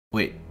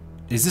Wait,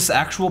 is this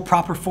actual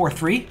proper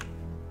 4-3?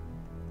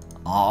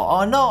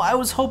 Oh no, I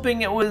was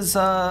hoping it was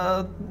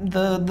the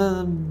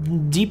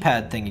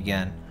D-pad thing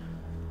again.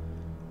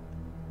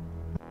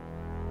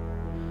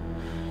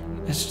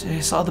 I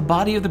saw the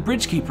body of the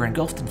bridgekeeper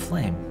engulfed in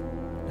flame.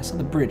 I saw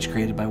the bridge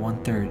created by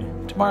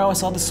 1/3. Tomorrow I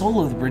saw the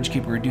soul of the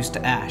bridgekeeper reduced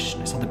to ash.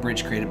 I saw the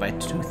bridge created by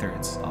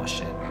 2/3. Oh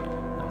shit,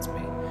 that was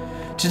me.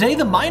 Today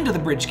the mind of the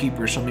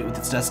bridgekeeper shall meet with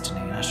its destiny,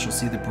 and I shall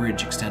see the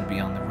bridge extend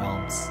beyond the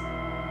realms.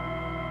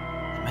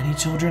 And many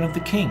children of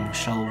the king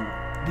shall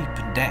leap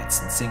and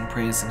dance and sing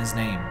praise in his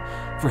name,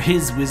 for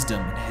his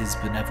wisdom and his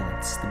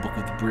benevolence, the book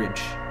of the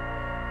bridge.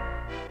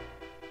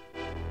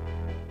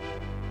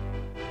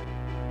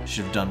 I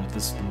should have done with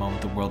this the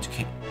moment the world you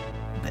came.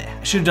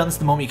 I should have done this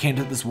the moment you came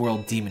to this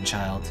world, demon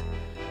child.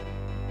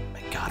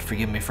 My God,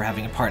 forgive me for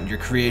having a part in your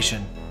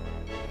creation.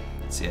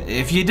 See,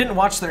 if you didn't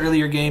watch the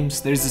earlier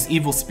games, there's this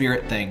evil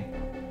spirit thing,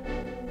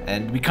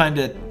 and we kind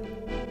of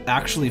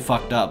actually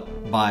fucked up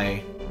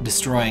by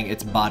destroying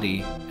its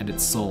body and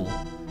its soul.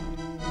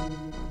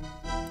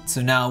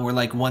 So now we're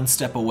like one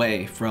step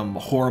away from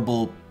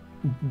horrible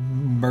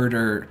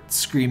murder,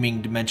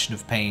 screaming dimension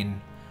of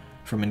pain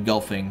from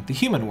engulfing the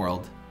human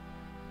world.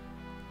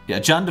 Yeah,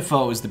 John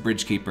Defoe is the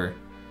bridgekeeper,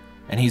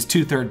 and he's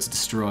 2/3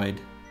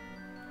 destroyed.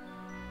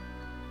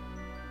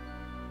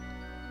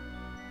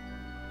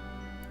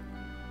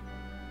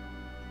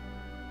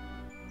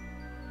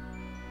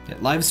 Yeah,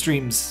 live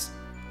streams,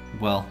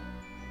 well,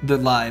 they're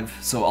live,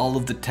 so all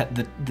of the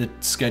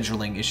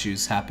scheduling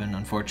issues happen,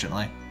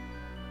 unfortunately.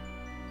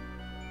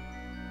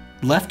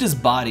 Left is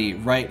body,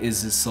 right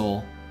is his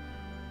soul.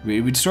 We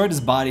destroyed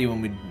his body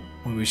when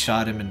we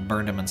shot him and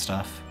burned him and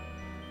stuff,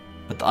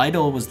 but the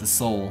idol was the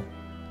soul.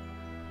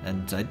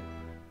 And I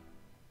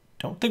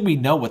don't think we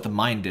know what the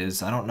mind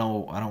is. I don't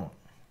know. I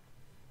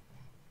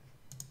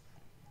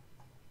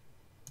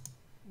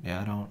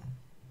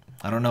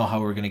don't know how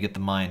we're gonna get the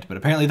mind, but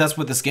apparently that's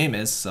what this game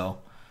is, so.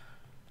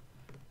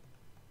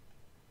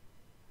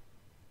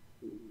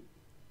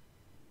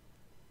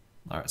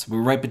 Alright, so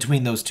we're right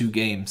between those two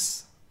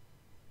games.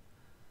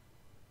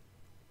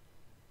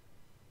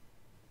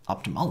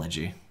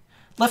 Ophthalmology.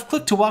 Left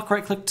click to walk,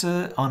 right click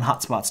on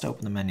hotspots to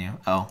open the menu.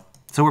 Oh.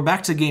 So we're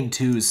back to game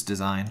 2's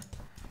design.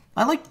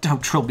 I liked how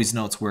Trilby's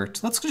notes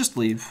worked. Let's just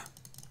leave.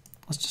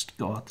 Let's just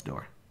go out the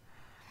door.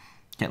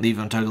 Can't leave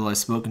until I've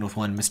spoken with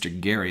one Mr.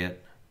 Garriott.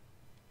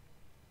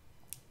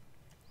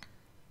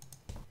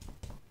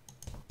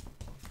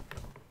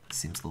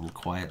 Seems a little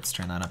quiet. Let's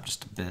turn that up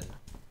just a bit.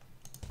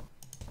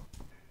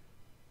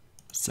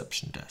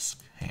 Reception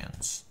desk.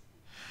 Hands.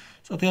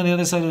 Something on the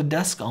other side of the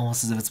desk,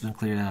 almost as if it's been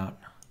cleared out.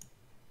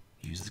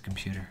 Use the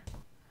computer.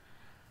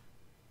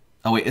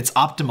 Oh wait, it's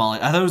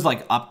ophthalmology. I thought it was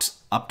like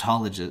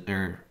optologist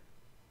or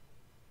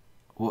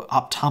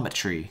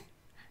optometry.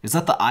 Is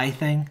that the eye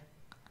thing?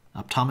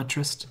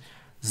 Optometrist?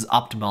 This is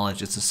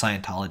ophthalmologist. It's a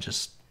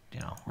Scientologist,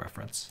 you know,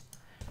 reference.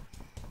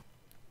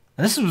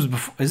 And this was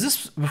before. Is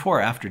this before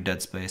or after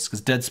Dead Space? Because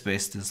Dead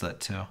Space does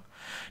that too.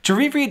 To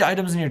reread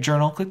items in your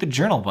journal, click the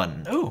journal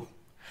button. Ooh.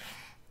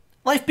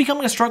 Life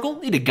becoming a struggle?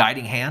 Need a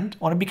guiding hand?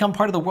 Want to become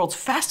part of the world's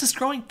fastest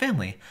growing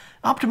family?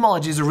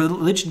 Ophthalmology is a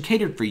religion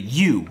catered for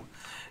you.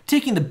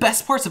 Taking the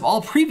best parts of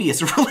all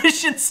previous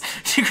religions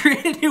to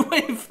create a new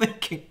way of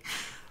thinking.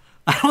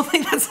 I don't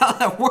think that's how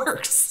that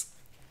works.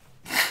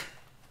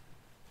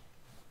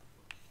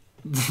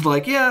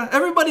 Like, yeah,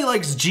 everybody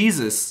likes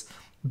Jesus,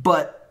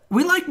 but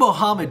we like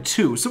Muhammad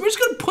too, so we're just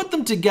gonna put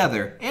them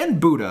together,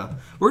 and Buddha.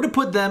 We're gonna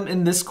put them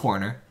in this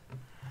corner.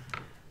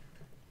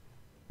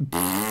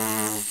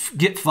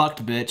 Get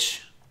fucked,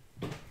 bitch.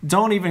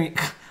 Don't even...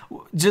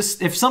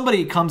 Just, if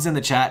somebody comes in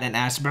the chat and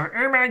asks about,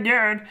 oh my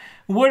God,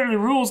 what are the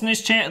rules in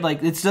this chat?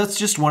 Like, that's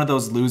just one of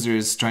those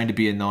losers trying to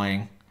be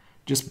annoying.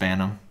 Just ban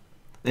them.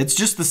 It's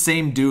just the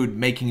same dude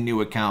making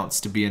new accounts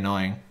to be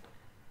annoying.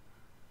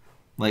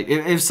 Like,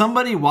 if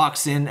somebody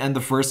walks in and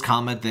the first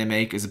comment they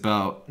make is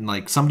about,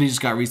 like, somebody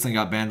just recently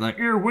got banned, like,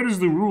 what is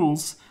the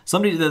rules?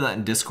 Somebody did that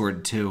in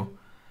Discord, too.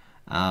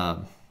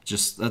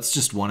 That's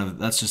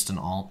just an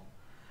alt.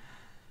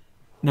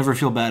 Never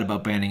feel bad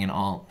about banning an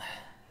alt.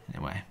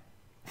 Anyway.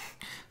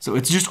 So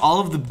it's just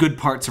all of the good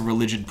parts of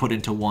religion put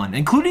into one,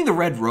 including the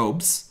red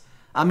robes.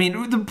 I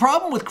mean, the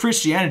problem with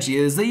Christianity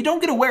is that you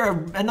don't get to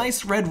wear a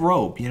nice red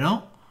robe, you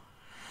know?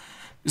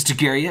 Mr.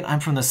 Garriott,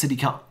 I'm from the City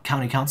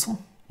County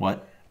Council.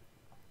 What?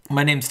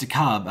 My name's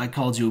DeKalb. I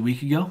called you a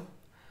week ago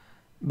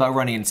about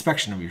running an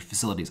inspection of your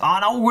facilities. Oh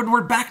no,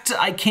 we're back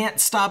to... I can't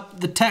stop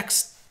the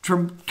text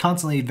from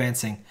constantly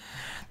advancing.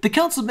 The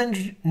council has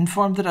been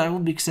informed that I will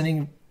be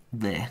extending...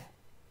 that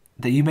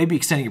you may be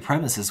extending your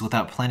premises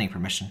without planning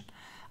permission.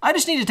 I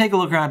just need to take a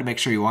look around to make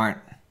sure you aren't.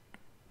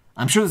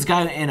 I'm sure this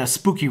guy in a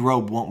spooky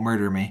robe won't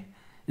murder me.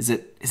 Is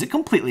it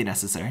completely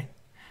necessary?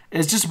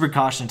 It's just a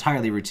precaution,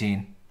 entirely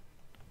routine.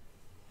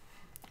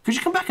 Could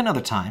you come back another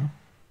time?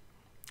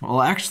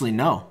 Well, actually,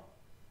 no.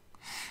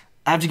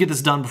 I have to get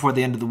this done before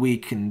the end of the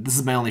week, and this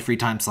is my only free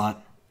time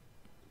slot.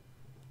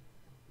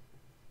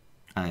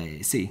 I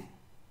see.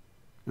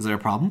 Is there a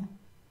problem?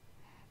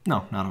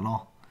 No, not at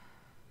all.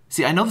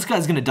 See, I know this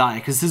guy's gonna die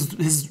because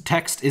his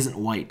text isn't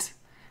white.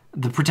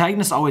 The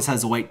protagonist always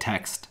has white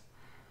text.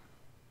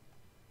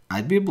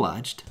 I'd be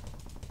obliged.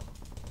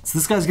 So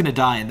this guy's gonna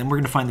die, and then we're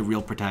gonna find the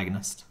real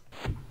protagonist.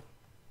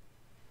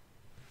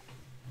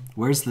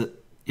 Where's the...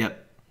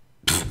 Yep.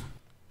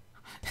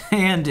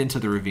 And into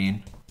the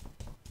ravine.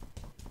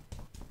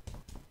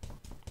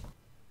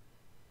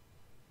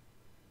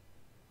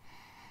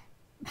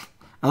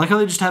 I like how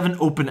they just have an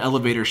open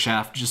elevator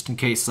shaft just in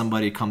case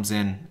somebody comes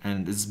in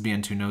and is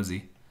being too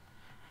nosy.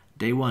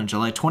 Day 1,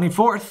 July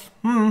 24th.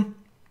 Wonder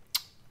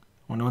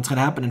what's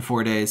gonna happen in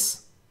 4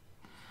 days.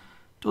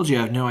 Told you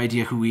I have no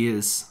idea who he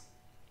is.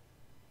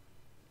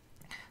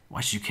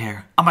 Why should you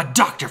care? I'm a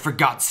doctor, for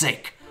God's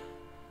sake!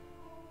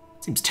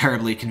 Seems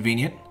terribly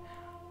convenient.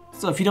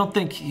 So if you don't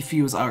think if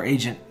he was our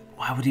agent,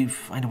 why would he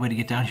find a way to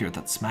get down here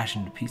without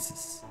smashing to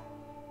pieces?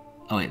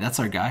 Oh wait, that's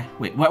our guy.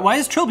 Wait, why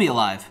is Trilby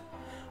alive?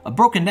 A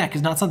broken neck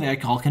is not something I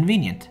call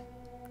convenient.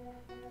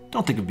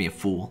 Don't think of me a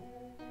fool.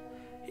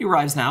 He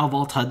arrives now of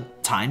all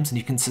times and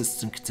you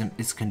consist in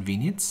his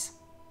convenience?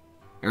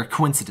 Or a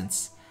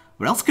coincidence.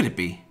 What else could it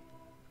be?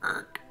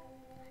 Urgh.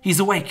 He's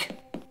awake.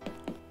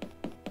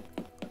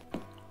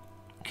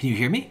 Can you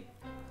hear me?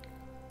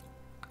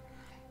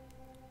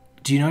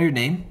 Do you know your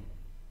name?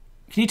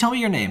 Can you tell me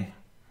your name?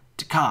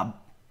 DeKalb.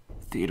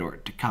 Theodore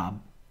DeKalb.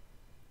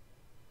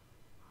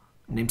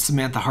 Name's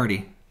Samantha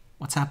Hardy.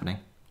 What's happening?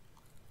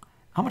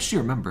 How much do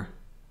you remember?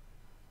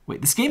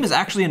 Wait, this game is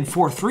actually in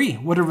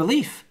 4.3. What a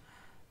relief.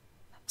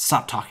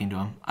 Stop talking to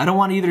him. I don't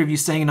want either of you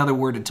saying another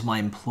word until my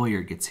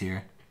employer gets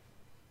here.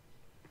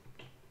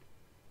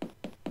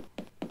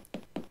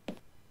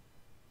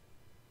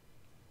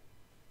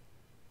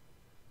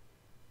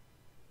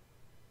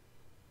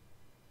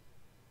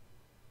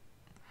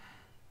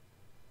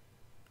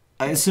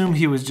 I assume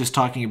he was just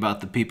talking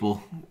about the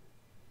people.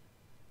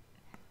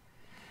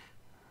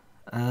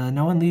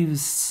 No one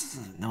leaves,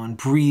 no one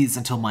breathes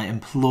until my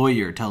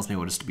employer tells me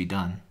what is to be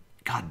done.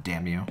 God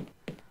damn you.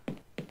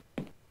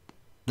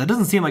 That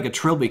doesn't seem like a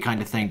Trilby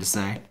kind of thing to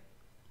say.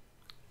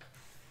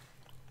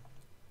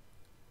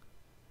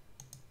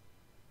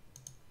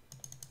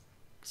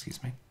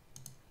 Excuse me.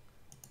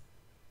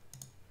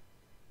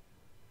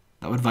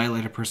 That would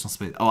violate a personal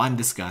space. Oh, I'm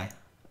this guy.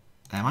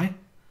 Am I?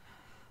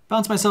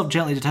 Bounced myself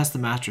gently to test the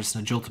mattress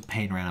and a jolt of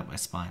pain ran up my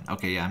spine.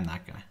 Okay, yeah, I'm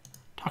that guy.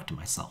 Talk to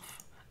myself.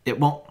 It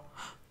won't...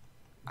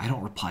 I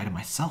don't reply to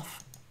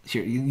myself.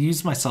 Here, you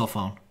use my cell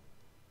phone.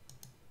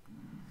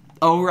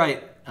 Oh,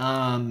 right.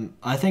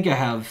 I think I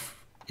have...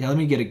 Yeah, let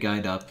me get a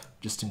guide up,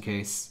 just in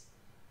case.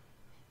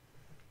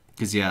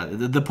 Because, yeah,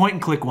 the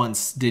point-and-click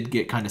ones did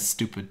get kind of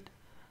stupid.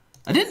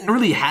 I didn't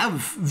really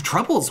have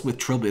troubles with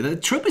Trilby.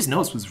 Trilby's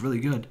nose was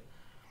really good.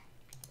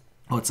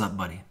 What's up,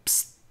 buddy?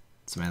 Psst.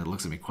 Samantha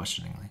looks at me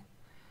questioningly.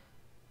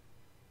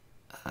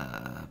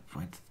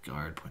 Point to the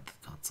guard, point to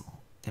the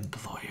console.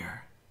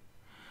 Employer.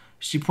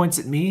 She points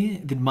at me,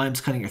 then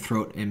mimes cutting her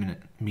throat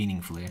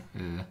meaningfully.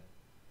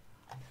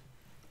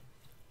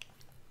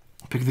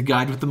 Pick the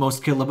guide with the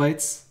most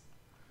kilobytes.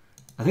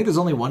 I think there's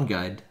only one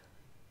guide.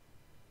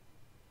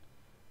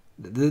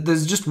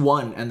 There's just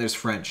one, and there's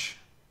French.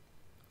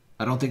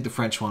 I don't think the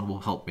French one will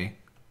help me.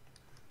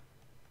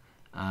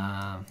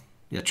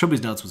 Yeah,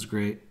 Trilby's notes was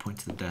great. Point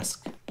to the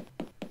desk.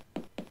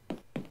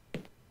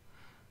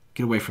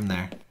 Get away from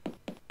there.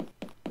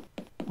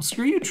 Well,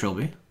 screw you,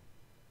 Trilby.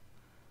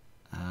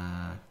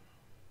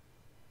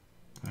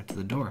 Right to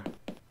the door.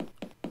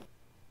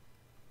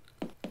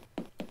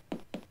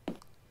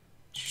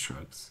 She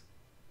shrugs.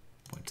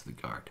 Point to the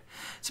guard.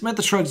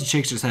 Samantha shrugs and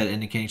shakes her head,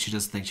 indicating she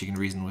doesn't think she can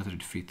reason with her to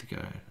defeat the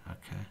guard.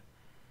 Okay.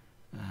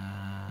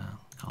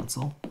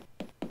 Console.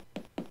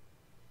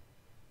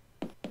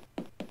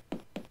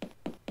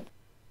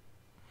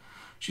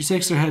 She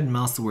shakes her head and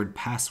mouths the word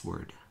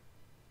password.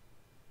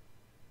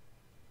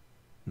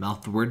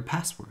 Mouth the word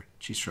password.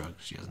 She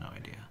shrugs. She has no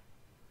idea.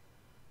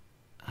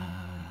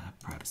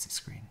 Privacy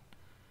screen.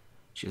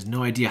 She has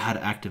no idea how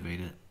to activate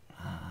it.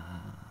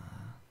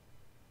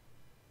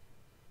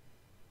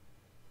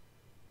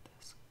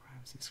 This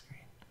privacy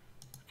screen.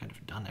 I've kind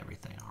of done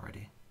everything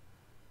already.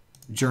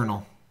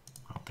 Journal.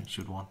 I don't think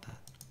she would want that.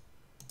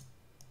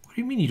 What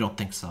do you mean you don't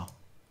think so?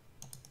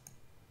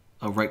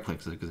 Oh, right click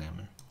to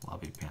examine.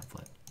 Lobby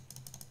pamphlet.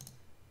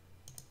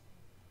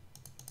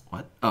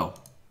 What? Oh.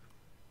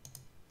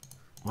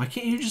 Why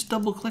can't you just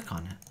double click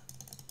on it?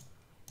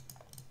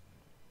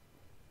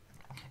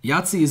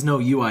 Yahtzee is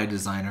no UI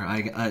designer.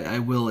 I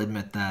will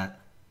admit that.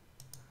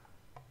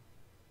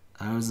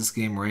 How is this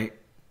game right?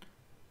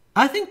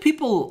 I think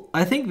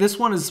this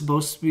one is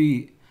supposed to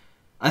be...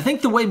 I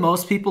think the way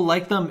most people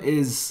like them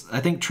is...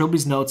 I think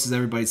Trilby's Notes is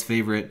everybody's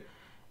favorite.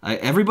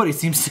 Everybody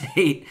seems to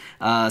hate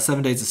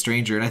 7 Days a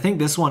Stranger. And I think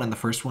this one and the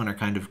first one are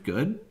kind of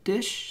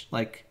good-ish.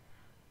 Like...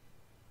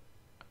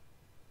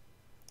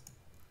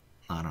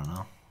 I don't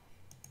know.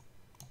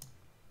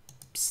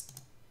 Psst.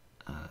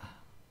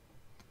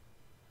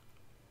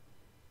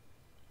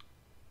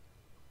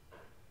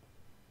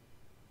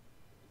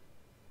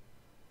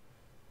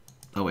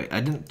 Oh wait,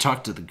 I didn't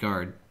talk to the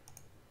guard.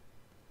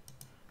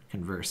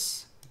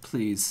 Converse.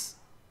 Please.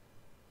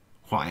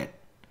 Quiet.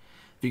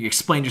 If you could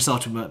explain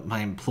yourself to my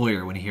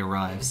employer when he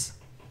arrives.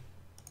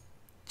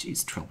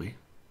 Jeez, Trilby.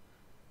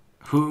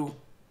 Who?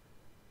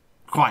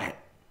 Quiet.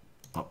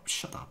 Oh,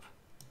 shut up.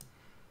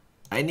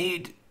 I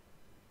need...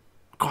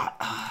 Quiet.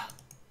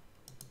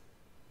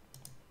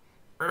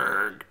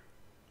 Erg.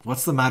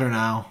 What's the matter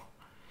now?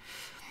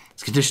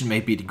 His condition may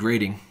be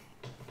degrading.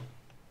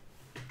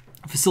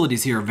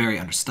 Facilities here are very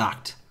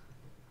understocked.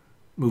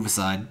 Move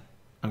aside.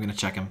 I'm gonna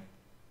check him.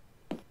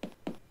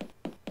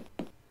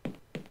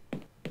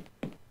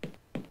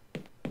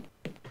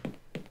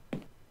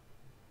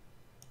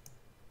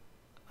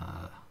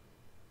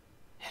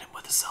 Hit him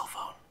with a cell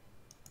phone.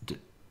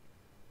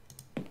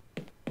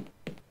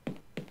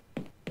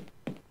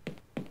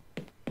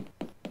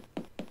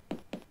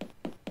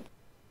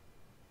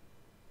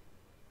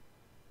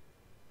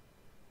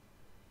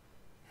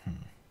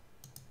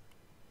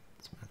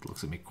 Smith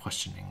looks at me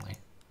questioningly.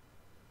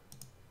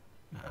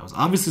 I was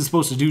obviously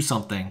supposed to do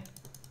something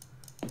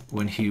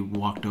when he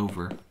walked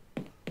over.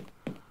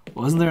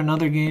 Wasn't there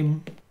another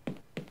game?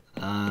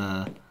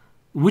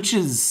 Which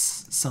is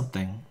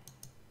something.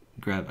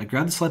 I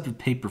grabbed a slip of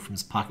paper from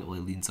his pocket while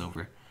he leans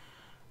over.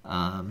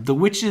 The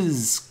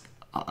witch's...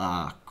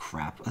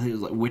 crap. I think it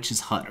was like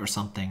Witch's Hut or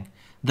something.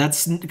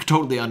 That's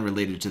totally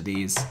unrelated to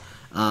these.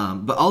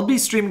 But I'll be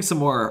streaming some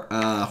more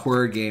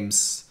horror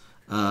games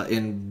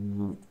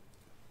in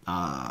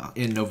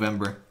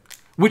November.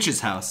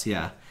 Witch's House,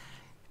 yeah.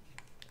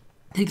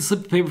 Take a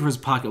slip of paper from his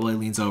pocket while he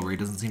leans over. He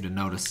doesn't seem to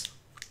notice.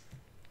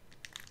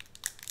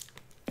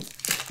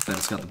 Bet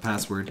it's got the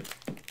password.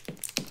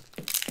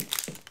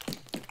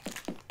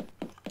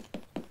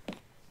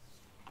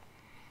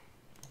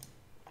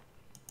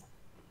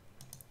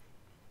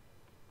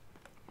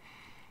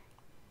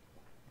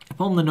 I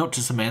pull him the note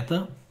to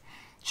Samantha.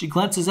 She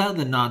glances at it,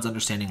 then nods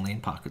understandingly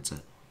and pockets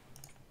it.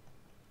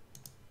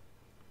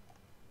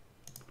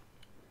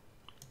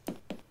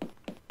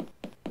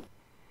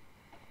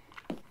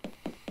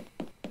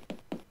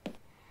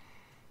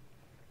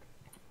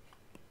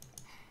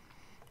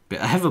 But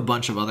I have a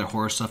bunch of other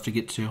horror stuff to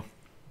get to.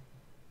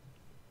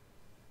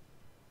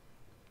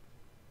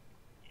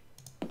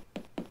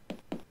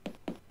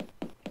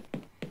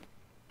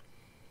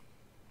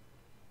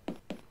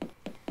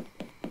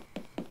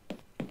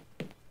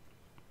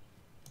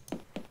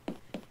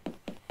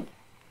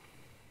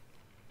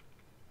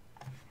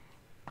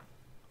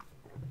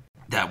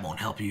 That won't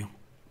help you.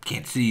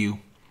 Can't see you.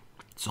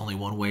 It's only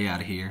one way out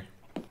of here.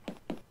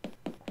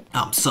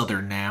 I'm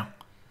southern now.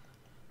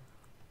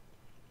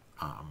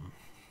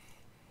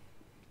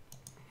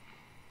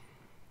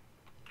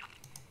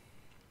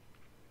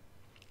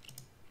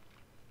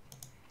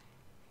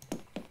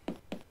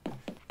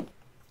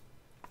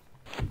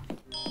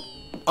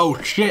 Oh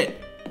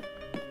shit!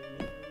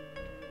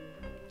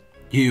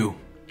 You.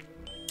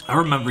 I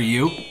remember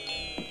you.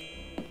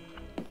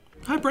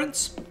 Hi,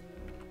 Prince.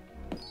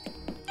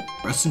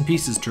 Rest in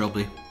pieces,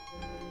 Trilby.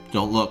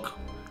 Don't look.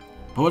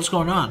 But what's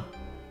going on?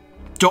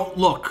 Don't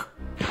look!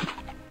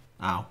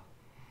 Ow.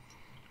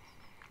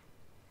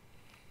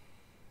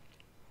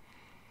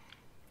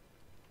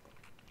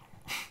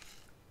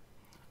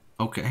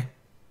 Okay.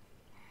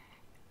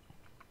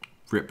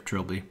 Rip,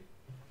 Trilby.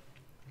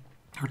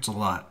 Hurts a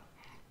lot.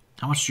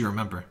 How much do you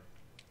remember?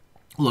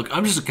 Look,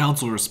 I'm just a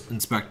council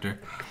inspector.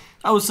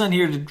 I was sent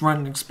here to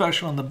run an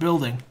inspection on the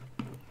building.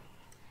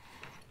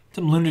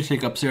 Some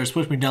lunatic upstairs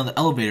pushed me down the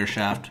elevator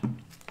shaft.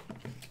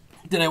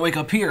 Then I wake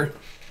up here.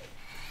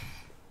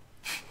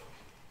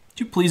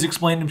 Could you please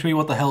explain to me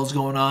what the hell is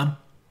going on?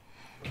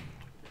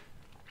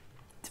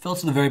 It fell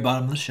to the very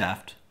bottom of the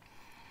shaft.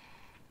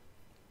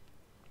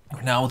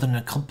 We're now within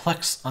a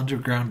complex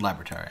underground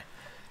laboratory.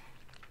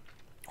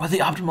 What do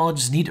the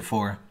ophthalmologists need it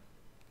for?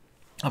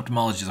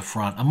 Ophthalmology is a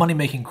front, a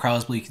money-making,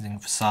 crowd-pleasing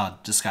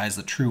facade disguised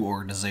as a true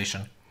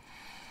organization.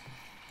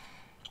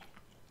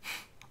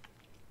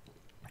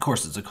 Of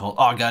course it's a cult.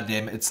 Oh,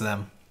 goddamn it, it's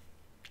them.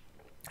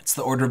 It's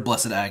the Order of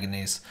Blessed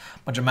Agonies. A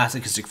bunch of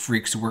masochistic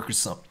freaks who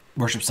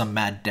worship some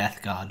mad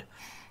death god.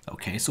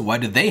 Okay, so why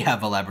do they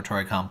have a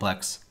laboratory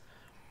complex?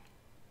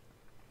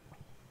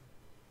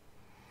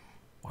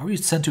 Why were you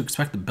sent to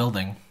inspect the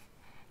building?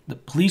 The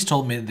police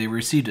told me that they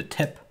received a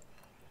tip.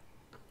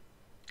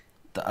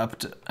 The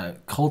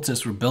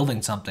cultists were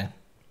building something.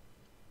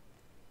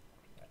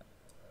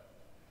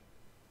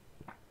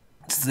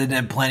 Since they didn't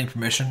have planning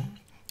permission,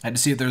 I had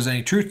to see if there was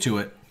any truth to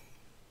it.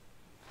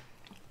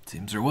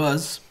 Seems there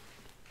was.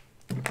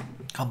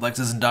 Complex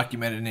hasn't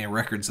documented any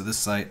records of this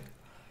site.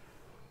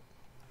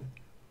 I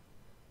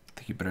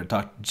think you better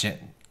talk to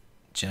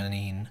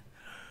Janine.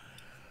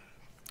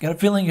 Got a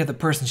feeling you're the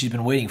person she's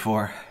been waiting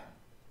for.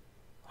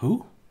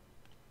 Who?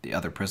 The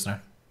other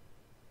prisoner.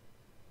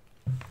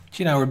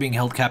 She and I were being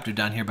held captive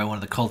down here by one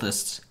of the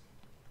cultists.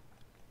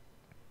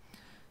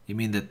 You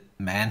mean the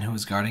man who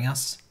was guarding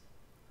us?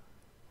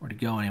 Where'd he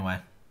go anyway?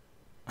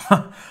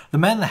 The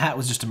man in the hat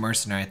was just a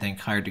mercenary, I think,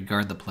 hired to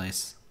guard the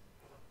place.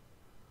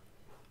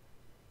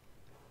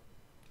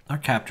 Our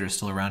captor is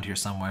still around here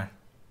somewhere.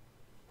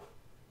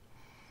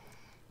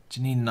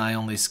 Janine and I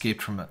only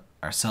escaped from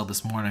our cell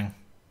this morning.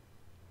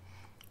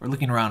 We're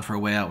looking around for a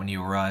way out when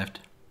you arrived.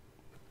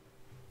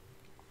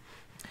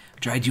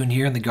 Dragged you in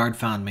here and the guard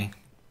found me.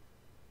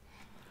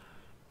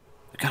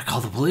 We gotta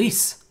call the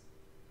police.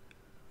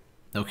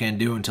 No can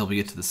do until we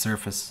get to the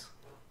surface.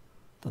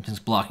 Something's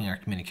blocking our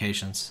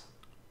communications.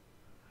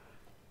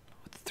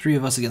 With the three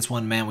of us against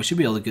one man, we should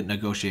be able to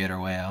negotiate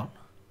our way out.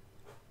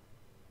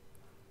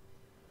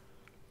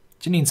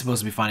 Janine's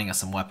supposed to be finding us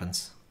some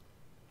weapons.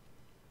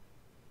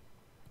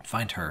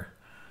 Find her.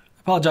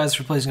 I apologize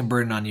for placing a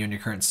burden on you in your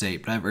current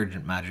state, but I have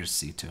urgent matters to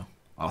see to.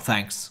 Oh,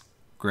 thanks.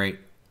 Great.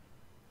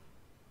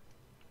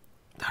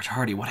 Dr.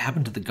 Hardy, what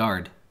happened to the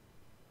guard?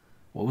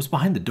 What was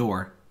behind the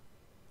door?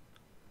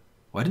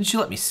 Why didn't you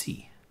let me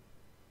see?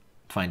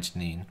 Fine,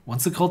 Janine.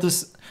 Once the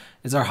cultist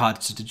is our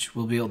hostage,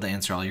 we'll be able to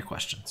answer all your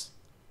questions.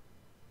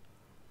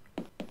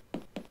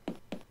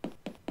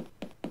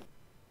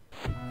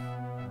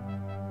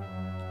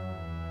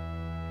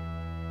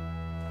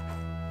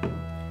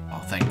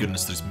 Oh, thank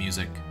goodness there's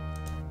music.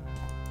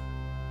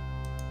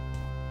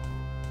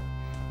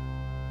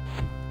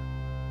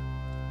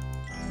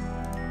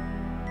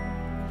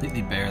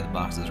 Completely bare, the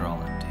boxes are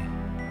all empty.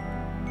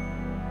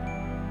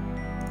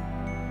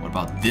 What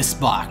about this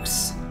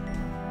box?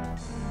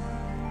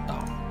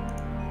 Oh.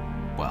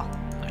 Well,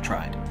 I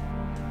tried.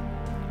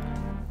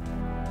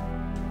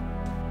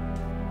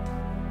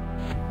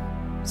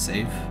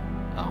 Save?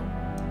 Oh,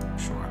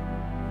 sure.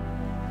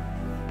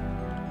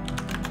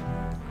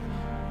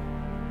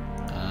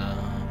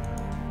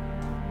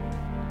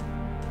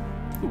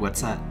 Ooh,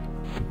 what's that?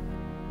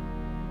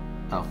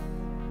 Oh.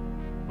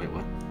 Wait,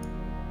 what?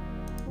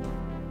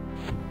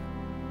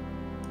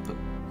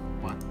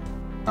 What?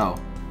 Oh.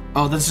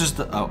 Oh, that's just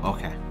the... Oh,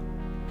 okay.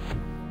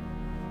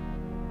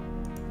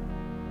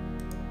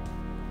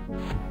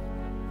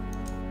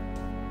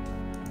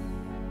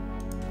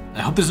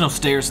 I hope there's no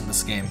stairs in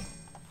this game.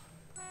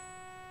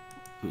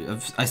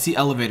 I see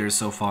elevators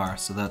so far,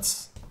 so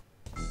that's...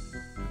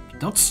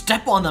 Don't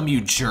step on them,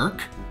 you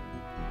jerk!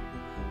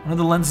 One of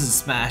the lenses is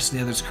smashed and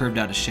the other's curved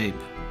out of shape.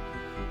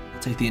 I'll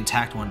take the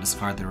intact one and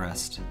discard the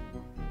rest.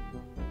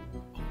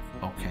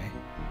 Okay.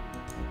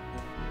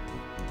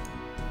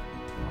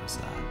 What is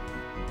that?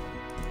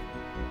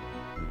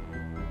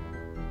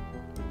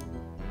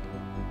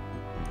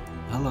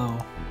 Hello.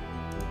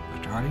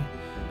 Dr. Hardy?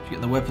 If you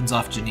get the weapons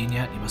off Janine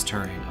yet, you must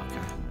hurry. Okay.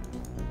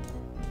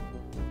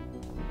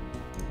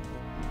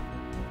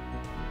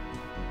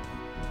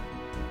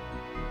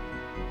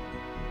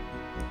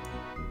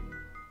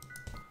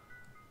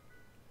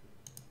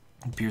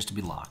 Appears to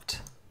be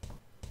locked.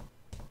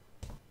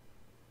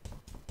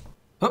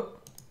 Oh,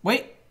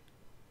 wait!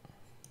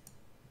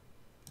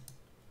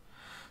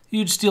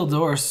 Huge steel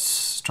door,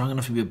 strong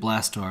enough to be a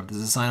blast door.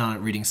 There's a sign on it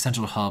reading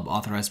Central Hub,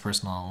 authorized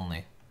personnel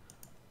only.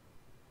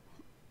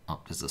 Oh,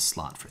 there's a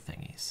slot for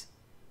thingies.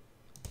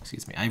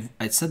 Excuse me,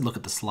 I said look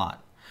at the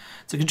slot.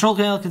 It's a control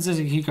panel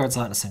consisting of a keycard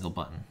slot and a single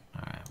button.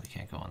 Alright, we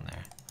can't go in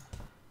there.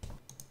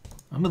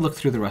 I'm gonna look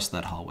through the rest of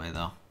that hallway,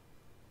 though.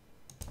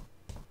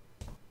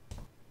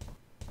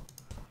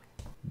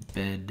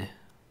 Bed.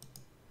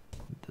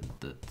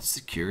 The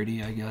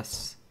security, I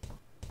guess.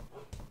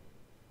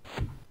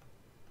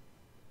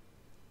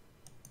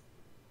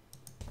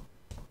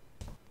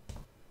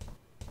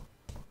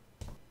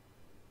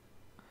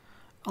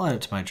 I'll add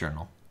it to my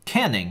journal.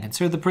 Canning.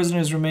 Consider the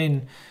prisoners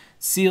remain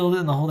sealed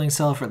in the holding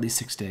cell for at least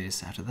 6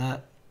 days. After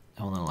that,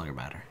 it will no longer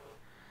matter.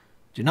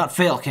 Do not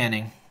fail,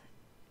 Canning.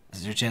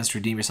 This is your chance to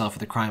redeem yourself for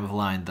the crime of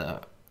lying.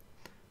 The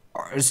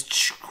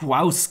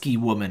Archwowski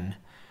woman.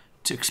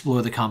 To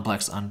explore the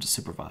complex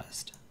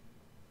unsupervised.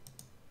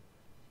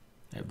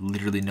 I have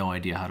literally no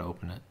idea how to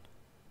open it.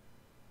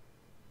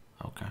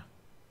 Okay.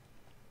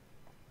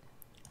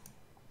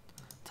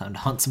 Time to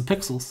hunt some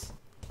pixels.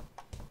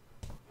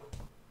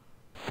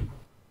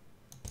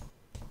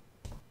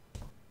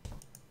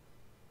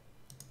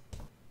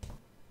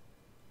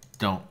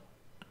 Don't.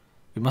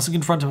 We mustn't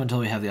confront him until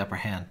we have the upper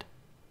hand.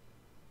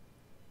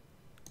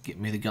 Get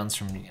me the guns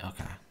from me.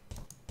 Okay.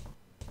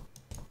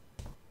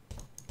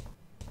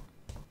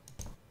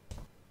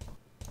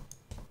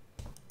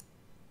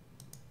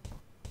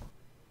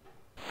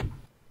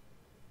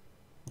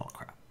 Oh,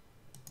 crap.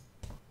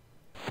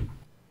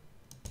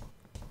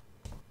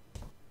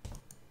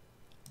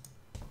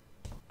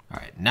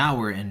 Alright, now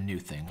we're in new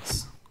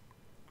things.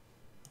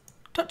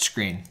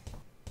 Touchscreen.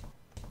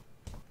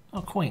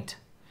 Oh, quaint.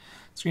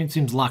 Screen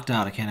seems locked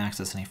out. I can't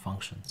access any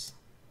functions.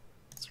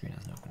 Screen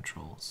has no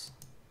controls.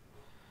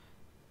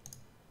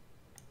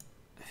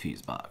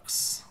 Fuse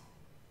box.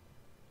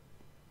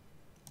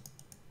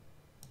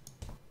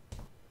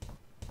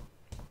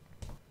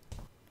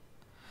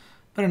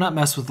 Better not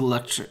mess with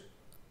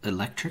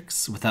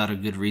electrics without a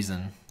good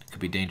reason. It could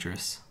be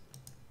dangerous.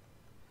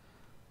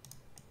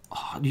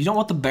 Oh, you don't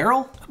want the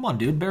barrel? Come on,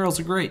 dude. Barrels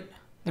are great.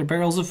 They're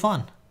barrels of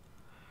fun.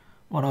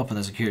 I want to open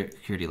the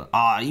security lock.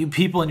 Ah, you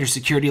people and your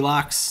security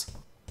locks.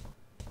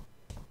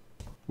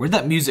 Where'd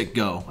that music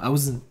go? I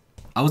was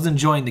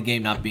enjoying the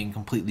game not being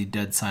completely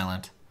dead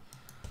silent.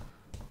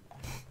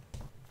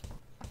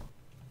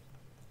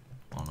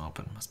 Oh no,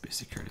 open. Must be a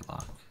security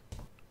lock.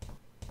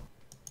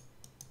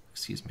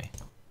 Excuse me.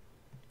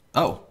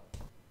 Oh.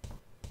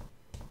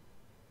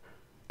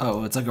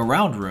 Oh, it's like a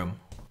round room.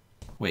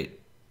 Wait.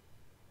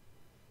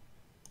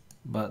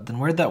 But then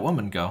where'd that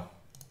woman go?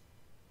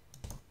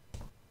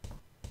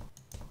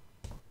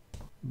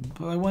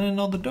 But I went in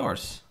all the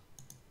doors.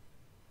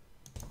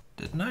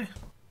 Didn't I?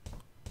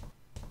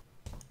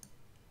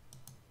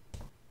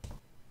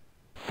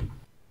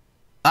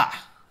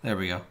 Ah, there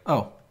we go.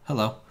 Oh,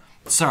 hello.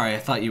 Sorry, I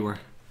thought you were...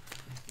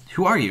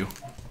 Who are you?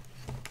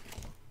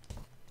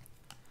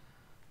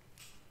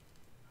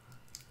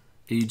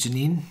 Are you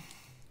Janine?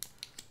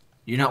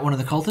 You're not one of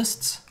the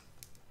cultists?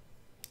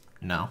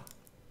 No.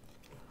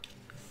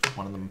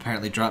 One of them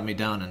apparently dropped me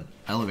down an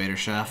elevator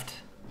shaft.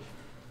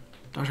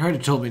 Dr. Hardy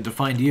told me to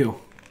find you.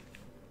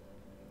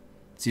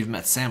 So you've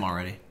met Sam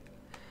already.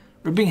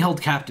 We're being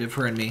held captive,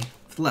 her and me,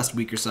 for the last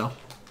week or so.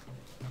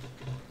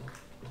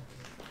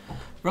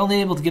 We're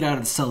only able to get out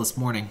of the cell this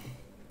morning.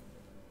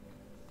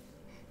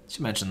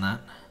 She mentioned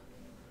that.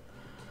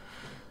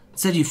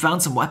 Said you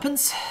found some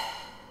weapons?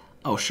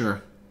 Oh,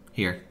 sure.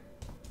 Here.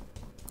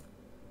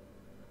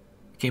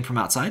 Came from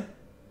outside?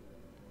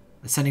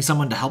 They're sending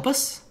someone to help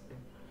us?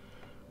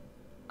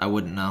 I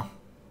wouldn't know.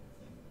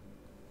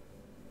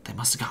 They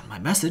must have gotten my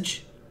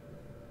message.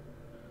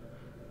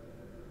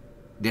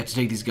 They have to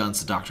take these guns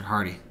to Dr.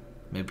 Hardy.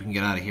 Maybe we can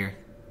get out of here.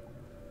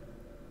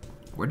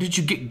 Where did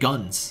you get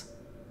guns?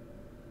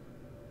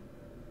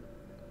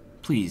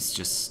 Please,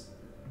 just...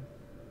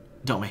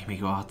 don't make me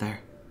go out there.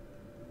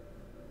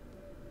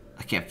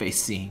 I can't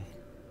face seeing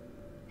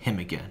him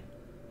again.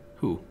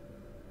 Who?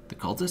 The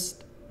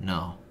cultist?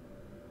 No.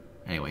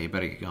 Anyway, you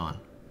better get going.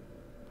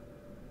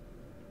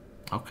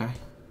 Okay.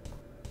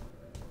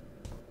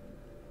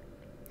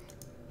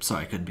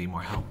 Sorry I couldn't be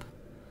more help.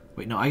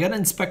 Wait, no, I gotta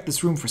inspect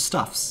this room for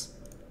stuffs.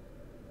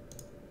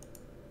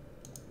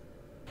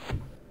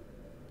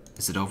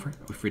 Is it over? Are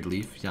we free to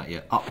leave? Yeah,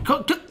 yeah. Oh,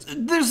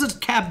 there's a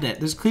cabinet.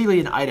 There's clearly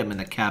an item in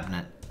the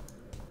cabinet.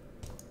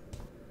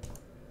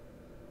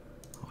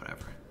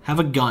 Whatever. Have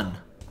a gun.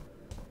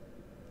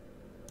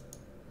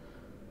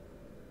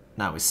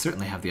 Now we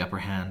certainly have the upper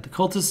hand. The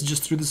cultist is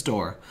just through this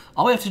door.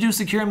 All we have to do is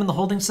secure him in the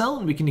holding cell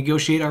and we can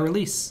negotiate our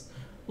release.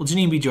 Will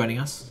Janine be joining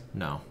us?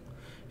 No.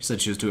 She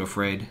said she was too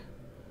afraid.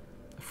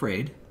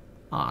 Afraid?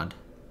 Odd.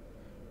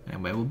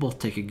 Anyway, we'll both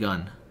take a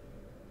gun.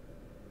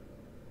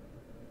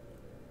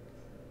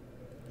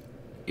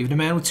 Even a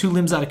man with 2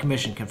 limbs out of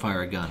commission can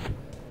fire a gun.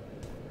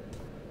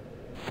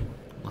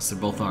 Unless they're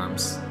both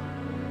arms.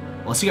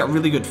 Unless you got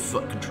really good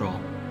foot control.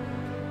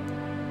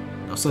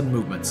 No sudden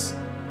movements.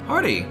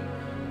 Hardy!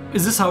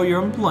 Is this how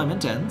your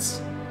employment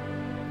ends?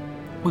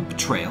 With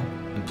betrayal?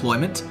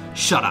 Employment?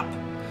 Shut up!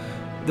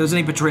 If there's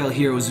any betrayal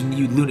here, it was when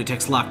you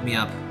lunatics locked me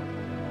up.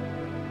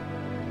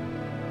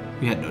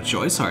 You had no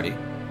choice, Hardy.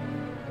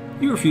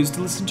 You refused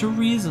to listen to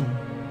reason.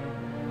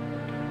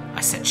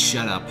 I said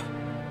shut up.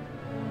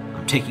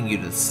 I'm taking you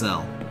to the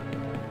cell.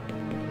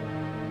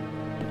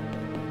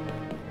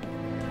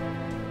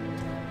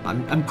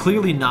 I'm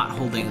clearly not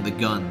holding the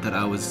gun that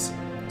I was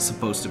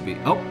supposed to be.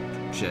 Oh,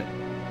 shit.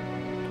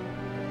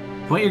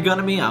 Point your gun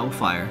at me, I will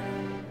fire.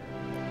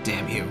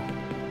 Damn you.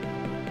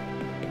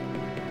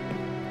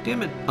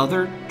 Damn it,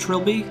 other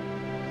Trilby?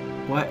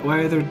 Why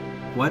are there...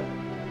 what?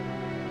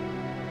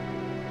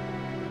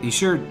 You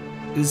sure...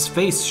 his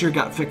face sure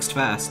got fixed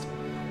fast.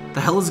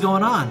 The hell is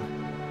going on?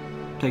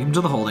 Take him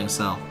to the holding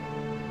cell.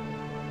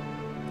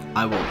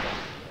 I will...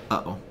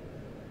 uh-oh.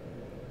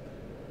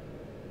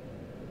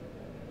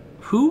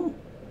 Who?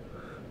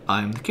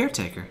 I am the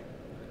caretaker.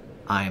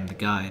 I am the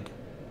guide.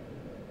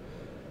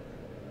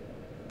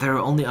 They are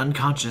only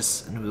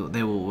unconscious, and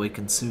they will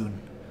awaken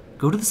soon.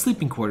 Go to the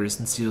sleeping quarters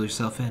and seal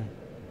yourself in.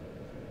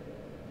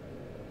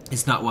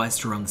 It's not wise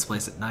to roam this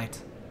place at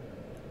night.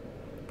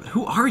 But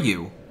who are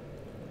you?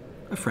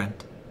 A friend.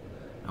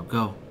 Now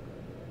go.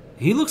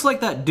 He looks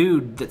like that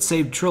dude that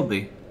saved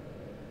Trilby.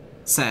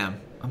 Sam.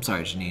 I'm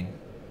sorry, Janine.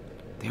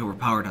 They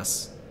overpowered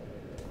us.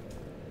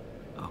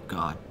 Oh,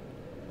 God.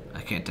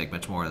 I can't take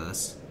much more of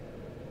this.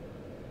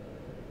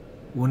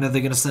 When are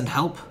they gonna send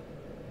help?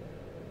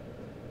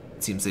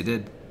 It seems they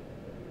did.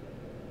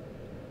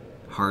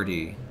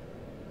 Hardy.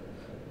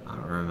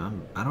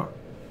 I don't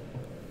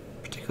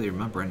particularly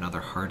remember another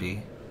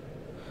Hardy.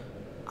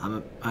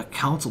 I'm a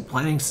council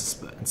planning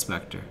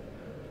inspector.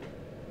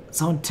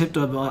 Someone tipped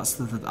us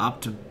that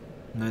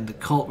the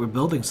cult were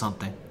building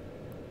something.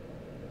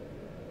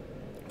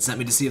 Sent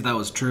me to see if that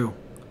was true.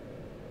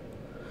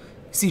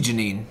 You see,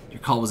 Janine,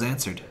 your call was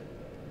answered.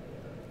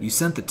 You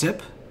sent the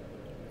tip?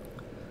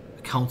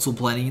 A council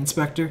planning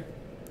inspector?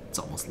 It's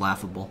almost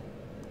laughable.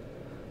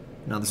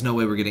 No, there's no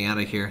way we're getting out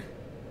of here.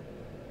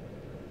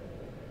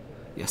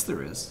 Yes,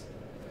 there is.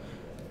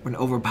 We're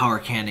gonna overpower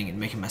Canning and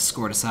make him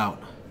escort us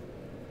out.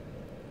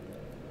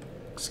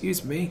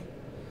 Excuse me?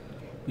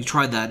 You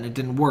tried that and it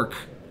didn't work.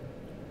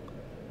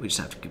 We just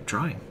have to keep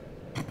trying.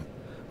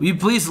 Will you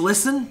please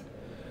listen?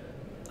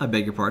 I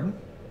beg your pardon?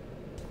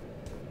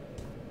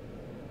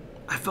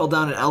 I fell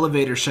down an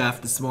elevator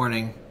shaft this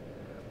morning.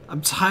 I'm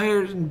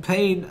tired and in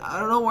pain. I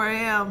don't know where I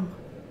am.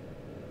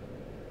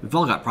 We've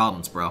all got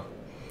problems, bro.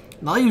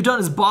 And all you've done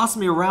is boss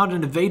me around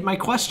and evade my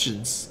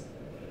questions.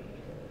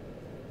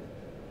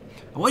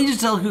 I want you to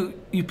tell who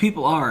you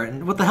people are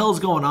and what the hell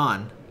is going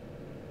on.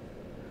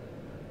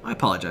 I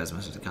apologize,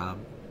 Mr. Cobb.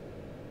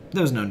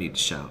 There was no need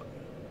to shout.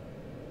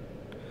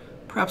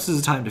 Perhaps there's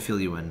a time to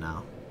fill you in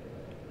now.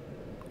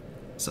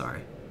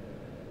 Sorry.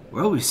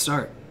 Where will we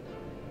start?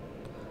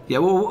 Yeah,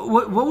 well,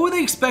 what were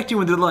they expecting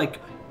when they're like,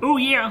 oh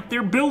yeah,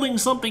 they're building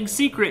something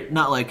secret?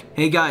 Not like,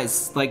 hey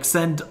guys, like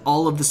send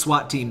all of the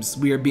SWAT teams.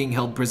 We are being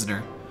held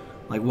prisoner.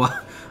 Like what?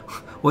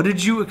 What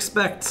did you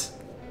expect?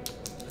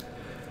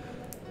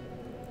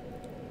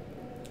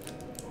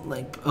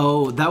 Like,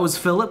 oh, that was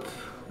Philip,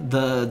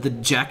 the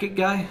jacket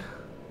guy.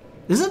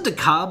 Isn't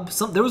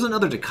DeKalb? There was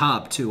another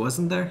DeKalb too,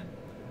 wasn't there?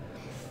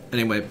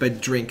 Anyway, my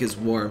drink is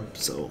warm,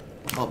 so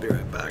I'll be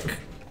right back.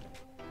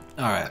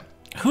 All right,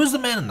 who's the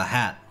man in the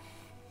hat?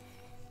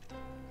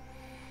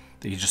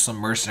 He's just some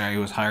mercenary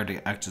who was hired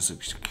to act as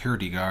a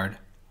security guard.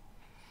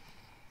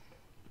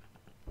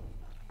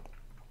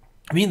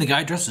 I mean, the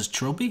guy dressed as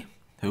Trilby?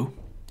 Who?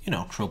 You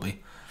know, Trilby.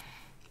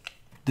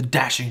 The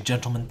dashing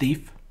gentleman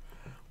thief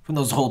from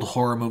those old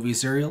horror movie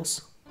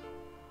serials.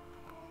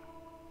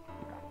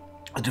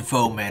 A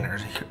Defoe Manor.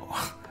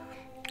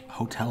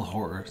 Hotel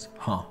horrors.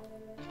 Huh.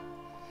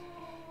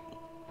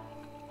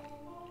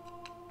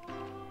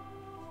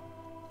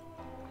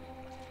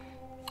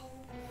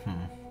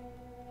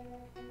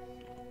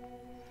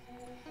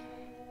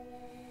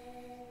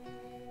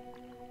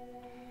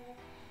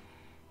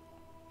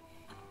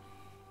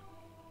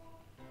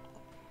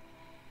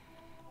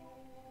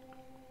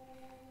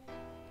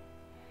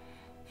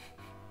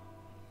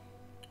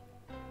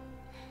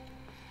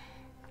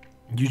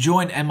 You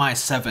join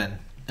MI7,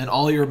 and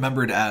all you're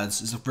remembered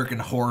as is a freaking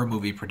horror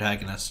movie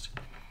protagonist.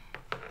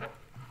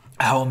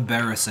 How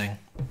embarrassing.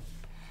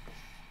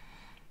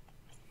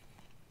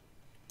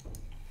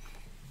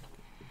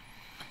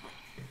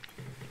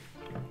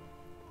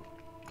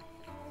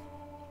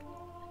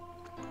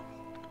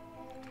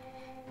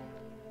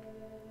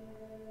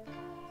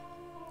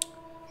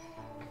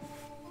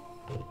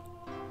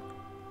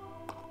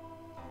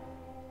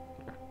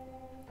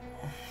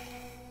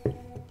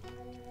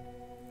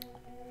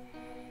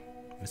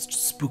 Mr.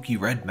 Spooky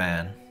Red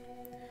Man.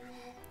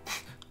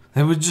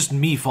 It was just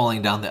me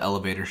falling down the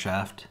elevator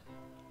shaft.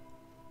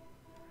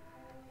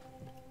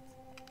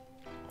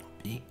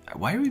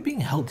 Why are we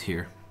being held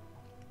here?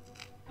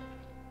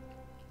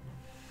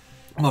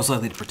 Most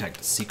likely to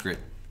protect a secret.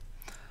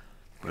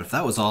 But if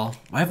that was all,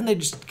 why haven't they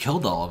just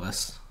killed all of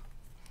us?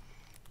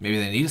 Maybe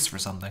they need us for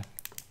something.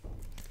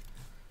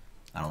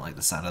 I don't like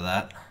the sound of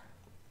that.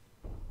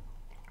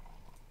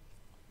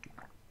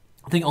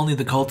 I think only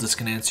the cultists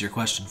can answer your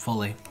question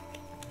fully.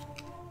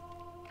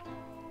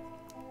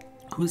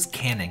 Who is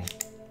Canning?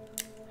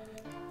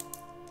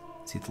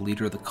 Is he the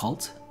leader of the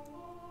cult?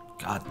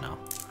 God, no.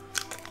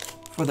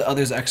 For the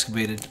others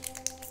excavated,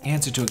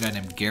 answer to a guy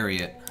named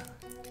Garriott.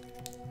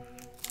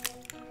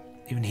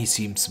 Even he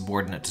seemed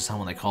subordinate to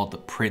someone they called the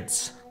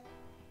Prince.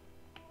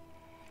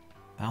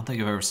 I don't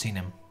think I've ever seen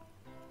him.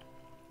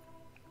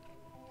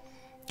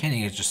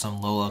 Canning is just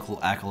some low-level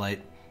acolyte,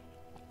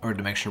 in order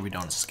to make sure we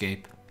don't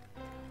escape.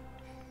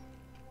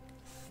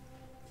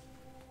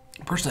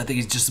 Personally, I think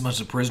he's just as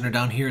much a prisoner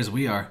down here as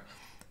we are.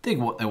 I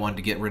think they wanted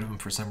to get rid of him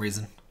for some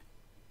reason.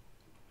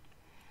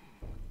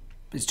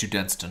 He's too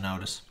dense to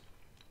notice.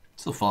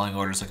 Still following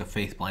orders like a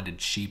faith-blinded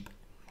sheep.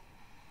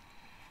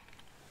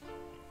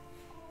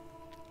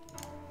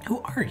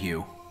 Who are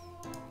you?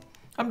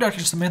 I'm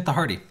Dr. Samantha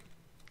Hardy.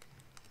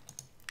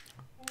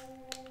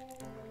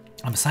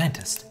 I'm a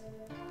scientist.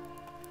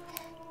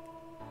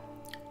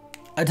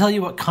 I tell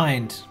you what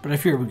kind, but I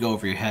fear it would go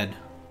over your head.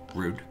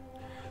 Rude.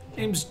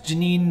 Name's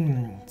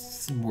Janine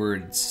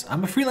Words.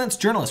 I'm a freelance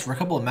journalist for a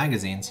couple of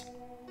magazines.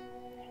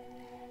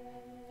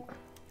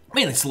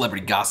 Mainly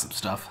celebrity gossip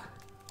stuff.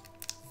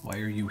 Why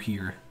are you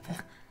here?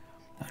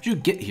 How'd you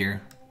get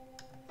here?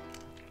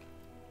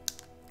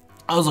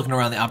 I was looking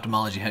around the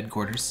ophthalmology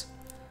headquarters.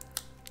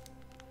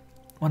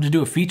 Wanted to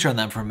do a feature on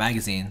them for a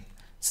magazine,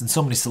 since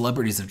so many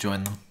celebrities have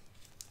joined them.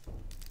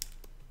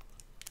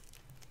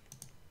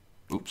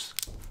 Oops.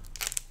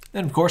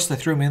 Then of course they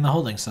threw me in the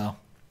holding cell.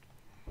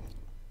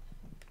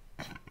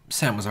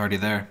 Sam was already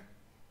there.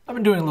 I've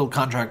been doing a little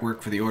contract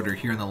work for the Order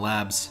here in the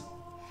labs.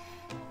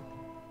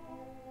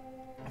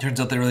 Turns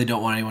out they really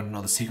don't want anyone to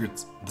know the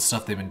secrets, the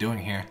stuff they've been doing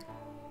here.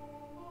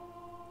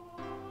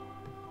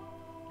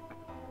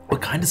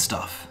 What kind of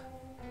stuff?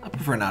 I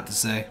prefer not to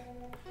say.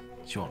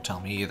 She won't tell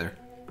me either.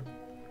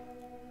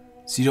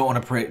 So you don't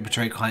want to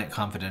betray client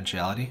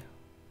confidentiality?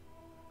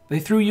 They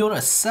threw you in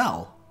a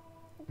cell.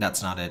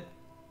 That's not it.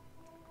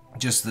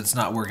 Just that's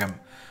not work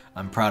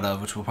I'm proud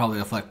of, which will probably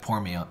reflect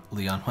poorly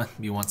on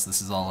me once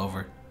this is all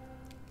over.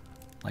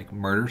 Like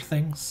murder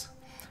things?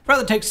 I'd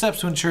rather take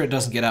steps to ensure it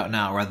doesn't get out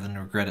now rather than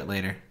regret it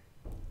later.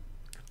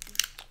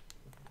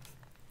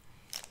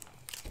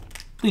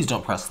 Please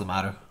don't press the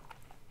matter.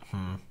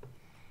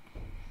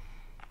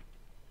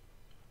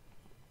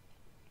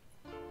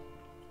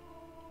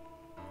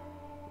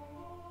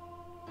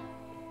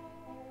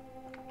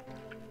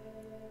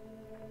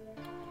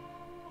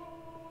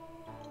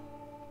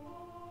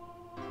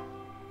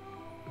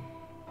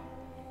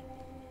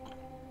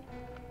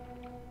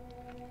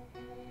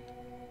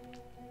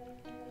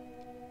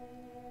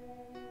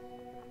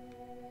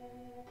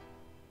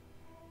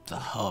 The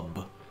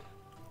hub.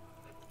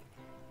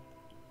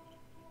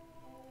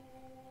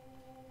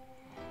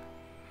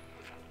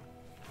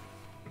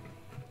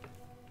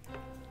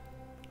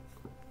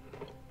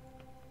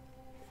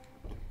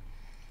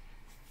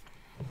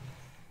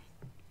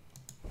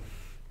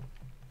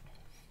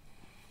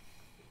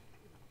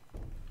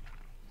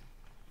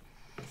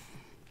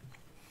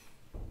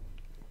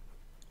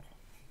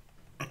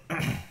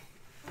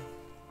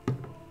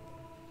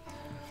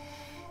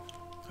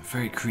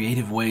 Very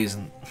creative ways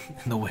in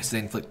the ways they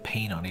inflict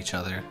pain on each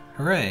other.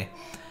 Hooray.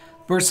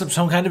 Birth of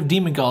some kind of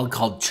demon god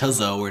called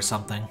Chzo or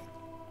something.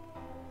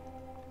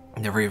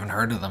 Never even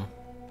heard of them.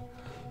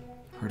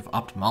 Heard of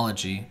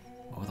ophthalmology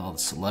with all the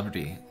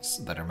celebrities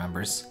that are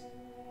members.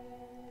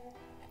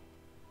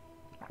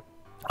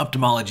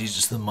 Ophthalmology is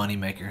just the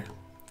moneymaker.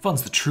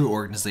 Funds the true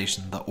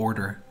organization, the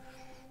Order.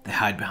 They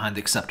hide behind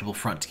the acceptable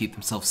front to keep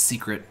themselves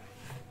secret.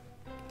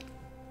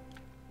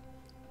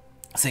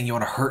 Saying you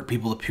want to hurt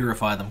people to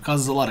purify them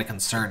causes a lot of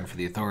concern for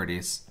the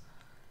authorities.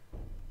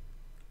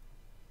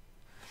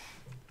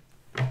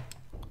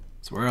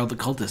 So where are all the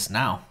cultists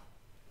now?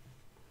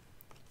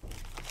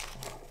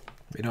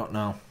 We don't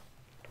know.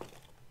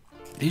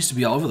 They used to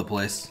be all over the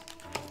place.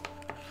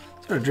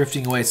 Started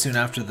drifting away soon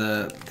after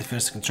they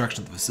finished the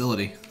construction of the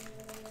facility.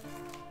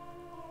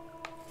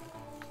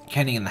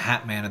 Kenny and the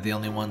Hat Man are the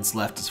only ones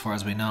left as far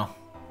as we know.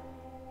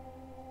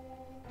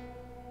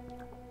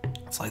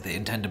 It's like they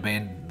intend to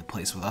abandon the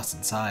place with us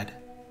inside.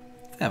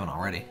 They haven't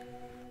already.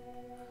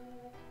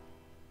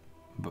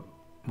 But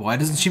why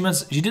doesn't she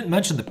mention... She didn't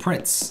mention the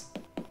prince.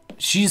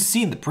 She's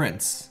seen the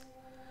prince.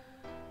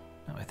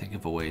 Now I think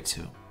of a way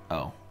to...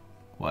 Oh.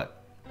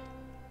 What?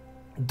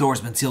 The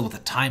door's been sealed with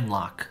a time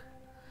lock.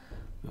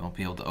 We won't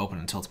be able to open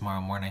until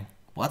tomorrow morning.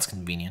 Well, that's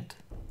convenient.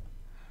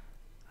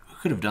 Who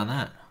could have done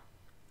that?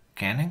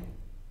 Canning?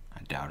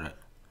 I doubt it.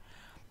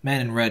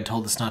 Man in red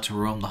told us not to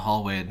roam the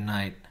hallway at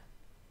night.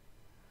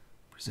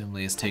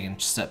 Presumably has taken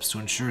steps to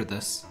ensure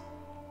this.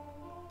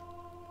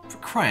 For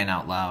crying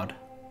out loud.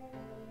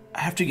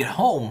 I have to get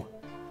home.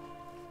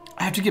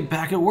 I have to get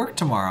back at work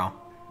tomorrow.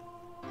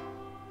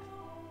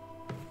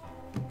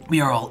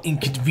 We are all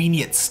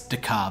inconvenienced,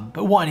 Dakab,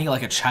 but whining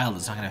like a child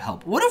is not going to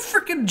help. What a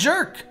freaking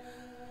jerk!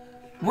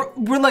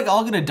 We're like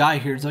all going to die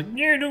here. It's like,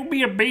 yeah, don't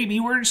be a baby.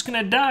 We're just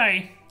going to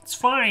die. It's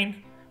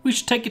fine. We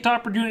should take the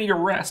opportunity to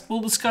rest.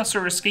 We'll discuss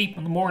our escape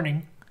in the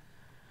morning.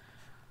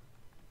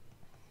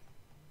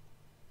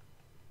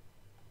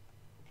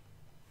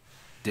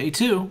 Day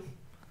 2.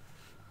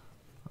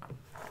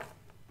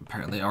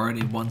 Apparently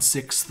already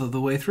 1/6 of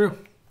the way through.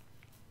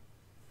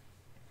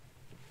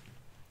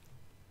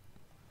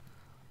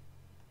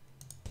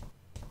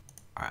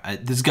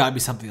 Alright, there's gotta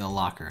be something in the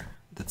locker.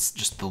 That's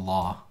just the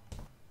law.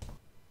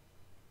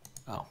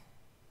 Oh.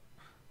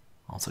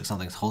 Almost like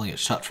something's holding it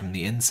shut from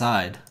the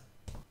inside.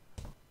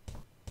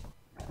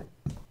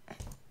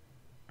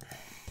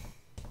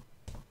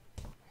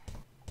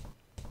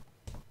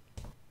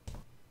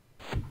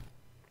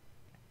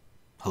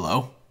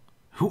 Hello?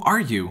 Who are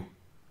you?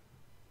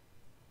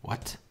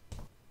 What?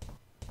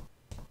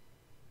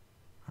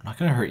 I'm not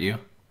gonna hurt you.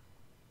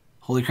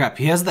 Holy crap,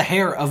 he has the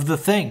hair of the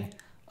thing.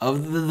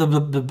 Of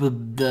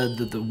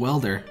the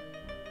welder.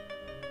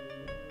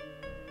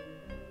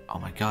 Oh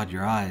my god,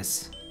 your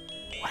eyes.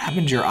 What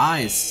happened to your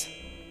eyes?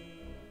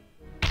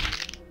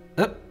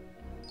 Oh.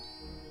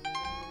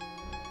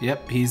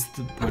 Yep, he's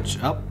the butch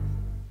up.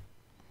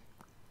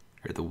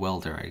 Or the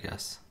welder, I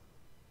guess.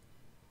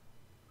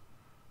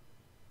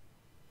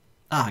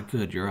 Ah,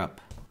 good, you're up.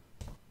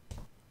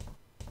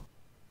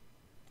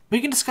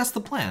 We can discuss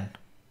the plan.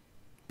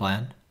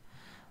 Plan?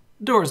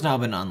 Door has now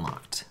been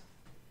unlocked.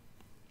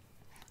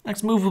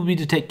 Next move will be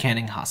to take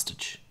Canning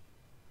hostage.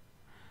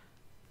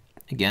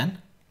 Again?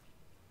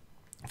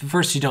 If at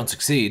first you don't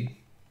succeed.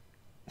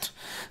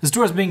 This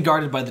door is being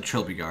guarded by the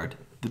Trilby Guard.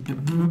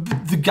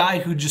 The guy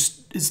who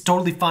just is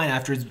totally fine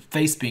after his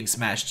face being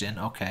smashed in.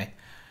 Okay.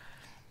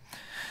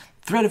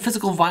 Threat of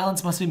physical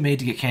violence must be made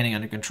to get Canning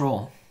under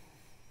control.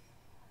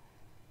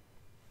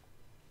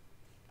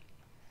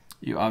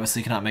 You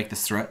obviously cannot make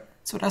this threat,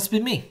 so it has to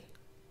be me.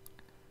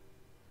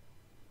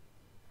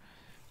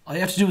 All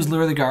you have to do is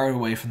lure the guard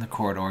away from the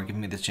corridor and give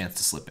me the chance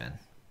to slip in.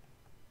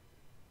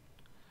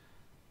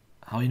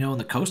 How do you know when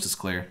the coast is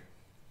clear?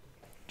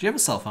 Do you have a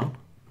cell phone?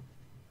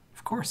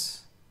 Of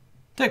course.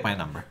 Take my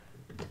number.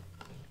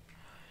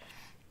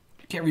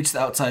 You can't reach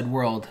the outside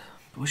world,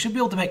 but we should be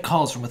able to make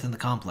calls from within the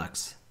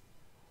complex.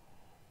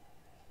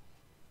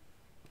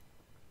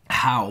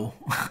 How?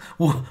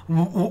 Well,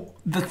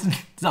 that's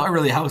not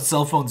really how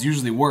cell phones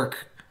usually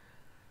work.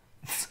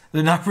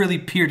 They're not really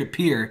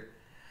peer-to-peer.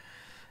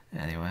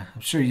 Anyway,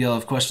 I'm sure you'll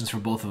have questions for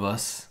both of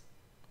us.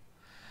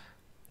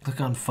 Click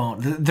on phone.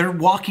 They're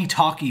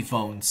walkie-talkie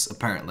phones,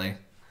 apparently.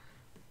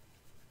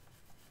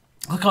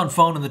 Click on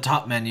phone in the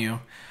top menu,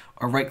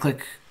 or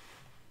right-click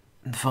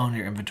the phone in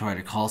your inventory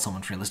to call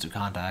someone for your list of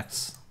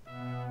contacts.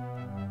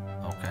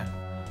 Okay.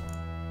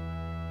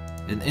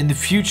 In the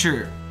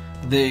future,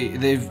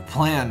 they've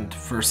planned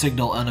for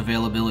signal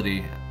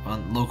unavailability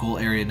on local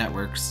area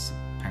networks,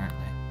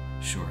 apparently.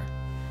 Sure.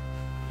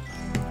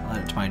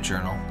 to my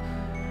journal.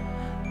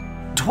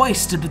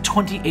 Twice did the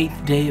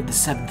 28th day of the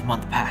 7th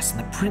month pass, and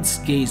the prince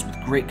gazed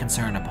with great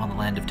concern upon the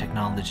land of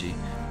technology,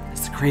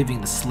 as the craving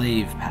of the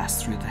slave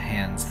passed through the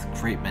hands of a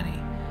great many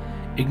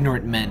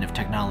ignorant men of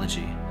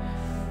technology.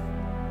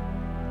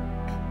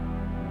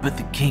 But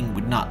the king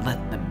would not let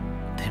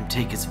him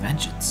take his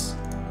vengeance,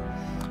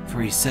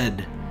 for he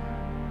said,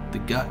 the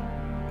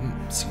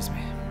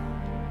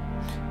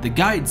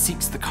guide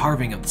seeks the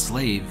carving of the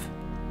slave,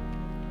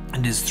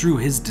 and it is through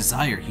his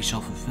desire he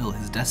shall fulfill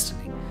his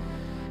destiny.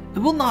 It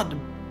will not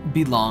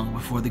be long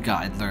before the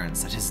guide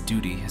learns that his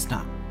duty has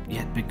not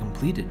yet been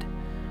completed.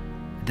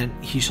 Then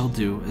he shall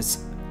do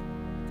as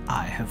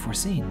I have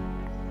foreseen.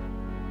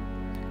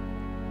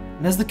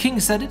 And as the king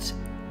said it,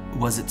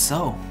 was it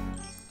so?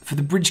 For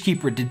the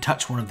bridgekeeper did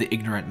touch one of the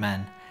ignorant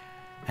men,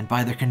 and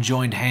by their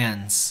conjoined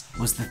hands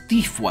was the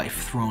thief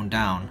wife thrown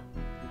down.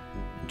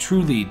 And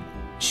truly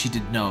she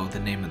did know the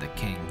name of the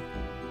king.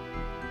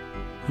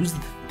 Who's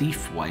the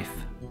thief wife?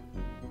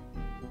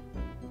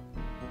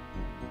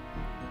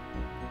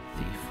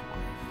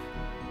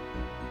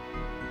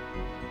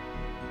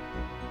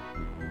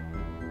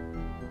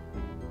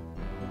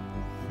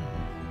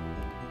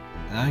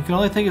 I can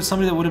only think of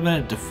somebody that would have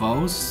been at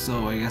Defoe's,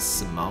 so I guess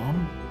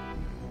Simone?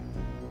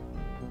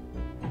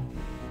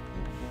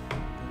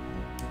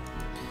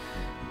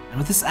 And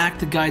with this act,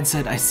 the guide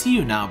said, I see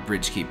you now,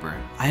 Bridgekeeper.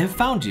 I have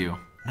found you,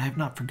 and I have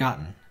not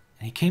forgotten.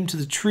 And he came to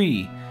the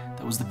tree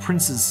that was the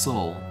prince's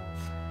soul,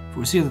 for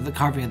it was here that the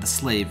carving of the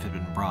slave had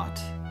been brought.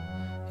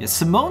 Yeah,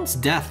 Simone's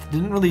death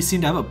didn't really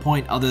seem to have a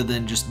point other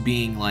than just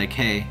being like,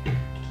 hey,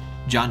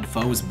 John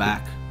Defoe is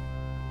back.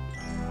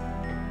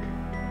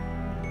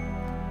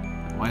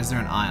 Why is there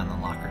an eye on the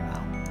locker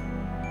now?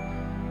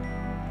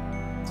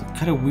 It's a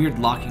kind of weird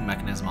locking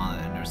mechanism on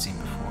it I've never seen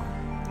before.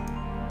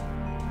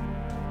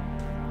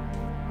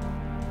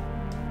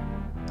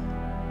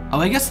 Oh,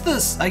 I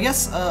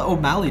guess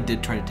O'Malley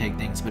did try to take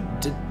things, but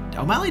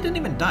O'Malley didn't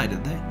even die,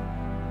 did they?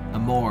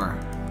 Amor.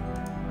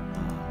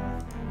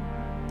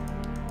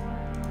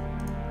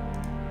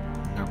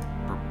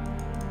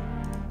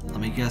 Let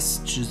me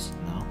guess,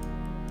 no.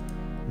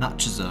 Not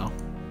Chzo.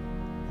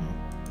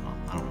 Well,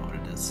 I don't know what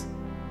it is.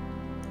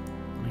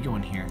 Let me go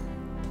in here.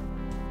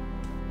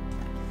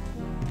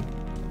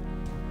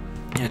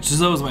 Yeah,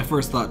 Chzo was my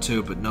first thought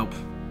too, but nope.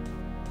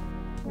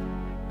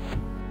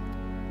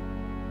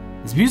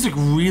 This music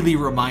really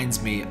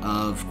reminds me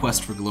of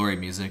Quest for Glory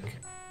music.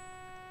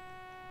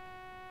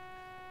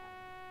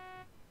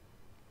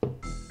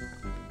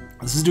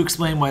 This is to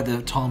explain why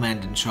the tall man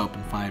didn't show up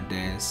in 5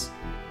 days.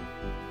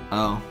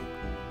 Oh.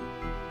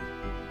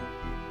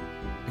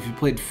 Have you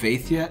played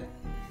Faith yet?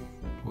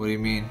 What do you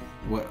mean?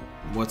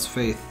 What's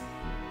Faith?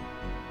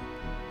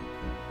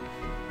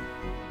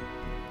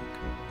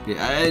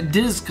 Yeah, it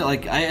is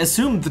like I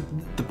assumed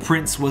the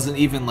prince wasn't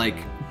even like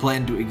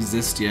planned to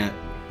exist yet,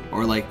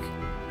 or like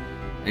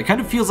it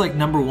kind of feels like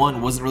number 1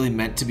 wasn't really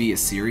meant to be a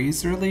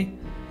series, really,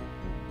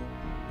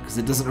 because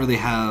it doesn't really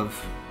have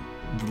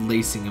the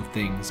lacing of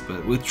things.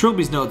 But with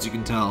Trilby's notes, you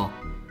can tell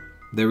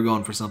they were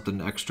going for something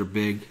extra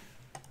big.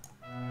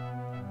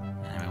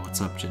 Anyway,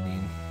 what's up,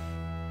 Janine?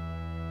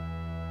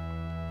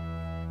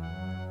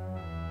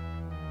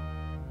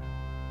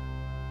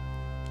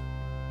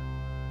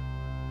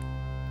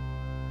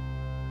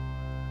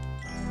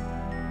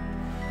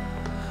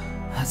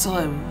 That's all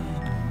I...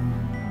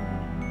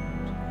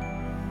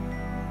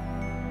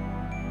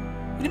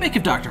 What do you make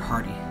of Dr.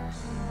 Hardy?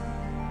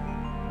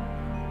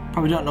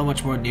 Probably don't know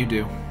much more than you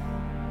do.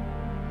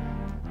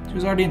 She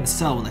was already in the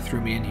cell when they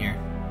threw me in here.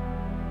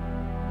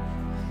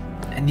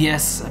 And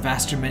yes, I've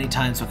asked her many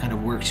times what kind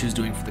of work she was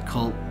doing for the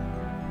cult.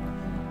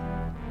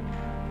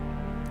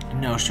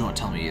 And no, she won't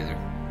tell me either.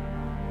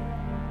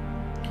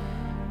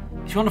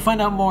 If you want to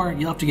find out more,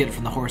 you'll have to get it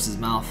from the horse's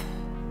mouth.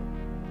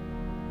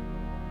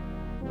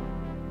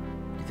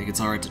 You think it's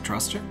alright to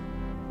trust her?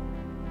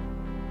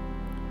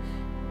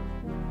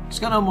 She's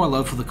got no more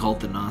love for the cult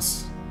than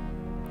us.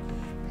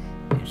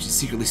 If she's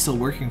secretly still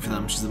working for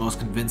them, she's the most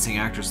convincing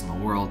actress in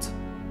the world.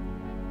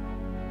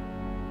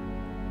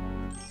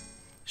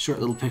 Short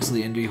little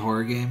pixely indie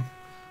horror game.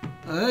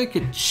 I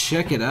could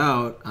check it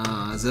out.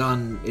 Is it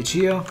on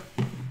itch.io?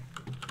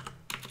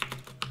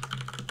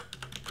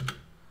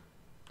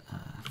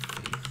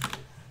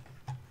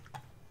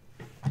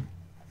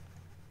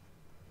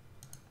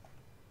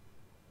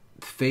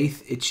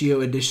 Faith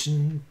itch.io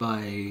edition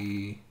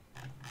by...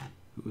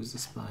 Who is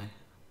this by?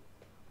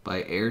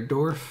 By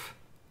Airdorf.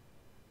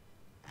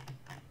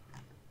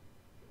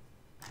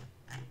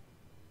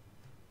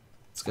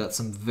 It's got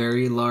some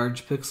very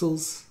large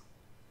pixels.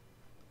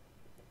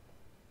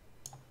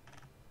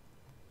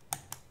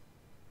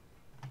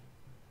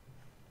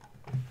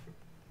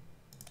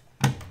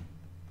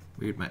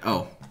 Weird,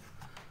 I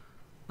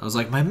was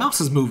like, my mouse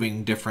is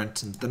moving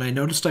different, and then I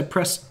noticed I had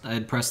pressed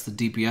the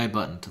DPI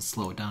button to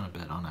slow it down a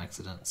bit on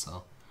accident,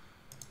 so.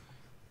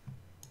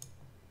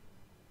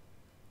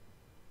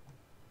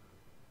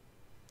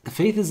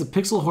 Faith is a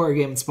pixel horror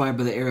game inspired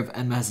by the era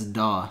of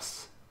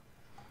MS-DOS.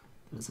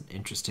 That is an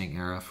interesting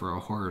era for a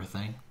horror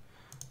thing.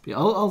 Yeah,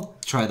 I'll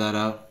try that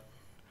out.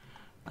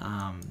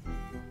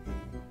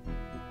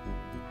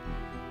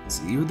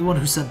 So you were the one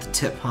who sent the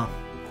tip, huh?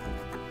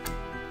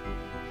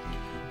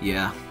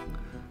 Yeah.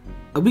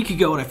 A week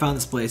ago when I found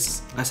this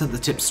place, I sent the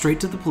tip straight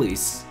to the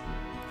police.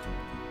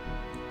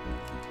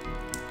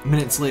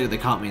 Minutes later, they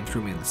caught me and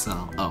threw me in the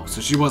cell. Oh,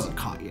 so she wasn't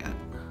caught yet.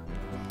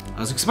 I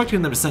was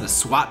expecting them to send a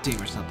SWAT team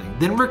or something,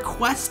 then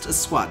request a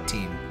SWAT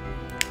team.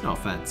 No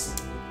offense.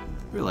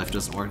 Real life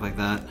doesn't work like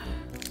that.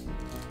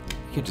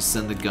 You can't just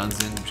send the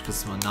guns in because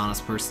some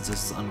anonymous person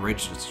says it's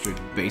unregistered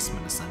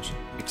basement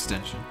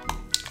extension.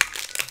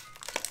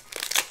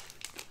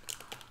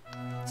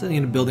 Sending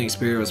in a building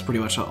exterior was pretty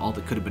much all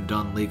that could have been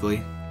done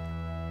legally.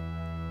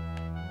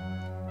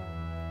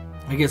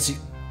 I guess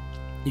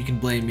you can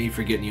blame me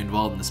for getting you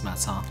involved in this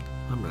mess, huh?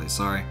 I'm really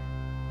sorry.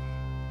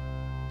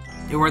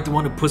 You weren't the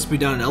one who pushed me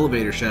down an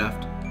elevator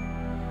shaft.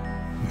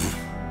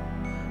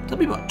 Tell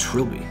me about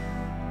Trilby.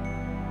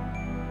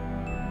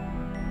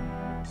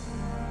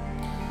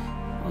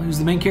 Well, he was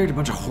the main character of a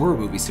bunch of horror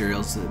movie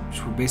serials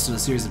that were based on a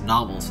series of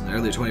novels in the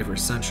early 21st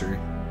century.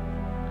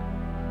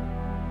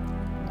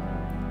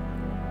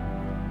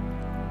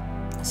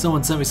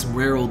 Someone sent me some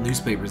rare old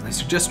newspapers and they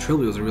suggest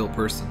Trilby was a real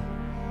person.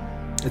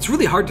 It's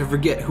really hard to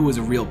forget who was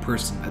a real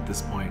person at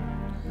this point.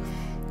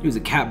 He was a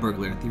cat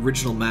burglar, the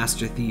original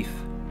master thief.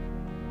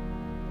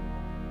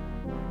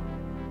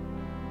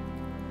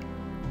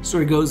 The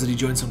story goes that he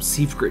joined some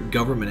secret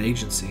government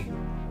agency.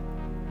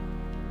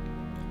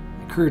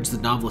 I encouraged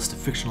the novelist to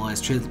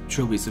fictionalize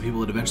Trilby so people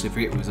would eventually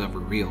forget he was ever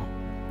real.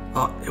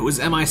 Oh, it was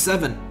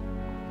MI7!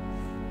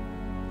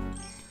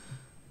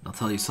 I'll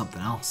tell you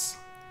something else.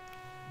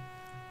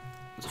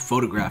 There's a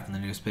photograph in the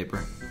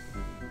newspaper.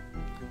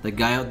 That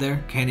guy out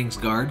there, Canning's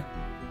guard,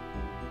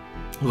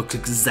 looks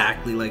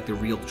exactly like the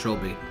real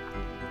Trilby.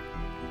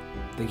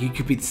 Think he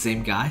could be the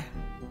same guy?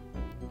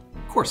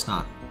 Of course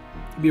not.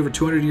 He'd be over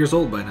 200 years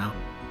old by now.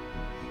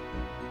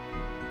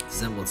 The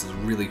semblance is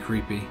really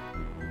creepy.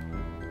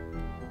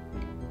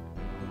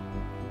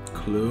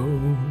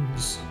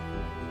 Clones.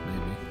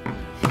 Maybe.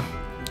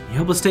 You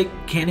help us take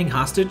Canning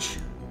hostage?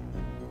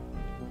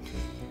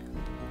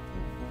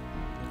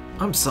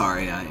 I'm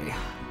sorry, I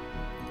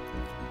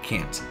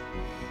can't.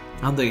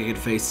 I don't think I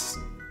could face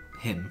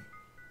him.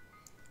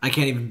 I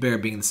can't even bear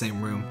being in the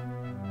same room.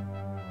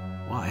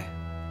 Why?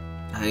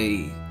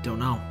 I don't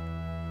know.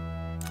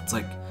 It's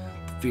like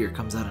the fear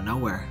comes out of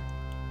nowhere.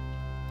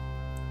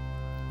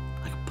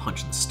 Like a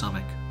punch in the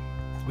stomach.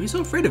 What are you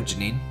so afraid of,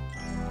 Janine?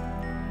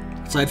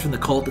 Aside from the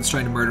cult that's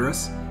trying to murder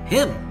us?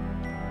 Him!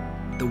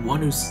 The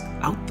one who's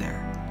out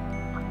there.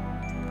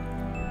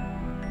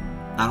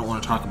 I don't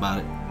want to talk about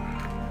it.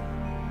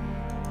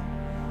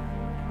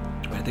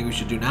 What do you think we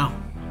should do now?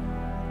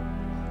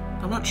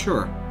 I'm not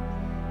sure.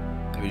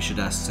 Maybe you should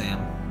ask Sam.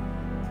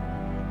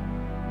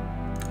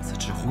 It's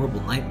such a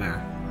horrible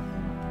nightmare.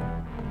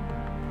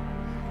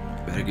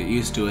 Better get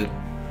used to it.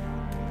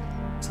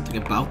 Something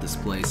about this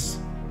place.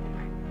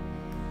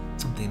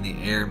 Something in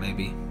the air,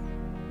 maybe.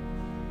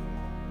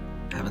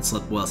 I haven't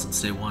slept well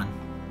since day one.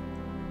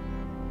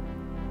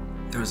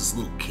 There was this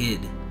little kid.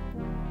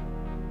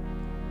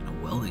 In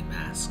a welding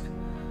mask.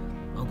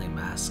 Welding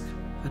mask.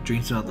 I've had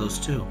dreams about those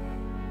too.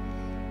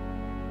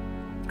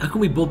 How can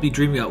we both be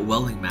dreaming about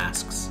welding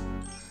masks?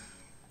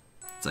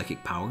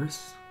 Psychic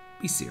powers?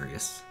 Be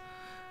serious.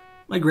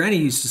 My granny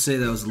used to say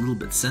that I was a little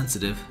bit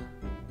sensitive.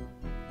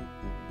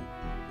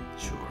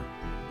 Sure.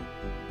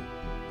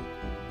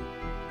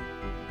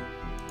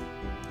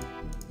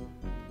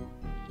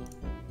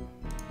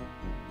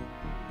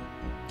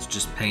 It's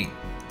just paint.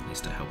 At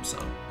least I hope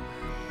so.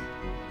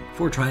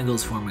 4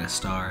 triangles forming a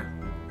star.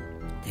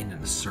 And in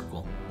a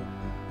circle.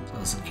 So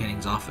this in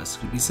Canning's office.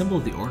 Could it be a symbol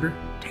of the order?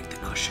 Take the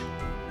cushion.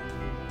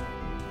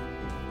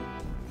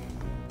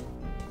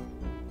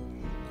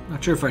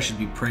 Not sure if I should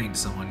be praying to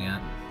someone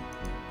yet.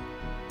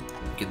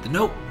 Get the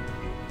note.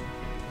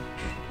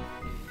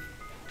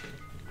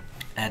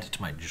 Add it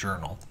to my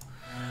journal.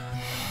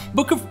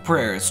 Book of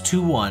Prayers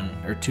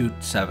 2:1 or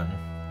 2:7.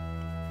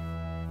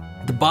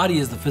 The body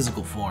is the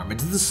physical form.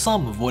 It is the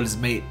sum of what has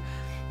made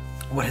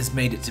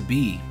it to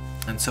be,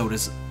 and so it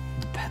is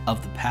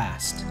of the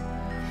past.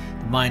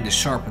 The mind is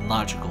sharp and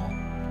logical,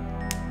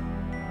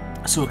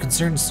 so it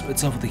concerns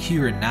itself with the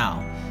here and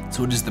now.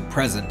 So it is the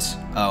present.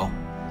 Oh.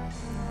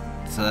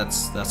 So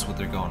that's what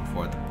they're going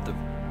for.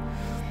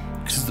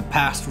 Because the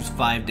past was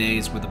 5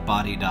 days where the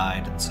body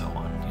died and so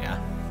on, yeah.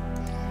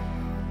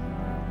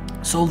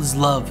 Soul is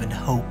love and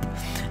hope.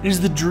 It is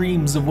the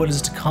dreams of what is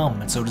to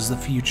come, and so does the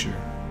future.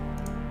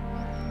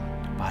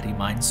 Body,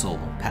 mind, soul,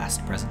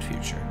 past, present,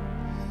 future.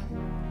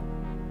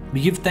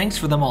 We give thanks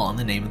for them all in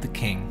the name of the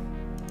King.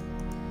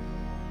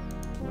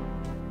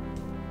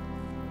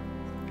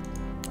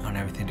 On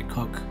everything to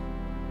cook.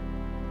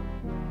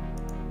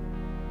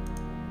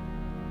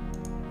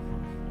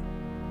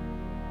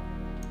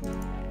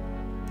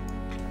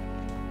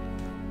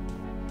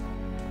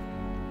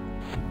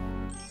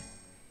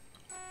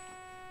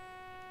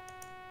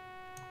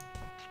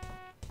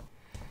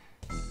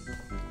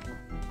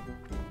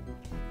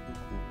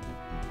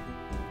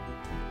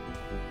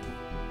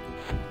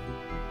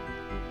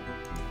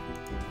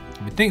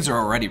 I mean, things are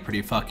already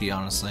pretty fucky,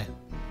 honestly.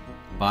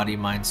 Body,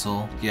 mind,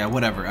 soul. Yeah,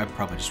 whatever. I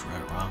probably just read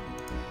it wrong.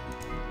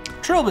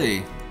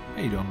 Trilby!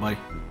 How you doing, buddy?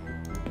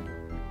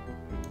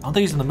 I don't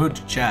think he's in the mood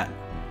to chat.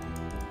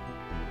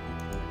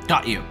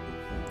 Got you.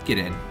 Get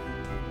in.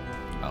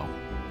 Oh.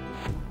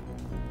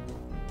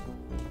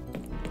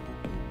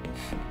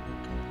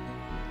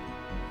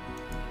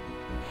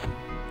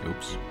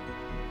 Oops.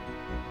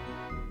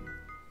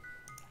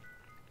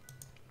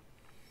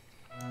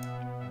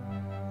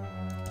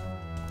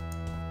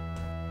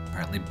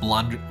 Apparently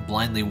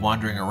blindly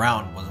wandering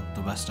around wasn't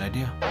the best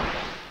idea.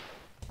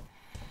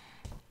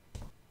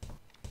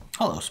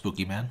 Hello,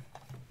 spooky man.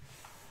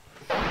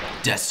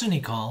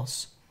 Destiny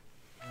calls.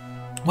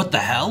 What the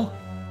hell?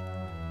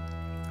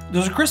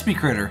 There's a crispy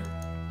critter.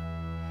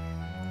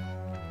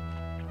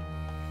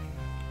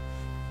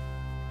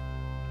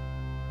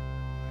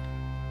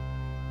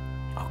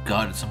 Oh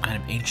god, it's some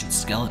kind of ancient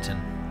skeleton.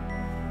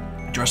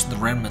 Dressed in the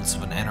remnants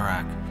of an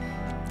anorak.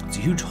 It's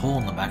a huge hole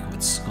in the back of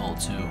its skull,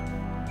 too.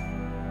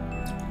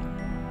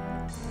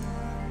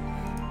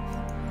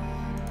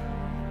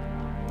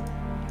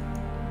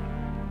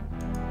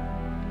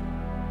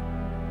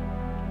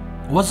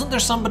 Wasn't there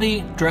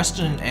somebody dressed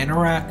in an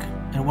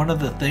anorak in one of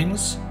the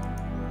things?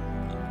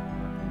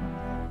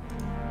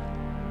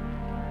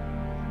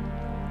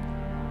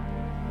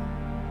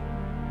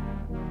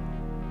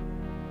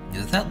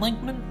 Is that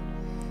Linkman?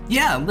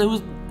 Yeah, it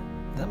was.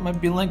 That might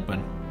be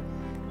Linkman.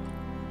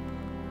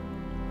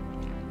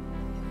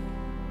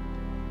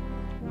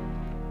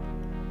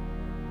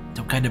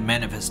 Some kind of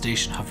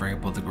manifestation hovering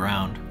above the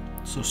ground.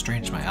 So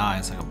strange to my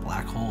eyes, like a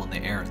black hole in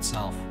the air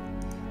itself.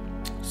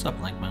 What's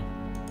up, Linkman?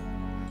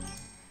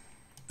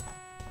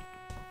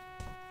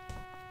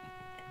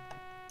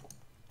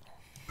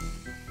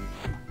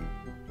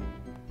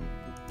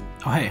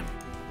 Oh, hey.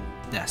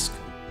 Desk.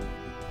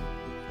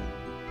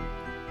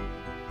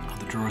 Oh,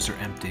 the drawers are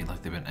empty,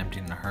 like they've been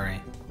emptied in a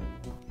hurry.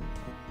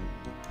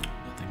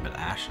 Nothing but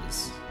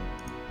ashes.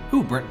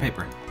 Ooh, burnt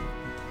paper.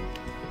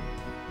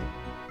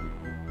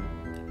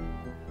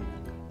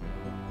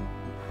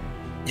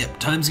 Yep,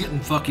 time's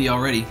getting fucky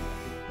already.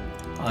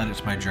 I'll add it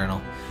to my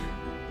journal.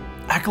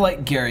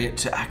 Acolyte Garriott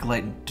to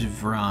Acolyte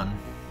Devron.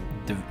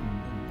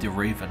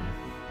 DeRaven.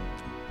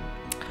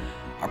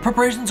 Our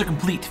preparations are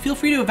complete. Feel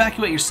free to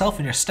evacuate yourself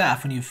and your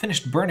staff when you've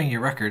finished burning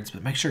your records,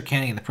 but make sure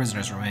Canning and the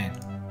prisoners remain.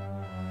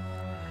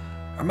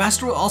 Our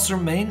master will also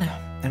remain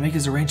and make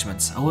his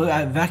arrangements. I will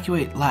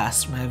evacuate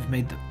last when I have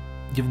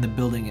given the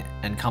building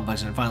and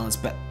complex and final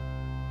inspect.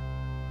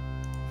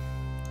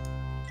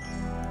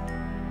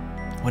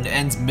 When it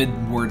ends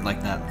mid-word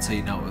like that, let's say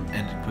you know it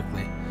ended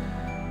quickly.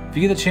 If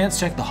you get the chance,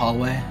 check the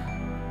hallway.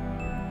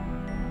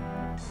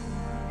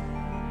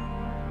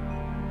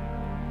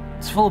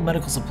 It's full of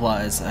medical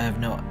supplies I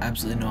have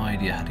absolutely no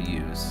idea how to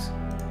use.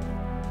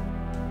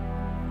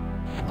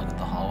 Look at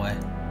the hallway.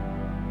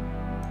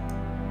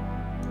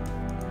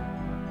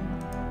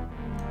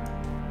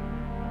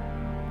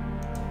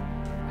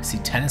 I see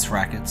tennis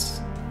rackets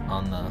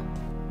on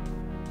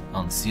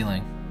the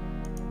ceiling.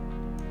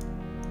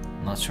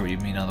 I'm not sure what you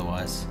mean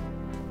otherwise.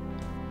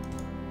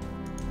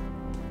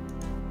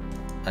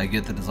 I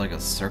get that it's like a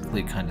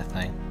circly kind of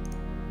thing.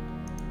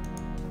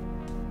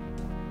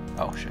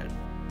 Oh shit.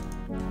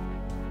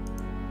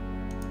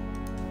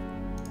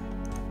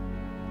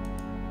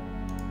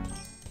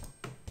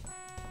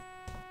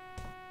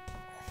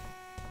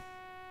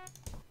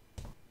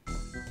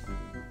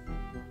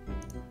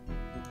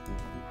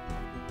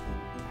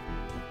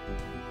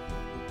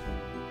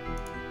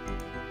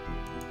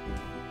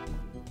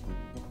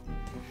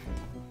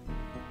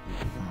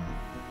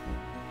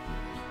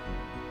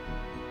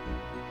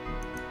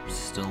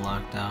 Still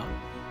locked out.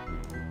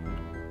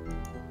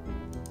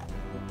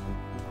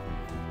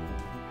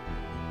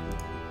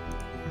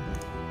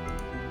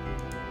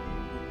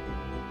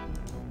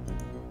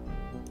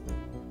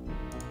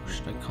 Who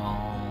should I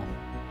call?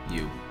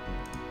 You.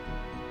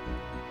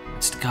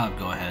 It's the cop,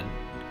 go ahead.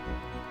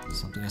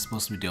 Something I'm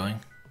supposed to be doing?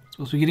 I'm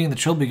supposed to be getting the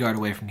Trilby guard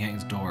away from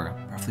Kang's door,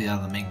 roughly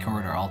out of the main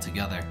corridor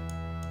altogether.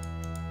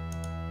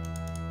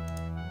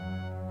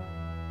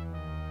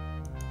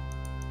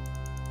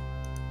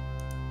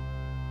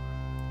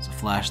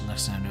 Flash, the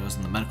next thing I knew was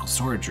in the medical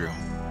storage room.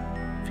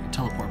 If you can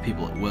teleport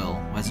people, it will.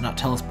 Why does it not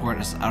teleport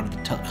us out of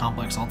the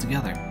complex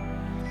altogether?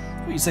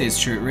 What you say is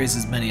true. It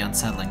raises many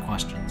unsettling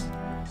questions.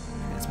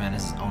 This man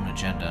has his own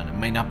agenda, and it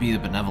may not be the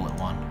benevolent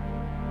one.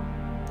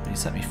 But he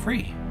set me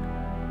free.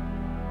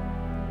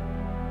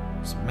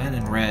 This man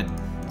in red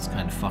is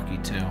kind of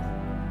fucky, too.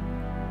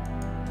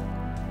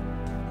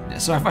 Yeah,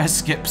 so if I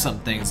skip some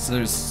things,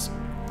 there's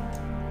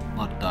a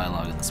lot of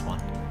dialogue in this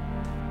one.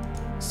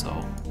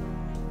 So...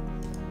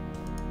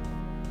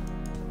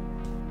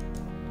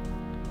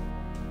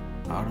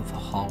 out of the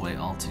hallway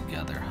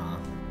altogether, huh?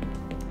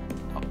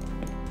 Oh.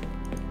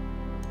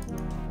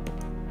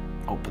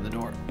 Open the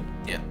door.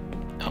 Yep.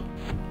 Oh.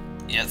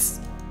 Yes.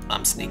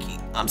 I'm sneaky.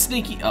 I'm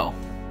sneaky. Oh.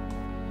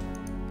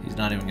 He's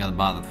not even gonna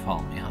bother to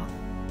follow me, huh?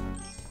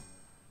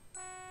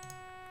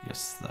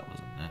 Guess that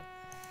wasn't it.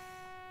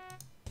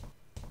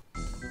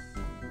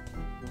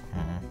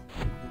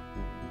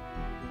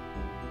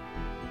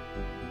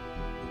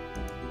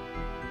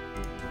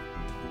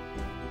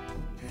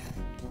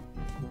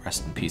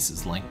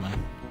 pieces, Linkman.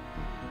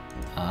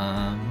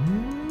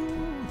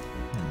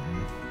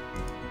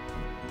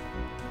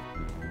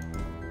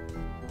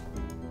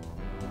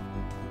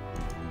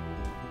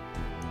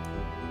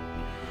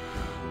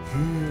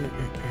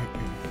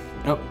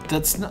 Oh,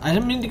 that's not, I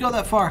didn't mean to go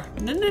that far.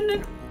 No, no,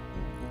 no.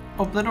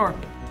 Open the door.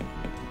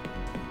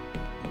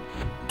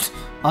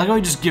 I like how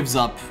he just gives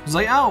up. He's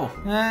like, oh,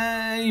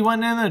 he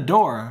went in the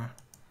door.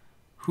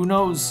 Who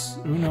knows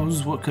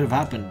what could have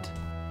happened.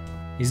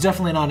 He's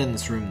definitely not in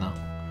this room, though.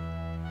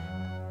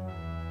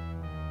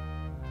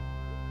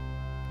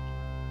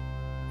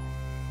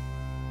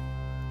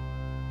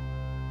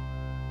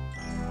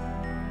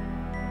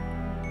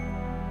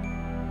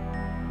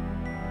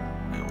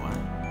 Wait, what?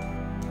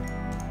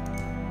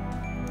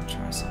 Let's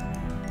try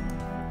something here.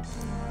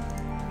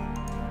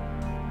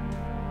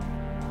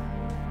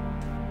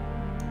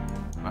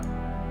 What?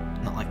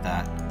 Not like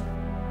that.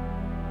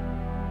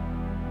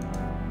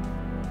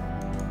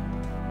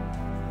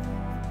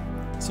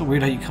 It's so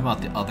weird how you come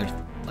out the other,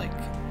 like,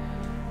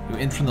 you're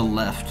in from the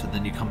left, and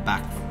then you come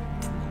back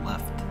from the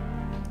left.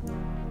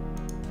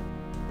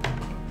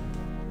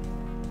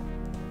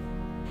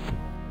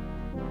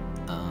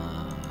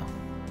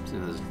 See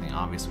if there's anything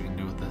obvious we can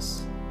do with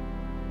this.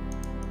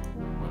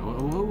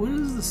 What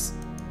is this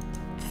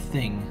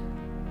thing?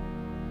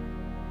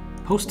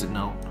 Post-it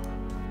note.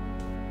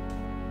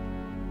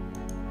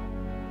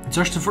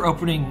 Instruction for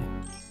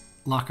opening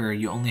locker,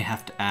 you only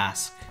have to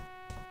ask.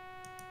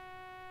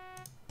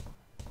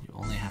 You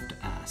only have to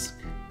ask.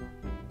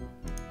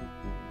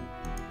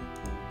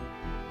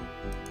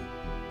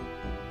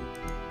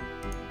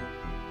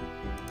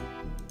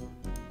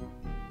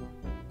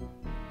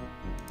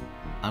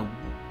 I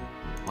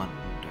wonder.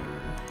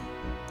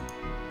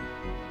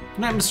 Good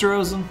night, Mr.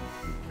 Rosen.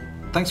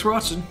 Thanks for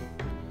watching.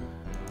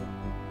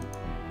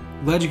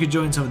 Glad you could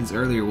join some of these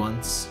earlier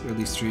ones,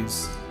 early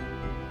streams.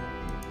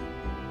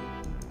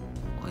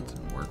 Well, that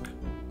didn't work.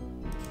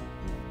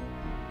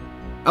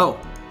 Oh!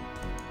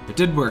 It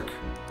did work.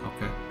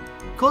 Okay.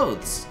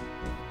 Clothes!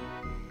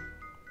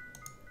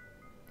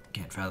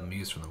 Can't fathom the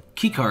use for them.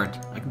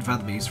 Keycard! I can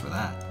fathom the use for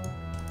that.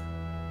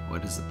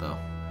 What is it, though?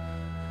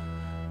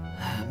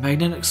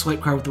 Magnetic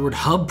swipe card with the word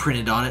hub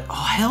printed on it. Oh,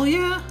 hell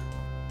yeah!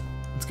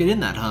 Let's get in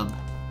that hub.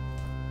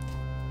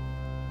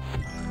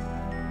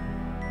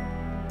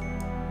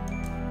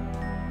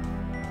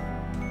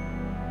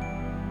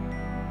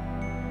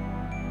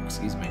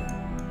 Excuse me.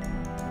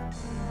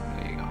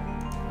 There you go.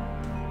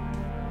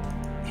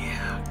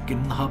 Yeah, get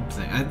in the hub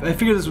thing. I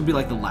figured this would be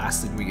like the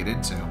last thing we get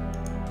into.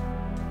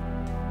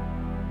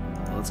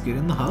 Let's get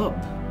in the hub.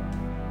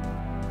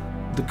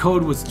 The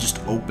code was just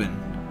open.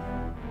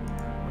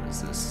 What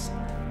is this?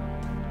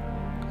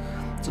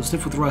 So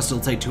stiff with rust,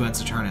 it'll take 2 ends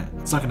to turn it.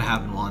 It's not gonna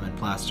happen while I'm in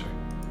plaster.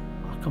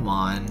 Oh, come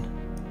on.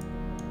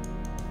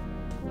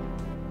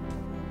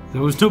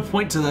 There was no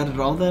point to that at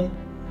all then?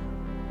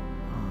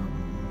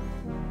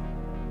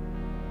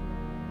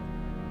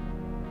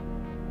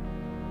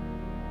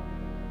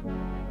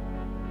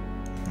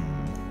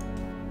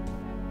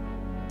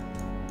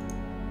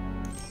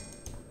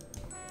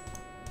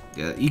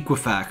 Yeah,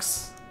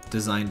 Equifax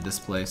designed this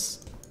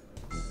place.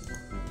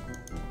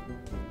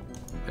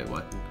 Wait,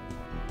 what?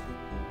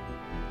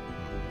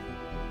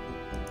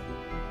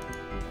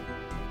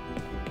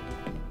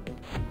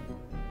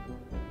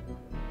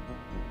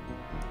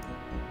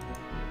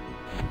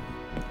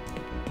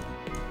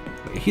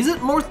 Wait, he's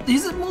at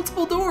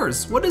multiple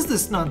doors. What is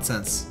this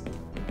nonsense?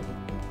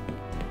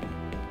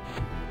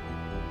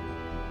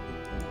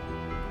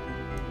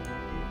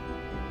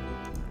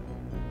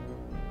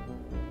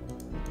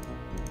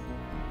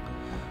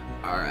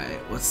 Alright,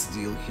 what's the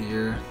deal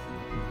here?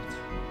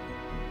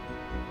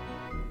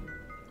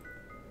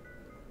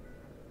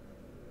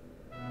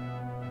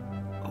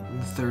 Open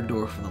the third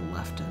door from the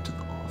left into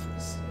the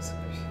office.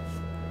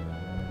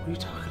 What are you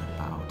talking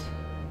about?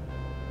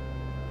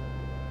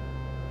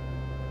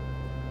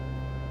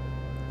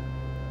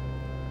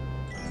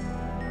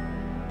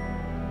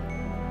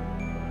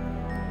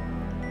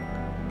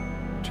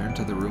 Turn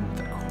to the room with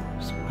the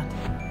corpse. What?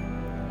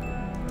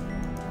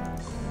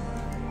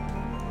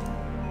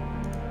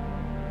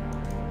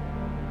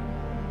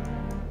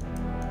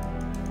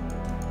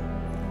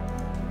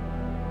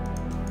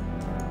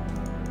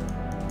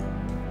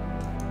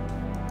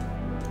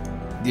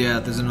 Yeah,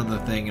 there's another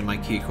thing, and my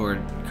keycard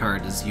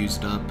card is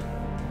used up.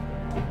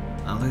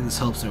 I don't think this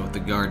helps me with the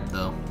guard,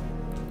 though.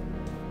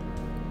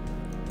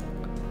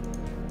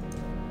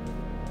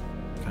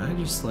 Can I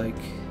just, like...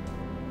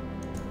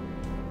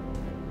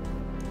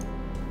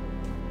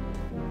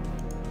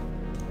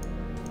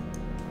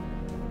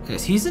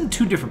 Yes, he's in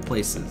 2 different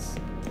places.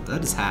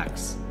 That is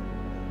hacks.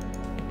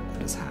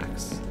 That is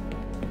hacks.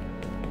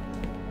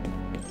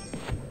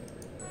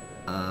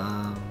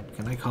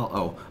 Can I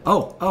call...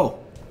 Oh!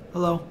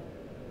 Hello.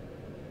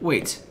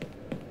 Wait.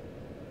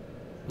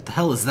 What the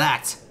hell is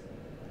that?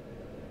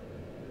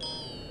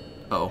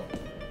 Oh.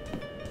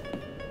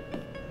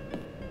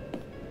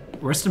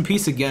 Rest in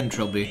peace again,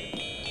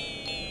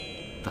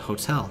 Trilby. The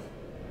hotel.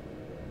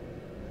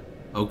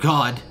 Oh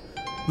god.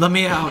 Let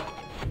me out.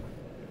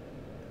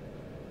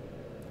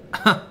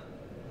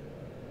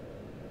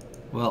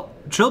 Well,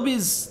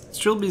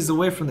 Trilby's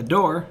away from the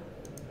door.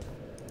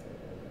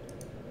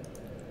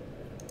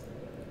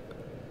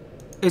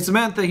 Hey,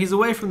 Samantha, he's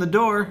away from the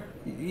door.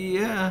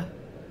 Yeah.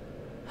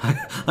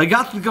 I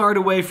got the guard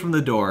away from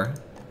the door.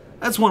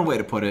 That's one way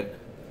to put it.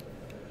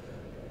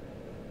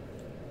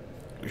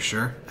 You're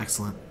sure?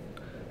 Excellent.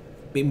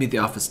 Meet me at the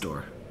office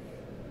door.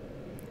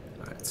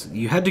 Alright, so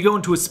you had to go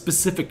into a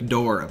specific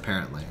door,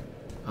 apparently.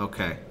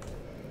 Okay.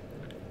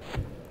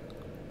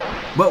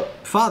 Whoa,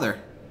 Father.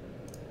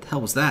 What the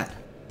hell was that?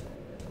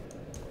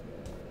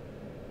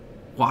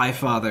 Why,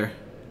 Father?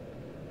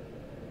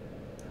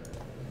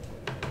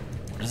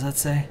 What does that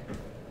say?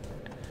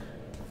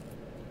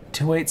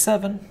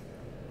 287.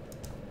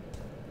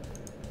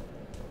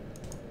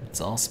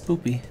 It's all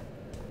spoopy.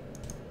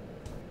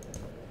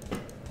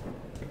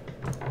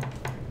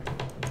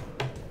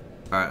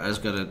 Alright, I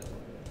just gotta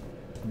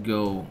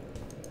go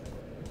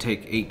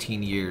take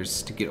 18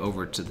 years to get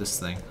over to this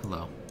thing.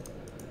 Hello.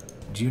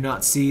 Do you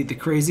not see the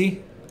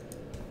crazy?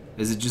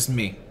 Is it just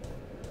me?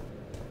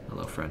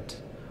 Hello, friend.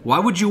 Why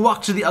would you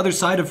walk to the other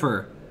side of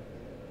her?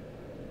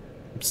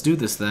 Let's do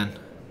this then.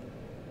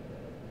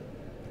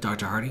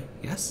 Dr. Hardy?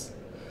 Yes?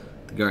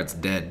 The guard's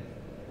dead.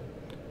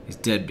 He's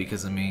dead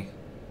because of me.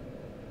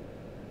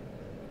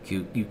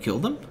 You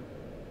killed him?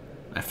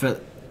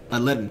 I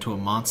led him to a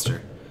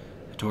monster.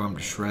 I tore him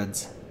to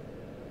shreds.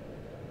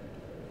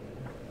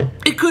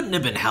 It couldn't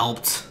have been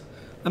helped.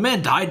 The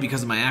man died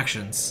because of my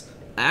actions.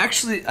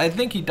 Actually, I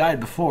think he died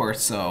before,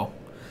 so...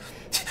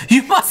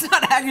 You must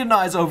not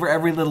agonize over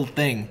every little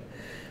thing.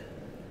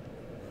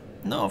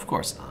 No, of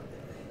course not.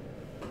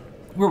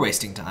 We're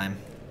wasting time.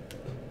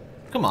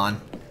 Come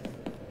on.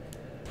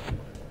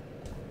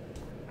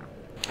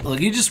 Look,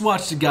 you just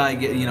watched a guy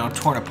get, you know,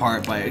 torn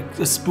apart by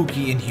a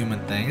spooky inhuman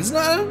thing. It's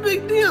not a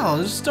big deal.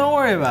 Just don't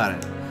worry about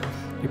it.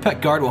 Your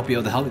pet guard won't be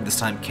able to help you this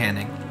time,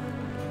 Canning.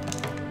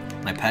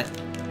 My pet?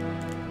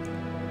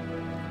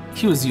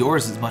 He was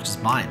yours as much as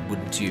mine,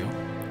 wouldn't you?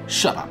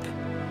 Shut up.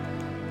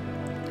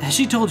 Has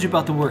she told you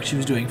about the work she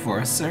was doing for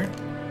us, sir?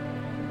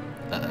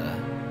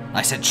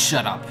 I said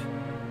shut up.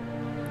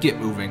 Get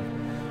moving.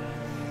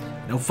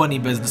 No funny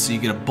business so you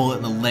get a bullet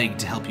in the leg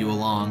to help you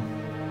along.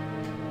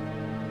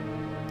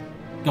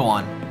 Go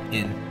on,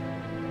 in.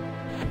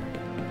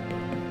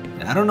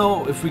 I don't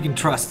know if we can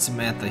trust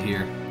Samantha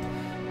here.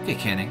 Okay,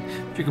 Canning,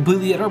 if you're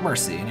completely at our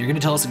mercy, and you're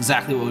gonna tell us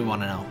exactly what we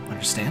want to know,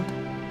 understand?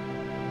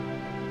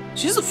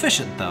 She's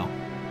efficient, though.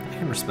 I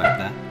can respect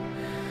that.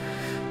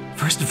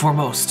 First and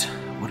foremost,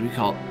 how do we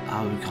call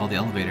the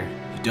elevator?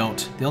 You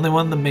don't. The only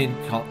one in the main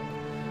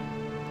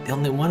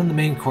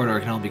corridor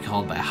can only be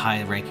called by a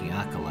high-ranking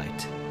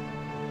acolyte.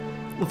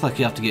 Look like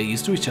you have to get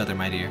used to each other,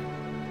 my dear.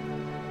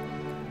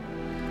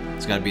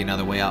 There's got to be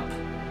another way up.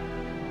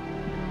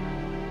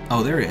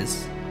 Oh, there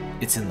is.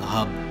 It's in the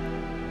hub.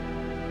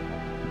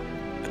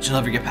 But you'll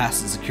never get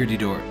past the security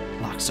door.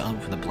 Locks to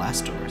open the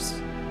blast doors.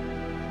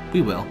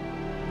 We will.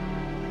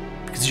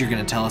 Because you're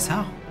going to tell us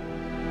how.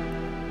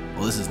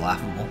 Well, this is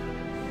laughable.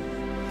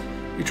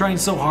 You're trying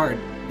so hard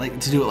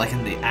to do it like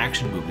in the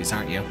action movies,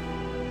 aren't you?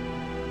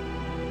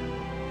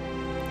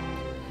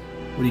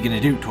 What are you going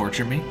to do,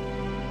 torture me?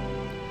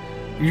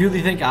 You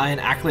really think I, an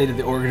acolyte of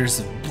the Orders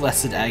of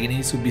Blessed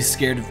Agonies, would be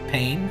scared of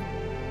pain?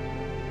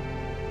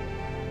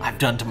 I've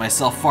done to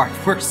myself far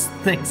worse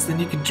things than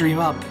you could dream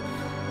up.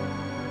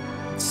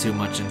 It's too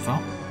much info.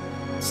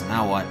 So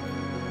now what?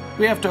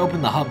 We have to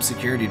open the hub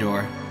security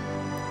door.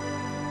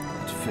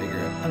 Let's figure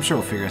it. I'm sure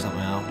we'll figure something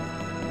out.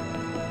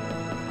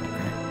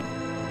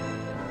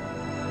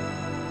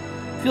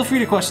 Okay. Feel free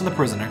to question the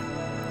prisoner.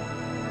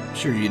 I'm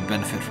sure you'd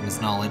benefit from his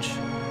knowledge.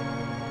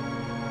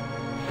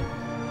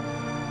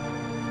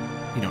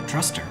 You don't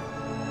trust her.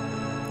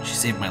 She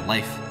saved my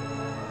life.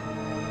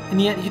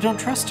 And yet you don't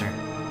trust her.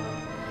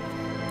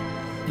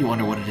 You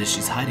wonder what it is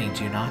she's hiding,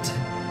 do you not?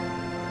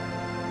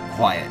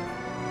 Quiet.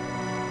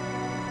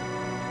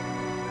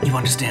 You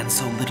understand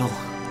so little.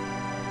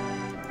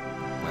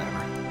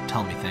 Whatever.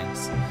 Tell me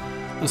things.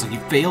 Looks like you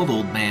failed,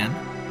 old man.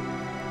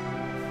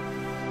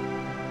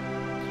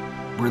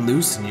 We're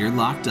loose and you're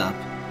locked up.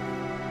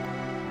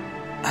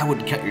 I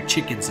wouldn't cut your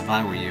chickens if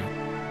I were you.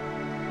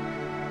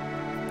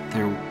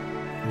 There are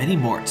many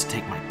more to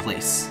take my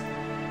place.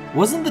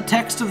 Wasn't the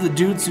text of the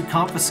dudes who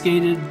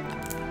confiscated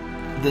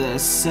the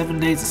 7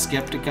 Days a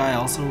Skeptic guy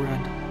also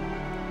read?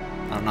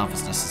 I don't know if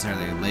it's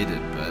necessarily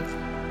related, but...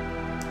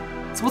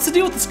 So what's the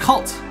deal with this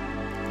cult?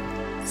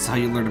 That's how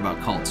you learn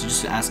about cults. You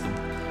just ask them.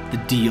 The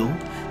deal?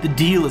 The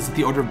deal is that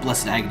the Order of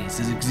Blessed Agonies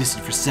has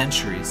existed for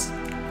centuries.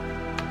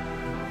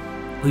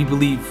 We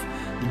believe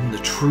in the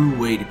true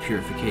way to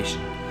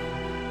purification.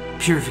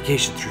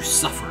 Purification through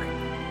suffering.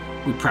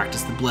 We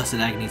practice the blessed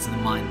agonies of the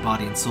mind,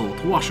 body, and soul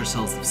to wash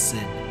ourselves of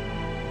sin.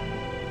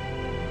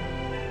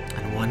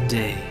 And one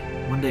day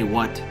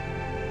what?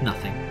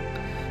 Nothing.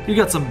 You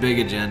got some big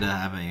agenda,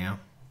 haven't you?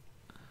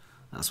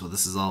 That's what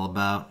this is all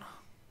about.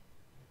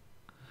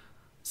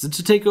 Is it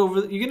to take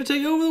over? You gonna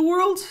take over the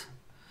world?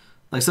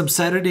 Like some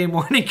Saturday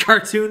morning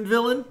cartoon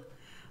villain?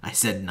 I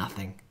said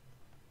nothing.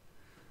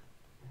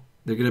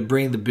 They're gonna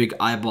bring the big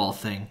eyeball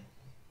thing.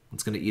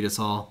 It's gonna eat us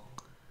all.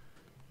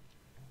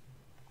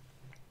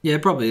 Yeah,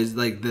 it probably is.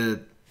 Like,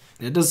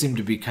 it does seem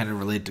to be kind of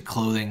related to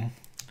clothing.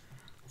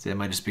 See, it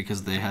might just be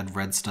because they had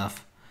red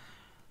stuff.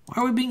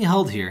 Why are we being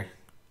held here?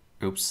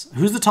 Oops.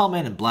 Who's the tall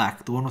man in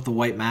black? The one with the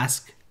white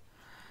mask?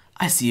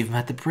 I see you've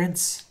met the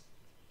prince.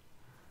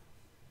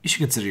 You should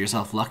consider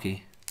yourself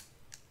lucky.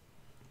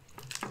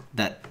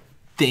 That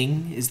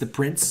thing is the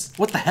prince?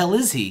 What the hell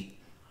is he?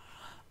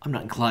 I'm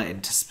not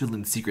inclined to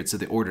spilling the secrets of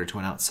the order to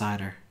an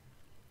outsider.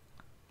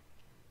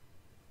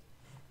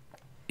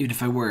 Even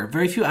if I were,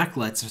 very few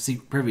acolytes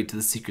are privy to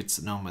the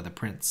secrets known by the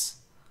prince.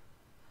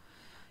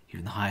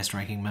 Even the highest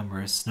ranking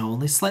members know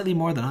only slightly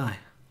more than I.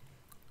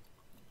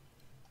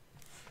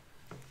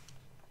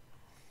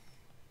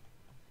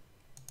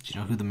 Do you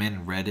know who the man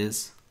in red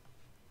is?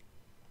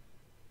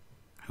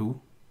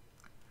 Who?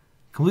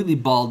 Completely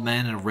bald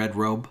man in a red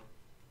robe.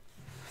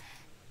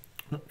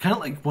 Kind of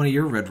like one of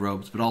your red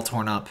robes, but all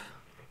torn up.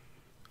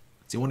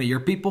 Is he one of your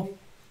people?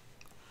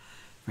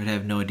 Red, I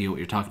have no idea what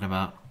you're talking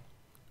about.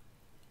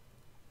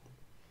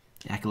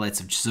 The acolytes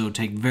of Chzo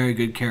take very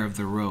good care of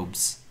their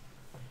robes.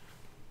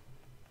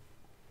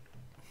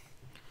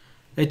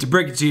 I hate to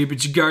break it to you,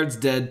 but your guard's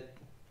dead.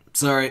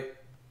 Sorry.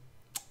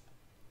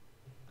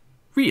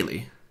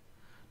 Really?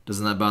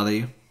 Doesn't that bother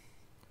you?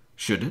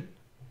 Should it?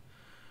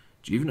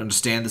 Do you even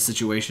understand the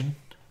situation?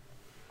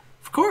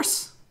 Of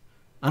course.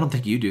 I don't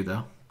think you do,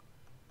 though.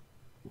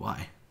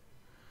 Why?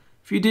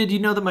 If you did, you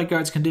know that my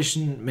guard's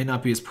condition may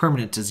not be as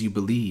permanent as you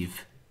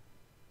believe.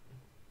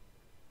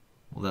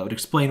 Well, that would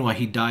explain why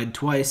he died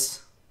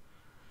twice.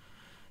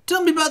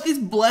 Tell me about these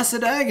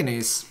blessed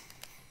agonies.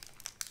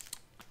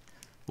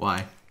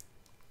 Why?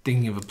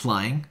 Thinking of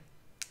applying?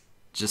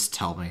 Just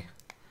tell me.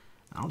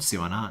 I don't see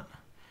why not.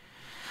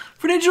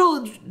 For an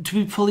angel to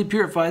be fully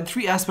purified,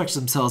 3 aspects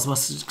of themselves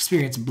must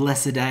experience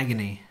blessed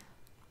agony.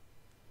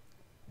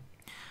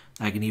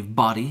 Agony of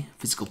body,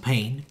 physical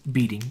pain,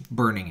 beating,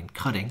 burning, and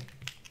cutting.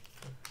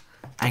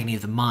 Agony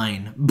of the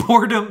mind,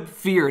 boredom,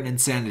 fear, and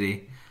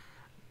insanity.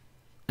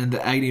 And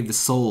the agony of the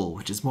soul,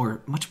 which is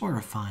much more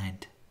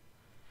refined.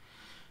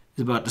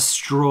 It's about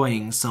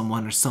destroying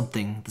someone or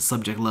something the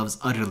subject loves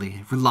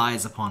utterly,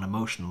 relies upon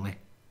emotionally.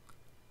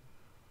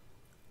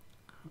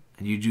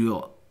 And you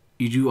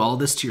do all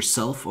this to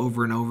yourself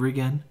over and over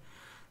again?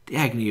 The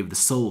agony of the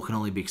soul can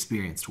only be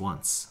experienced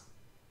once.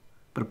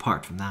 But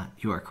apart from that,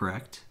 you are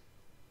correct.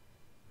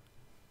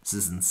 This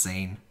is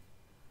insane.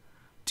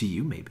 To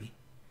you, maybe.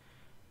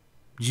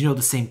 Do you know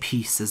the same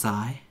peace as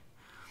I?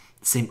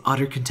 The same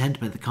utter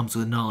contentment that comes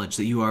with knowledge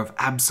that you are of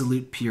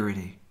absolute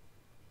purity.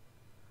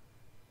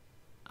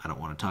 I don't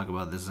want to talk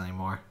about this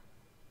anymore.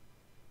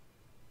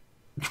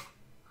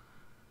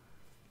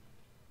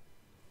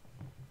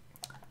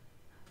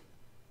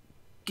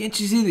 Can't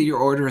you see that your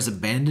order has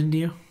abandoned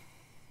you?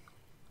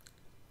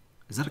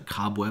 Is that a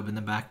cobweb in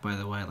the back, by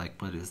the way? Like,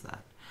 what is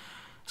that?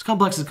 This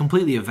complex is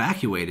completely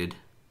evacuated.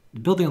 The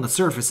building on the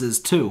surface is,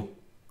 too.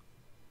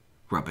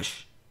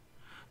 Rubbish.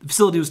 The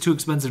facility was too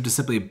expensive to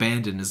simply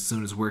abandon as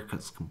soon as work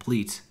was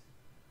complete.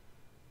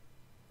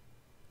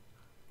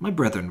 My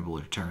brethren will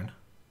return.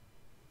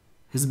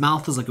 His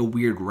mouth is like a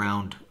weird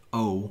round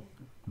O.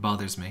 It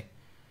bothers me.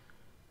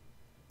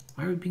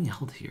 Why are we being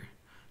held here?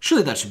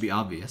 Surely that should be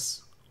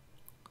obvious.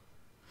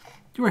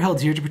 You are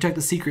held here to protect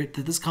the secret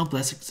that this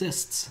complex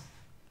exists.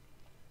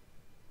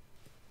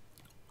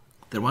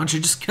 Then why don't you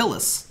just kill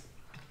us?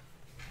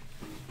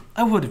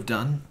 I would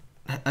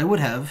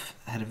have,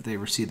 had if they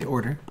received the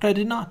order, but I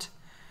did not.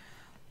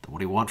 Then what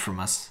do you want from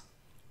us?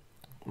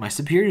 My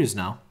superiors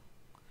know.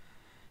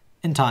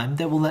 In time,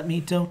 they will let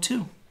me know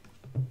too.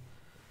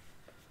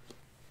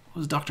 What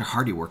was Dr.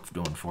 Hardywork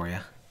doing for you?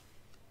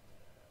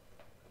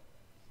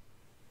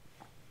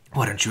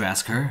 Why don't you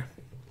ask her?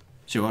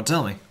 She won't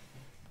tell me.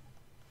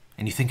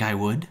 And you think I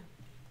would?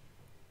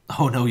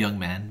 Oh no, young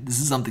man. This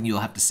is something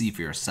you'll have to see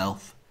for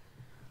yourself.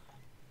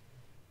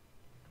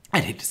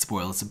 I'd hate to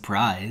spoil a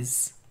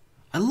surprise.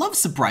 I love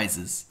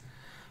surprises.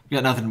 We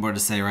got nothing more to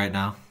say right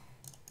now.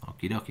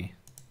 Okie dokie.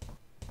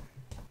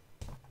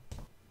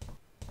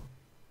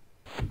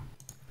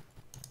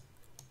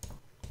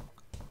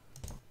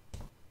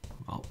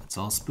 Well, it's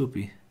all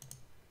spoopy.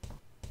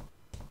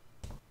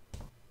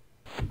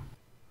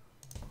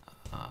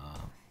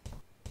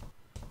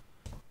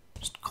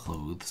 Just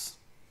clothes.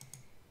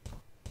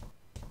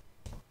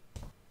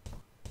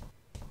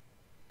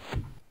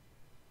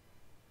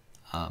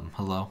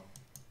 Hello?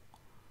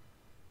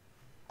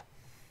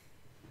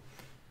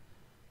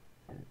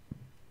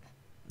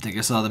 Think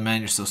I saw the man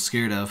you're so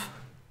scared of.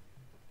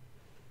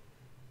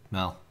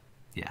 Well,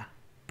 yeah,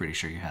 pretty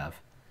sure you have.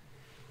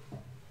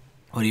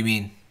 What do you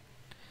mean?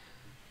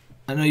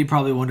 I know you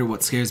probably wonder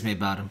what scares me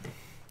about him.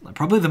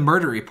 Probably the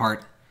murdery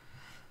part.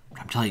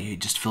 But I'm telling you, he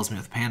just fills me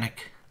with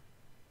panic.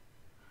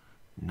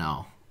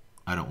 No,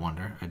 I don't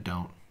wonder. I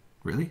don't.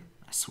 Really?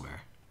 I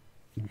swear.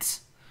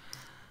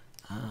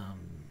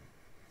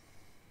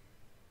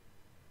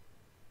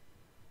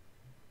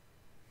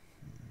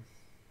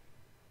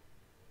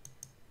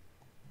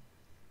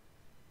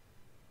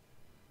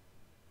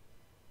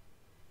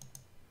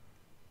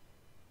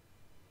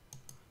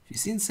 You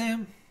seen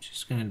Sam?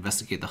 She's gonna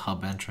investigate the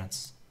hub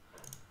entrance.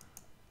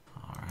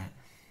 Alright.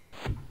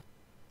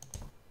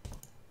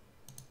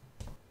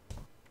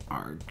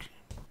 Arg.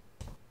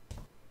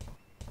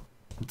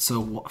 It's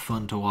so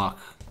fun to walk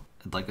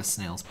at like a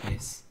snail's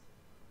pace.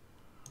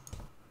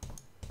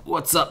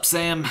 What's up,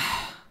 Sam?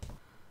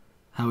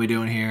 How we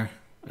doing here?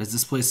 Is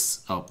this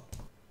place... Oh.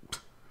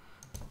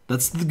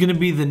 That's gonna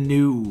be the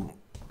new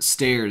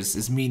stairs,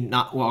 is me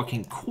not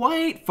walking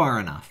quite far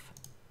enough.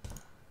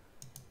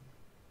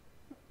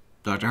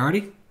 Dr.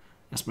 Hardy?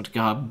 Yes, but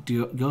God,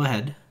 go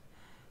ahead.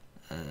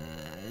 At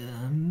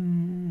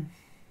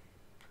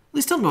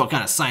least tell me what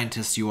kind of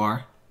scientist you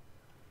are.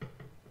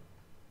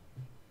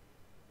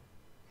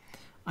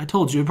 I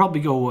told you, it'd probably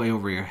go way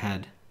over your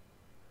head.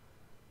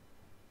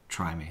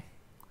 Try me.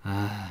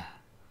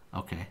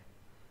 Okay.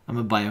 I'm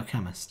a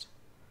biochemist.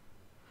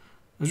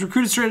 I was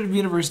recruited straight out of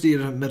university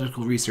at a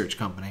medical research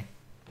company.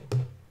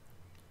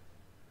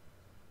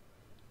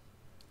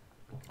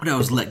 But I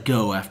was let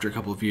go after a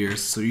couple of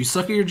years, so you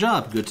suck at your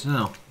job. Good to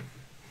know.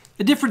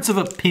 A difference of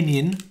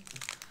opinion.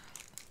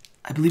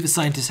 I believe a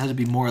scientist had to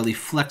be morally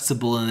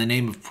flexible in the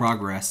name of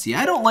progress. Yeah,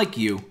 I don't like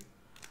you.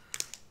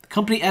 The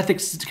company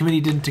ethics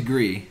committee didn't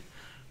agree.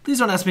 Please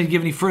don't ask me to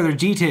give any further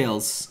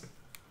details.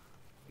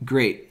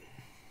 Great.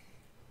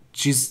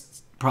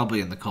 She's probably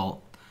in the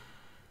cult.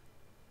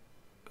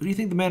 Who do you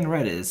think the man in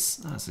red is?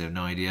 Honestly, I have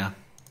no idea.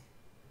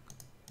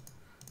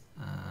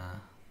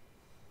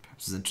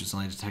 Perhaps his interests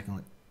only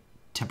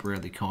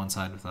temporarily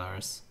coincide with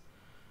ours.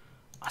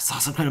 I saw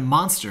some kind of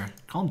monster.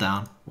 Calm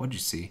down. What'd you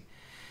see?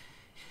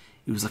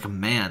 He was like a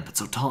man, but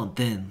so tall and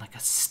thin, like a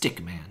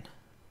stick man.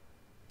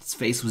 His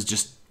face was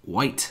just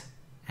white,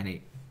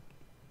 and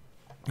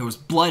there was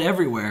blood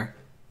everywhere.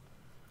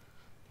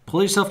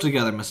 Pull yourself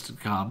together, Mr.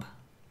 Cobb.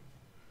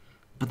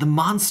 But the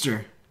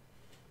monster,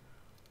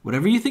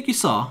 whatever you think you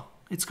saw,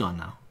 it's gone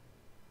now.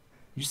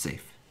 You're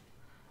safe.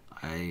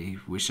 I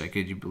wish I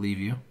could believe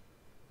you.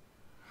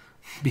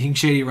 Being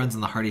shady runs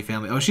in the Hardy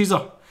family. Oh, she is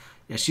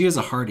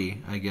a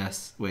Hardy, I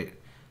guess. Wait.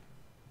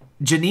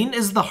 Janine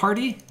is the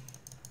Hardy?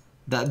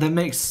 That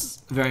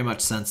makes very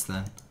much sense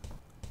then.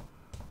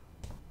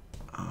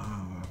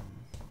 Can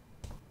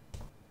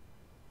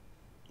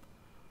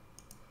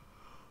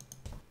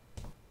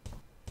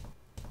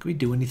we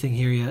do anything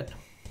here yet?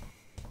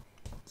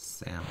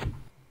 Sam.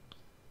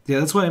 Yeah,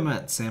 that's what I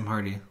meant. Sam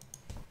Hardy.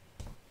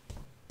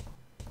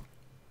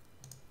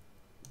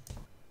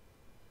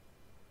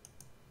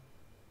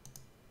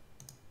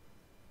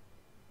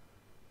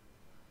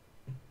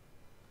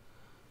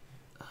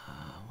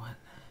 What?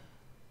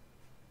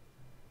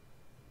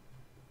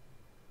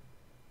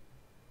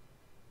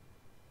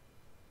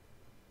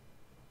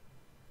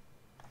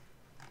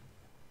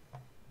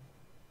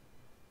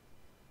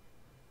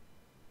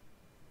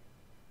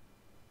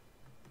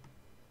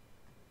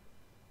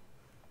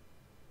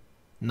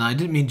 No, I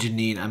didn't mean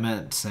Janine. I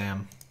meant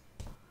Sam.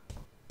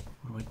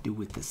 What do I do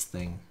with this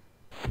thing?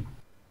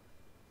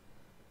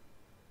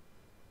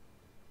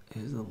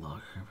 Is the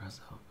locker press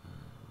open?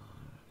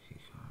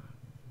 Keycard.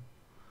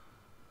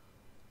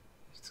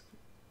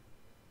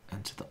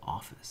 Enter the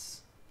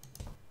office.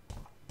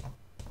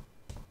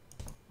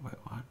 Wait,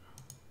 what?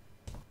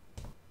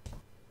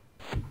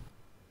 I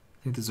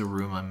think there's a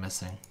room I'm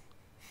missing.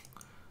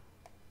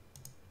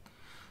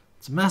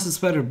 It's a massive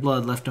spatter of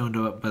blood left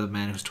undone by the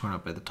man who's torn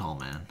up by the tall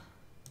man.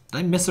 Did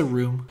I miss a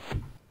room? I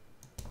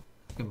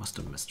think I must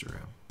have missed a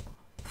room.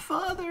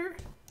 Father!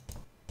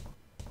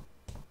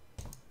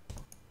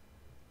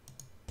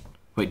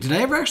 Wait, did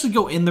I ever actually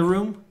go in the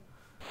room?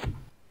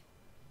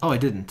 Oh, I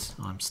didn't.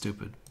 Oh, I'm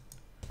stupid.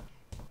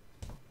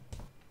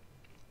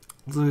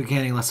 Looks like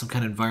canning left some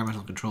kind of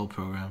environmental control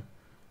program.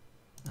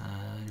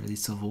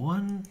 Release level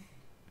 1.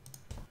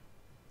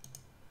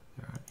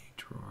 There are 8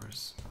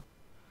 drawers.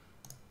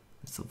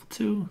 Release level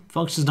 2.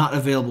 Functions not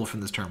available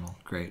from this terminal.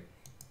 Great.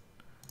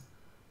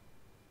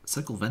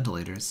 Cycle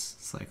ventilators.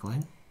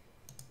 Cycling.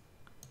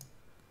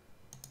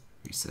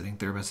 Resetting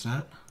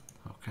thermostat.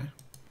 Okay.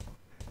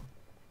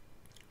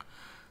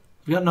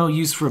 We got no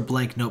use for a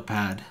blank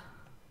notepad.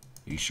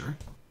 Are you sure?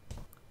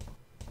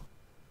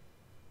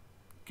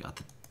 Got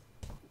the...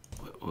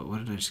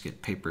 What did I just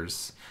get?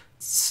 Papers.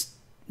 It's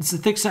a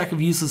thick stack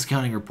of useless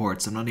accounting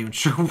reports. I'm not even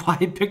sure why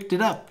I picked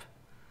it up.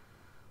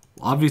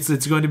 Well, obviously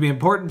it's going to be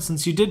important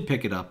since you did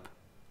pick it up.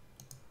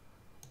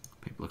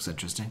 Paper looks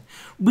interesting.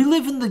 We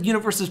live in the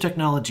universe of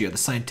technology, or the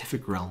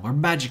scientific realm, where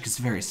magic is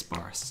very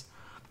sparse.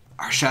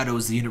 Our shadow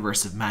is the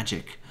universe of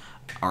magic,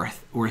 or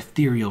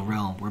ethereal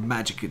realm, where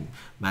magic and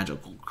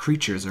magical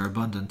creatures are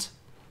abundant.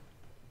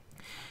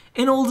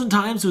 In olden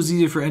times, it was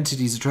easier for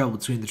entities to travel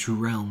between the two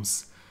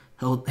realms,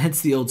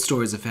 hence the old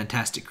stories of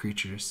fantastic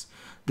creatures.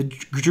 The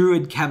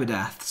druid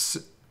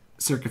Kabadath,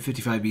 circa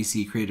 55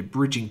 BC, created a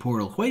bridging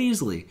portal quite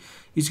easily,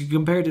 using a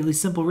comparatively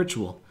simple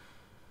ritual.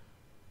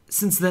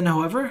 Since then,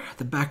 however,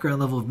 the background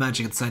level of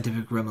magic in the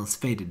scientific realm has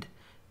faded.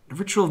 A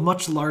ritual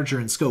much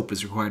larger in scope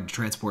is required to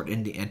transport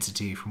any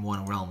entity from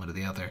one realm into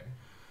the other.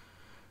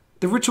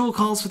 The ritual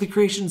calls for the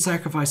creation and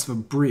sacrifice of a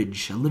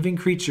bridge, a living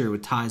creature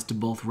with ties to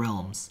both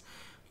realms.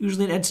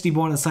 usually an entity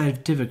born in the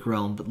scientific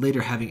realm, but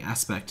later having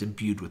aspect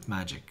imbued with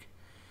magic.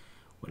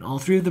 When all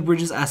three of the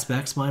bridge's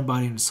aspects, mind,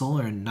 body, and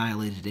soul, are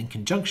annihilated in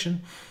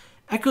conjunction,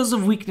 echoes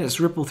of weakness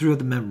ripple through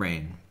the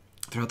membrane,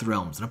 throughout the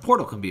realms, and a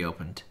portal can be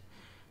opened.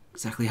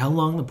 Exactly how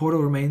long the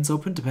portal remains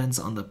open depends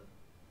on the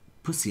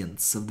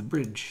puissance of the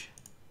bridge.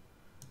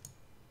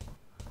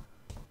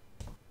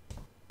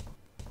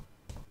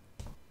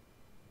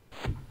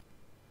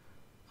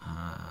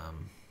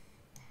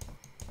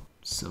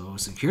 So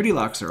security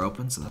locks are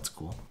open, so that's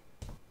cool.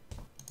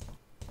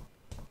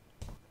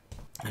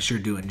 I sure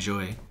do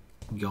enjoy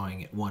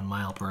going at 1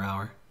 mile per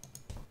hour.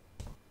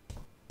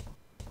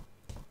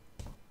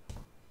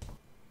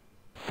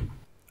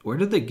 Where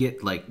did they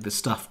get, like, the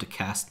stuff to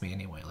cast me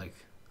anyway? Like,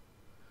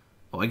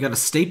 oh, I got a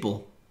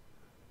staple.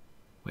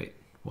 Wait,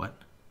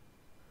 what?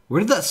 Where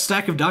did that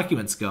stack of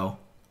documents go?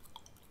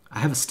 I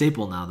have a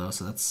staple now, though,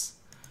 so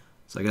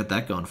I got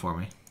that going for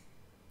me,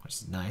 which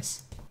is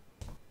nice.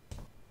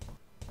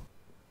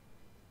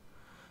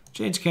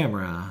 Change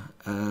camera.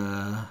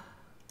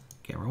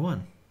 Camera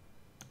 1.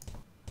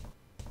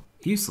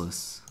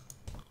 Useless.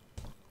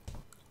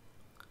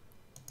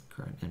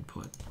 Current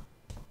input.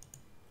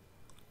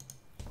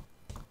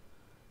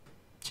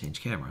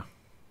 Change camera.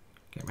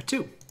 Camera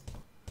 2.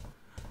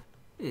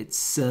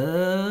 It's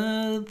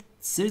the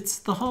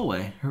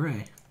hallway.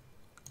 Hooray.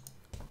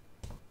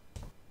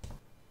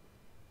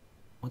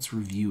 What's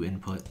review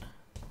input?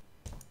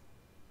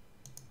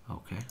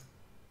 Okay.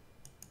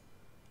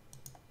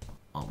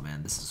 Oh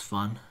man, this is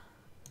fun.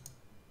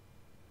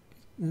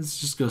 Let's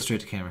just go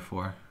straight to camera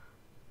 4.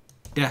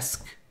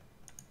 Desk.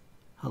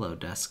 Hello,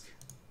 desk.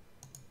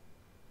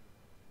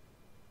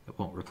 It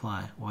won't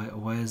reply.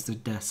 Why is there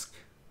desk?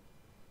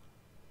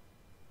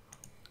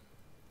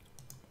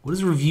 What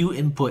does review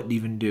input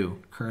even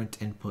do? Current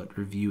input,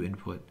 review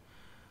input.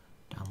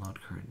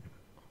 Download current.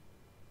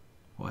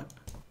 What?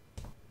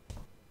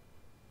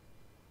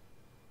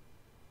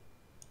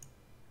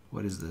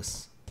 What is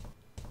this?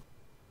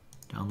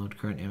 Download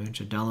current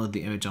image. I download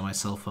the image on my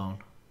cell phone.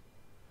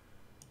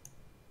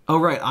 Oh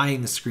right,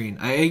 eyeing the screen.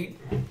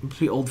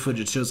 The old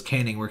footage shows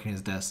Canning working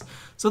his desk.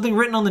 Something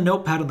written on the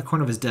notepad on the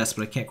corner of his desk,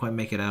 but I can't quite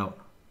make it out.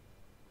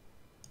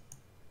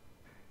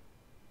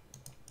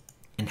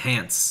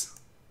 Enhance.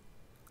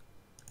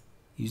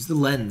 Use the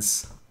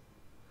lens.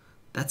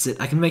 That's it.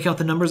 I can make out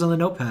the numbers on the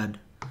notepad.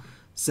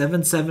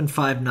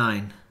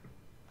 7759.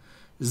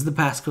 This is the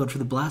passcode for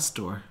the blast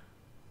door.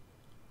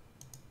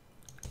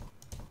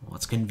 Well,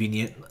 it's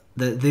convenient.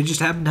 They just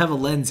happen to have a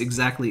lens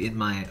exactly in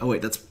my... Oh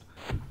wait, those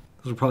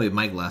were probably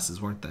my glasses,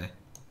 weren't they?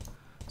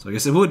 So I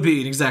guess it would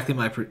be exactly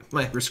my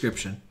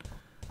prescription.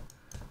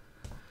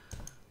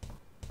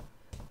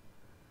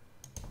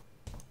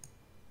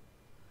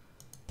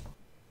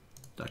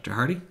 Dr.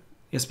 Hardy?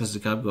 Yes, Mr.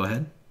 Cobb, go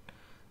ahead.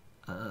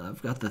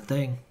 I've got the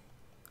thing.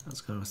 Let's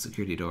go to a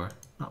security door.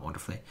 Not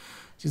wonderfully.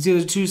 You can see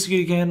there's 2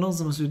 security candles.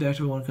 They must be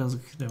deactivated. One comes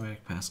with the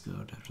numeric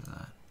passcode after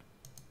that.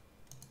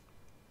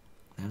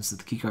 I haven't set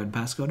the keycard and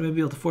passcode. I may be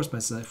able to force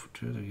myself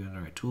to give the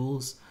right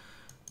tools.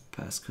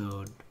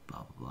 Passcode,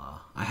 blah, blah,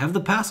 blah. I have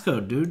the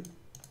passcode, dude.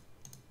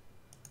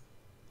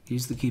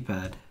 Use the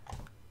keypad.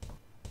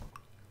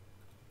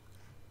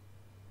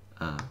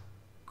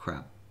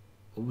 Crap.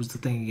 What was the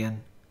thing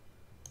again?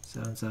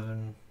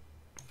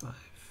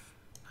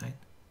 7759.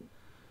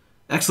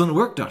 Excellent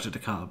work, Dr.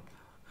 DeKalb.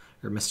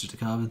 Or Mr.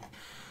 DeKalb.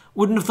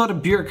 Wouldn't have thought a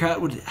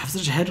bureaucrat would have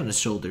such a head on his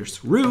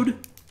shoulders. Rude.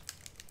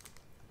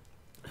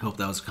 I hope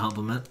that was a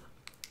compliment.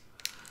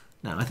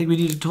 Now, I think we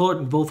need to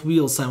turn both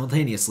wheels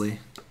simultaneously.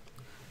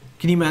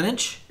 Can you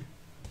manage?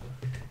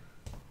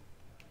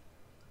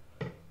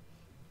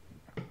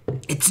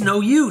 It's no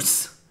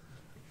use!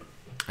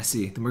 I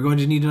see. Then we're going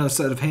to need another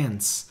set of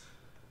hands.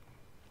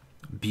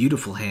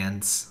 Beautiful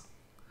hands.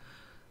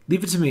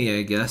 Leave it to me,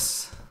 I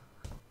guess.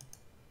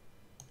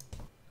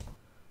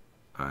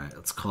 Alright,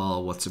 let's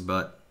call what's her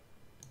butt.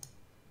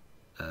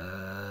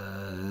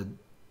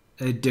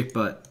 Hey, dick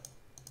butt.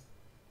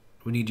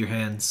 We need your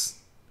hands.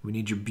 We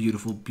need your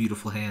beautiful,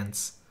 beautiful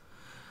hands.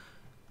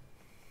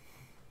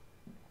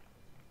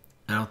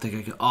 I don't think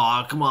I can...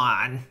 Aw, come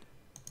on!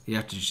 You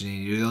have to,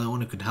 Janine. You're the only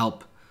one who can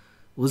help.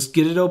 Well, let's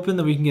get it open,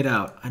 then we can get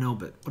out. I know,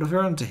 but what if I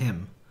run into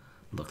him?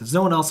 Look, there's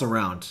no one else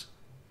around.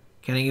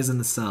 Kenning is in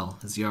the cell.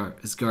 His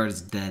guard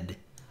is dead.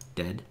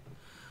 Dead?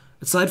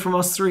 Aside from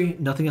us three,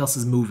 nothing else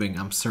is moving,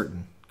 I'm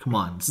certain. Come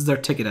on, this is our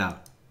ticket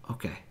out.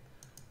 Okay.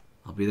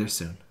 I'll be there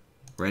soon.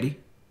 Ready?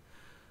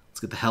 Let's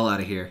get the hell out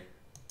of here.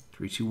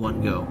 3, 2,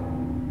 1, go.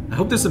 I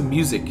hope there's some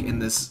music in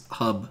this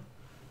hub.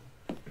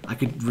 I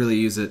could really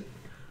use it.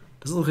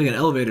 Doesn't look like an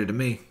elevator to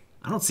me.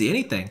 I don't see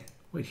anything.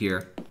 Wait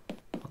here.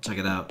 I'll check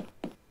it out.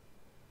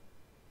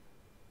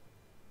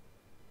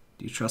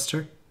 Do you trust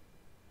her?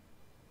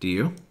 Do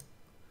you?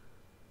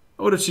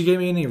 What if she gave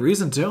me any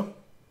reason to?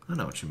 I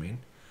know what you mean.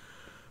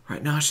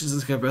 Right now, she's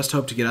like our best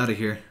hope to get out of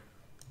here.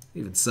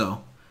 Even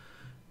so.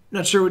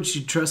 Not sure would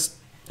she trust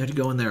her to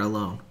go in there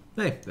alone.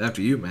 Hey,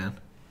 after you, man.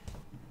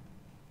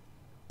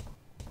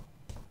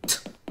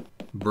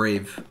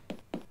 Brave.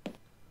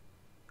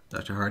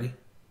 Dr. Hardy?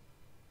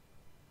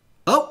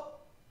 Oh!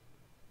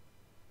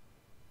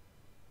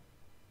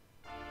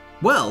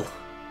 Well.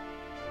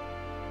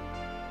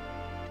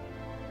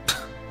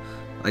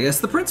 I guess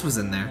the prince was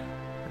in there.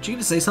 Aren't you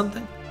gonna say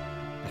something?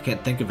 I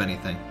can't think of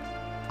anything.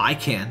 I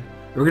can.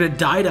 We're gonna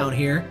die down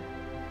here.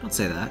 Don't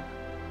say that.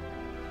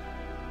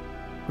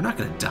 We're not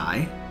gonna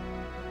die.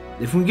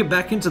 If we get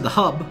back into the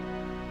hub,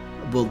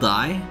 we'll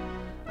die.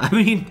 I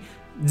mean,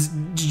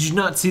 did you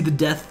not see the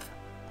death?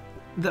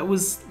 That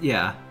was,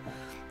 yeah.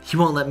 He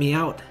won't let me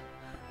out.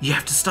 You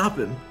have to stop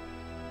him.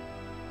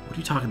 What are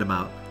you talking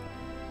about?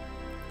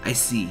 I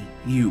see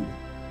you.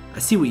 I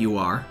see what you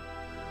are.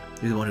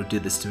 You're the one who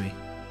did this to me.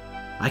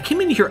 I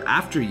came in here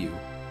after you.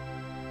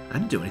 I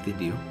didn't do anything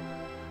to you.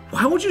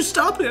 Why won't you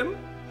stop him?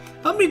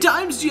 How many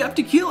times do you have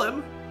to kill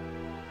him?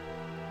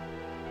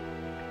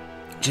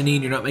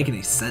 Janine, you're not making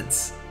any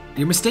sense.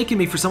 You're mistaking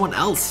me for someone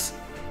else.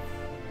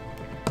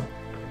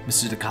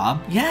 Mr.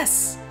 DeKalb?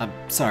 Yes! I'm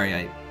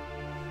sorry,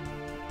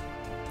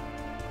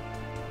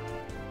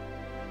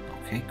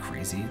 Okay,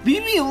 crazy.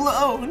 Leave me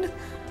alone!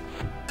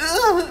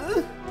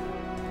 Ugh.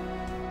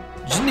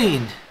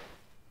 Janine!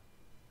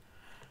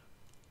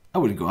 I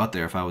wouldn't go out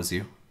there if I was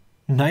you.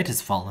 Night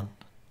has fallen.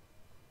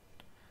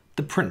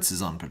 The prince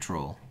is on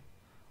patrol.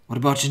 What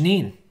about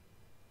Janine?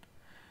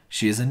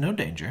 She is in no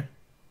danger.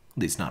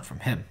 At least not from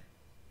him.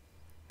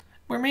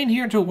 Remain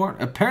here until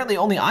warned. Apparently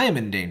only I am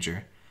in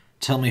danger.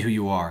 Tell me who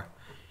you are.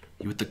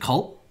 You with the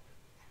cult?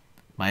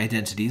 My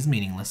identity is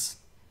meaningless.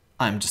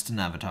 I'm just an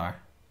avatar.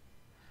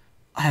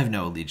 I have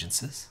no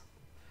allegiances.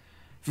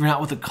 If you're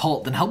not with the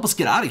cult, then help us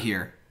get out of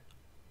here.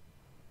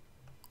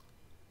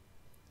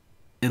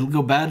 It'll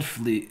go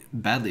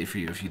badly for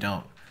you if you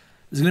don't.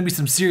 There's going to be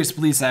some serious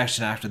police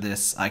action after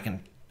this. I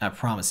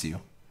promise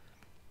you.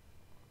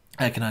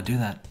 I cannot do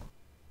that.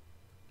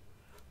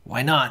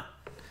 Why not?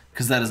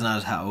 Because that is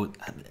not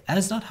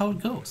how it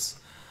goes.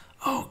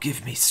 Oh,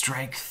 give me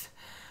strength.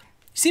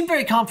 You seem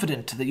very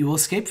confident that you will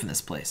escape from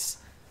this place.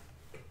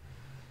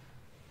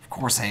 Of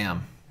course I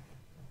am.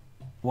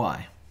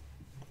 Why?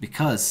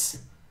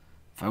 Because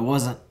if I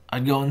wasn't,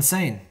 I'd go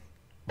insane.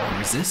 Will I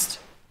resist?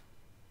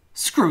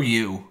 Screw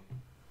you.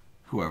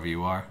 Whoever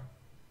you are.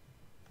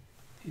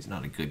 He's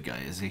not a good guy,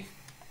 is he?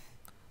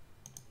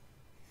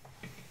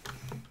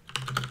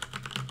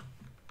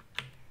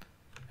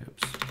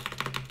 Oops.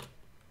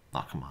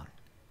 Oh, come on.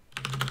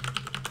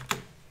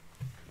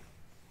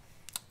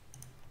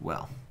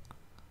 Well.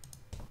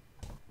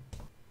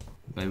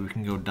 Maybe we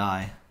can go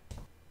die.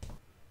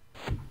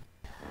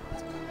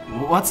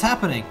 What's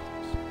happening?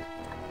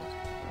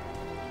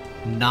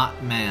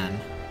 Not man.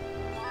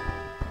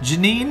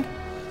 Janine?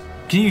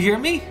 Can you hear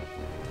me?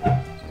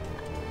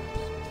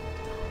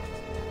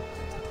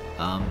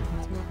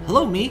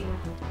 Hello, me?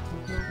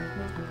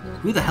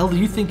 Who the hell do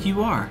you think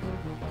you are?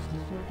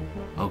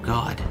 Oh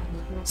god.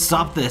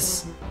 Stop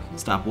this.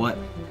 Stop what?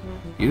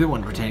 You're the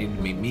one pretending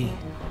to be me.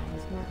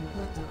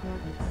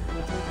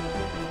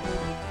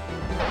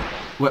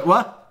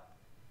 What?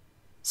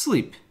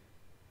 Sleep.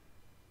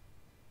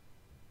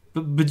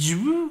 But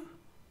you...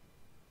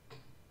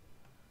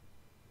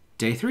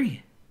 Day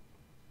 3.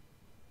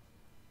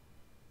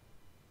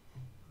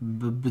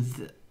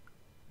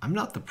 I'm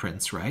not the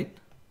prince, right?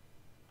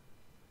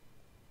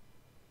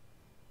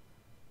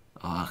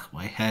 Ugh,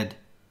 my head.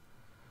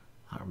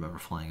 I remember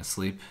flying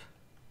asleep.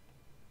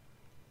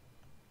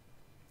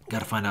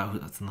 Gotta find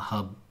out what's in the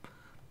hub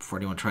before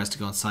anyone tries to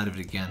go inside of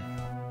it again.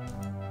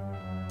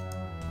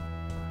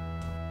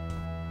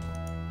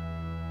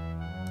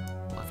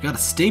 Well, I've got a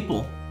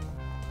staple.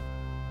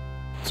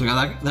 So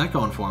I got that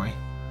going for me.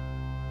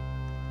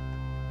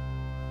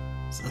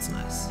 So that's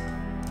nice.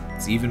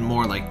 It's even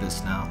more like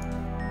this now.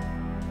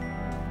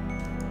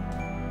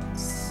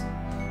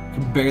 I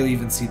can barely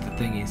even see the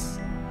thingies.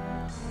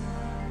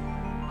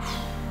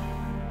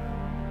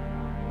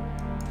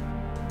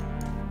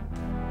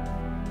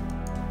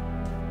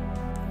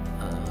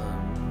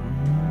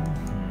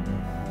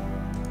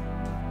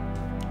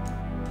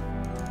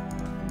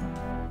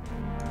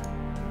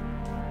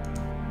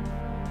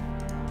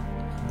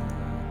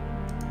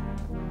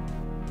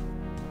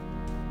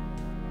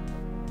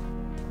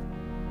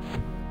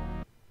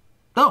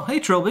 Oh,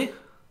 hey, Trilby.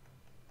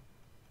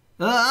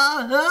 Who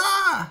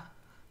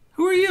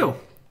are you?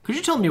 Could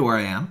you tell me where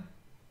I am?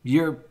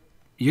 You're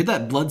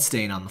that blood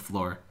stain on the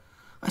floor.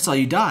 I saw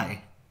you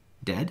die.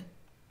 Dead?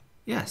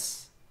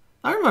 Yes.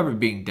 I remember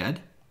being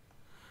dead.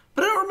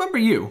 But I don't remember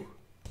you.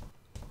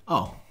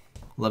 Oh,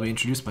 let me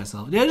introduce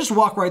myself. Did I just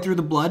walk right through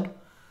the blood?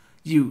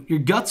 Your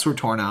guts were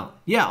torn out.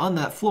 Yeah, on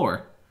that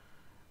floor.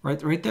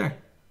 Right there.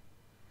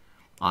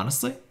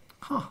 Honestly?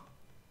 Huh.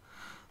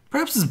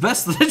 Perhaps it's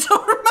best that I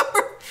don't remember.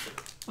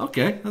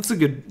 Okay,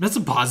 that's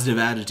a positive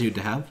attitude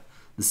to have.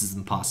 This is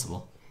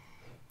impossible.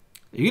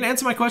 Are you gonna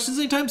answer my questions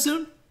anytime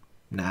soon?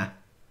 Nah.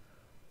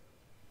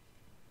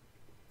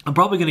 I'm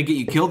probably gonna get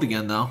you killed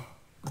again, though.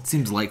 That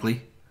seems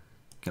likely.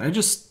 Can I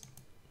just...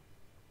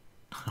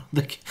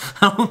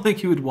 I don't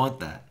think you would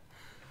want that.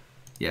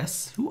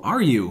 Yes? Who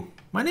are you?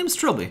 My name's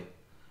Trilby.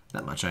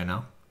 That much I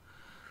know.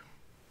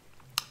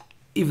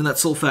 Even that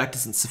sole fact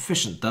isn't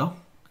sufficient, though.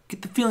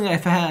 get the feeling I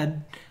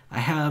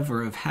have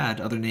or have had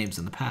other names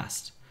in the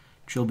past.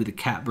 Trilby the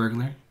cat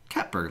burglar.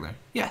 Cat burglar.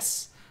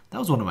 Yes, that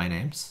was one of my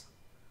names.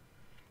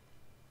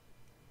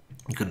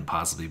 It couldn't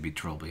possibly be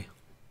Trilby.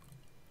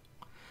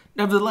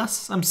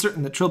 Nevertheless, I'm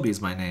certain that Trilby is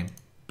my name,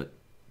 but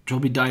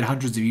Trilby died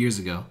hundreds of years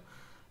ago.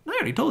 And I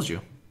already told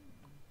you.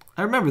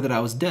 I remember that I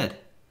was dead.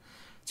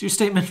 So your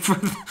statement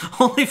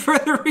only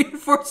further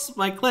reinforces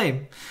my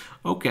claim.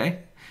 Okay,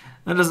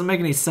 that doesn't make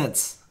any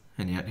sense.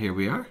 And yet, here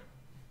we are.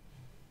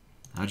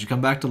 How'd you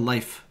come back to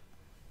life?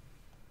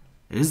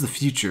 It is the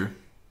future.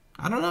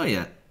 I don't know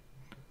yet.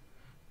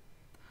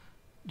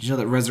 Did you know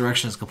that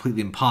resurrection is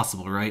completely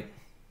impossible, right?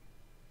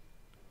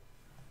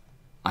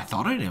 I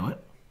thought I knew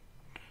it.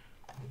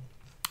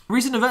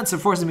 Recent events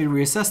have forced me to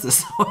reassess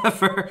this,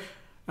 however.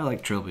 I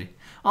like Trilby.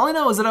 All I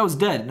know is that I was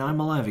dead, now I'm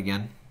alive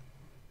again.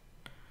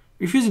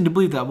 Refusing to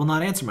believe that will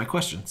not answer my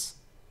questions.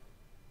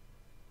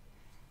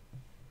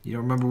 You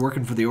don't remember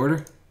working for the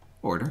Order?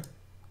 Order?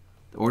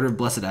 The Order of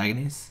Blessed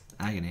Agonies?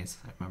 Agonies,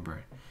 I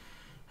remember.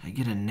 I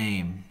get a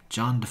name.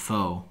 John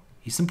Defoe.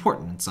 He's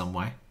important in some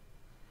way.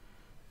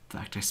 In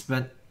fact, I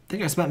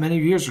think I spent many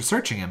years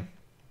researching him.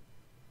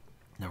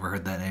 Never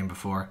heard that name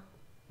before.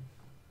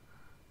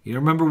 You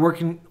don't remember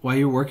why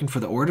you were working for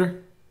the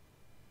Order?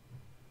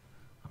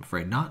 I'm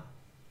afraid not.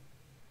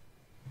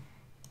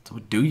 So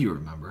what do you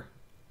remember?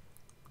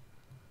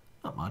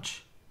 Not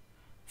much.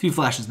 A few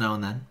flashes now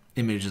and then.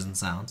 Images and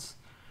sounds.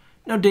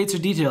 No dates or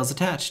details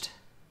attached.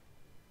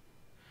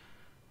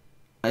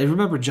 I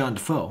remember John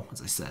Defoe,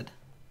 as I said.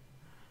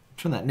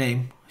 From that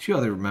name, a few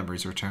other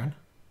memories return.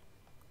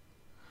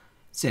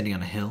 Standing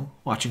on a hill,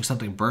 watching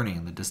something burning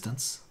in the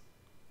distance.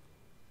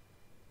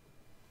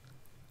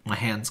 My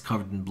hands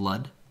covered in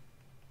blood.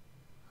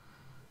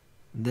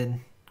 And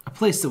then a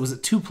place that was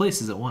at two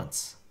places at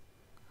once.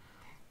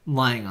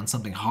 Lying on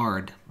something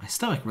hard. My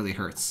stomach really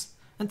hurts.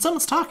 And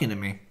someone's talking to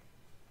me.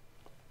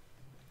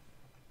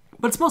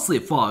 But it's mostly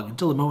a fog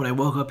until the moment I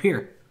woke up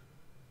here.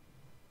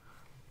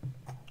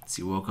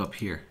 So you woke up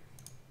here.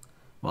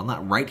 Well,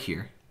 not right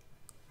here.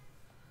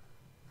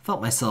 I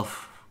felt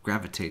myself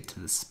gravitate to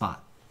this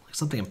spot. Like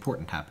something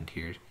important happened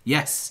here.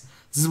 Yes,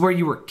 this is where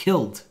you were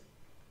killed.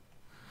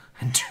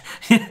 And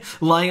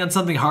lying on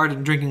something hard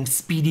and drinking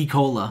speedy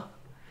cola.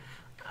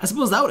 I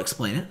suppose that would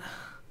explain it.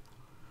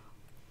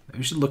 Maybe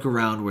we should look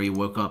around where you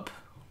woke up.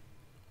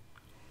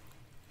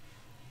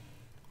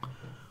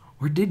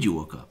 Where did you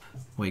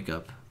wake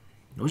up?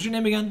 What was your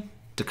name again?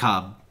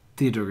 DeKalb.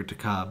 Theodore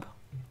DeKalb.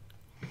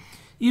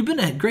 You've been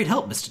a great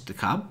help, Mr.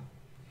 DeKalb.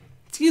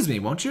 Excuse me,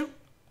 won't you?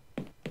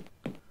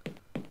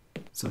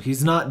 So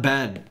he's not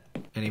bad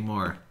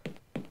anymore,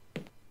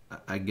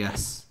 I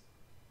guess.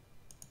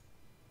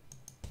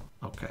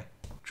 Okay,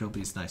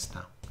 Trilby's nice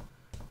now.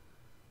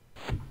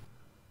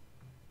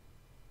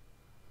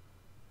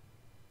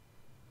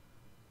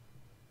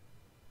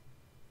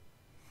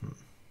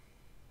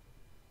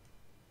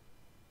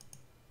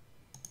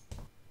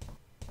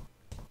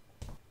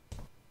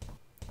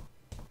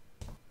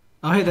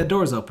 Oh, hey, that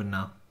door's open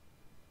now.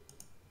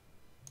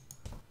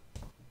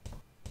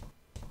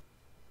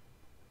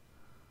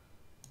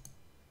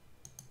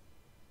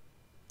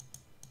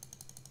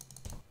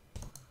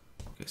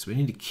 Okay, so we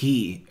need a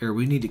key, or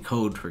we need a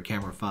code for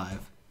camera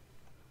 5.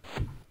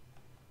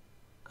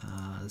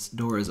 This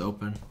door is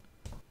open.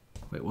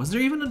 Wait, was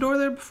there even a door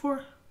there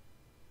before?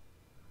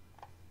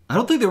 I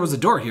don't think there was a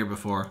door here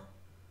before.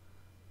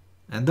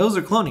 And those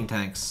are cloning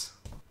tanks.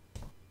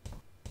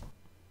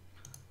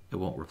 It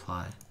won't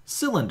reply.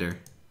 Cylinder.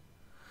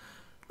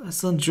 A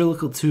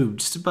cylindrical tube,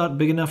 just about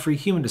big enough for a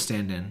human to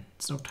stand in.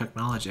 It's no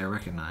technology I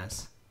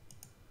recognize.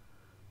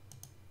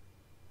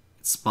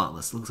 It's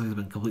spotless. It looks like it's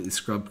been completely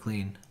scrubbed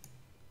clean.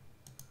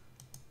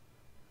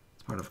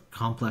 It's part of a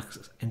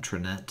complex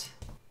intranet.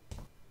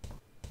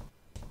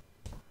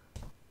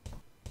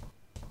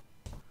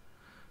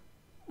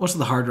 Most of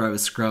the hard drive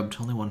is scrubbed.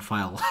 Only one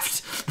file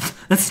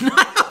left. That's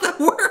not how that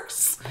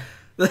works.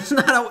 That's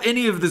not how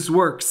any of this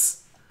works.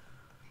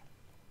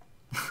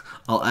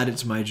 I'll add it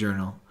to my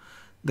journal.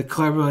 The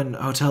Clairvaux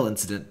Hotel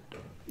incident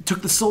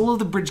took the soul of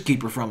the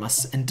bridgekeeper from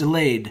us and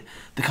delayed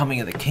the coming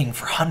of the king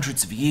for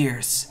hundreds of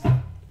years.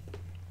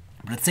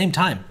 But at the same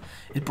time,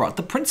 it brought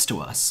the prince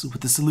to us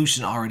with the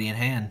solution already in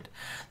hand.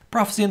 The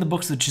prophecy in the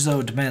books of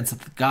Chzo demands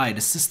that the guide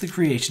assist the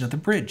creation of the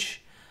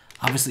bridge.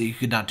 Obviously, he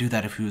could not do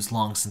that if he was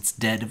long since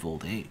dead of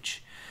old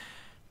age.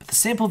 But the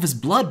sample of his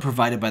blood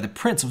provided by the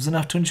prince was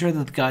enough to ensure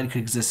that the guide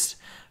could exist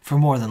for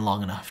more than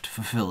long enough to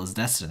fulfill his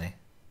destiny.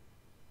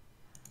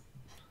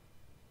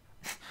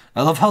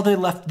 I love how they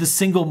left the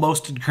single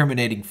most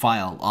incriminating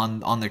file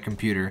on their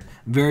computer.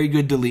 Very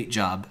good delete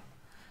job.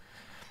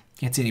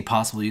 Can't see any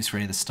possible use for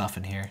any of the stuff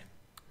in here.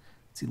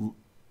 See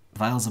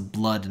vials of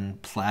blood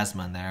and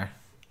plasma in there.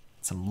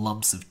 Some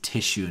lumps of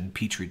tissue in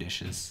petri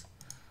dishes.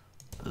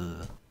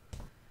 Ugh.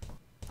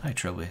 Hi,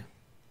 Trilby.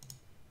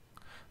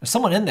 There's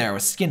someone in there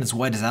with skin as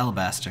white as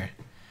alabaster.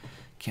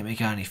 Can't make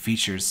out any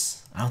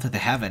features. I don't think they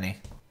have any.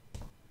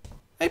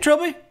 Hey,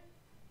 Trilby!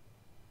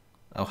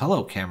 Oh,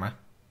 hello, camera.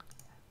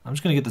 I'm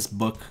just gonna get this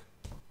book.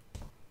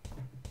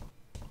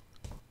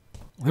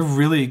 They're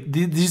really...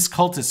 These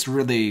cultists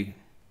really...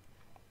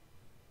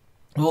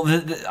 Well,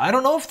 I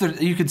don't know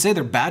if you could say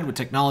they're bad with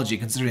technology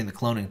considering the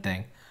cloning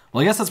thing.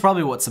 Well, I guess that's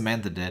probably what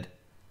Samantha did.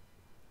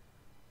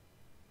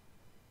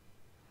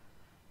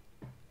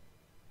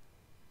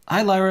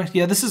 Hi, Lyra.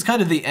 Yeah, this is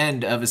kind of the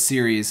end of a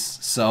series,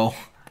 so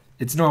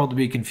it's normal to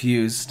be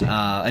confused.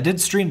 I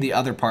did stream the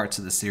other parts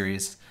of the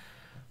series,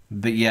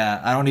 but yeah,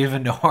 I don't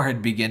even know where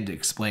I'd begin to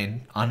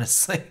explain,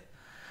 honestly.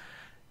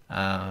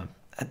 At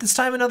this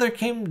time, another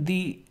came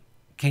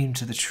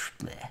to the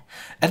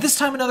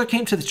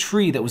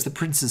tree that was the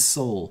prince's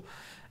soul,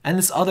 and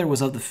this other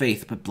was of the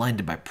faith, but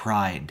blinded by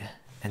pride,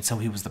 and so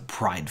he was the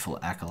prideful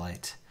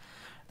acolyte.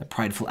 The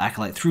prideful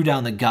acolyte threw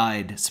down the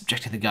guide,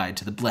 subjecting the guide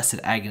to the blessed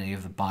agony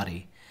of the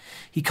body.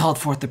 He called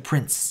forth the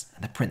prince,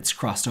 and the prince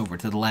crossed over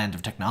to the land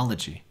of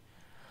technology.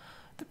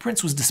 The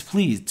prince was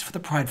displeased, for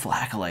the prideful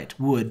acolyte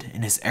would,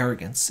 in his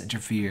arrogance,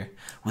 interfere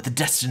with the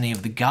destiny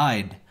of the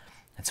guide,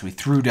 and so he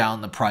threw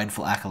down the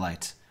prideful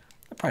acolyte.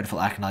 The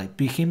prideful acolyte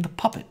became the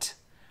puppet,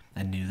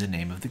 and knew the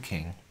name of the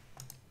king.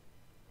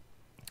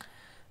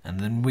 And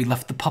then we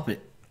left the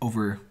puppet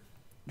over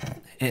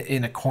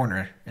in a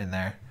corner in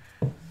there.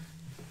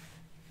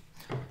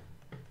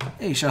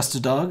 Hey, Shasta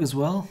Dog as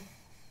well.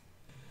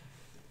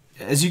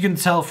 As you can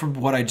tell from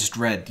what I just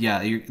read, yeah,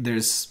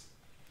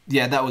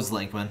 that was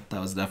Linkman. That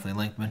was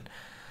definitely Linkman.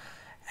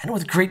 And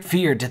with great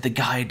fear did the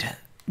guide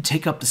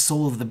take up the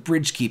soul of the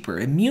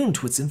bridgekeeper, immune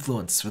to its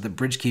influence, for the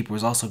bridgekeeper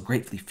was also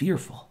greatly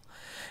fearful.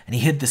 And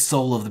he hid the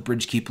soul of the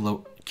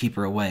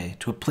bridgekeeper away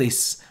to a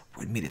place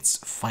where it meet its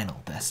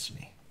final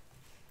destiny.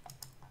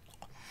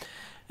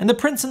 And the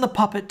prince and the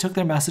puppet took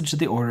their message to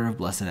the Order of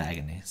Blessed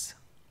Agonies.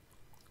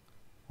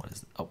 What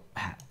is it? Oh,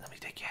 hat. Let me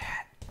take your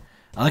hat.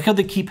 I like how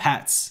they keep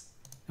hats.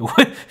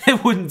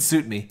 It wouldn't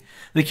suit me.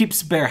 They keep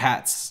spare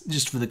hats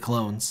just for the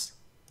clones.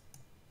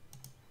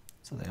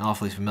 Something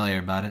awfully familiar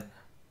about it.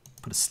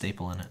 Put a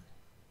staple in it.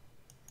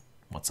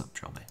 What's up,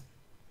 Trilme?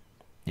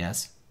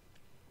 Yes?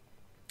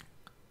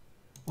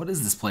 What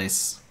is this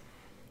place?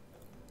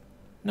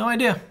 No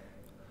idea.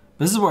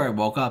 This is where I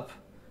woke up.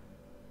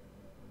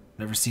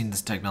 Never seen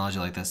this technology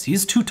like this.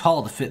 He's too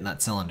tall to fit in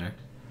that cylinder.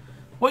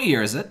 What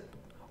year is it?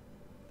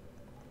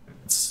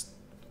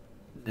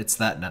 It's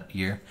that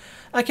year.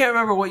 I can't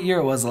remember what year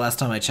it was the last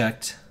time I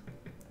checked.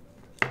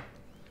 But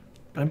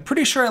I'm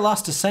pretty sure I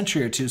lost a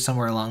century or two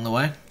somewhere along the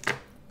way.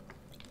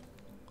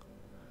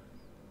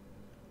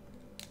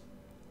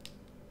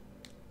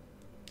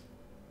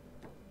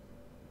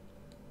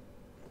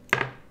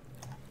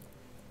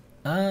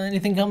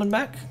 Anything coming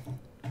back?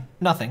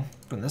 Nothing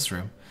from this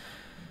room.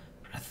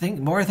 The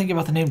more I think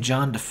about the name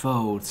John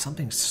Defoe,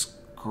 something's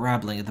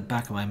scrabbling at the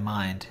back of my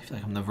mind. I feel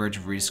like I'm on the verge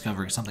of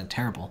rediscovering something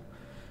terrible.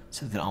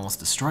 Something that almost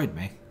destroyed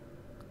me.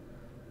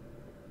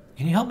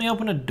 Can you help me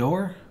open a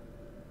door?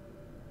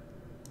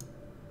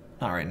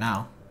 Not right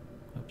now.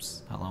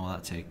 Oops. How long will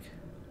that take?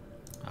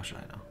 How should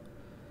I know?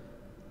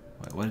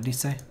 Wait, what did he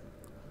say?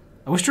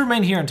 I wish to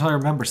remain here until I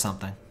remember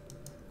something.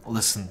 Well,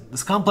 listen,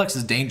 this complex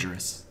is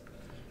dangerous.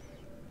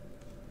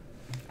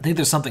 I think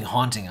there's something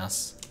haunting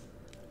us.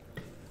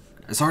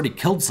 It's already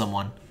killed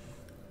someone.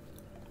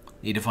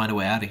 Need to find a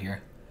way out of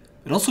here.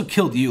 It also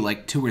killed you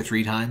like 2 or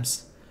 3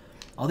 times.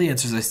 All the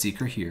answers I seek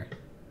are here.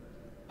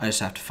 I just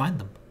have to find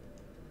them.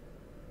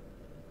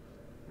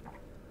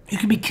 You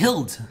can be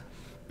killed.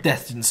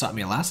 Death didn't stop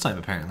me last time,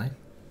 apparently.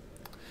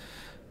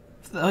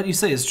 If what you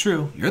say is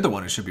true, you're the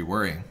one who should be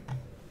worrying.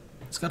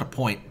 It's got a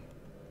point.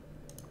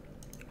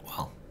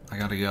 Well, I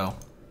gotta go.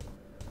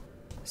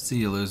 See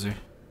you, loser.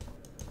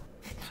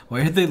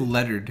 Why are they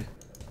lettered?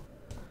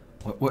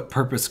 What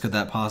purpose could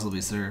that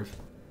possibly serve?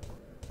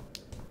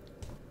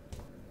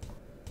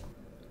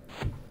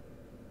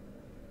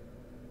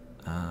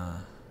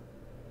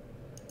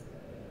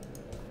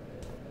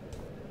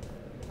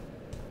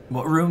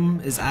 What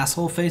room is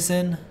asshole face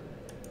in?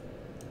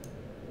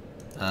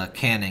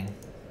 Canning.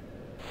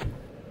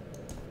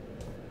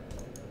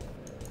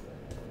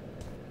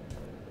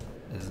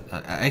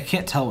 I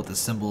can't tell what the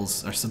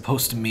symbols are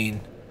supposed to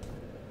mean.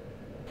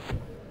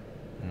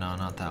 No,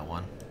 not that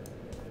one.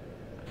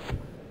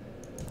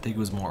 I think it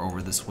was more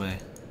over this way.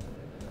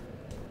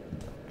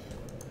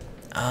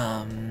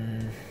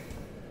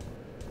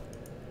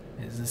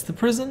 Is this the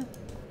prison?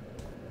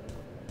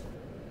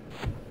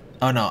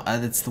 Oh no,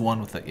 it's the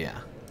one with the, yeah.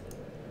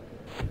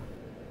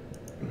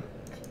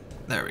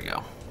 There we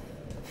go.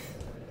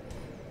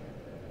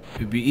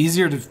 It'd be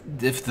easier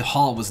if the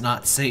hall was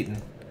not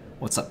Satan.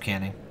 What's up,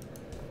 Canning?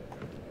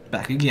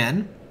 Back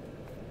again.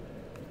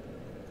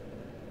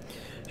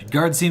 Your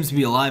guard seems to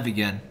be alive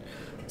again.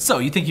 So,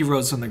 you think he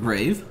rose from the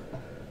grave?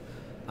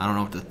 I don't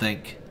know what to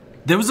think.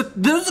 There was a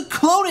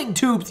cloning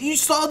tubes! You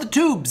saw the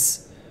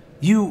tubes!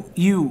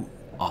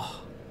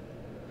 Oh.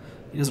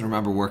 He doesn't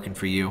remember working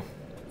for you.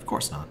 Of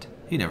course not.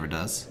 He never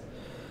does.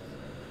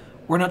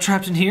 We're not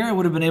trapped in here. I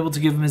would have been able to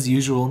give him his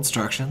usual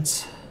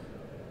instructions.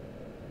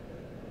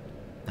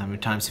 How many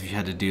times have you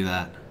had to do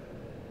that?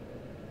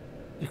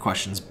 Your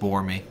questions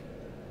bore me.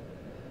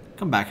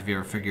 Come back if you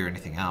ever figure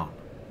anything out.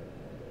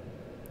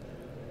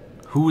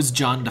 Who is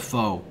John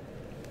Defoe?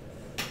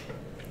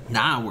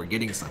 Now we're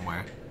getting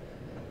somewhere.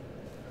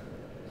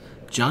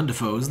 John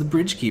Defoe is the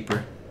bridge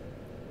keeper.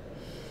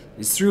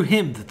 It's through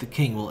him that the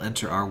king will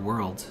enter our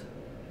world.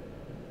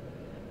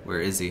 Where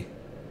is he?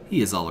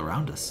 He is all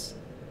around us.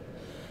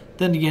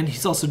 Then again,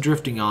 he's also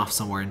drifting off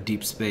somewhere in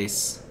deep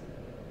space.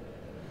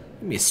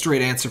 Give me a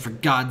straight answer, for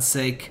God's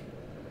sake.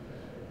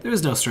 There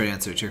is no straight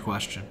answer to your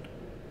question.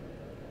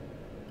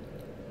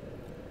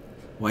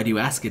 Why do you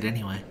ask it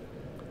anyway?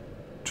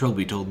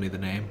 Trilby told me the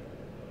name.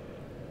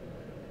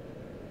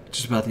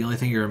 Just about the only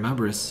thing you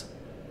remember is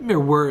mere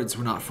words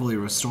will not fully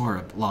restore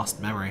a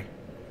lost memory.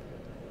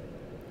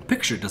 A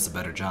picture does a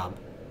better job.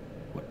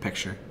 What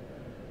picture?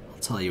 I'll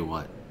tell you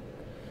what.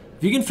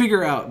 If you can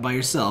figure out by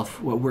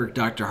yourself what work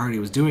Dr. Hardy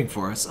was doing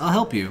for us, I'll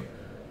help you.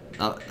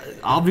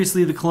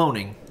 Obviously the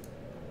cloning.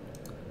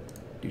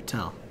 Do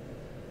tell.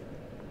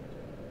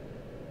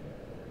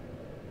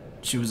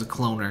 She was a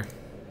cloner.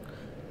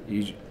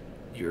 You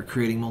were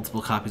creating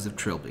multiple copies of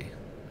Trilby.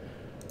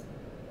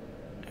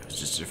 It was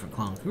just a different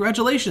clone.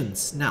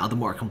 Congratulations! Now the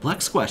more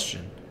complex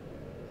question.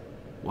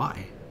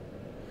 Why?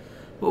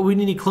 What would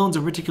we need clones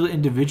a particular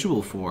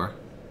individual for?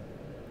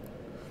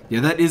 Yeah,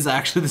 that is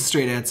actually the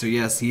straight answer.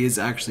 Yes, he is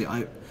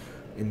actually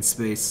in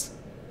space.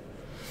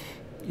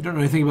 You don't know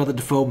anything about the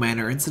Defoe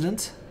Manor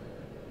incident?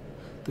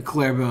 The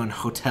Claiborne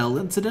Hotel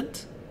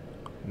incident?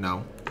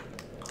 No.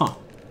 Huh.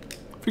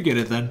 Forget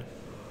it then.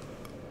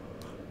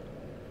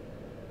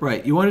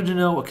 Right, you wanted to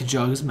know what could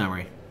jog his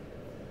memory.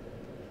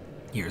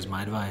 Here's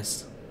my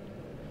advice.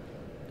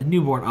 A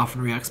newborn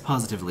often reacts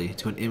positively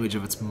to an image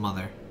of its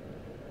mother.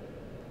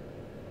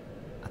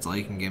 That's all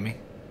you can give me?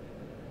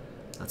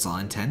 That's all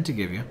I intend to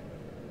give you.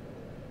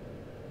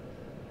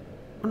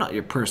 I'm not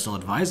your personal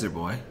advisor,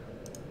 boy.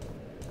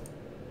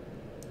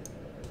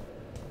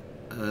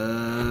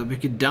 We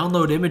could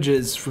download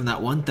images from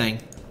that one thing.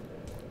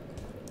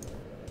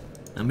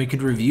 And we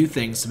could review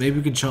things, so maybe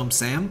we could show him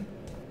Sam?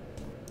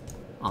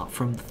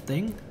 From the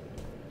thing?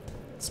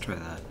 Let's try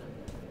that.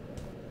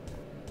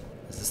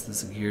 Is this the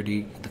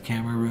security, the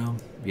camera room?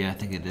 Yeah, I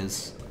think it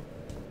is.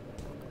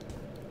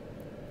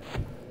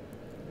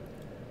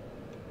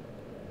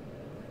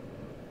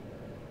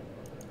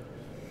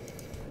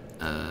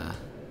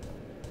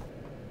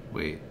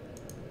 Wait.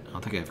 I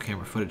don't think I have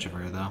camera footage of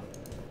her, though.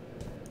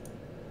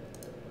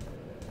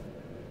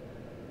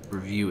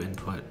 Review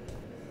input.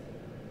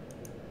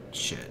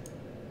 Shit.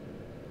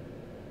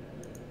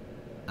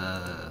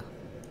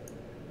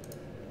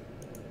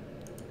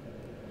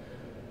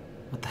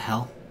 What the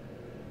hell?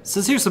 It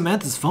says here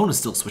Samantha's phone is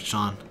still switched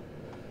on.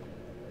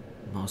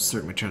 Most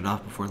certainly turned it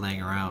off before laying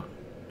her out.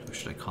 Who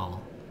should I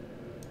call?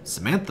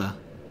 Samantha?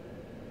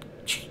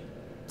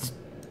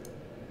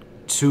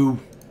 2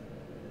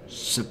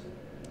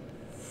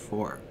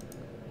 4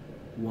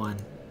 1.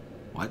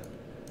 What?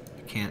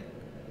 I can't.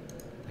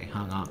 They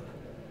hung up.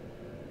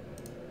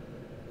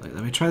 Wait,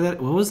 let me try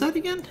that. What was that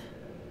again?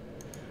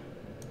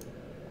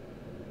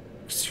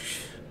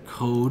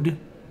 Code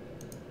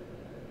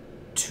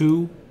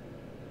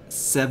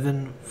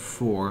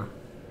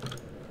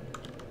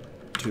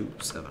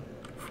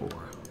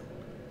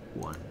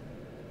 2741.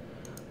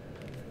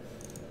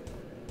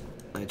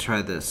 Let me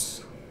try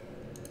this.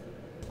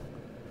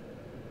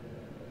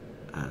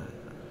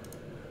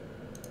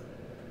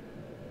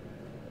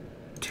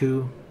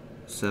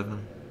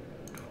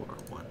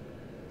 2741.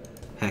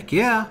 Heck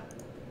yeah!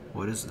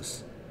 What is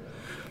this?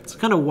 It's a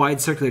kind of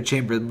wide circular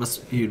chamber that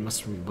must be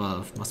from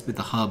above. Must be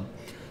the hub.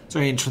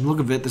 Sorry, from the look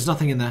of it, there's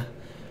nothing in it,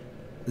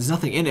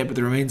 but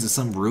the remains of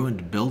some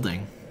ruined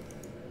building.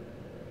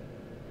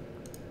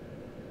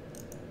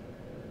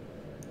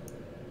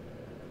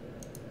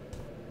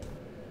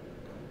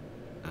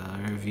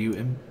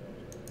 Review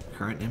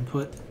current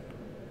input.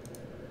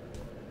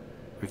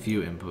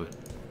 Review input.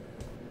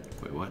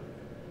 Wait, what?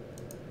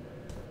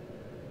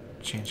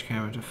 Change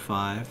camera to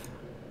 5.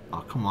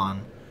 Oh, come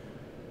on.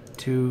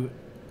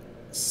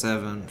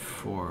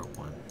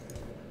 2741.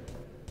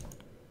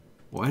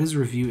 Why does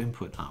review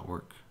input not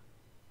work?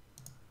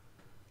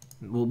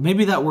 Well,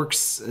 maybe that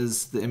works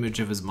as the image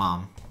of his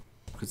mom.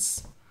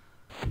 Because,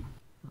 I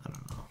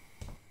don't know.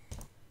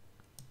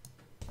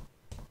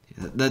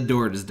 Yeah, that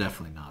door is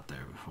definitely not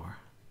there before.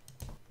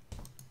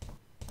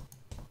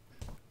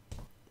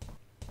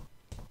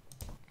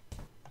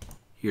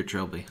 Here,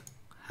 Trilby.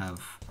 Have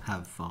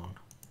phone.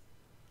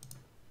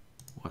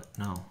 What?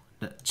 No.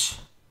 Do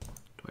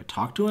I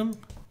talk to him?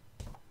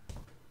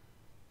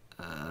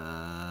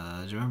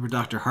 Do you remember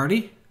Dr.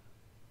 Hardy?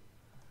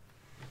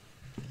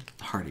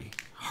 Hardy.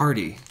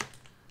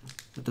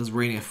 That does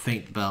ring a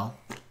faint bell.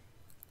 If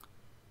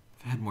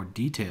I had more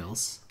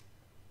details.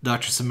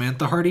 Dr.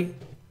 Samantha Hardy?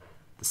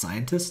 The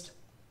scientist?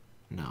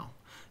 No.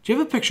 Do you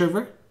have a picture of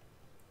her?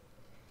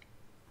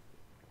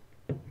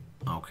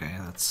 Okay,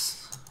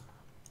 that's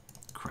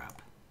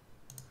crap.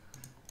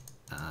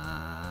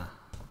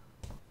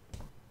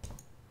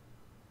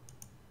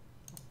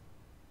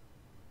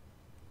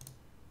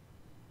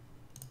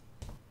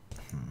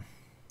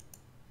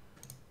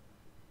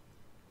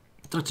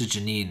 Dr.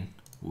 Janine.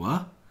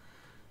 What?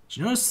 Did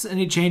you notice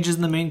any changes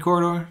in the main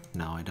corridor?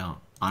 No, I don't.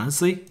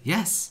 Honestly,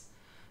 yes.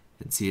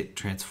 Didn't see it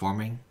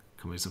transforming.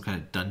 Coming to some kind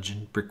of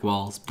dungeon. Brick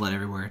walls, blood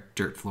everywhere,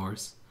 dirt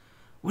floors.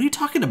 What are you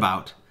talking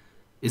about?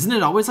 Isn't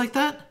it always like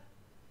that?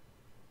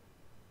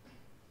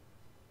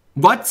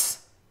 What?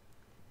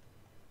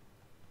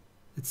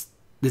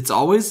 It's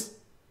always...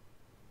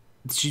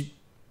 She...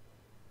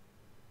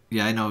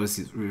 Yeah, I know I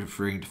was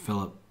referring to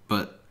Philip,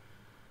 but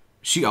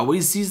she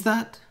always sees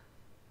that?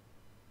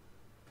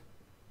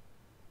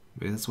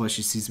 Maybe that's why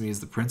she sees me as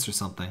the prince or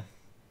something.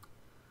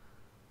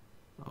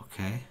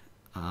 Okay.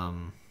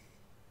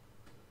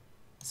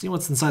 See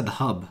what's inside the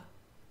hub.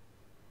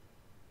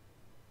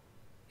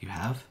 You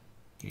have?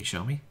 Can you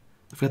show me?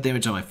 I've got the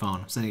image on my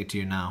phone. I'm sending it to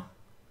you now.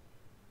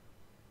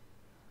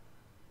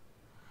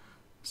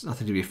 There's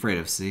nothing to be afraid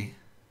of, see?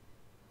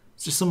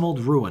 It's just some old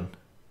ruin.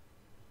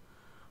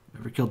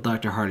 Whoever killed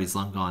Dr. Hardy's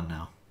long gone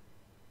now.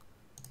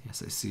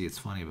 Yes, I see. It's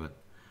funny, but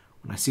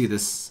when I see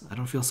this, I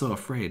don't feel so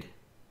afraid.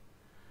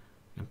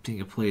 I'm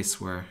seeing a place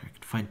where I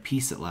can find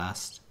peace at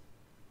last.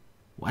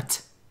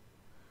 What?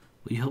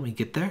 Will you help me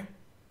get there?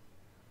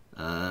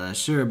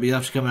 Sure, but you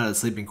have to come out of the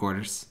sleeping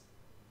quarters.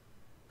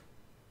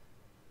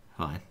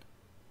 Fine.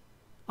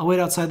 I'll wait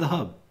outside the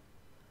hub.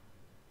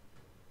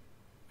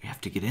 We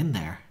have to get in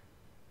there.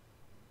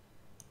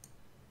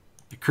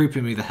 You're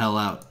creeping me the hell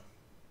out.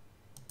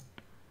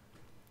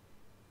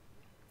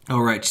 Oh,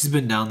 right, she's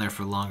been down there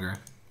for longer.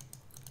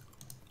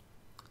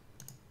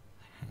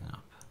 Hang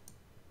up.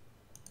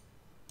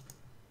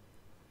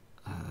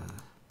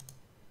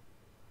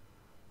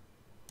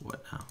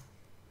 What now?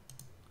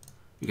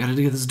 We gotta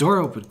get this door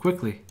open,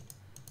 quickly.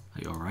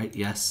 Are you alright?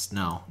 Yes.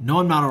 No. No,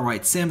 I'm not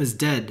alright. Sam is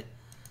dead.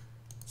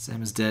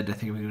 Sam is dead.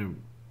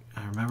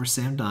 I remember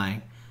Sam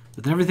dying.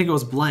 But then everything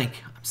goes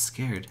blank. I'm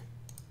scared.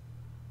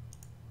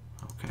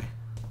 Okay.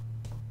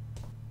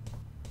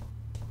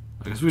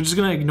 I guess we're just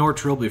gonna ignore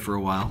Trilby for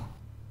a while.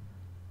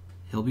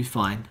 He'll be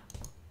fine.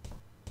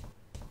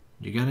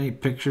 You got any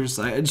pictures?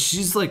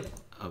 She's like...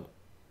 Oh.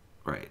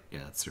 Right. Yeah,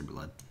 that's her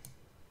blood.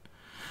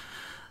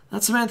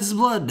 That's Samantha's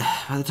blood.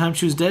 By the time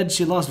she was dead,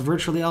 she lost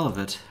virtually all of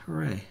it.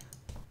 Hooray.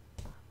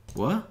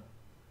 What?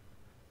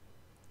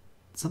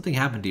 Something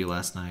happened to you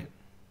last night.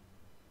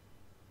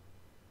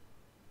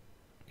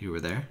 You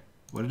were there?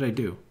 What did I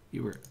do?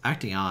 You were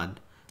acting odd.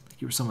 Like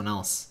you were someone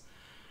else.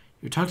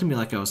 You were talking to me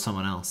like I was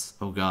someone else.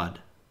 Oh God.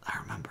 I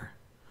remember.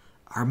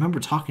 I remember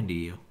talking to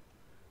you.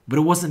 But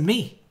it wasn't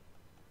me.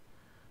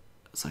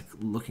 It was like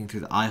looking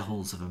through the eye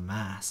holes of a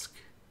mask.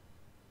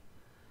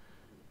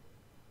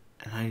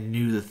 And I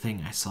knew the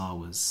thing I saw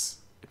was...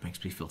 It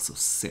makes me feel so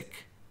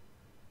sick.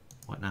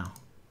 What now?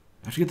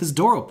 I have to get this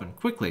door open,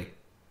 quickly.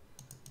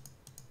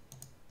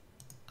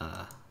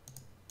 I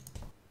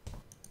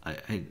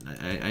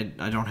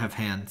don't have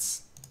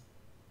hands.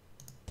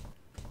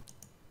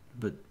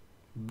 But...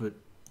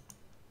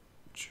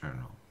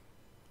 Journal.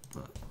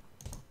 But...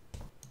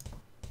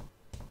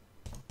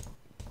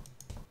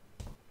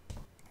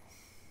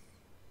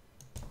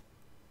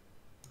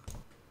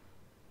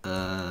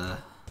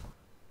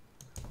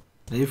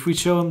 Maybe if we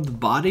show him the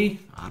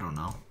body? I don't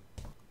know.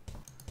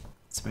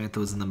 Samantha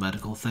was in the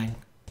medical thing.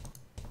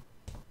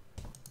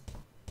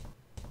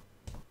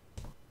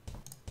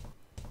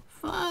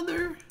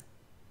 Father?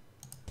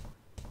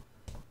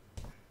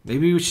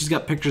 Maybe she's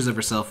got pictures of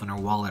herself in her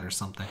wallet or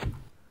something.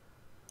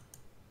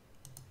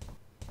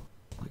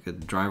 Like a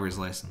driver's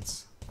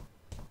license.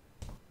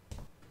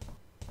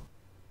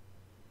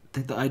 I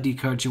think the ID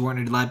card she wore in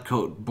her lab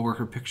coat bore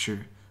her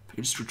picture. If I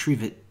could just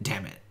retrieve it.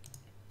 Damn it.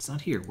 It's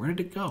not here. Where did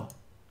it go?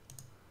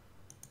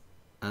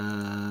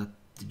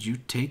 Did you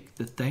take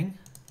the thing?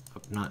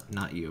 Oh,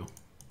 not you.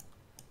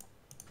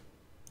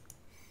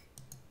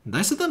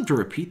 Nice of them to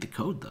repeat the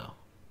code, though.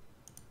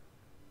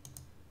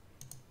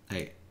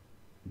 Hey,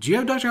 do you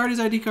have Dr. Hardy's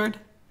ID card?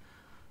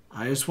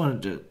 I just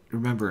wanted to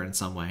remember in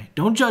some way.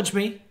 Don't judge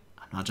me.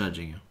 I'm not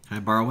judging you. Can I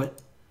borrow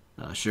it?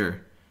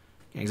 Sure.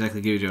 Can't exactly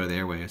give it over the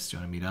airwaves. Do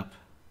you want to meet up?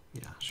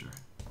 Yeah, sure.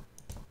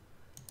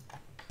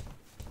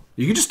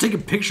 You can just take a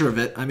picture of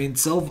it. I mean,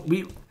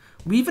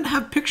 we even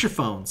have picture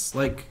phones.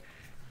 Like...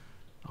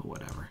 Oh,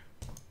 whatever.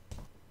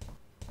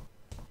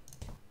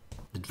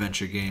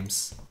 Adventure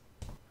games.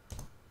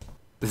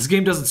 This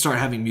game doesn't start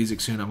having music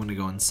soon. I'm gonna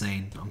go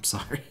insane. I'm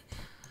sorry.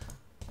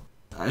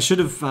 I should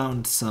have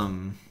found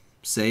some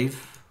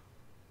save.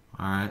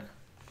 Alright.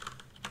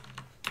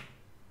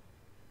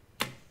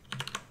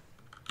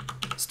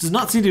 This does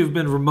not seem to have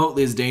been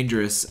remotely as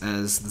dangerous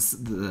as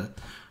the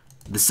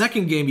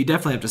second game. You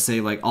definitely have to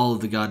save like all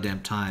of the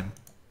goddamn time.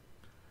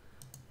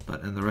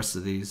 But in the rest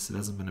of these, it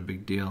hasn't been a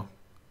big deal.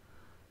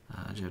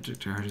 Do you have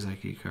Dr. Hardy's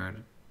ID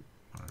card?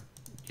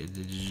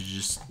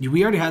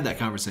 We already had that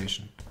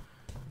conversation.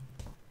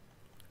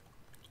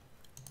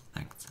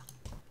 Thanks.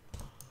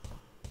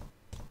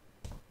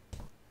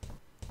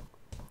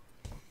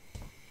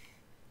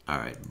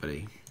 Alright,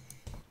 buddy.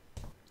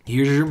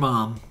 Here's your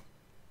mom.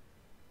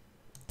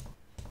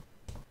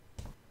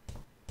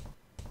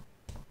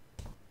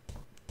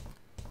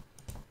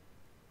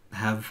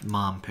 Have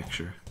mom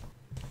picture.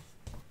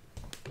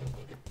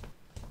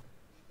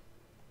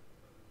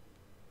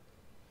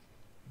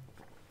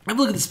 Have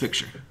a look at this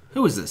picture.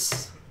 Who is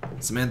this?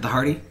 Samantha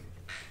Hardy?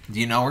 Do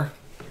you know her?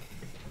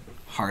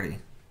 Hardy.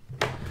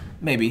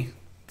 Maybe.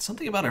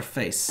 Something about her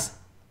face.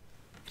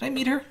 Can I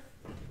meet her?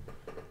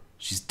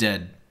 She's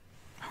dead.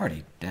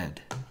 Hardy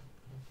dead.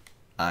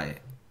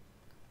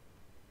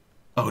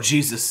 Oh,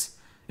 Jesus.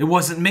 It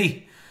wasn't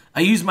me.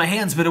 I used my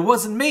hands, but it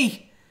wasn't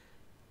me.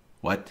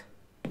 What?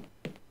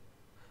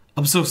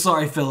 I'm so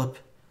sorry, Philip.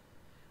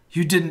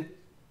 You didn't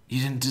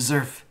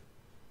deserve.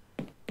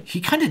 He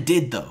kind of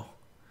did, though.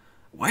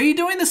 Why are you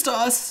doing this to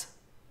us?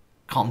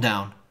 Calm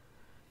down.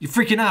 You're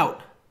freaking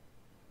out.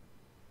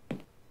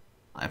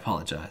 I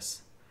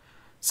apologize.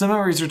 Some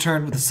memories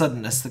returned with a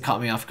suddenness that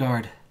caught me off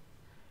guard.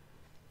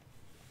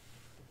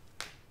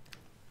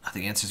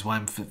 Nothing answers why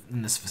I'm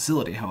in this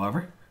facility,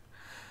 however.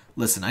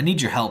 Listen, I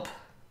need your help.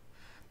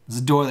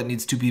 There's a door that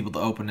needs 2 people to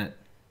open it.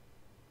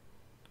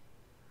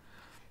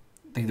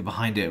 I think that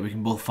behind it, we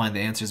can both find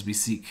the answers we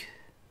seek.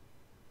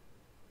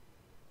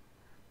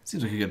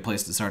 Seems like a good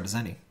place to start as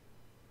any.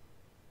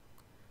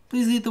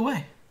 Please lead the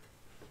way.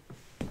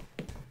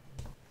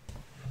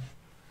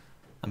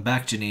 I'm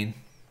back, Janine.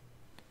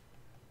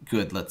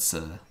 Good, let's,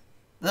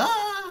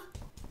 Ah!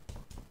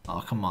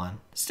 Oh, come on.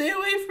 Stay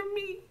away from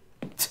me.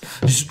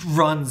 Just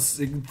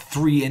runs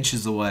 3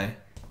 inches away.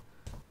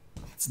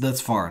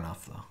 That's far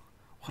enough, though.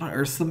 What on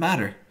earth's the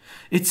matter?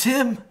 It's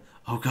him!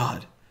 Oh,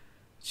 God.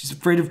 She's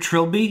afraid of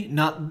Trilby,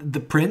 not the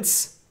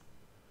prince?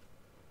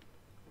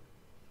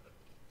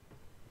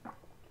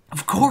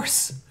 Of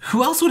course!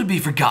 Who else would it be,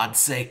 for God's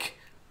sake?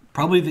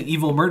 Probably the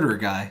evil murderer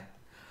guy.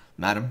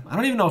 Madam, I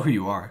don't even know who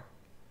you are.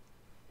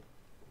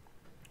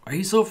 Why are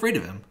you so afraid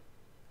of him?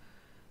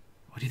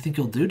 What do you think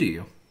he'll do to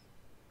you?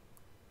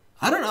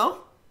 I don't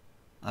know.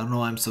 I don't know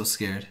why I'm so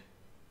scared.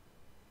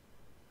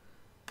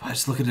 But I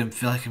just look at him and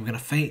feel like I'm gonna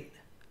faint.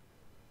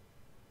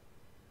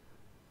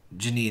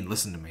 Janine,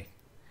 listen to me.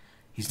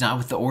 He's not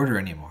with the Order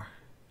anymore.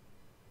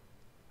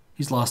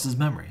 He's lost his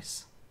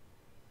memories.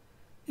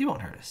 He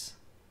won't hurt us.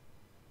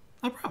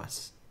 I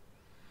promise.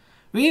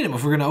 We need him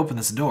if we're gonna open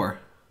this door.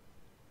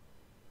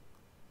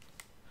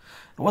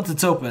 And once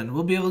it's open,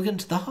 we'll be able to get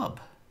into the hub.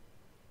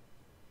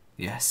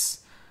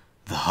 Yes,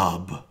 the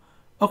hub.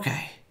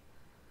 Okay.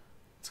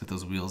 Let's get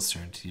those wheels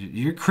turned.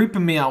 You're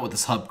creeping me out with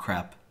this hub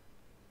crap.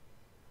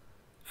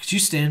 Could you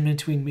stand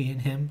between me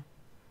and him?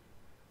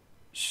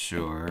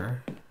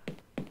 Sure.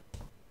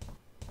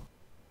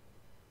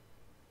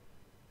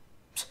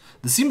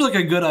 This seems like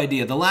a good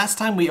idea. The last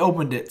time we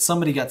opened it,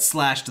 somebody got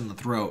slashed in the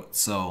throat,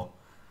 so...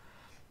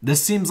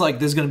 This seems like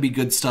there's gonna be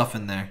good stuff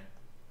in there.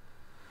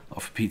 Oh,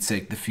 for Pete's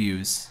sake, the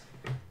fuse.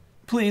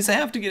 Please, I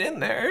have to get in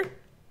there.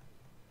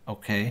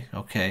 Okay,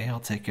 okay, I'll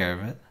take care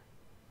of it.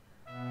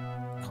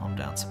 Calm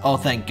down. Oh,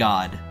 thank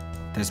God.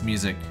 There's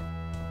music.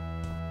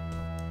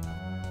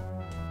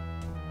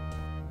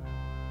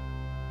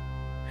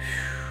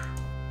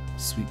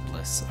 Sweet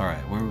bliss.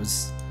 Alright, where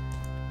was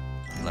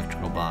the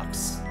electrical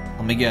box?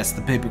 Let me guess,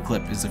 the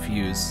paperclip is a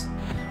fuse.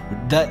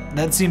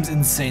 That seems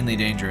insanely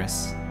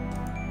dangerous.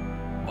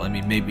 Well, I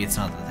mean, maybe it's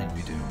not the thing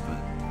we do, but...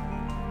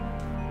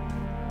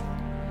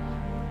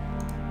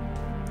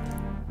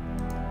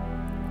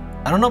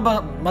 I don't know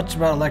much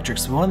about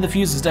electrics, but one of the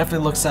fuses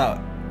definitely looks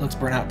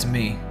burnt out to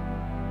me.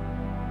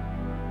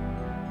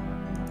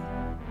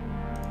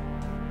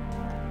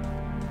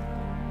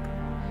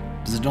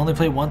 Does it only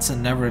play once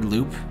and never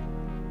loop?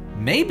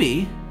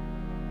 Maybe.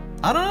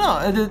 I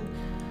don't know.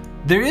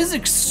 There is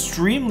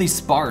extremely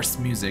sparse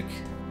music.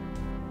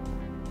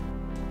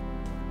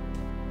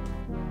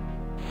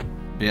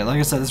 But yeah, like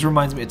I said, this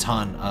reminds me a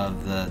ton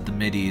of the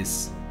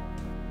midis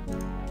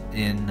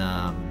in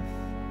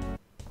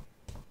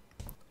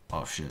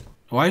oh shit.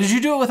 Why did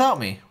you do it without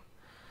me?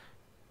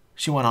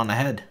 She went on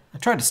ahead. I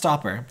tried to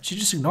stop her, but she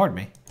just ignored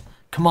me.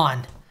 Come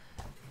on.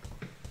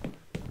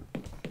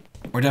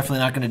 We're definitely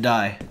not gonna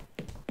die.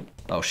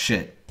 Oh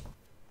shit.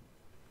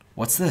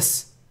 What's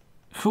this?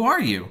 Who are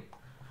you?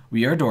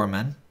 We are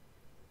doormen.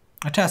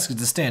 Our task is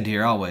to stand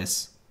here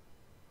always.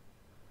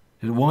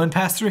 Did a woman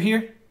pass through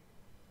here?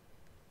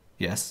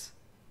 Yes.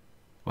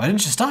 Why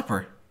didn't you stop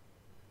her?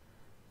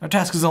 Our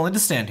task is only to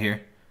stand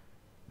here.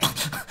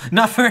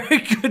 Not very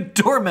good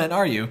doormen,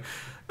 are you?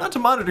 Not to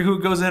monitor who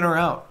goes in or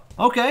out.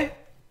 Okay.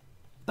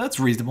 That's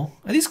reasonable.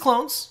 Are these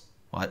clones?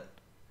 What? Are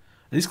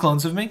these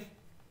clones of me?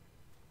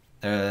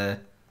 Yeah,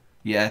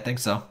 I think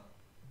so.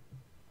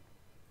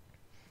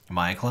 Am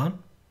I a clone?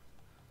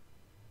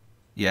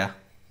 Yeah.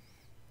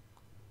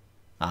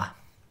 Ah.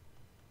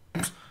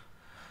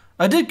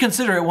 I did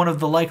consider it one of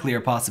the likelier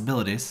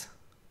possibilities.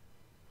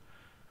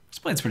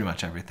 Explains pretty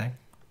much everything.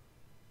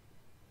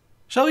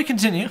 Shall we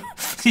continue?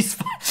 He's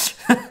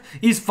fine.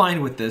 He's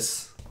fine with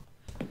this.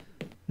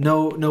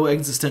 No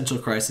existential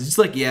crisis. He's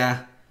like,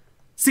 yeah,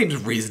 seems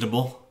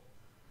reasonable.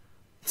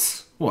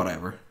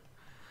 Whatever.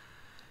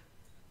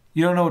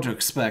 You don't know what to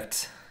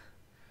expect.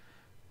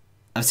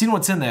 I've seen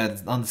what's in there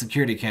on the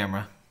security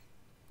camera.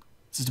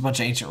 It's just a bunch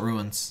of ancient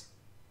ruins.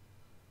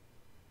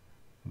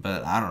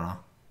 But I don't know.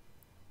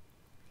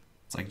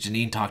 It's like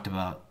Janine talked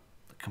about,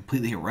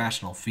 completely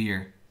irrational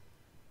fear.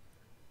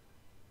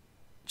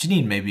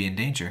 Janine may be in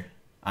danger.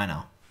 I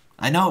know.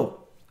 I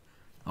know!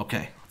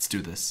 Okay, let's do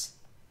this.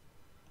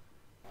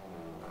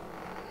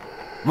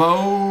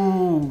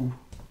 Whoa!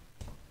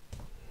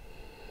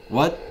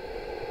 What?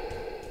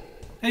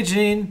 Hey,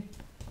 Janine.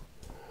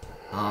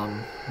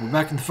 We're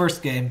back in the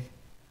first game.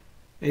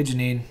 Hey,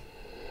 Janine.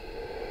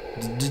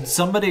 Did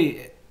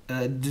somebody...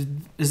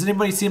 Has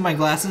anybody seen my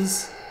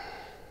glasses?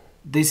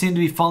 They seem to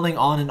be falling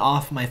on and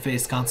off my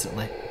face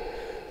constantly.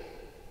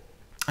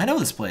 I know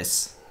this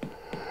place.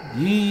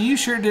 You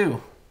sure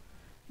do.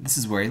 This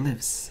is where he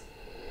lives.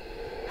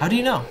 How do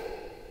you know?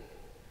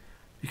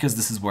 Because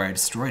this is where I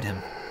destroyed him.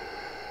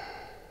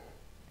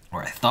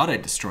 Or I thought I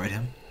destroyed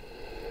him.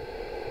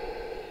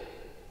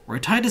 Where I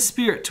tied his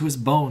spirit to his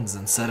bones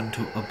and set him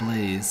to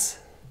ablaze.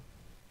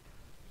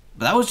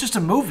 But that was just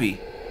a movie.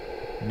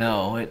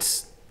 No,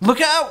 it's... Look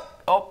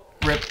out! Oh,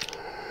 rip.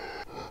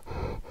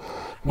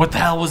 What the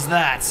hell was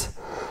that?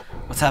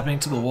 What's happening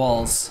to the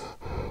walls?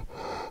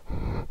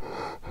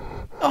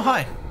 Oh,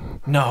 hi.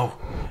 No,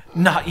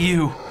 not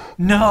you.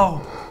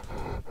 No.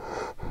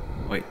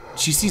 Wait,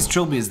 she sees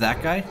Trilby as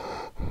that guy?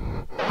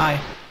 Hi.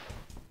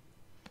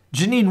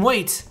 Janine,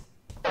 wait!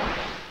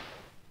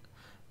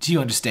 Do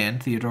you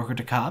understand, Theodore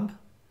DeKalb?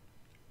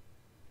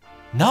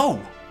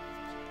 No!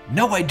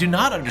 No, I do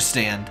not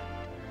understand.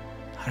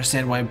 I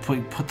understand why I'm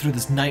put through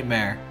this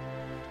nightmare.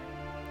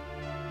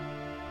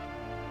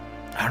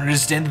 I don't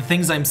understand the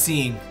things I'm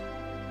seeing.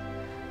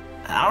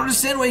 I don't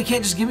understand why you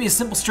can't just give me a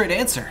simple straight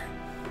answer.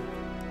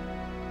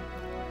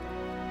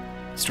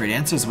 Straight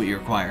answer is what you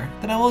require,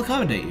 then I will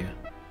accommodate you.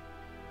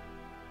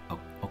 Oh,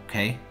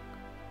 okay.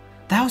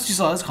 The house you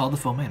saw is called the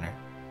Faux Manor.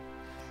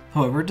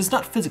 However, it does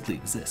not physically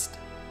exist.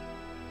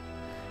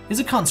 It is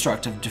a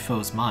construct of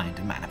Defoe's mind,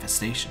 a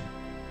manifestation.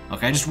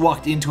 Okay, I just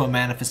walked into a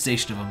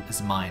manifestation of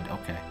his mind,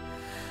 okay.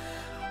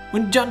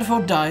 When John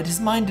Defoe died, his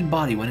mind and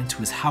body went into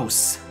his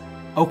house.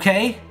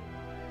 Okay?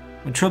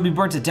 When Trilby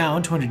burnt it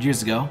down 200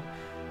 years ago,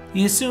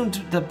 he assumed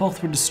that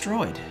both were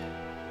destroyed.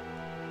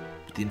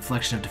 But the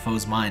inflection of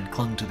Defoe's mind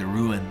clung to the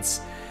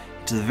ruins,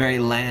 to the very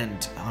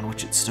land on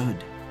which it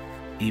stood,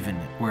 even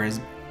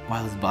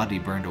while his body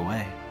burned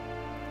away.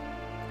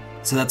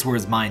 So that's where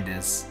his mind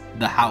is.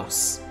 The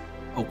house.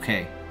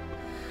 Okay.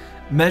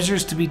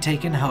 Measures to be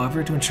taken,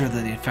 however, to ensure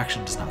that the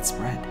infection does not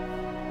spread.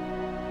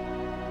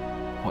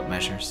 What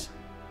measures?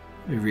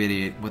 Let me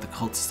reiterate what the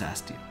cultist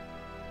asked you.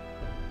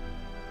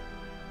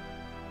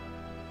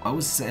 Why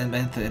was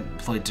Samantha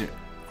employed to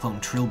clone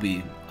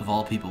Trilby, of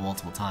all people,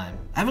 multiple times?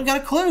 I haven't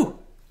got a clue!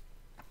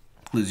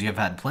 Clues you have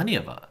had plenty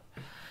of.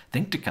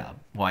 Think, DeKalb.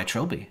 Why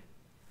Trilby?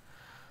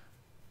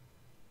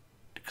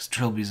 Because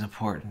Trilby's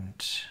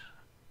important.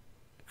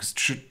 Because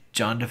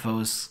John Defoe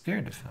is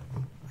scared of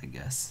him, I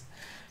guess.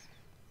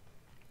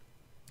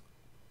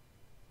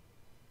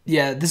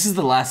 Yeah, this is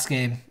the last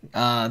game.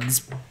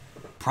 This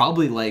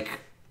probably like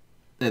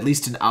at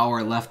least an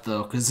hour left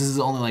though, because this is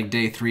only like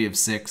day 3 of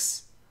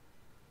 6.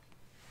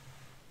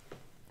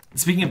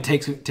 Speaking of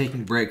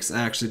taking breaks,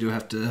 I actually do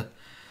have to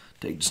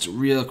take just a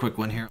real quick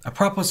one here.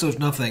 Apropos of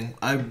nothing,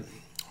 I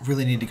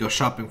really need to go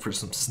shopping for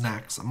some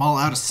snacks. I'm all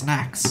out of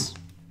snacks.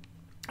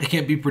 I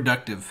can't be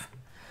productive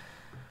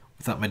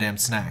without my damn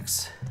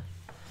snacks.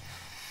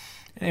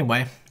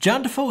 Anyway,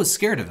 John Defoe was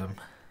scared of him.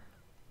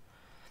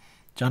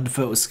 John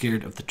Defoe was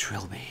scared of the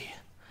Trilby.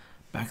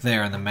 Back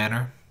there in the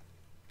manor.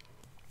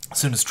 As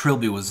soon as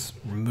Trilby was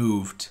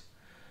removed,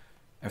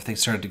 everything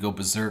started to go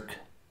berserk.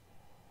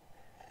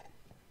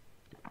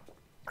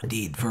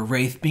 Indeed, for a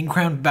wraith, being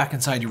crammed back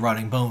inside your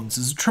rotting bones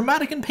is a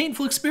traumatic and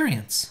painful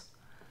experience.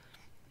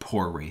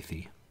 Poor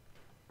wraithy.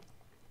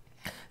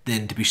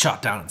 Then to be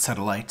shot down and set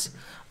alight,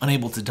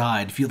 unable to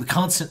die, to feel the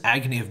constant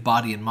agony of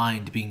body and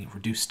mind being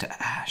reduced to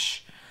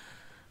ash.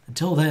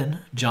 Until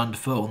then, John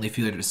Defoe only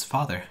feared his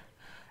father.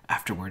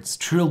 Afterwards,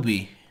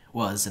 Trilby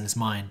was, in his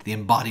mind, the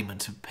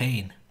embodiment of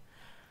pain.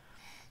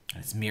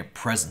 And its mere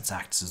presence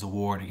acts as a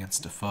ward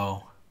against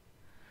Defoe.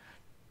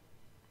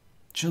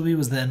 Trilby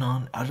was then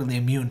on utterly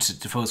immune to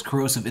Defoe's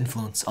corrosive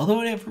influence, although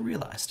he never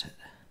realized it.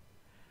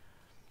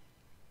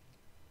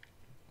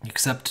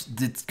 Except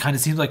it kind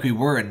of seems like we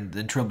were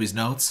in Trilby's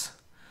notes.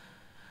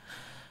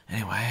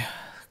 Anyway,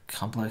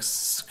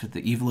 complex, could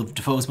the evil of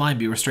Defoe's mind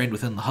be restrained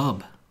within the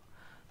hub?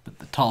 But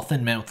the tall,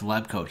 thin man with the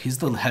lab coat, he's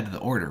the head of the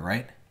order,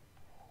 right?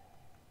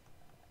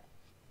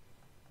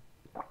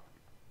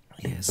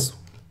 Yes.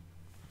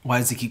 Why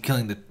does he keep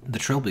killing the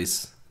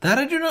Trilbys? That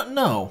I do not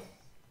know.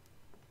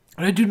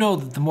 But I do know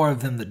that the more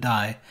of them that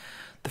die,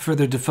 the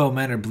further Defoe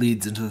Manor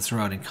bleeds into the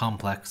surrounding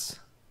complex.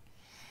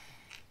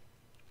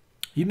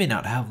 You may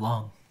not have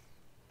long.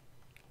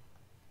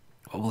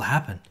 What will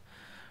happen?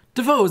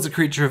 Defoe is a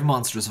creature of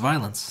monstrous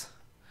violence.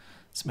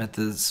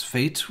 Samantha's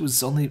fate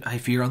was only, I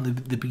fear, only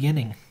the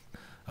beginning.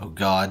 Oh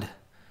God.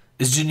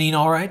 Is Janine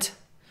alright?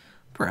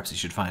 Perhaps he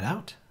should find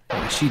out.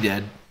 Yeah, she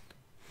dead.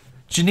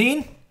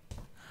 Janine?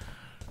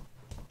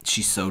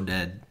 She's so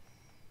dead.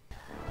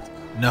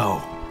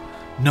 No.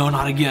 No,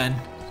 not again.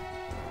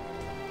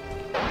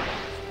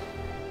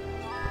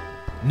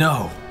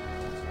 No.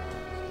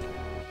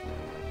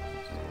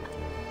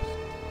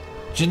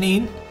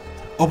 Janine?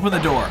 Open the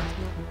door.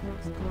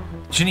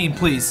 Janine,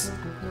 please.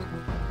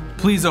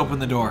 Please open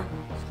the door.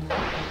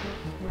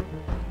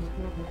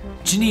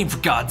 Janine, for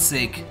God's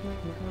sake.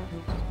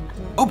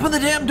 Open the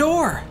damn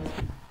door!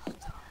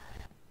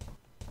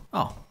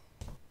 Oh.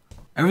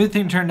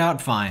 Everything turned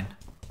out fine.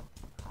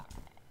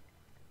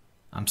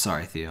 I'm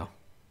sorry, Theo.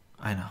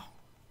 I know.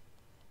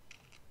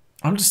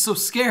 I'm just so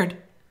scared.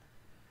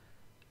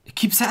 It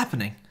keeps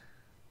happening.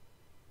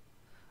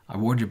 I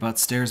warned you about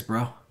stairs,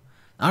 bro.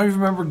 I don't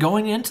even remember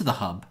going into the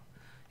hub.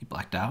 You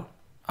blacked out.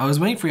 I was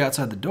waiting for you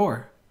outside the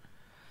door.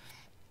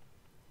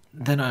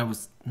 Then I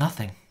was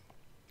nothing.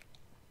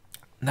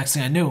 Next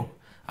thing I knew,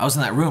 I was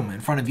in that room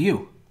in front of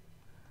you.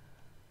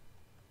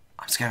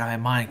 I'm scared out of my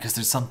mind because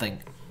there's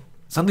something.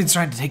 Something's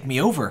trying to take me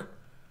over.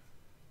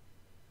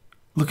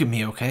 Look at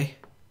me, okay?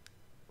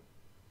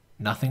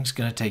 Nothing's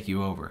gonna take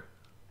you over.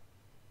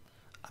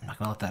 I'm not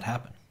gonna let that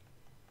happen.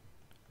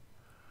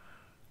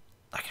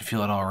 I can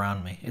feel it all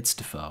around me. It's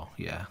Defoe,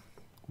 yeah.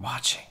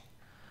 Watching.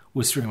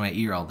 Whispering in my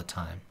ear all the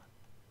time.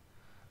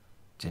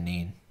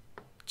 Janine,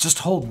 just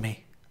hold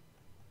me.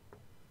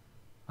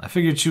 I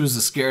figured she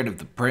was scared of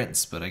the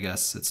prince, but I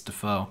guess it's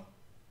Defoe.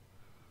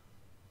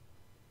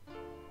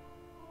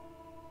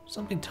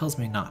 Something tells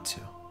me not to.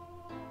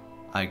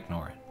 I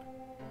ignore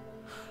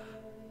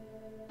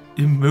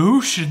it.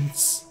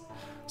 Emotions.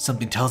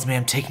 Something tells me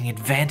I'm taking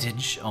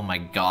advantage. Oh my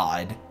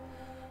god.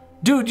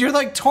 Dude, you're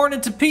like torn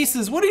into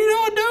pieces. What are you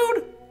doing,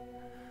 dude?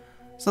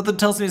 Something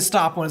tells me to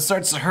stop when it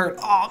starts to hurt.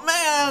 Oh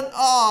man.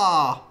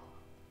 Oh.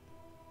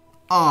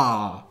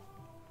 Oh.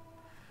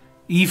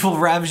 Evil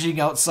ravaging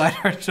outside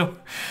our door.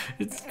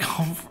 It's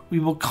we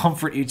will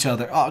comfort each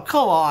other. Oh,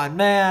 come on,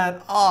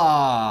 man.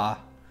 Ah.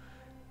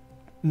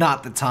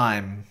 Not the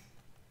time.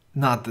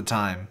 Not the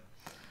time.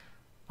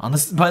 On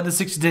this, by the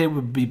 60th day,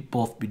 we'll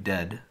both be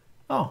dead.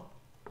 Oh.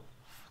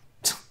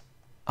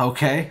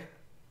 Okay.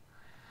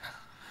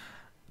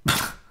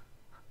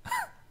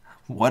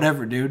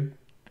 Whatever, dude.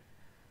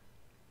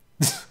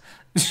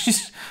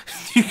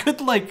 You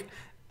could, like,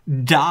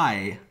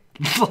 die.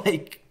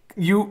 Like,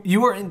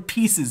 you are in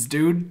pieces,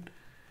 dude.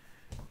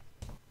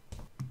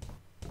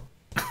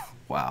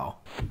 Wow.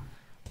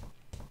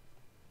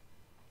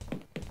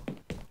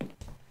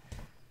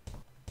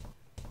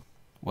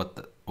 What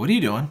are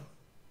you doing?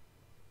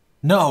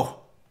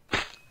 No.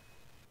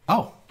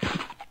 Oh.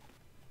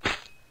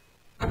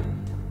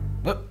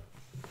 Whoop.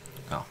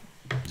 Oh.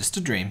 Just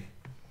a dream.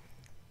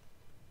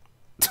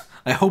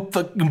 I hope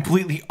the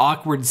completely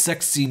awkward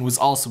sex scene was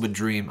also a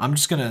dream. I'm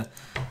just gonna...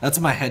 That's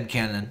my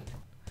headcanon.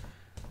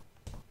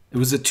 It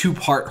was a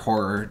 2-part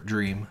horror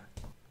dream.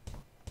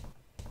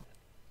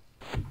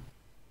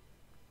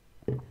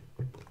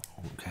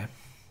 Okay.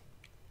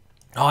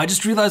 Oh, I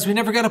just realized we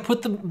never got to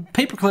put the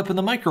paperclip in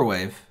the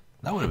microwave.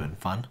 That would have been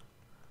fun.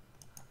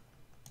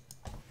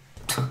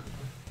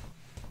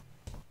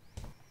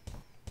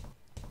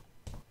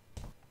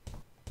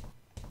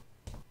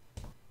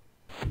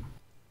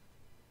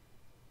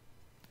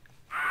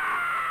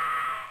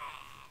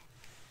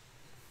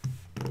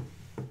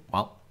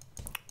 Well,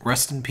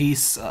 rest in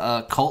peace,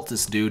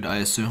 cultist dude, I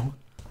assume.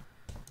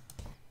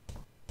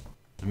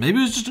 Maybe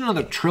it was just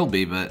another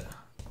trilby, but...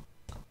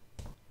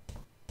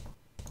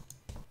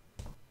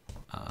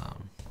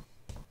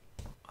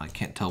 I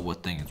can't tell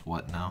what thing is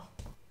what now.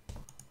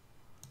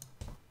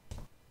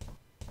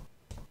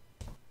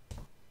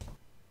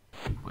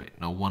 Wait,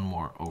 no, one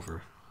more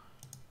over.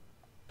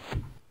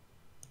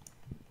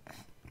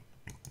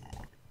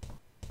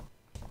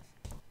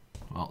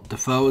 Well,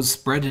 Defoe is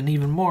spreading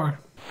even more.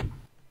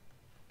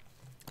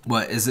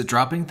 What, is it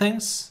dropping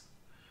things?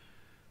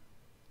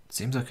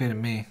 Seems okay to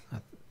me. I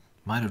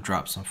might have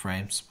dropped some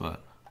frames,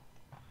 but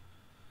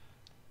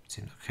it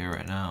seems okay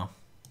right now.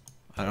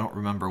 I don't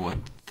remember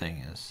what the thing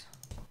is.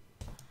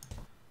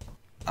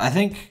 I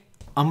think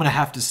I'm gonna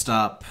have to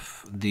stop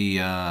the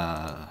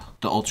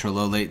ultra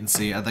low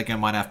latency. I think I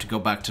might have to go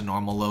back to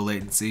normal low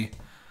latency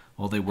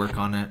while they work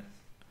on it.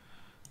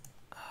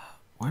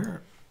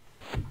 Where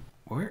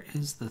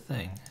is the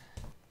thing?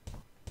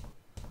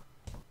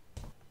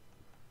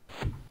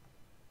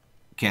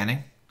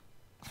 Canning?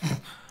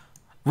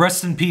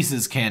 Rest in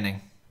pieces,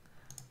 Canning.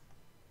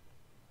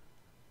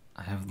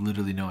 I have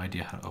literally no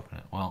idea how to open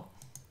it. Well,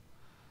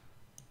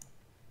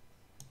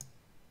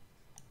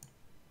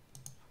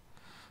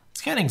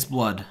 it's Canning's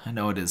blood. I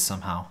know it is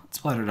somehow. It's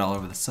splattered all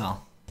over the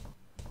cell.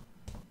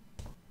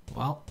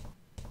 Well,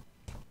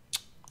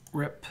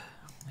 rip.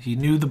 He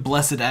knew the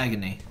blessed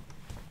agony.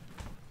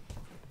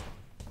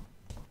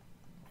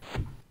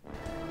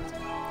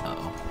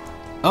 Uh-oh.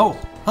 Oh,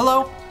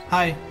 hello.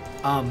 Hi.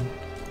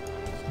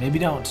 Maybe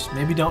don't.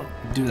 Maybe don't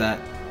do that.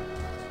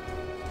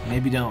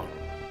 Maybe don't.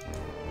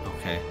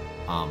 Okay.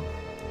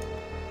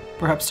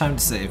 Perhaps time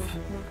to save.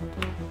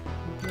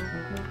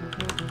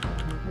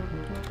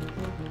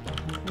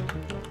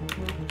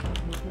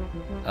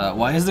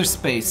 Why is there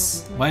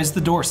space? Why is the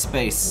door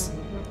space?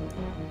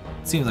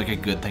 Seems like a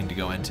good thing to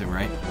go into,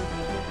 right?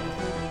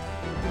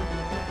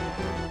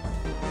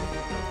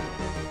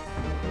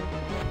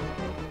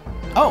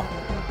 Oh!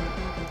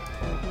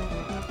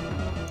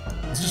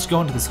 Let's just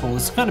go into this hole.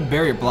 There's kind of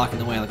barrier blocking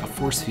the way, like a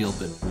force field,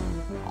 but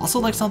also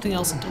like something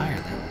else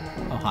entirely.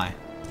 Oh, hi.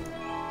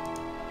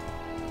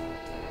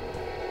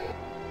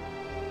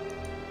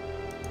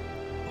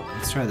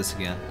 Let's try this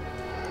again.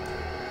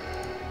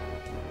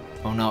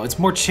 Oh no, it's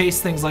more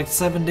chase things like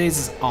 7 days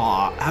is...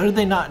 Aw, how did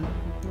they not...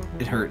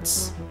 It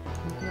hurts.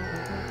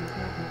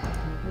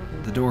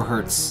 The door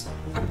hurts.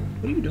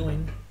 What are you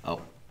doing?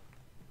 Oh.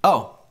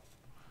 Oh!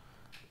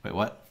 Wait,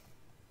 what?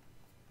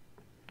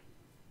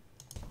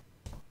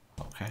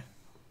 Okay.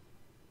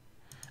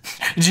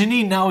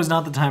 Janine, now is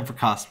not the time for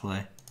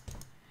cosplay.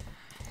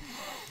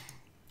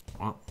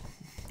 Well...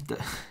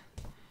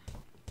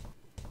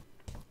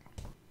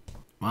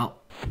 Well,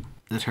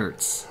 it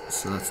hurts,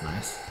 so that's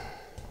nice.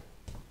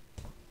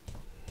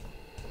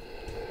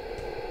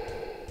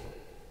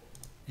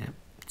 Yep,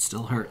 it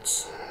still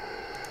hurts.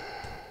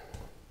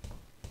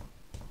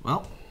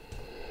 Well,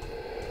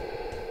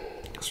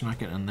 guess we're not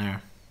getting in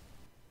there.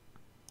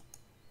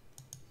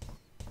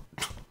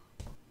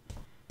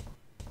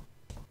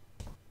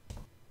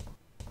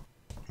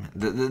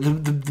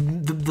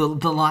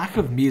 The lack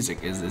of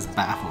music is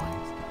baffling.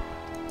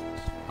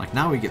 Like,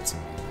 now we get some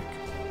music.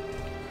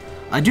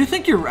 I do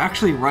think you're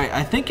actually right.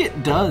 I think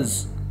it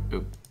does.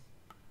 Oop.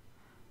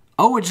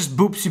 Oh, it just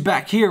boops you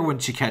back here when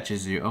she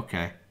catches you.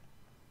 Okay.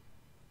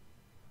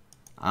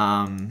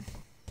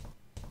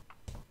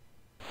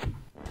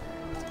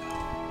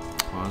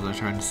 What was I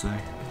trying to say?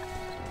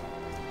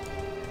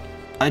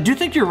 I do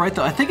think you're right,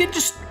 though. I think it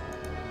just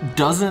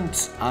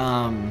doesn't,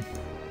 I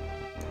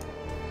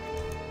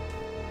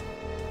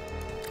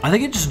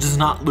think it just does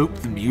not loop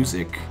the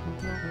music.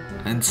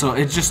 And so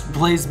it just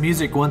plays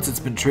music once it's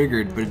been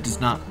triggered, but it does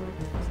not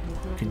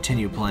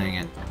continue playing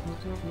it.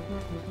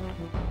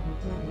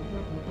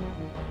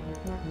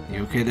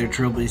 You okay there,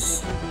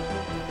 Trilbies?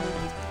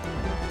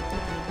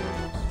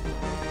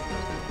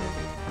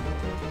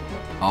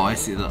 Oh, I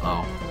see the...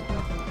 Oh.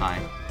 Hi.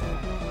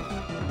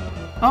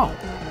 Oh!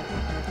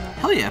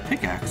 Hell yeah,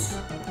 pickaxe.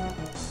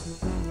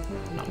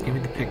 No, give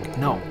me the pick.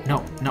 No,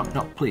 no, no,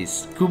 no,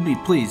 please. Gooby,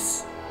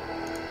 please.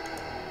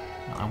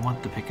 No, I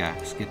want the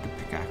pickaxe. Get the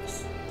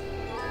pickaxe.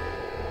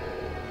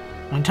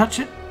 When I touch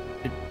it,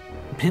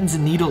 pins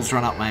and needles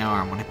run up my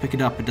arm. When I pick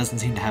it up, it doesn't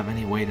seem to have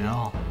any weight at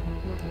all.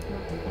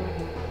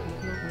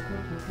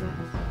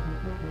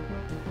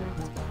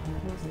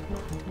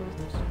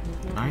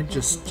 I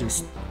just...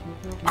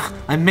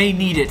 I may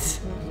need it.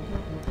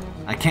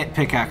 I can't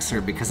pickaxe her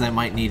because I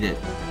might need it.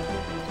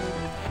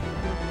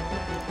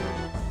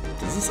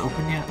 Does this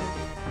open yet?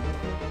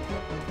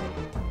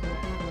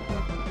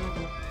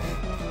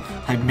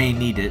 I may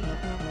need it.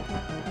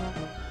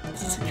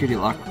 Security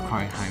lock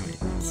requiring high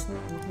maintenance.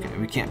 Okay,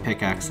 we can't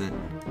pickaxe it.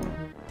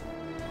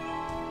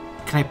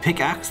 Can I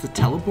pickaxe the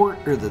teleport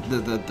or the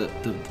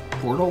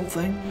portal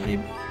thing?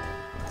 Maybe.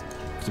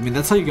 'Cause, I mean,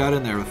 that's how you got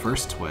in there the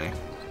first way.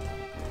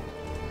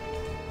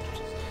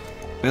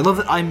 But I love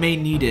that I may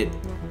need it.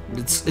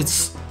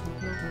 It's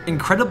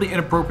incredibly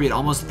inappropriate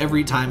almost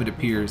every time it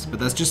appears, but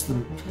that's just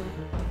the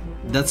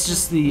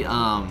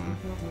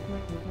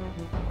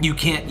you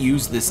can't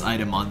use this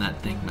item on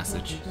that thing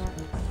message.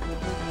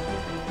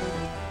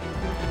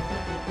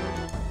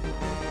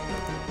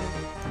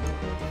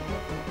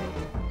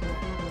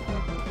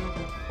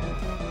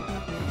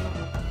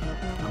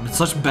 I'm in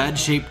such bad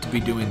shape to be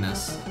doing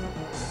this.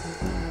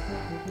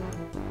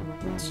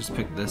 Let's just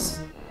pick this.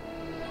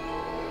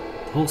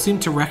 The hole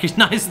seemed to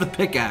recognize the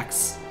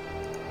pickaxe.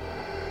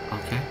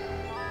 Okay.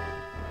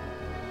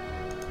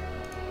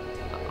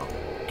 Uh-oh.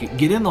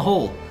 Get in the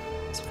hole.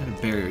 Some kind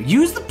of barrier.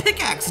 Use the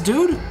pickaxe,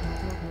 dude!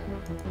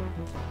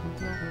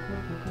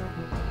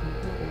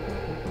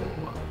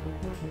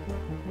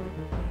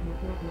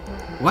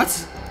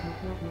 What?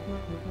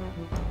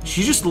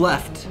 She just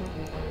left.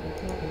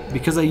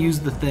 Because I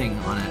used the thing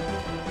on it.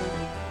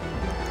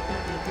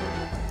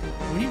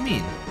 What do you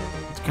mean?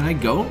 Can I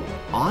go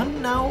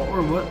on now,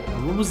 or what?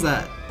 What was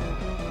that?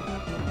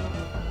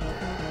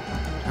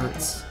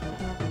 Hurts.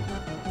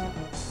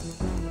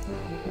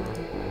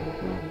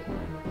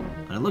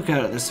 When I look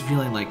at it, there's a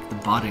feeling like the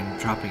body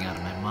dropping out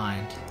of my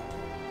mind.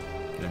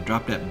 Gonna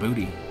drop that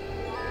booty.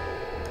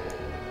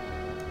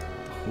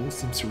 The hole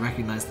seems to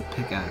recognize the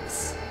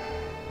pickaxe.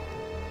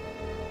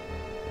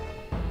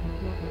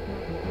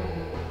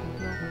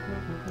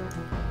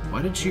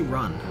 Why did she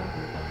run?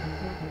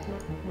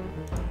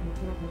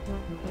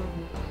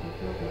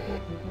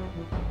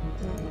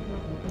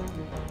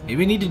 Maybe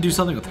we need to do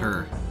something with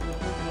her.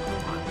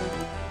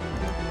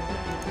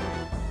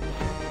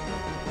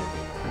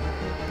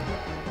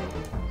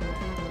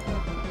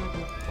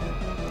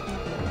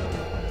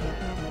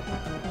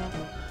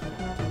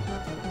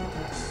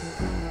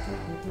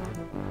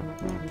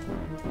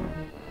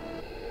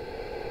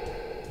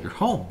 You're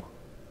home.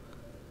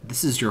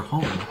 This is your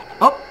home.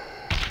 Oh!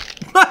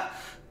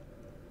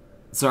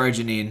 Sorry,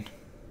 Janine.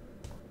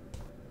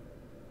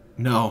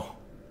 No.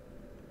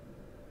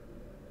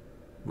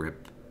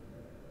 Rip.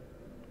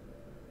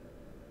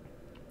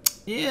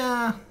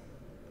 Yeah.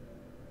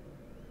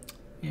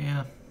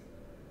 Yeah.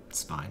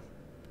 It's fine.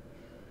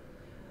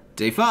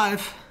 Day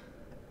 5.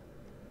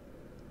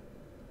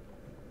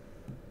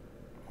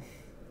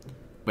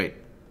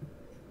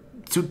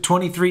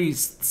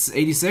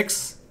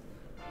 2386?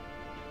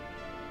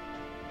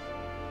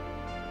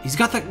 He's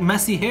got that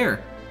messy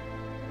hair.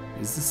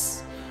 Is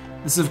this...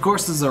 This, of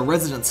course, is a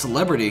resident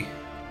celebrity.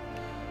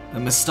 The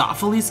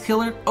Mistopheles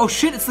killer? Oh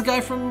shit, it's the guy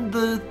from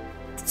the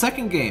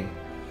second game.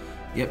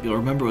 Yep, you'll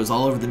remember it was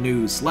all over the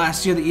news.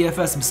 Last year, the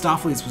EFS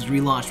Mistopheles was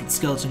relaunched with a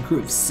skeleton crew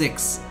of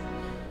 6.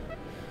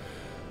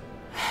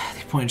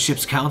 The appointed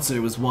ship's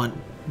counselor was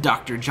one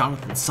Dr.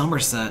 Jonathan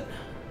Somerset.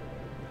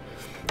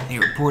 He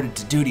reported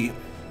to duty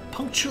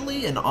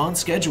punctually and on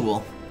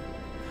schedule.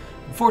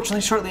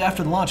 Unfortunately, shortly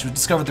after the launch, it was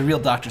discovered the real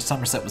Dr.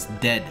 Somerset was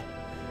dead.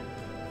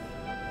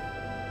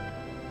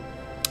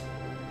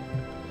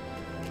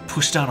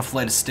 Pushed down a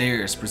flight of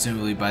stairs,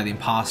 presumably by the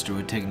imposter who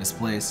had taken his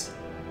place.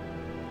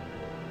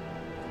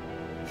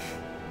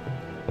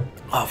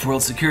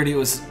 Off-world security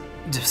was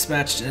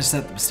dispatched to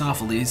intercept the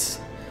Mistopheles.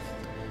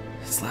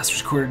 His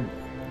last recorded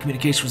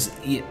communication was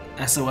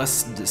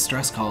SOS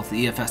distress call with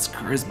the EFS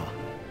Charisma.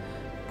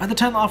 By the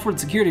time the off-world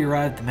security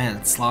arrived, the man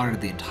had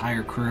slaughtered the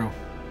entire crew.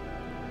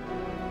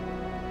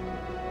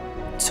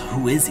 So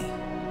who is he?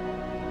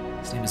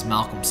 His name is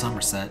Malcolm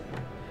Somerset,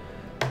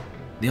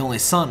 the only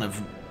son of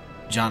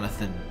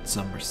Jonathan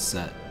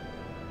Somerset.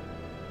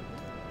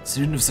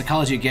 Student of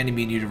psychology at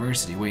Ganymede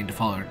University, waiting to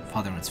follow in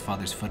his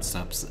father's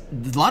footsteps.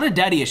 There's a lot of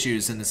daddy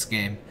issues in this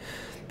game,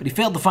 but he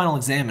failed the final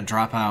exam and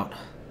dropped out.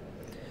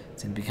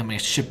 Since becoming a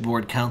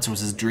shipboard counselor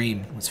was his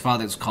dream. When his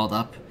father was called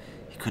up,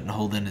 he couldn't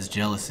hold in his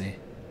jealousy.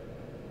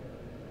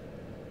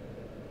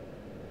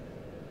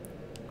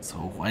 So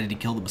why did he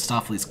kill the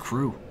Mistopheles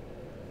crew?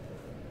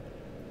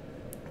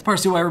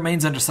 Parts why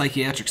remains under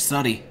psychiatric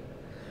study.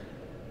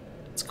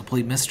 It's a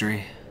complete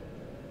mystery.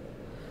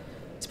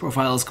 His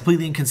profile is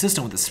completely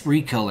inconsistent with the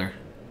spree killer.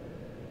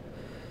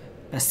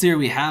 Best theory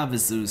we have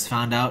is that he was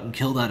found out and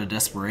killed out of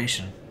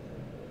desperation.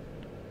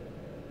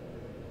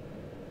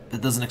 That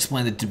doesn't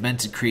explain the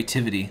demented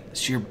creativity, the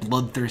sheer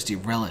bloodthirsty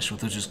relish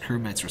with which his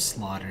crewmates were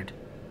slaughtered.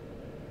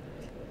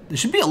 There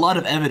should be a lot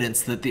of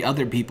evidence that the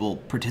other people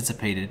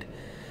participated.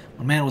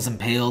 One man was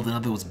impaled,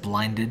 another was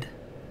blinded.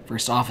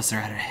 First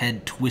officer had her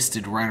head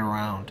twisted right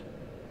around.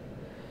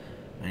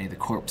 Many of the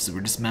corpses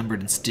were dismembered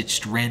and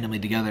stitched randomly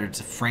together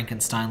into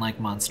Frankenstein-like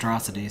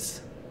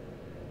monstrosities.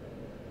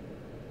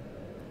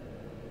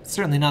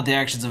 Certainly not the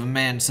actions of a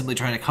man simply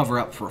trying to cover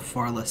up for a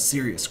far less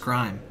serious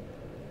crime.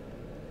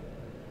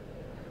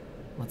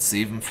 Let's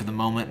save him for the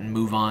moment and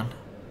move on.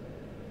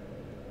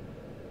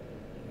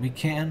 We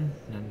can,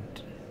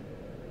 and...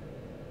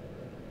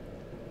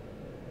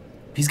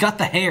 He's got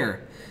the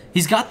hair.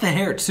 He's got the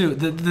hair, too.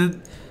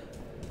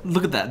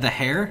 Look at that, the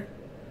hair.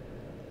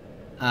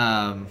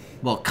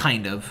 Well,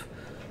 kind of.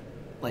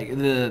 Like,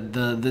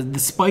 the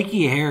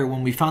spiky hair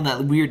when we found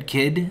that weird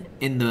kid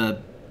in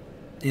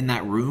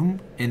that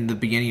room in the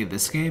beginning of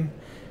this game.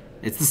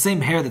 It's the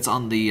same hair that's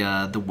on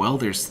the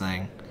welder's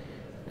thing.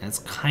 And it's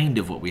kind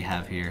of what we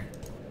have here.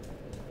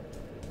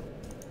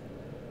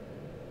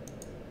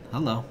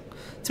 Hello.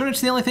 It's pretty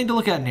much the only thing to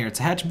look at in here. It's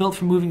a hatch built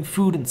for moving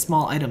food and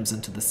small items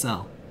into the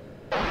cell.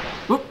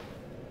 Whoop.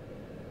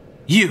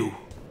 You!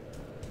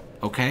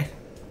 Okay.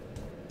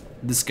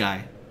 This guy.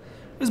 I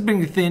was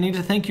being thinning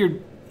to think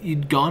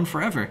you'd gone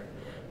forever.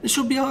 This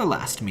will be our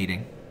last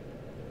meeting.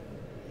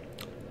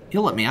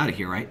 You'll let me out of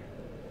here, right?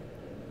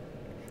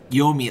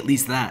 You owe me at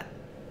least that.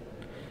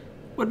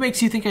 What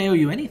makes you think I owe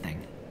you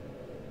anything?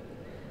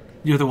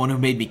 You're the one who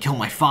made me kill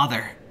my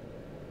father.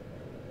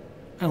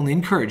 I only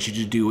encouraged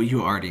you to do what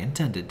you already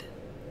intended.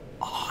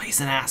 Oh, he's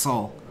an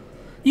asshole.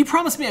 You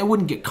promised me I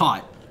wouldn't get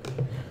caught.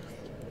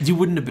 You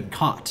wouldn't have been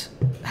caught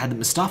had the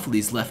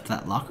Mistopheles left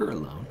that locker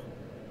alone.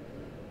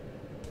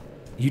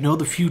 You know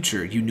the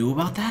future. You knew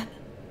about that?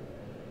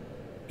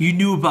 You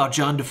knew about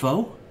John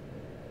Defoe?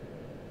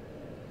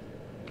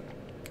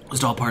 Was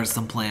it all part of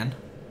some plan?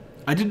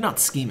 I did not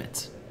scheme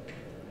it.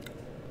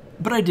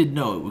 But I did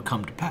know it would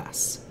come to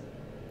pass.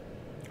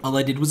 All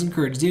I did was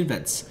encourage the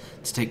events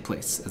to take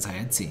place as I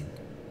had seen.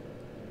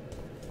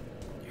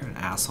 You're an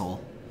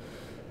asshole.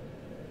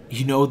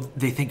 You know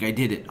they think I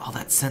did it. All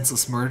that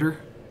senseless murder?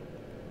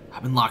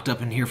 I've been locked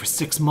up in here for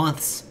 6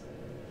 months.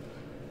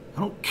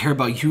 I don't care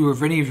about you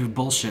or any of your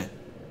bullshit.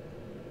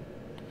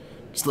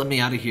 Just let me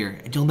out of here,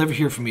 and you'll never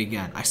hear from me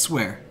again, I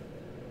swear.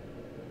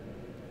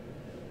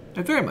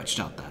 I very much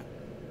doubt that.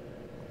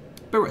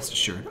 But rest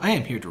assured, I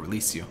am here to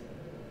release you.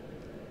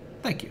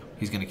 Thank you.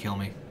 He's gonna kill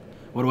me.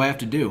 What do I have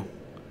to do?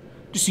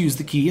 Just use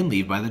the key and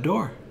leave by the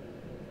door.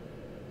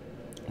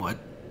 What?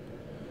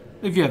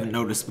 If you haven't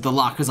noticed, but the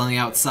lock is on the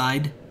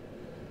outside.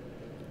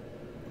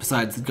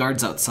 Besides, the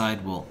guards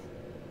outside will...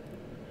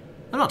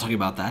 I'm not talking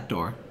about that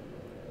door.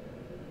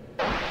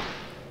 What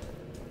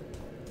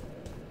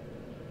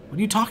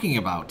are you talking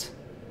about?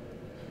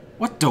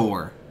 What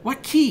door?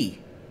 What key?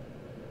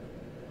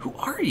 Who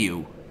are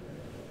you?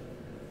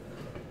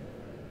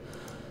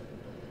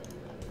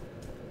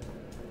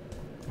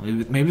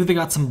 Maybe they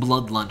got some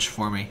blood lunch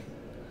for me.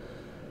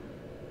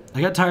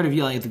 I got tired of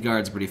yelling at the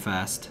guards pretty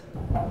fast.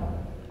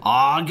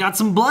 Aw, got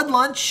some blood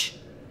lunch!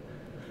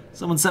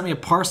 Someone sent me a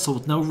parcel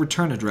with no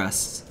return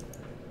address.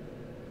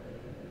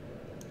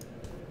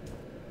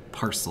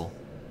 parcel.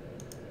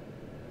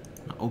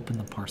 Now open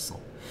the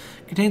parcel.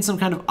 Contains some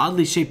kind of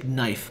oddly shaped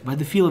knife. By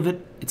the feel of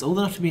it, it's old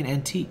enough to be an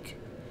antique.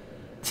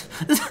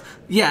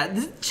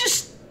 Yeah,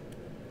 just,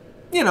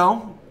 you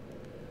know,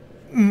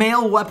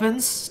 male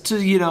weapons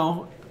to, you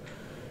know,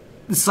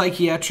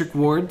 psychiatric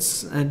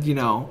wards and, you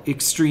know,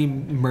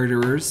 extreme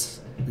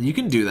murderers. You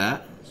can do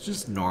that. It's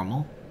just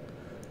normal.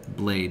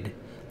 Blade.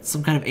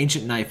 Some kind of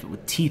ancient knife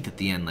with teeth at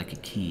the end like a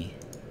key.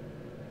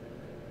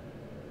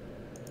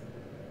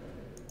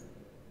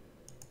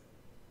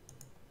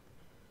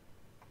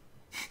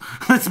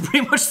 That's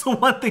pretty much the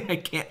one thing I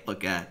can't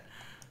look at.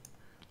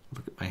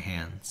 Look at my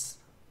hands.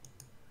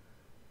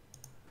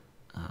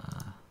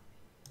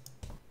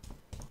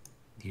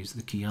 Use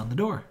the key on the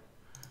door.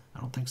 I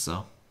don't think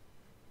so.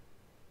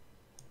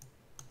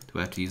 Do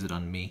I have to use it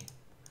on me?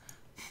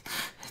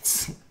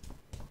 It's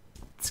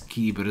a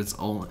key, but it's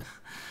only...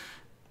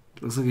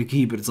 It looks like a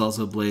key, but it's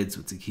also a blade,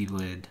 so it's a key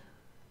blade.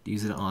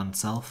 Use it on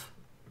self?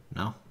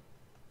 No?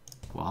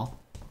 Wall?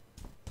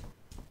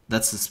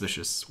 That's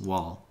suspicious.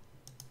 Wall.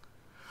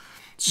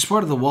 It's just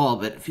part of the wall,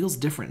 but it feels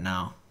different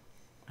now.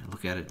 I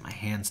look at it, my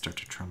hands start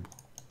to tremble.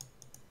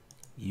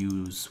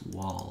 Use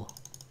wall.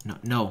 No,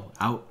 no,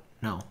 out,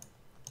 no.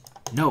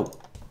 No!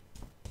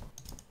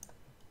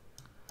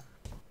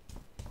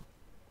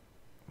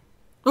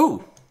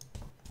 Oh!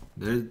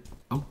 There,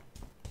 oh,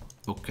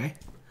 okay.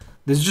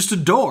 There's just a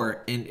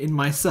door in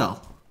my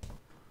cell.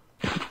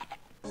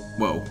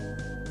 Whoa.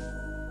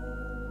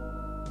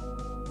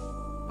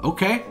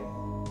 Okay.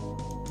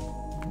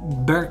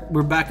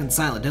 We're back in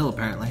Silent Hill,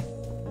 apparently.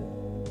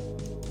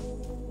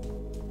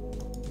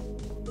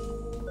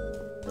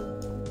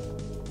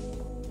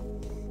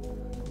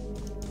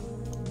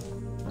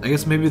 I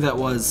guess maybe that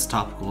was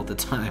topical at the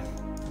time.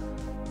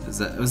 Was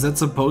that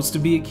supposed to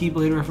be a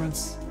Keyblade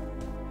reference?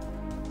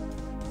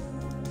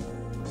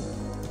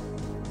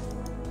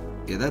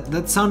 Yeah,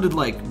 that sounded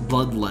like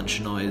blood lunch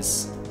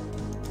noise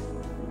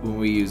when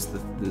we used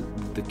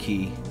the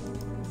key.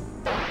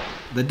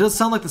 That does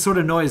sound like the sort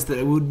of noise that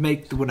it would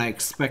make when I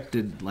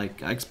expected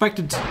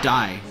to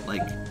die,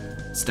 like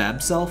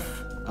stab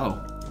self.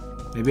 Oh,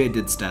 maybe I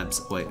did stab.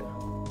 Wait,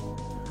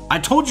 I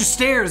told you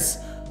stairs.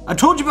 I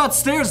told you about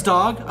stairs,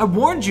 dog. I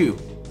warned you.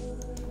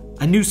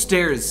 I knew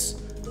stairs.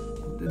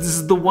 This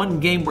is the one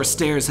game where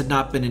stairs had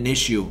not been an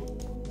issue.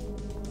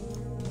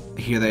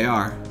 Here they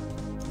are.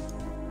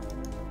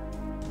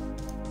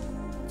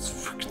 It's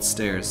freaking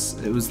stairs.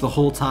 It was the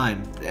whole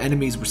time. The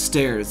enemies were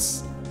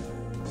stairs.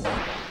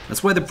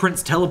 That's why the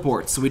prince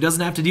teleports, so he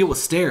doesn't have to deal with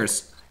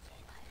stairs.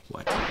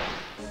 What?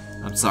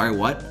 I'm sorry,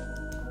 what?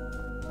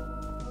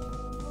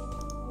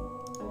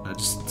 I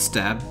just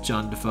stabbed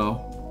John Defoe.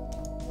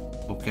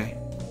 Okay.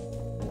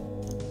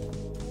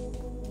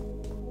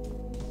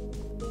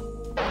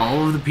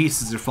 All of the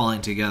pieces are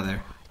falling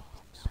together.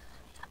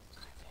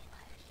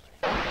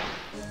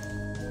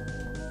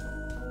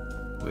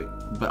 Wait,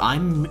 but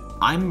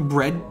I'm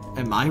red.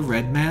 Am I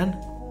Red Man?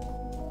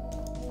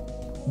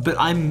 But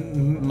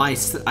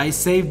I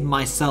saved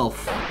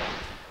myself.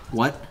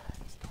 What?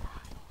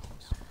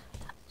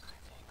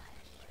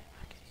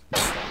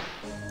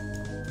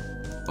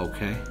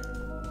 Okay.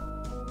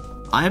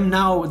 I am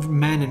now the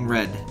man in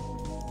red.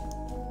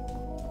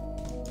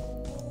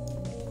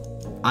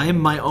 I am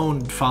my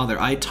own father.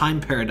 I time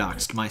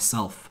paradoxed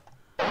myself.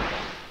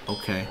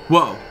 Okay.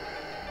 Whoa.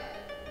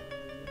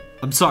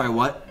 I'm sorry,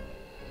 what?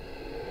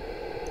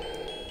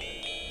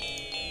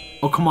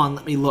 Oh, come on,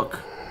 let me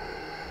look.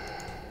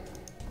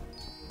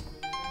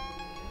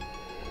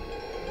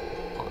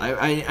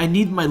 I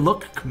need my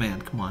look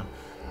command. Come on.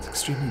 It's an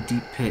extremely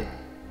deep pit.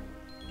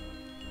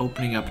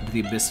 Opening up into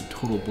the abyss of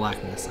total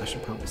blackness. I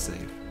should probably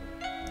save.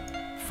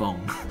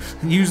 Phone.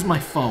 Use my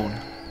phone.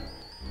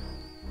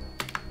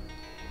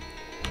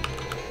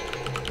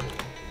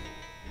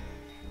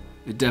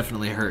 It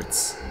definitely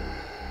hurts.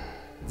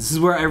 This is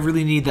where I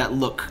really need that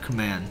look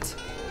command.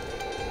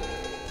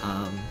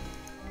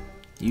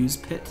 Use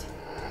pit.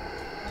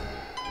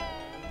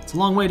 It's a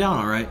long way down,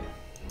 alright.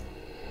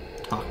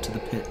 Talk to the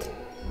pit.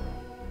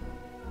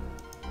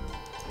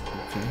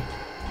 Okay.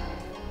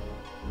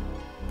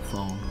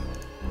 Phone.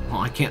 Oh,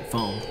 I can't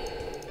phone.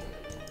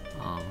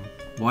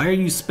 Why are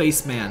you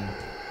spaceman?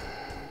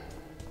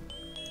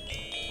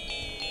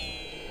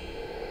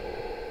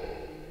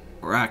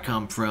 Where I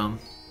come from,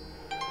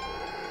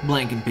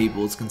 blanking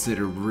people is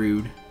considered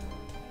rude.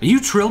 Are you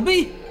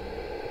Trilby?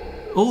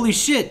 Holy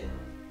shit!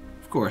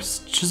 Of course,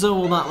 Chzo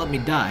will not let me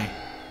die.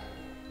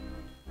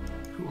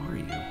 Who are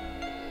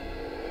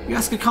you? You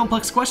ask a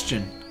complex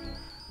question.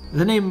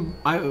 The name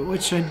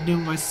which I knew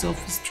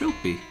myself is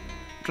Trilby,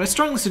 but I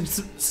strongly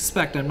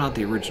suspect I'm not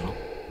the original.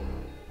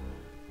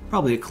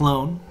 Probably a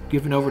clone,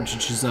 given over to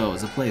Chzo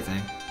as a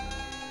plaything.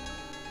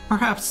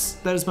 Perhaps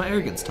that is my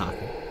arrogance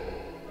talking.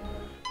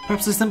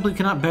 Perhaps I simply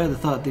cannot bear the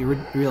thought the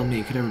real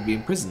me could ever be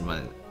imprisoned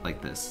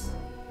like this.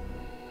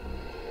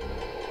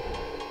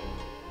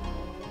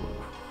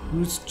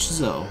 Who's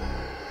Chzo?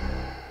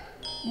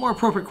 A more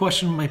appropriate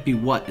question might be,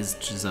 what is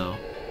Chzo?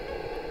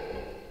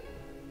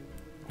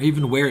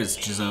 Even where is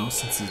Chzo,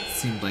 since it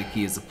seemed like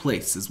he is a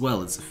place as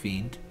well as a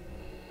fiend.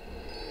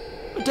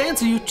 But to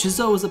answer you,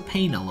 Chzo is a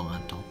pain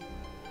elemental.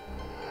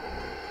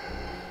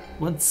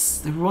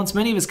 There were once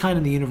many of his kind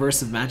in the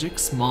universe of magic,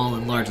 small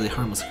and largely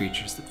harmless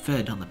creatures that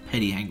fed on the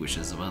petty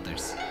anguishes of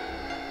others.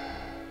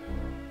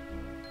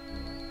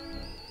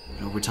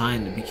 But over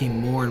time, it became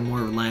more and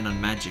more reliant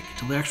on magic,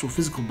 until their actual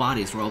physical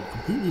bodies were all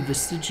completely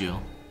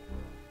vestigial.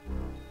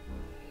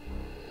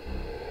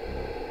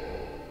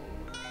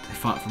 They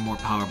fought for more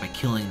power by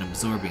killing and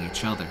absorbing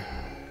each other.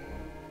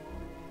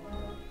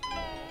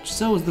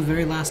 Chzo was the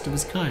very last of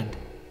his kind.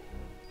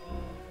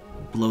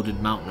 A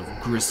bloated mountain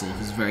of gristle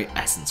whose very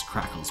essence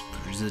crackles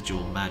with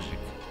residual magic.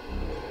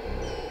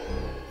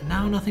 And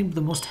now nothing but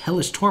the most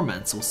hellish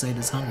torments will sate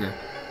his hunger.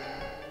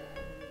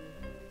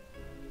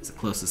 It's the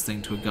closest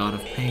thing to a god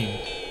of pain.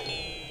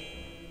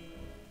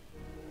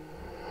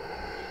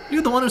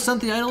 You're the one who sent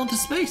the idol into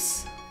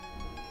space.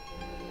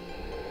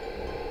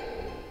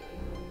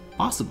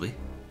 Possibly.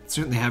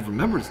 Certainly have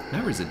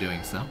memories of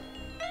doing so.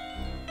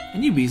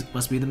 And you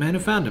must be the man who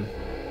found him.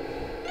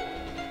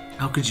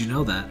 How could you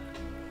know that?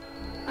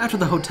 After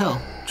the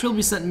hotel,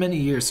 Trilby spent many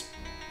years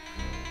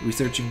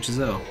researching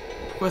Chzo.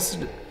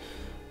 Requested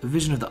a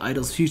vision of the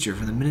idol's future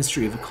from the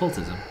Ministry of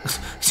Occultism.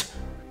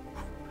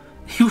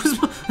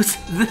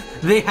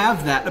 They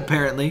have that,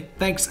 apparently.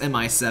 Thanks,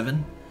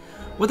 MI7.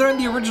 Whether I'm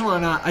the original or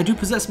not, I do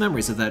possess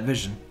memories of that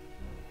vision.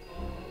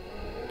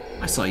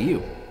 I saw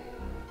you.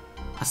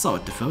 I saw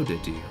what Defoe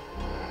did to you.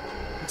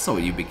 I saw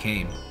what you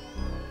became.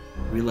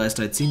 I realized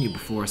I'd seen you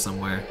before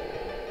somewhere.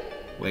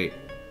 Wait,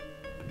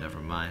 but never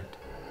mind.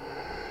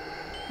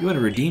 You want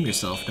to redeem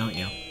yourself, don't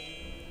you?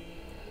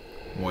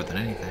 More than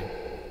anything.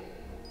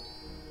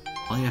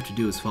 All you have to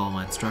do is follow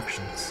my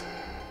instructions.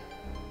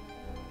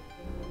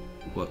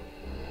 What?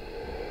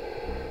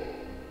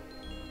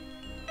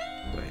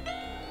 Wait.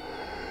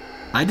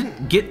 I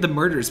didn't get the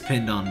murders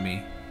pinned on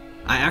me.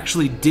 I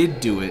actually did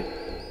do it.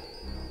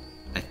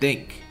 I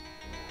think.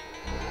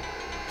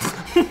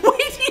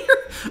 Wait here!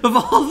 Of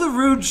all the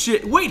rude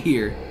shit, wait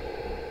here!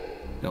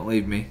 Don't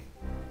leave me.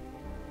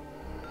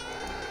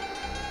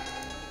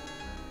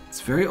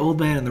 This very old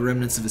man in the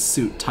remnants of his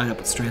suit tied up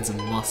with strands of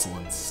muscle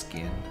and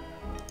skin.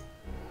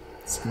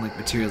 Skin-like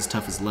material as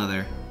tough as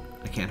leather.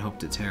 I can't hope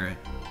to tear it.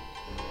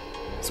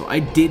 So I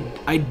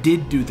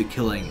did do the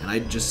killing, and I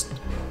just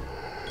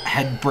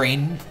had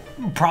brain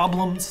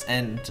problems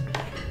and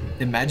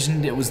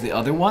imagined it was the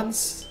other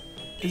ones,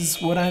 is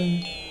what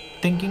I'm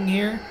thinking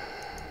here.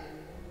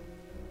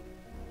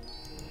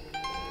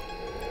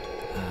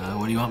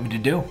 What do you want me to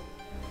do?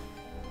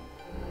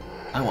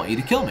 I want you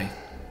to kill me.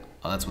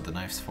 Oh, that's what the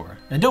knife's for.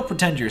 And don't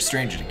pretend you're a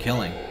stranger to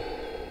killing.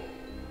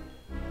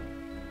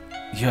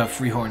 You have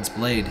Freehorn's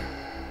blade.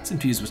 It's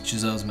infused with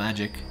Chzo's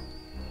magic.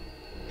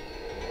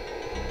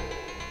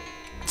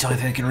 It's the only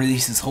thing that can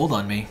release his hold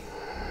on me.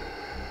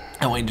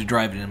 I want you to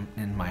drive it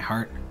in my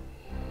heart.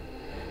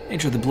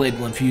 Nature of the blade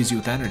will infuse you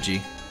with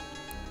energy.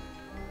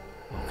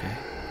 Okay.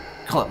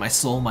 Call it my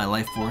soul, my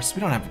life force. We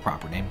don't have a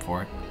proper name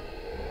for it.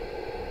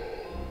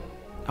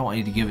 I want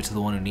you to give it to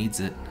the one who needs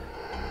it.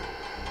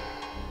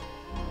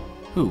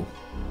 Who?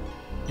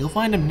 You'll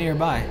find him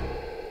nearby.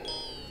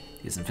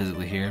 He isn't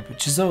physically here, but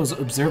Chzo is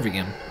observing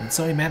him, and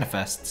so he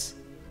manifests.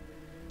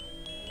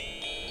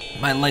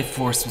 My life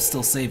force will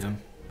still save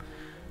him,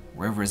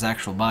 wherever his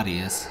actual body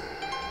is.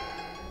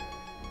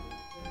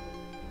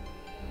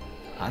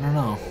 I don't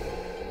know.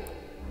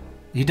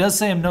 He does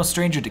say I'm no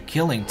stranger to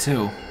killing,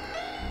 too.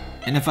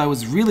 And if I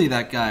was really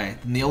that guy,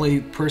 then the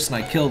only person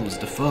I killed was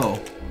Defoe.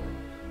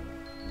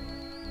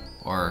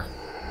 Or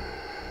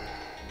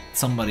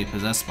somebody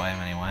possessed by him,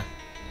 anyway.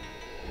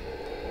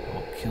 I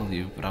won't kill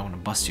you, but I want to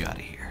bust you out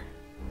of here.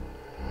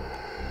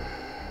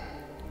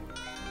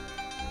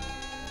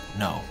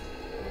 No.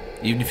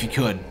 Even if you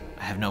could,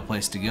 I have no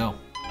place to go.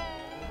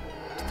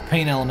 To the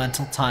pain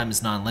elemental, time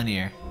is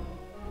non-linear.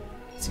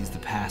 It sees the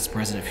past,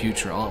 present, and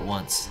future all at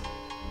once.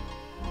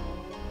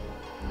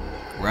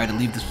 Were I to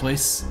leave this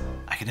place,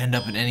 I could end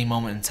up at any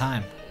moment in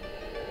time.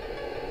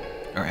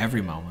 Or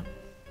every moment.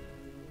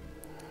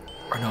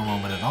 Or no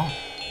moment at all.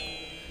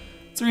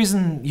 It's the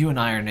reason you and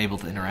I aren't able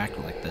to interact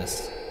like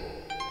this.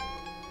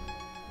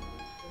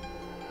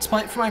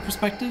 Despite, from my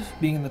perspective,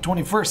 being in the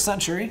 21st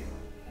century,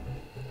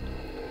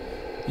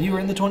 you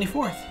were in the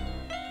 24th.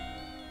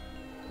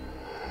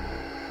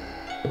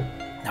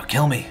 Now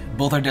kill me.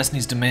 Both our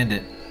destinies demand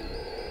it.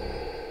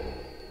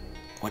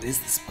 What is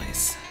this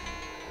place?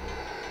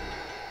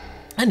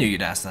 I knew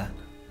you'd ask that.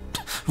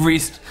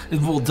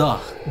 Well,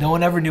 duh. No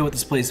one ever knew what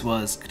this place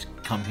was. Could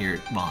come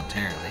here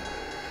voluntarily.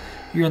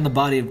 You're in the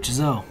body of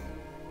Chzo.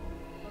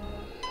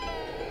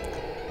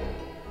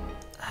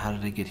 How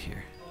did I get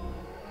here?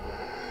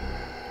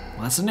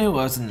 Well, that's new.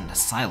 I was in an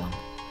asylum.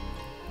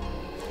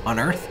 On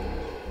Earth?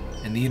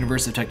 In the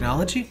universe of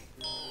technology?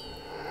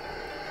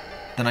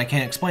 Then I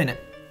can't explain it.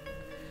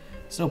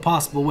 There's no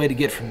possible way to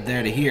get from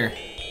there to here.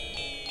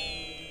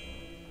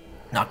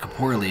 Not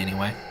corporeally,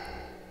 anyway.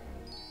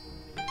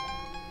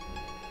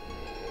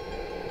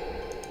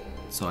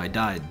 So I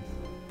died,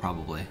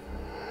 probably.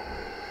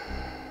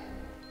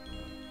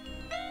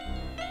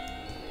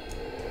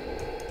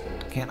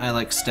 Can't I,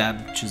 like,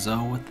 stab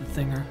Chzo with the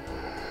thinger?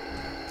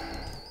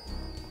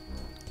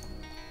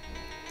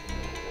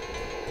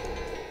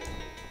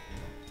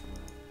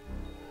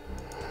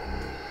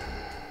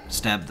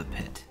 Stab the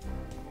pit.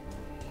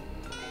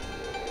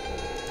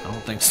 I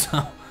don't think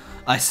so.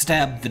 I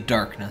stabbed the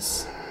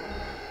darkness.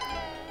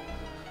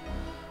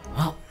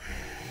 Well,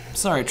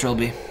 sorry,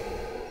 Trilby.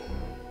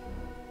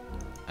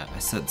 I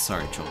said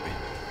sorry, Trilby.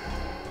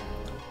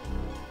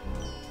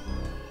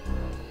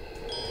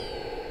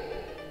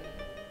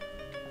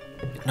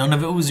 None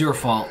of it was your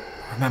fault.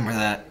 Remember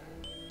that.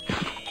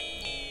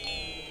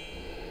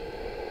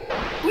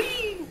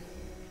 Whee!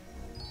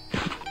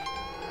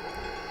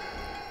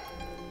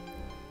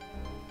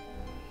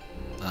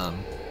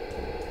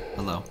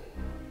 Hello.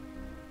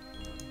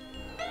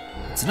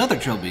 It's another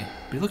Trilby,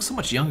 but he looks so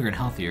much younger and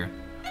healthier.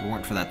 If it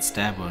weren't for that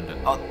stab wound.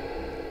 Oh!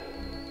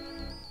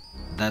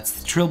 That's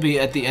the Trilby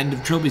at the end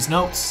of Trilby's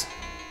notes.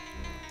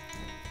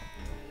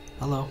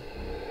 Hello.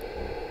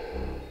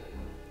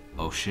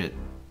 Oh shit.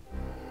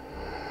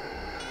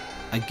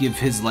 I give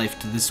his life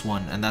to this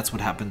one, and that's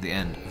what happened at the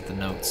end of the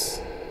notes.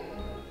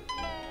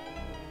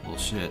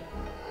 Bullshit.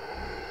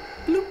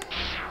 Bloop.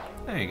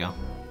 There you go.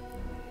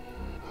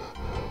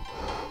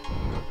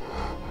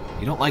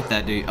 You don't like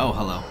that, do you? Oh,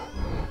 hello.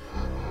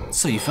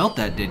 So you felt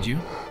that, did you?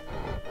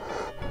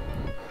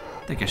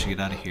 I think I should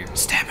get out of here.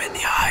 Stab it in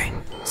the eye!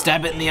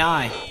 Stab it in the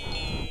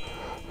eye!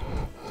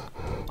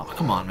 Oh,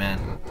 come on,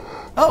 man.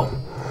 Oh!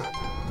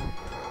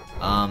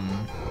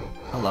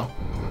 Hello.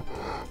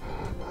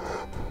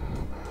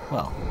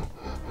 Well,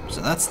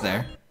 so that's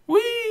there.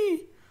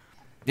 Whee!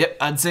 Yep,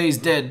 I'd say he's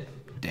dead.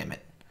 Damn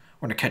it.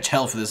 We're gonna catch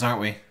hell for this, aren't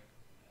we?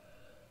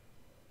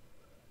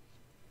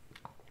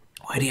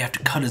 Why do you have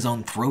to cut his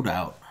own throat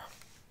out?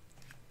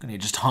 Couldn't he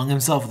just hung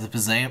himself with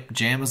the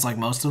pajamas like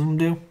most of them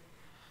do?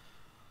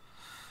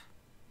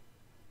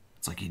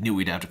 It's like he knew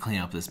we'd have to clean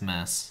up this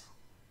mess.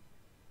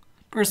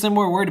 First, I'm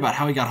more worried about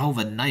how he got hold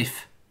of a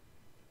knife.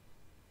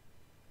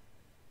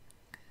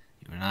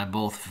 You and I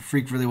both, if a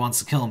freak really wants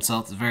to kill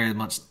himself, there's very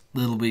much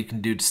little we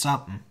can do to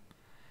stop him.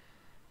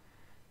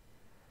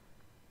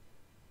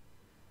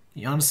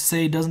 You honestly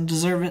say he doesn't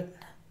deserve it?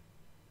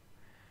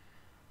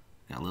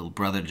 Got a little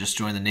brother just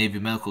joined the Navy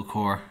Medical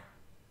Corps.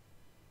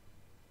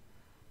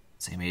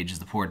 Same age as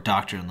the poor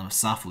doctor in the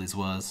Sophiles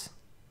was.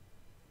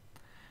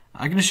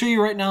 I can assure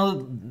you right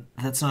now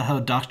that's not how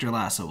Dr.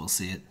 Lasso will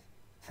see it.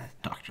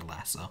 Dr.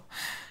 Lasso.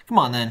 Come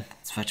on then,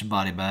 let's fetch a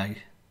body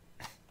bag.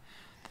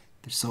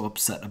 They're so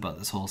upset about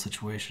this whole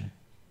situation.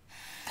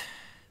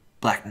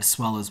 Blackness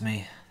swallows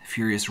me. The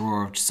furious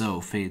roar of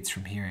Chzo fades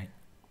from hearing.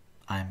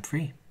 I am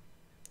free.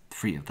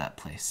 Free of that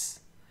place.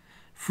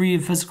 Free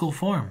of physical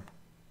form.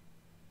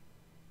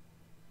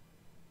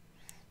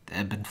 The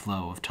ebb and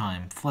flow of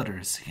time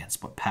flutters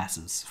against what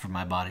passes from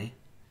my body,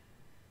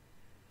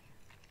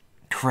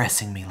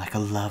 caressing me like a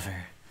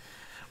lover.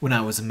 When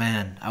I was a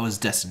man, I was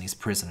Destiny's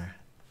prisoner.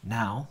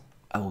 Now,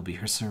 I will be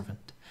her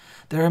servant.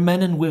 There are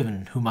men and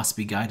women who must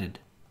be guided.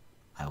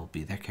 I will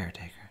be their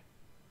caretaker.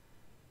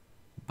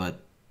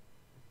 But...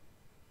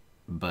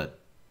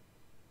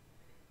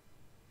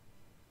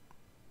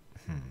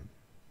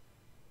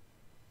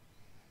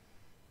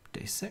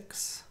 Day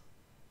 6.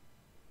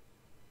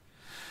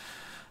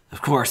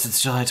 Of course,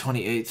 it's July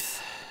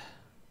 28th.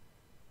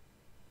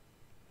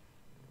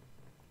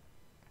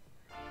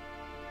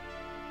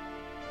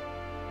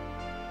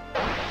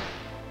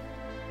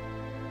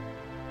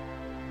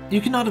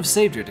 You cannot have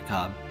saved her,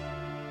 Dakab.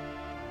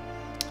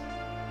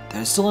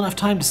 There's still enough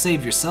time to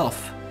save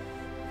yourself.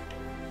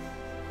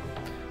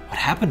 What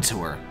happened to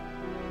her?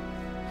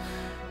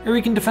 Your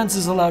weakened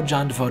defenses allowed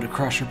John Defoe to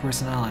crush her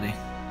personality.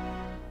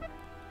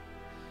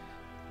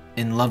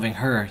 In loving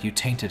her, you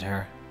tainted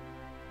her.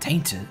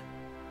 Tainted?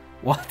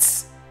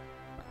 What?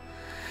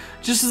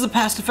 Just as the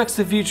past affects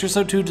the future,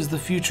 so too does the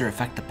future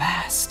affect the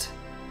past.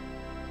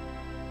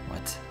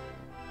 What?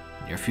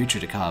 Your future,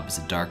 Dakab, is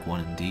a dark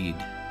one indeed.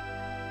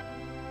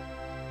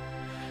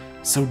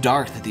 So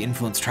dark that the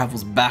influence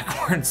travels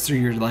backwards through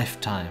your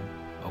lifetime.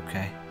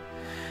 Okay.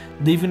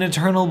 Leaving an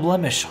eternal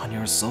blemish on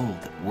your soul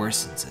that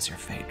worsens as your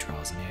fate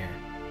draws near.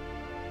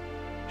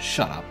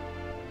 Shut up.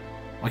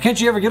 Why can't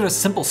you ever get a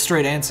simple,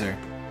 straight answer?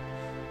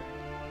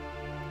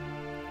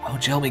 Why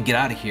don't you help me get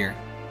out of here?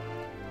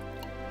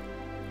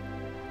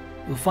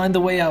 You'll find the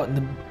way out in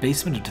the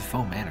basement of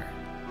Defoe Manor.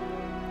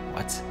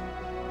 What?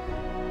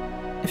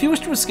 If you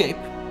wish to escape,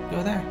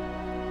 go there.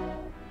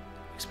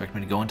 Expect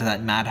me to go into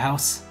that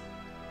madhouse?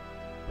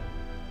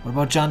 What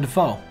about John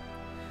Defoe?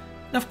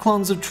 Enough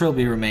clones of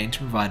Trilby remain to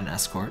provide an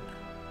escort.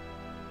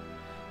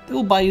 They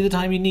will buy you the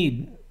time you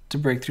need to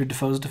break through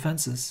Defoe's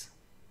defenses.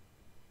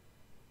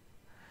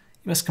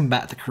 You must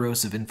combat the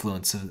corrosive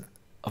influence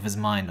of his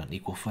mind on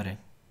equal footing.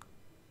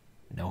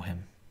 Know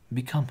him,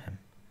 become him,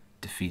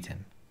 defeat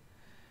him.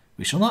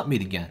 We shall not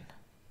meet again.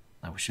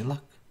 I wish you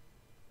luck.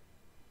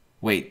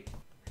 Wait.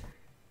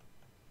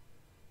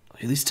 Will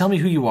you at least tell me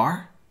who you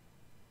are?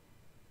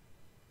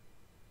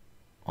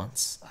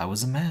 Once I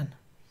was a man.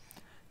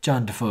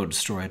 John Defoe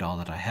destroyed all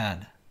that I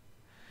had.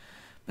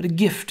 but a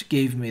gift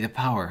gave me the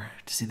power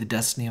to see the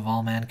destiny of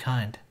all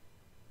mankind,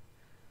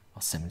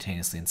 while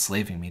simultaneously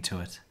enslaving me to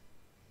it.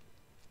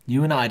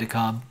 You and I,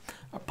 Dakab,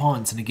 are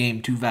pawns in a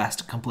game too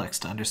vast and complex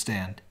to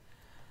understand.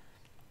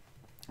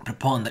 But a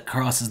pawn that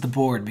crosses the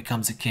board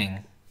becomes a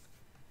king.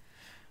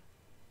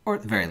 Or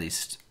at the very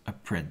least, a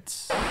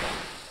prince.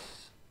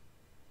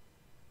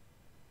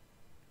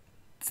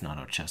 It's not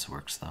how chess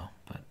works, though,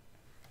 but...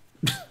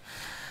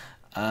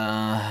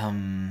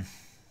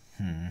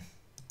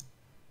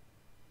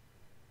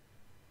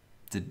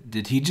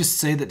 Did he just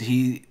say that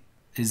he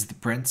is the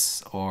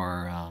prince,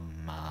 or,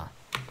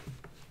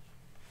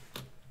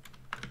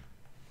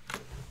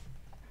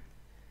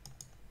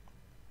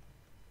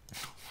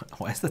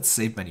 Why is that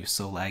save menu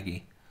so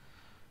laggy?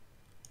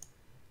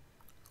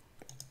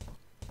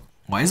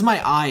 Why is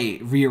my eye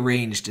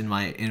rearranged in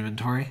my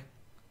inventory?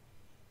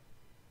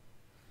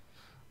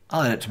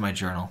 I'll add it to my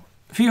journal.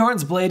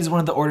 Freehorn's blade is one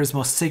of the Order's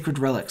most sacred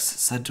relics,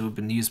 said to have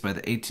been used by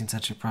the 18th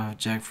century prophet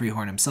Jack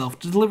Freehorn himself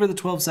to deliver the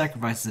 12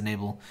 sacrifices and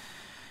enable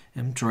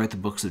him to write the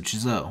books of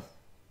Chzo.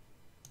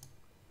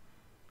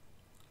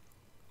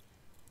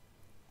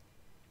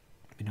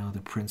 You know, the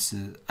prince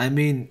is... I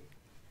mean,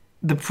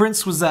 the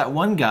prince was that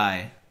one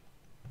guy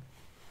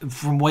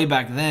from way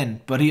back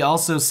then, but he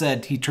also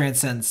said he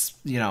transcends,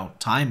 you know,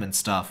 time and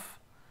stuff.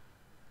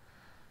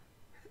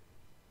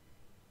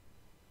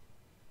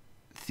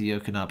 Theo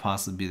could not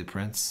possibly be the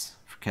prince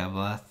for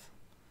Kavlath.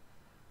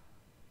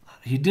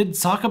 He did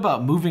talk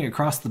about moving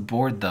across the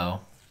board,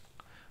 though.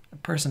 A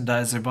person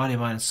dies, their body,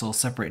 mind, and soul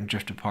separate and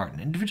drift apart. An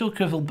individual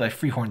killed by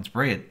Freehorn's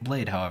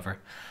blade, however,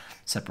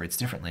 separates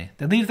differently.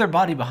 They leave their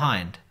body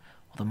behind,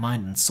 while the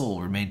mind and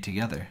soul remain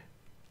together.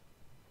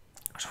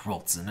 Which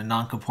results in a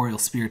non-corporeal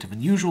spirit of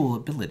unusual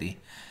ability,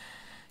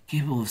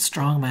 capable of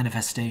strong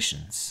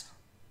manifestations.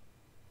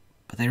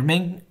 But they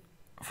remain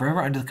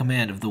forever under the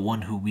command of the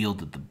one who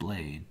wielded the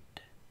blade.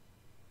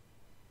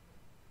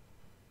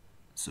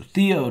 So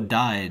Theo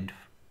died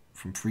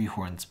from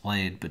Freehorn's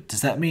blade, but does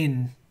that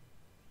mean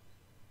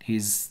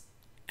he's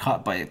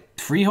caught by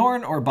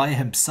Freehorn or by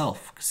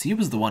himself? Because he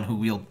was the one who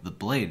wielded the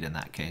blade in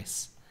that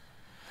case.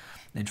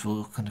 The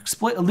individual can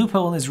exploit a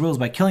loophole in his rules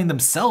by killing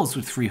themselves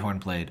with Freehorn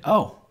blade.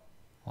 Oh.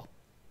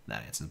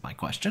 That answers my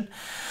question.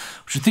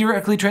 Which would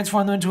theoretically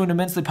transform them into an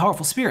immensely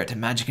powerful spirit, a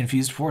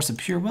magic-infused force of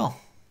pure will.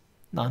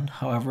 None,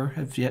 however,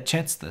 have yet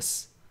chanced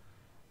this.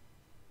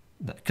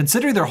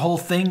 Considering their whole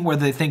thing where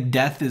they think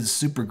death is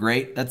super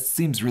great, that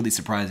seems really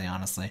surprising,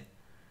 honestly.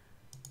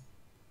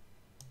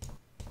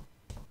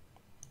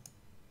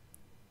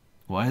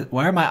 Why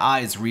are my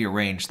eyes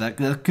rearranged?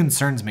 That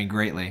concerns me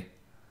greatly.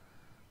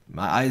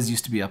 My eyes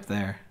used to be up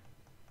there.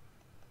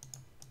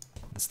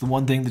 That's the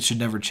one thing that should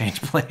never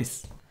change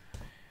place.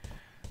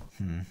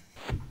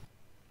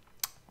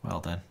 Well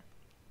then.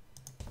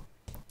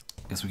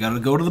 Guess we gotta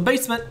go to the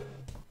basement.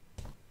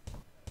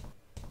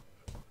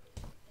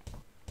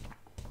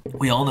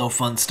 We all know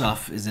fun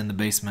stuff is in the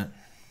basement.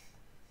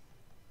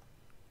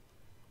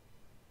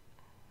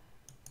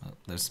 Oh,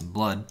 there's some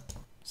blood,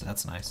 so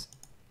that's nice.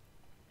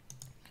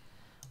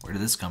 Where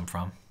did this come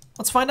from?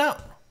 Let's find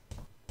out.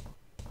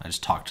 I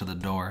just talked to the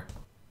door.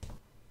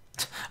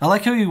 I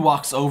like how he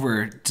walks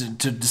over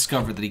to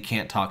discover that he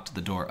can't talk to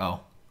the door.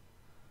 Oh.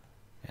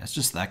 Yeah, it's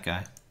just that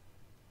guy.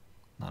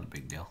 Not a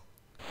big deal.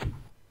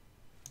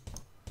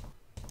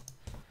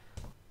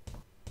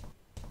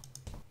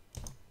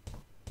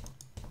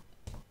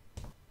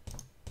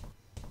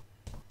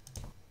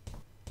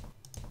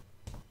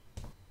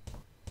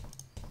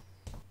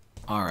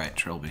 Alright,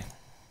 Trilby.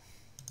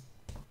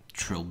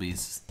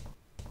 Trilbies.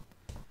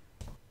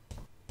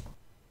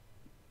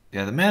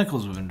 Yeah, the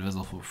manacles have been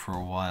invisible for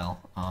a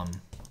while.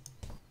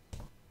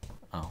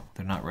 Oh,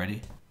 they're not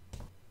ready?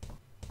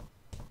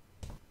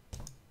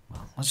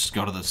 Well, let's just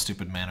go to the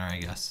stupid manor, I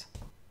guess.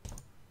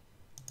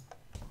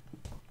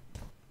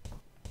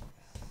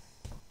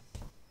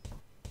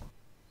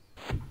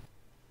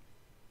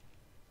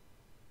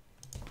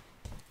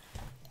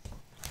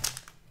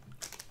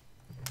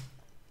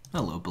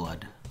 Hello,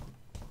 blood.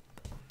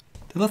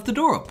 They left the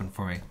door open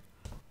for me.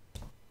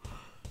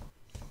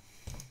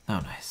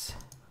 Oh, nice.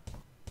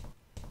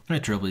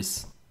 Alright,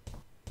 Trilbies.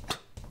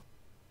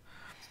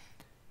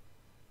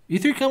 You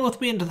three come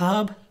with me into the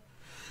hub?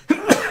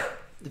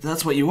 If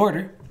that's what you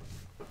order.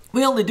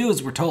 We only do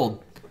as we're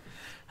told.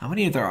 How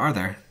many of there are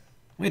there?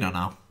 We don't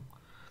know.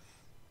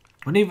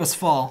 When any of us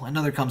fall,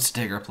 another comes to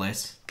take our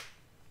place.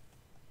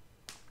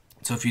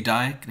 So if you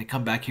die, can they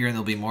come back here and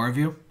there'll be more of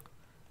you?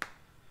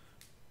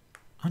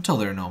 Until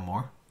there are no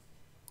more.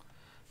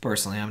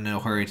 Personally, I'm in no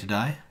hurry to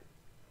die.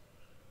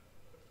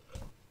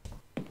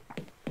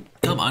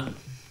 Come on.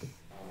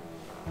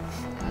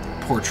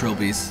 Poor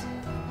Trilbies.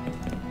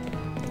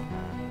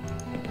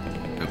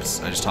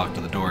 Oops, I just talked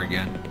to the door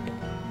again.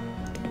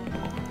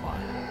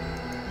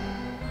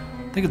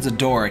 I think it's a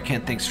door. I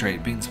can't think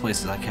straight. Being in this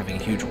place is like having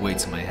huge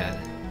weights in my head.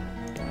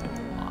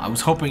 I was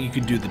hoping you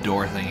could do the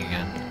door thing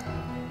again.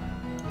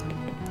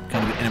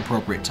 Kind of an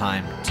inappropriate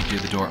time to do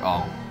the door.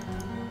 Oh.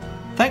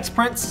 Thanks,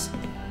 Prince.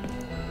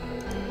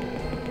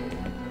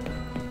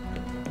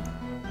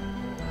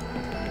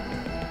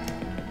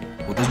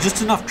 Well, there's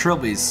just enough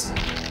trilbies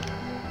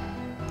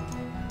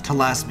to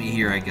last me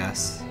here, I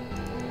guess.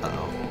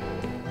 Uh-oh.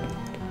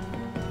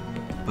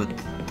 But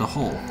the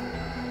hole.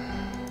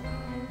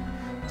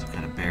 It's a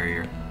kind of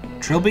barrier.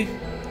 Trilby,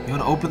 you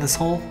want to open this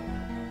hole?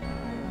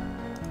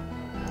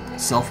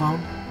 Cell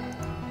phone?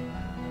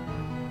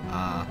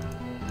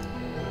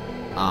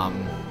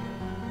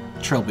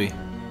 Trilby,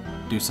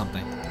 do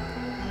something.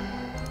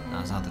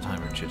 Now's not the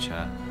time for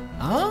chit-chat.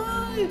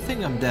 I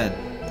think I'm dead.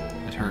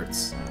 It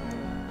hurts.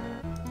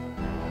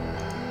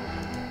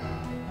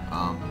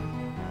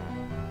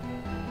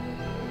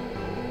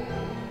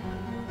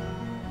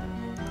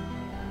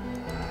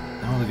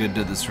 I don't think I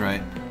did this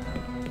right.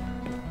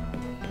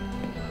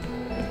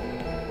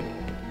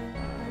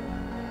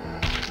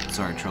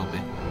 Sorry, Trilby.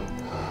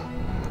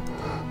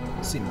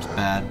 Seems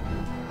bad.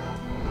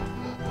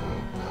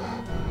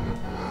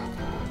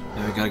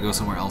 Maybe we gotta go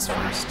somewhere else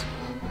first.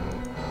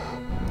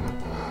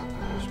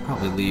 Should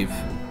probably leave.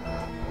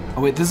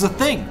 Oh wait, there's a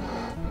thing!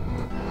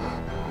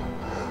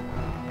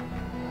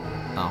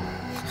 Oh.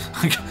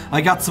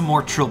 I got some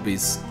more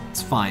trilbies.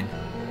 It's fine.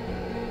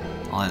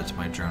 I'll add it to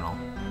my journal.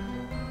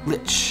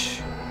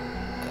 Lich.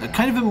 A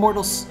kind of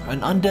immortal,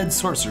 an undead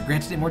sorcerer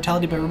granted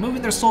immortality by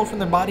removing their soul from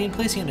their body and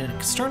placing it in an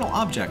external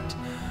object.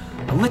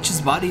 A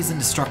lich's body is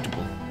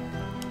indestructible.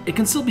 It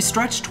can still be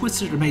stretched,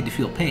 twisted, or made to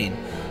feel pain,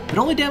 but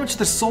only damage to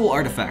their soul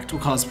artifact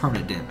will cause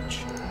permanent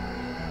damage.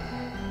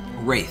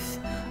 Wraith,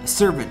 a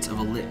servant of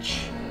a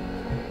lich.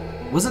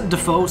 Wasn't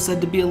Defoe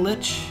said to be a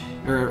lich?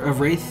 Or a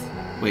wraith?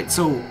 Wait,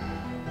 so...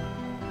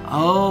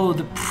 Oh,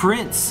 the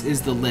prince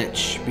is the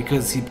lich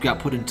because he got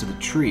put into the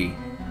tree.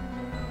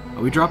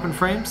 Are we dropping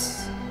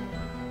frames?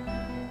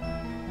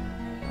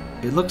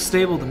 It looks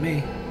stable to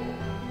me.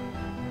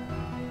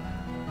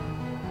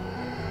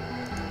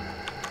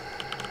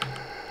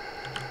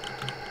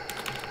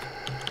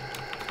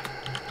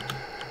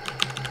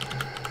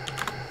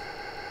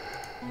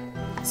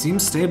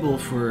 Seems stable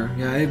for,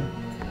 yeah, I had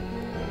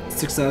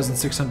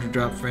 6,600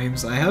 drop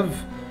frames. I have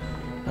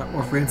not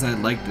more frames than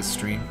I'd like this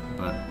stream,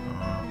 but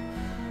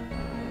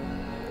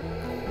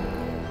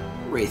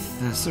Wraith,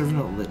 the servant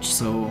of the Lich.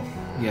 So,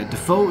 yeah,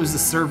 Defoe is the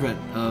servant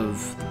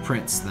of the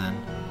prince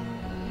then.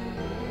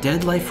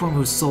 Dead life form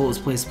whose soul is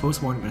placed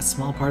post-mortem in a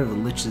small part of the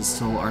Lich's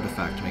soul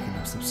artifact, making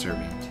them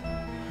subservient.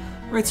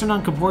 Wraiths are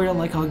non-corporeal,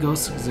 like all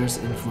ghosts, because there's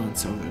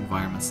influence over the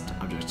environments and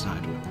objects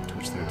tied to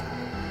which they're tied.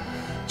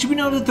 It should be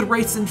noted that the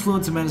Wraith's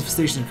influence and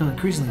manifestation become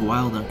increasingly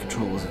wild and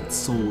uncontrolled as its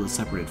soul is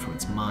separated from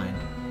its mind.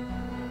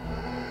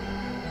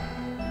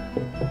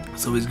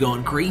 So he's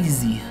going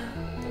crazy.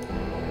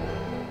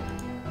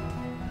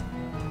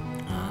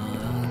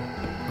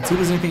 Let's see if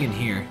there's anything in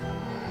here.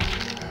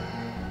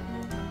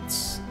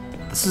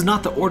 This is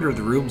not the order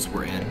the rooms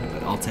we're in,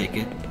 but I'll take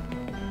it.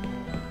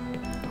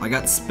 I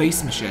got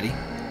Space Machete.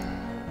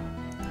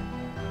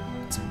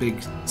 It's a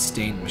big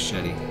stained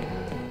machete.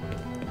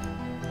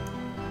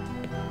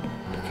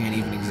 I can't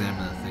even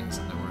examine the things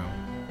in the room.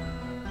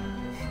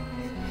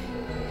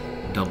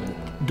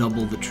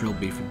 Double the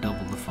trilby for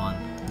double the fun.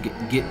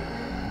 Yeah,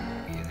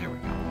 there we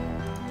go.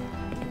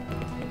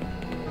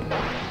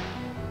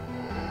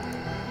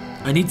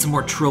 I need some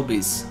more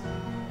trilbies.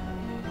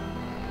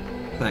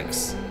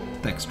 Thanks.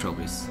 Thanks,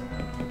 trilbies.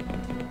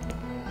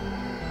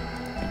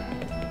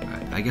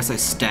 Alright, I guess I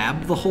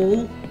stabbed the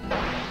hole?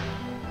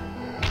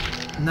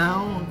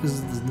 Now?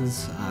 Because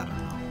this, I don't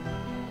know.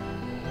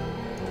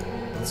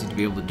 Doesn't seem to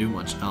be able to do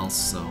much else,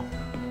 so...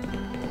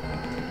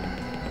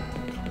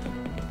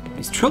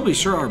 These trilbies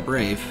sure are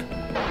brave.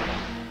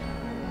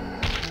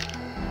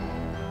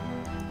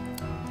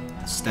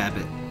 Stab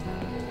it.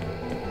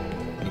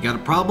 You got a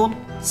problem?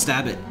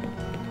 Stab it.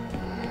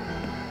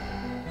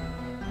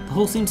 The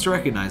hole seems to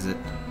recognize it.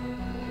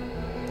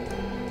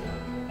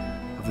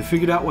 Have we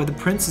figured out why the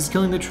prince is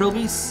killing the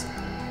trilbies?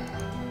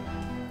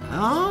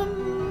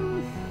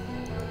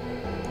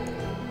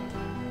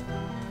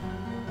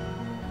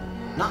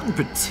 Not in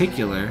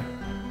particular.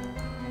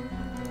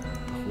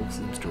 The hole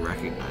seems to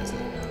recognize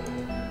it.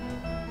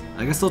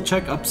 I guess I'll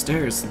check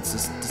upstairs since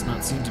this does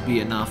not seem to be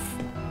enough.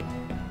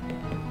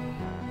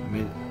 I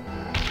mean...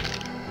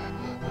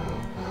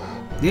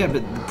 Yeah,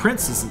 but the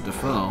prince isn't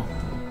Defoe.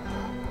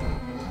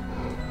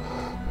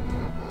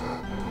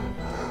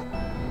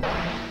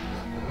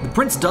 The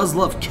prince does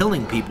love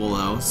killing people,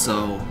 though,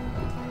 so...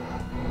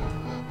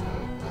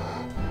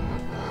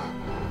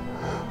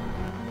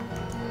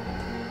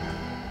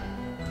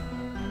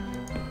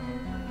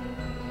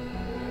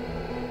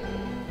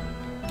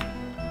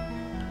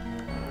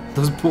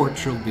 Those poor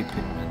trilby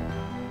pigmen.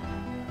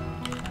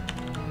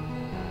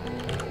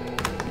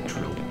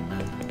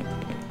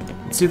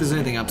 Let's see if there's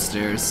anything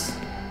upstairs.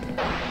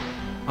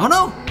 Oh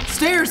no!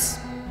 Stairs!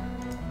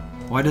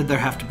 Why did there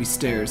have to be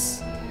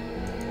stairs?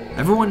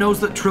 Everyone knows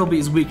that Trilby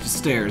is weak to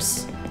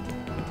stairs.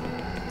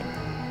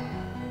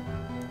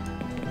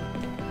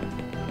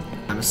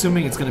 I'm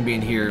assuming it's gonna be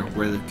in here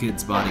where the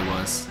kid's body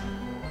was.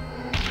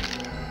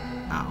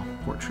 Ow,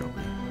 poor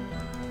Trilby.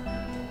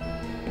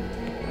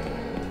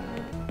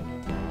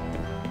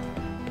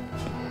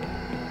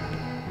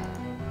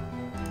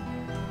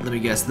 Let me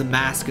guess, the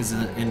mask is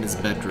in his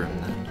bedroom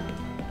then.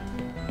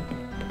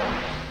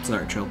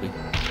 Sorry, Trilby.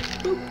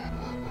 Boop.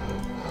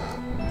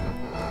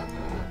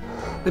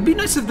 It'd be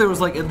nice if there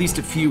was like at least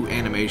a few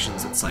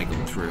animations that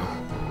cycled through.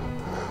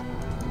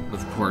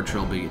 With poor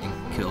Trilby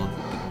getting killed.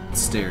 The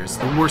stairs.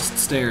 The worst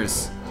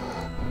stairs.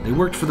 They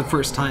worked for the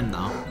first time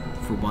though.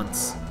 For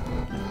once.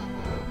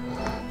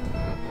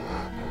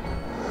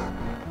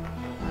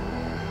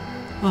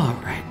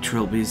 Alright,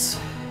 Trilbies.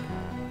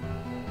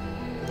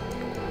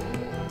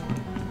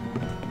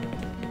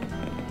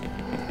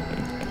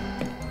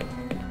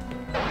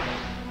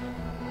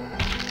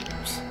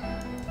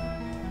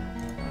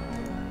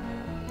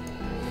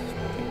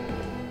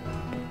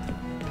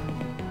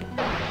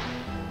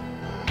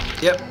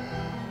 Yep.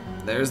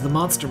 There's the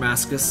monster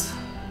mascus.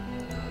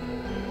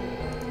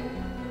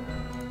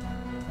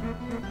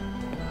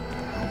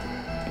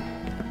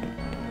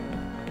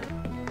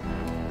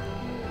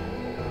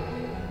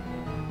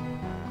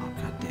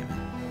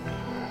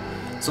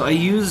 So I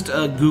used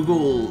a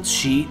Google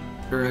Sheet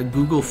or a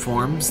Google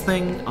Forms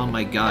thing on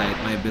my guide,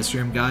 my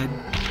Abyssrium guide,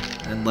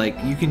 and like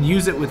you can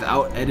use it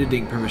without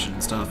editing permission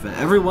and stuff. And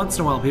every once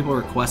in a while, people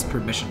request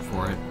permission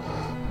for it.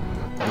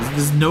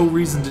 There's no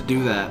reason to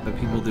do that, but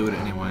people do it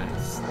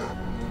anyways.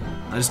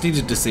 I just need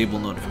to disable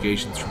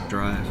notifications from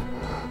Drive.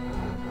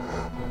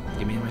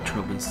 Give me my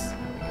trilbies.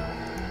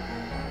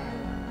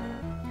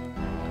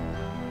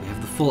 We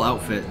have the full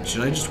outfit.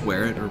 Should I just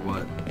wear it or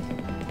what?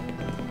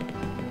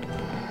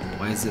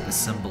 Why is it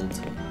assembled?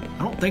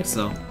 I don't think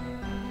so.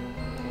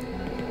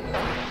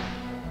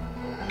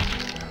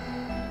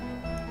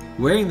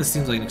 Wearing this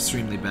seems like an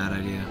extremely bad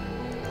idea.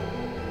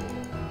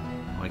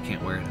 Oh, I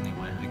can't wear it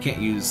anyway. I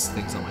can't use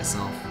things on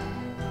myself.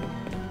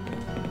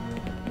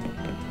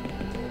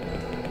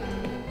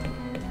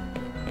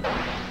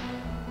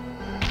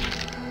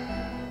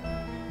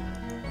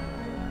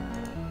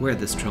 Wear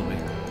this trilby.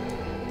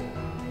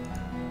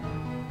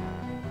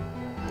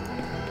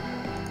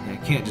 I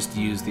can't just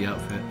use the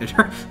outfit. It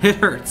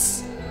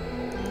hurts.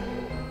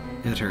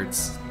 It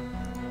hurts.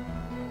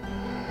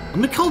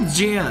 I'm gonna call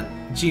Jean,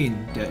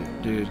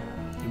 dude.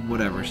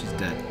 Whatever, she's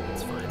dead.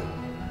 It's fine.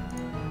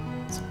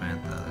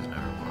 Samantha, there's no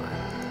reply.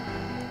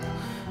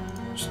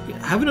 Just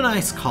having a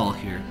nice call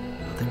here.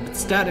 Nothing but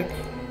static.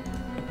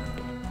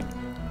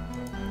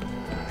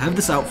 Have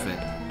this outfit.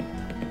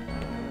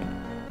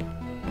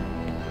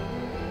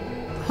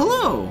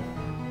 Hello!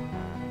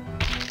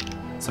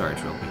 Sorry,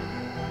 Trilby.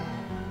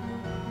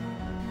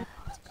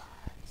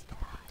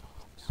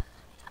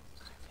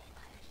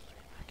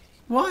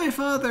 Why,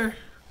 Father?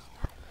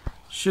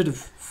 Should have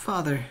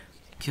Father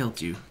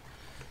killed you.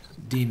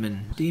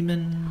 Demon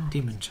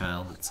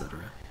child,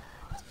 etc.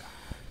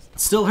 It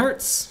still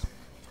hurts.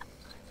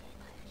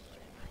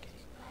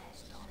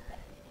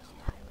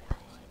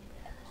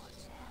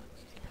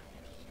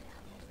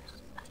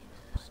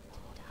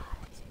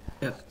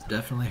 Yep,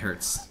 definitely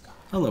hurts.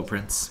 Hello,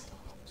 Prince.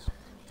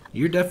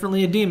 You're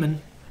definitely a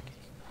demon.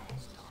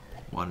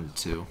 1,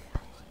 2.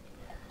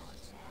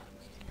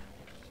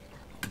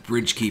 The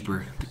Bridge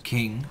Keeper, the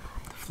King,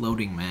 the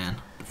Floating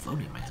Man,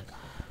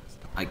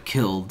 I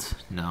killed.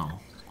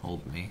 No,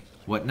 hold me.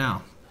 What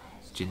now?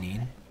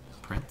 Janine?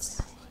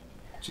 Prince?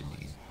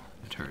 Janine.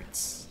 It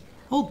hurts.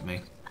 Hold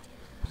me.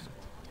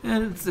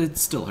 And it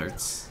still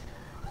hurts.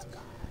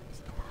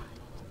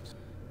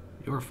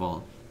 Your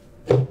fault.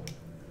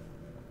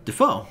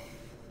 Defoe.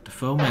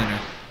 Defoe Manor.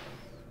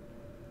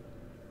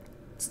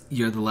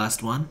 You're the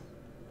last one?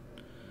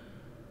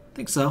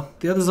 Think so.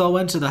 The others all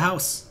went to the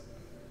house.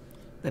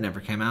 They never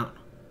came out.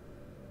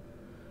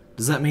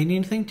 Does that mean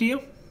anything to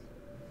you?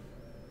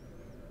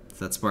 Does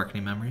that spark any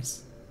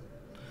memories?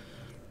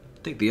 I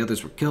think the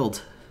others were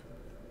killed.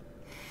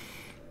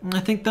 I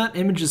think that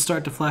images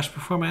start to flash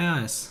before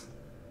my eyes.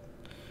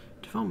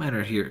 Defoe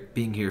Manor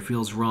being here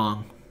feels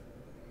wrong.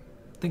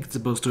 I think it's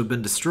supposed to have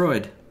been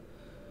destroyed.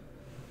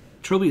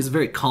 Trilby is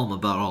very calm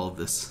about all of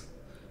this.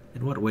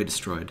 In what way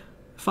destroyed?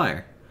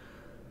 Fire.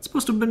 It's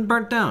supposed to have been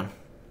burnt down.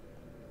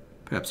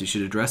 Perhaps you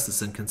should address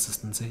this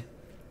inconsistency.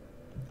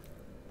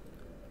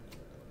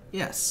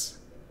 Yes.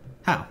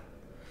 How?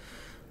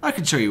 I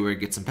can show you where to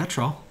get some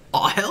petrol.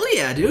 Oh, hell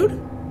yeah, dude!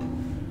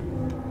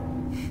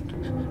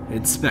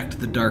 Inspect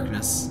the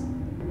darkness.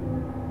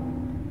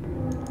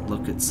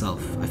 Look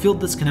itself. I feel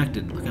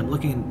disconnected, like I'm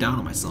looking down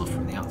on myself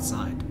from the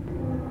outside.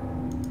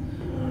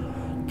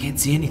 Can't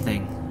see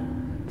anything.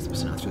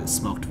 Especially not through the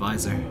smoked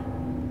visor.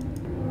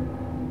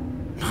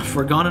 I've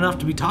forgotten enough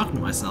to be talking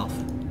to myself.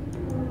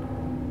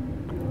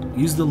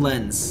 Use the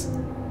lens.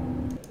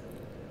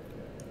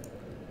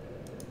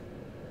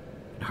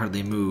 I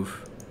hardly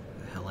move.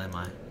 Where the hell am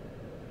I?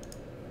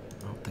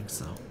 I don't think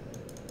so.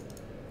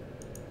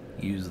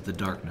 Use the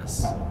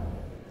darkness.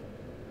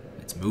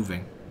 It's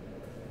moving.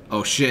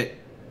 Oh shit.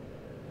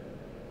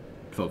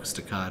 Focus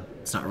to COD.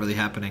 It's not really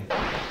happening.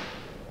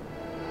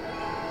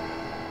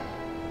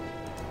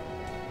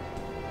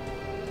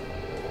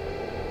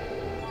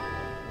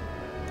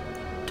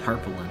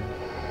 Tarpaulin.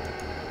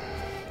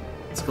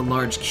 It's like a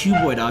large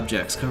cuboid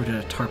object covered in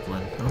a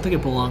tarpaulin. I don't think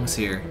it belongs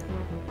here.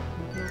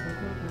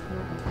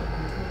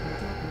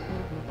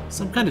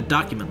 Some kind of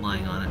document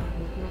lying on it.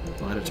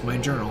 I'll add it to my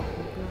journal.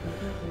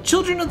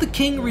 Children of the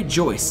King,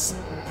 rejoice,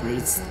 for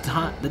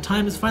the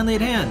time is finally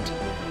at hand.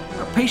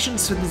 Our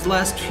patience for these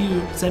last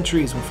few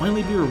centuries will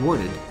finally be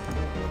rewarded.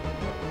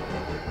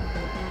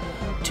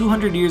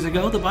 200 years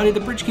ago, the body of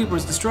the Bridgekeeper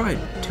was destroyed.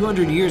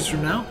 200 years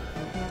from now,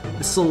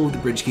 the soul of the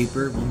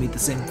Bridgekeeper will meet the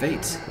same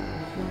fate.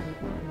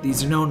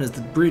 These are known as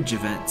the Bridge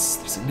events.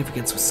 Their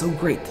significance was so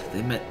great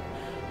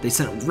they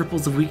sent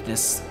ripples of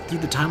weakness through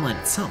the timeline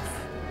itself,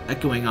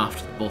 echoing off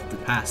to both the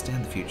past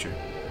and the future.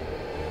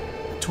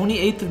 The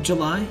 28th of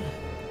July,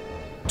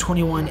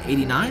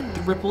 2189,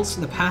 the ripples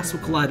from the past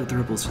will collide with the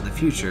ripples from the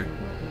future,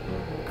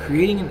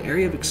 creating an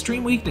area of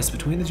extreme weakness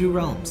between the two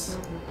realms.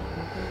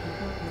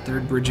 The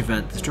third bridge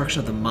event, the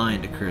destruction of the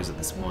mind, occurs at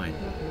this point.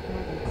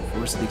 The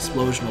force of the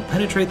explosion will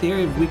penetrate the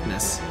area of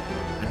weakness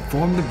and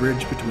form the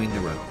bridge between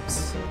the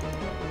realms.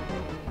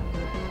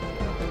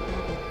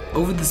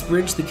 Over this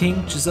bridge, the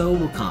King Chzo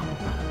will come.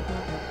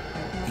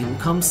 He will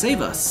come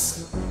save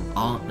us,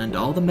 and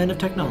all the men of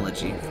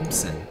technology, from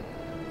sin.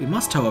 We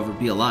must, however,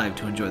 be alive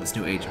to enjoy this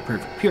new age of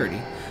perfect purity,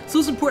 so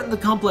it's important the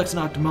complex and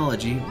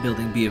ophthalmology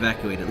building be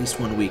evacuated at least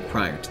 1 week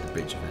prior to the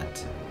bridge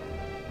event.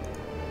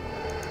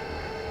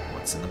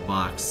 What's in the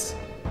box?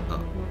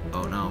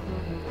 Oh no.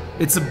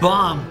 It's a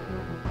bomb!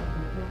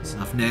 There's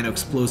enough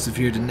nano-explosive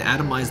here to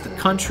atomize the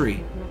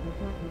country.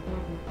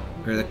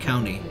 Or the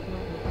county.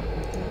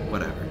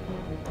 Whatever.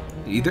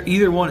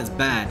 Either one is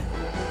bad.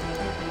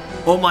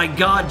 Oh my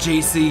god,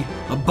 JC!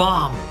 A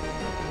bomb!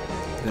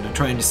 I'm gonna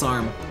try and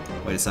disarm.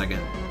 Wait a second.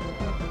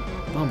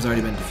 The bomb's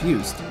already been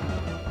defused.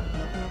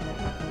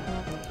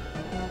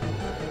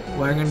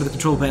 Wiring under the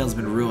control panel has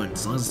been ruined.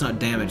 As long as it's not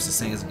damaged, this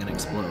thing isn't gonna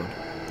explode.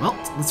 Well,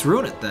 let's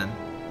ruin it then.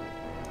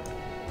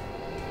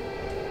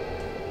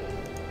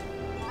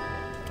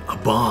 A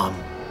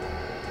bomb.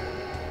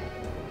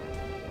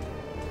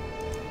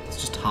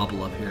 Let's just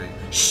hobble up here.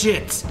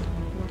 Shit!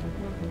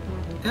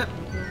 Yep.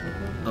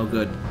 Oh,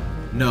 good.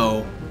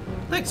 No.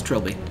 Thanks,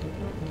 Trilby.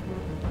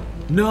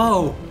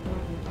 No!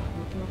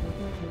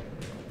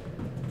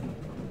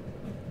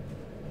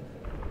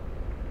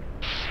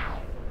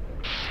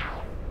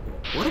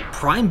 What a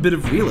prime bit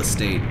of real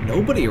estate.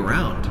 Nobody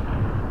around.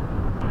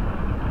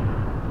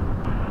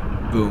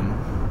 Boom.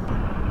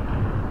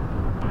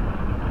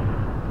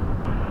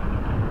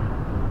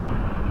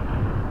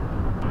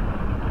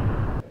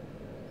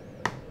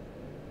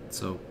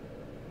 So,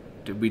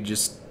 did we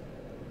just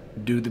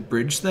do the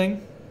bridge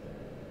thing?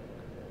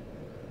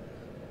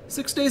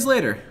 6 days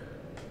later.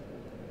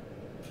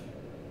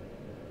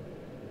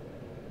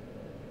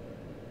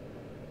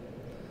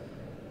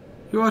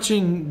 You're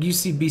watching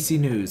UCBC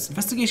News.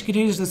 Investigation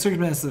continues to the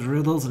circumstances that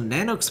resulted in a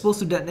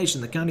nano-explosive detonation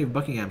in the county of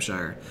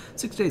Buckinghamshire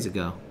 6 days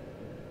ago.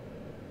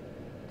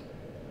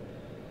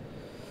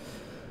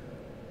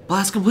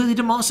 Blast completely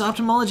demolished the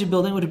ophthalmology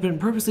building would have been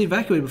purposely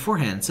evacuated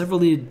beforehand. Several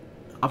lead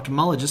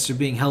ophthalmologists are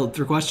being held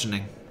through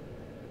questioning.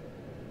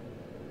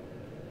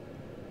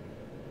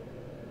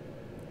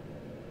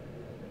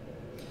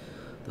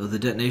 Though the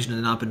detonation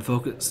had not been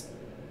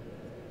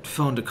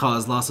phoned to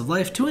cause loss of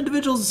life, 2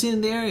 individuals seen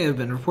in the area have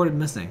been reported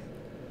missing.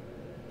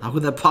 How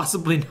could that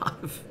possibly not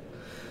have?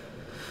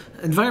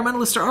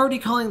 Environmentalists are already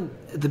calling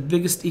it the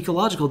biggest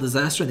ecological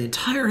disaster in the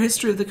entire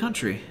history of the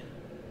country.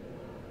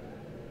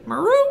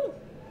 Maru?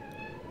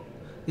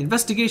 The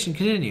investigation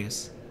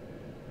continues.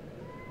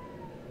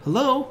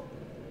 Hello?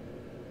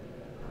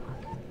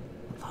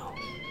 Hello?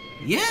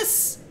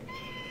 Yes?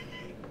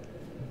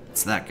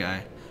 It's that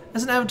guy.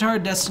 As an avatar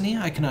of destiny,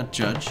 I cannot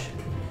judge.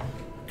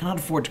 I cannot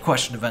afford to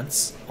question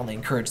events, only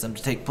encourage them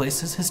to take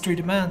place as history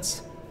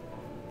demands.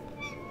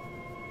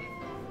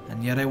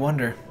 And yet I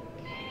wonder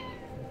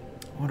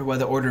why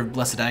the Order of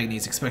Blessed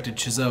Agonies expected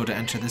Chzo to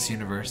enter this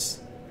universe.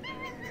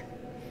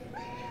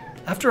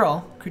 After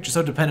all, creatures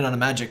so dependent on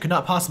magic could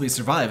not possibly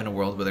survive in a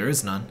world where there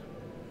is none.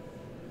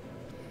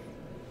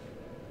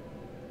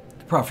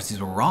 The prophecies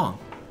were wrong.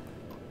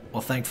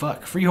 Well, thank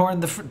fuck.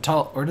 Freehorn,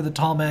 the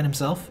tall man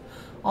himself,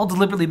 all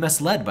deliberately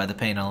misled by the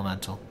pain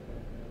elemental.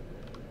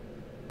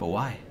 But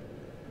why?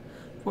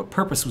 For what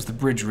purpose was the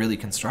bridge really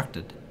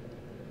constructed?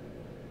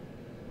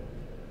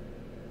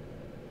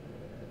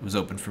 It was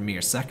open for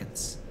mere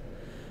seconds.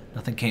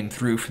 Nothing came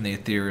through from the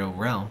ethereal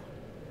realm.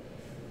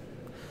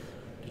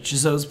 Did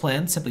Chzo's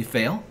plan simply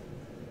fail?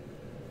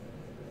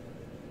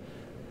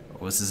 Or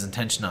was his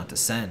intention not to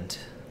send,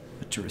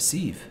 but to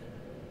receive?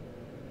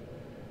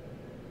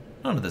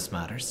 None of this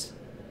matters.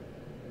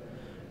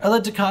 I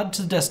led Dakad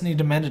to the destiny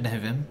demanded of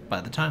him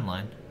by the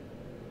timeline.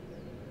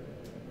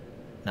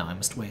 Now I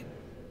must wait.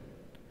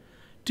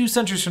 2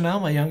 centuries from now,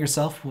 my younger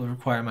self will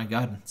require my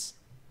guidance.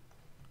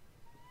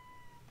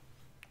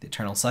 The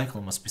eternal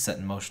cycle must be set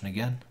in motion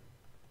again.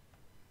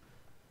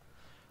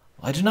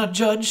 I do not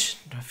judge,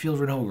 I feel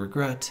no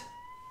regret.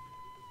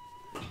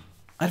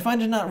 I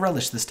find I not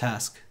relish this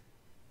task.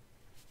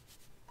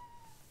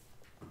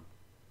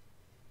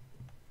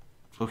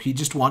 So he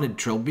just wanted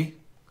Trilby?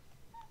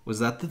 Was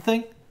that the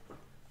thing?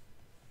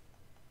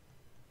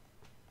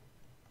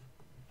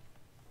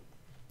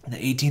 In the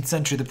 18th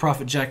century, the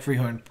prophet Jack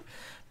Freehorn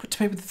put to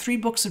paper the 3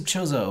 books of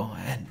Chzo,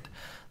 and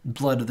the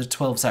blood of the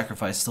 12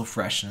 sacrifice still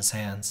fresh in his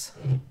hands.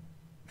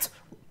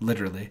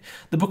 Literally.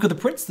 The Book of the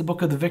Prince, the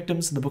Book of the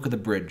Victims, and the Book of the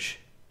Bridge.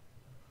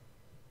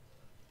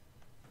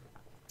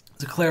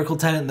 It's a clerical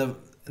tenet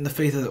in the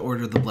faith of the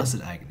Order of the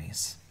Blessed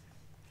Agonies.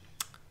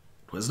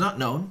 It was not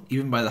known,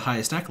 even by the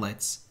highest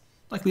acolytes,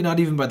 likely not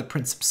even by the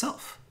prince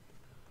himself,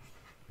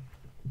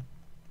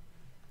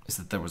 is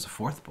that there was a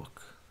 4th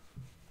book.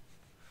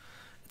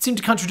 It seemed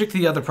to contradict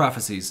the other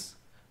prophecies,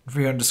 and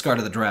Freon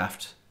discarded the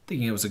draft,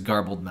 thinking it was a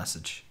garbled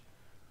message.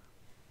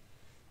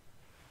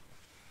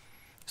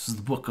 This was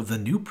the book of the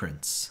new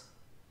prince.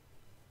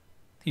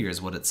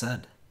 Here's what it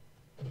said.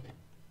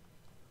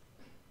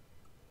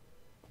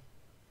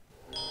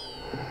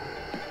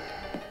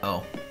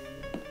 Oh.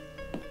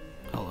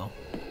 Hello.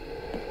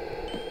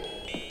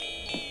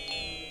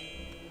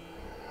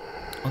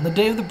 On the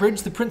day of the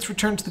bridge, the prince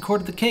returned to the court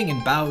of the king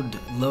and bowed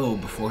low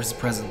before his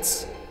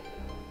presence.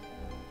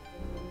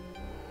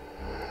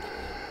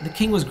 The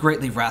king was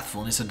greatly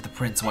wrathful, and he said to the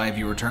prince, "Why have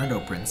you returned,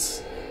 O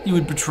prince? You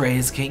would betray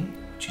his king?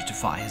 Would you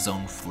defy his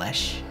own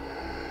flesh?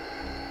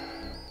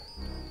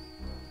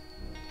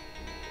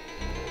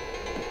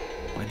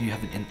 Why do you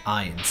have an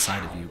eye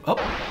inside of you?" Oh!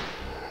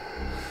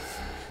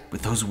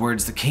 With those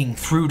words, the king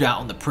threw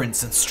down the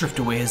prince and stripped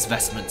away his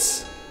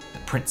vestments. The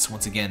prince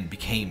once again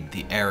became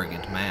the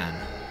arrogant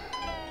man.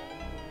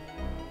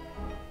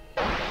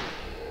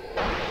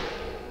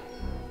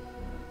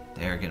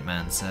 The arrogant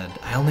man said,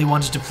 "I only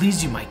wanted to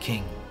please you, my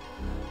king.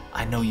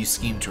 I know you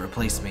schemed to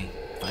replace me.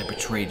 If I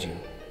betrayed you,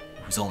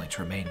 it was only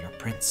to remain your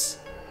prince."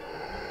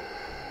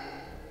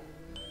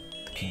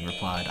 The king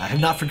replied, "I have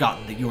not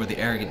forgotten that you are the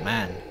arrogant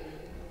man,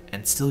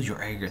 and still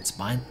your arrogance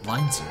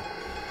blinds you.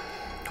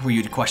 Who are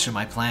you to question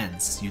my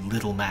plans, you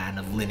little man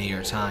of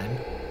linear time?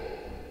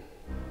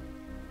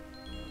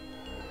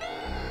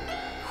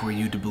 Who are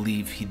you to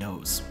believe he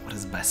knows what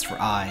is best for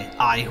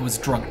I who has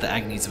drunk the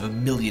agonies of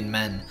 1,000,000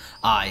 men,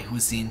 I who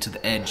has seen to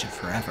the edge of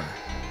forever?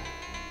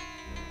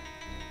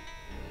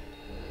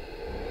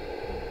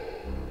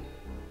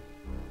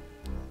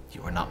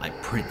 You are not my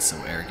prince,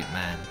 O arrogant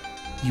man.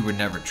 You were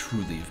never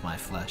truly of my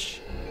flesh."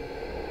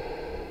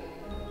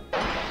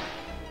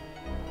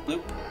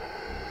 Bloop.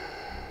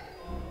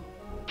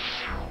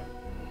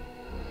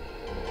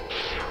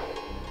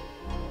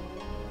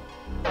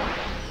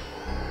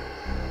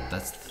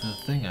 That's the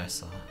thing I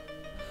saw.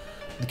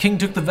 The king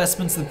took the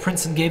vestments of the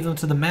prince and gave them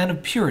to the man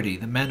of purity.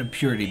 The man of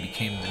purity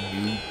became the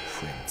new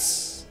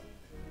prince.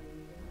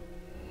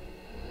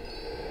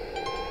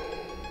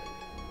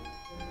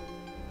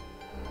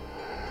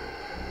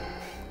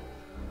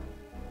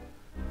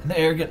 And the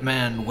arrogant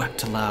man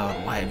wept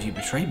aloud, "Why have you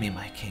betrayed me,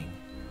 my king?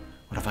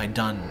 What have I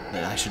done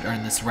that I should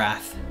earn this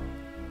wrath?"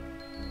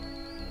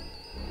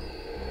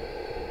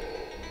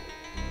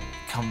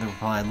 Come the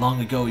reply, "Long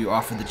ago you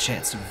offered the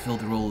chance to fulfill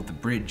the role of the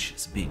bridge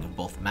as a being of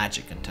both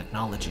magic and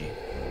technology.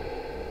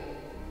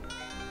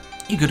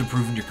 You could have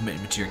proven your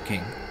commitment to your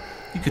king.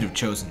 You could have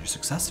chosen your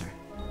successor.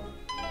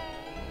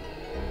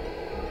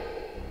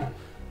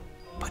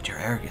 But your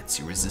arrogance,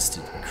 you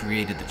resisted and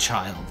created the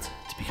child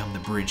to become the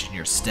bridge in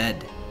your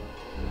stead.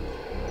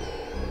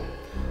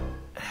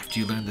 And after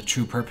you learned the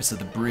true purpose of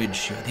the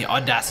bridge, you had the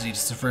audacity to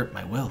subvert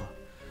my will.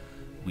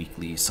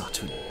 Weakly you sought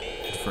to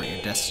invert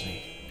your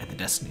destiny and the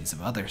destinies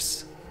of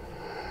others.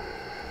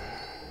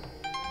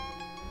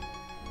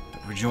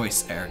 But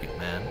rejoice, arrogant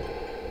man,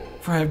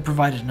 for I have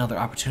provided another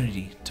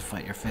opportunity to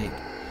fight your fate.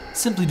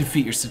 Simply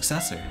defeat your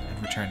successor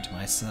and return to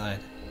my side."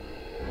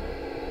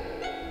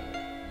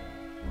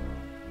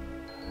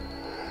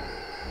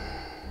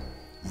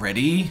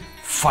 Ready?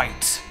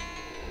 Fight!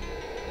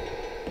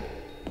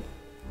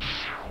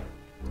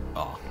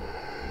 Oh.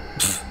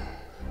 Pfft.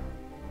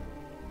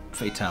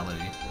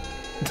 Fatality.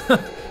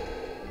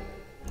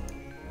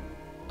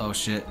 Oh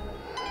shit.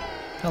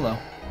 Hello.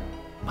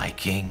 My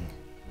king.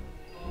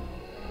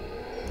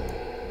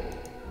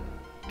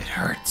 It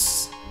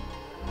hurts.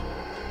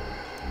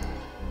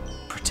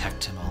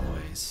 Protect him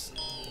always.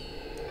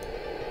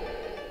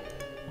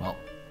 Well,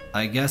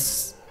 I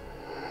guess...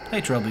 Hey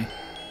Trilby,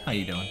 how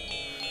you doing?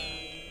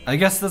 I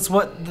guess that's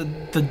what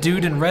the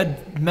dude in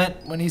red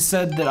meant when he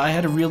said that I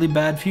had a really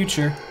bad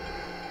future.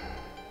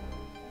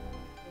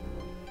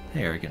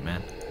 Hey arrogant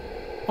man.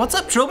 What's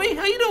up Trilby,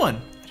 how you doing?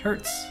 It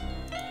hurts.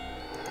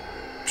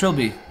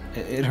 Trilby,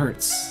 it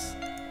hurts.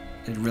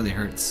 It really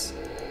hurts.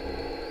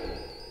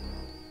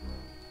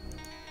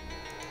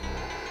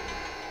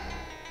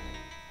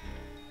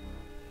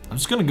 I'm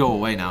just gonna go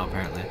away now,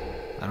 apparently.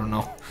 I don't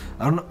know.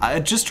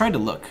 I just tried to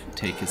look.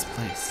 Take his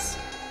place.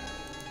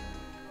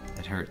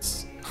 It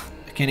hurts.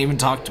 I can't even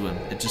talk to him.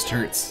 It just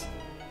hurts.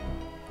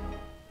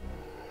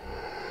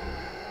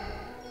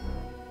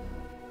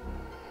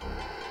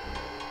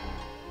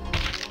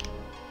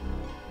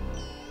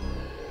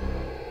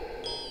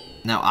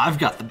 Now I've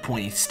got the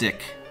pointy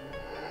stick.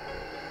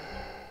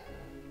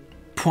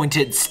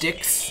 Pointed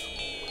sticks?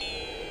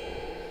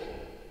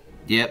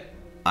 Yep,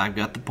 I've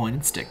got the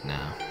pointed stick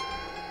now.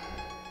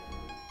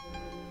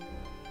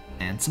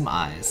 And some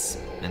eyes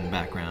in the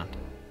background.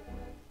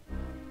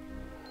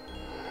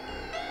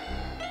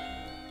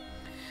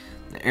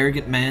 The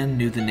arrogant man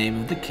knew the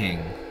name of the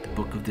king, the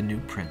book of the new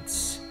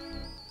prince.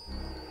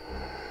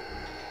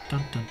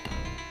 Dun dun dun.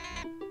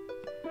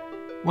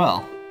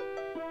 Well,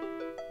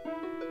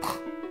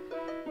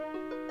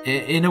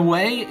 in a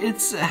way,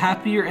 it's a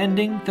happier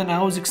ending than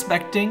I was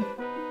expecting.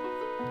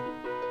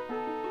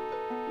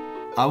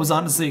 I was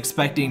honestly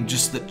expecting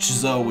just that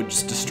Chzo would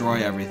just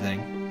destroy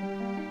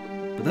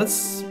everything. But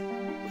that's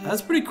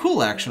pretty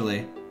cool,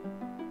 actually.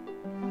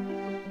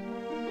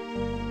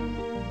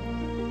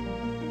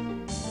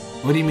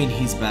 What do you mean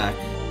he's back?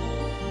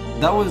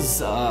 That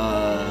was,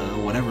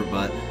 whatever,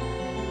 but...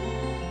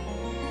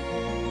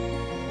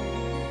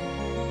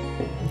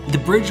 The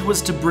bridge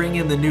was to bring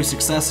in the new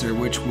successor,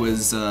 which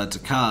was,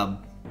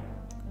 Takab.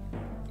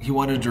 He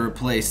wanted to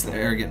replace the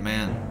arrogant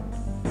man,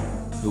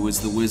 who was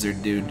the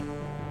wizard dude.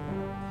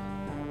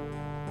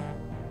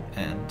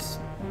 And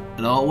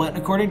it all went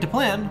according to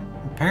plan,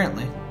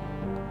 apparently.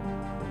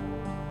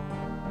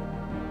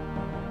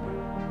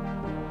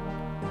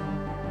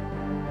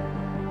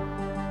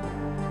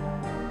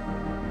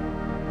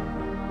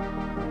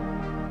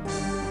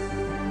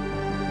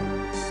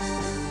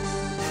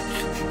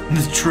 The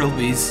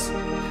trilbies.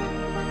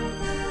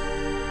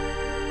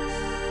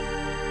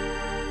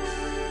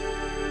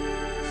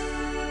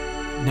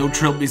 No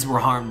trilbies were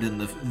harmed in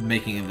the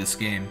making of this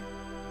game.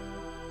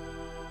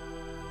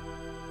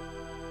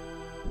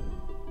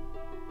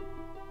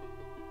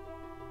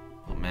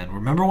 Oh man,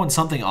 remember when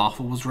something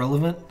awful was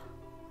relevant?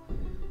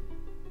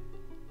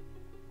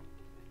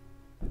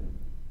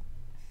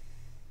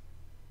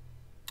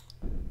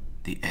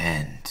 The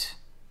end.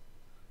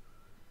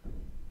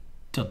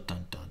 Dun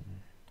dun dun.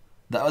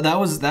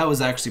 That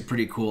was actually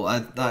pretty cool.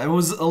 I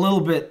was a little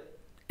bit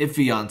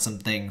iffy on some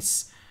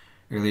things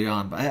early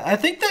on, but I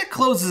think that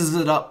closes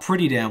it up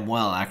pretty damn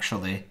well,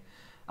 actually.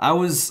 I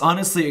was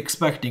honestly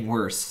expecting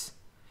worse.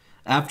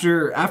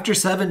 After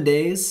 7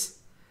 days,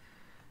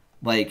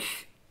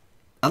 like,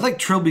 I like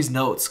Trilby's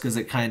notes because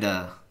it kind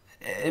of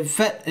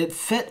it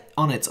fit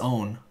on its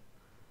own.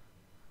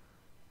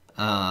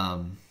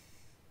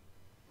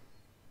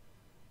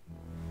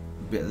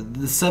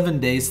 The 7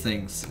 days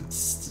things,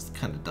 it's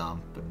kind of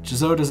dumb. But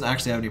Chzo doesn't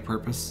actually have any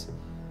purpose.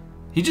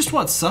 He just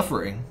wants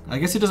suffering. I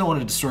guess he doesn't want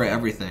to destroy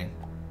everything.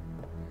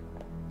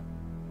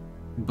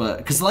 But,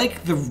 because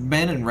like the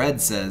man in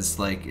red says,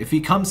 like, if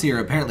he comes here,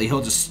 apparently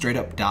he'll just straight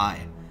up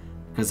die.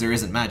 Because there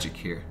isn't magic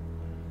here.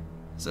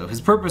 So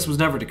his purpose was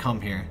never to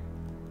come here.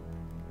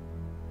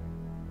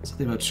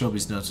 Something about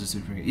Trilby's notes was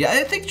super good. Yeah,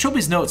 I think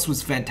Trilby's notes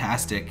was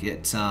fantastic.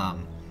 It,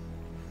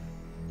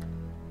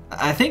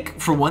 I think,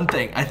 for one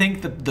thing, I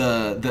think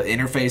the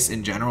interface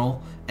in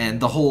general and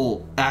the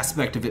whole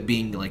aspect of it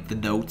being like the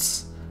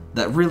notes,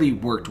 that really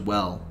worked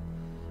well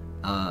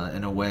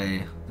in a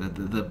way.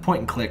 The point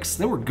and clicks,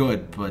 they were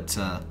good, but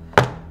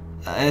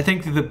I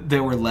think they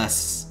were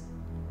less...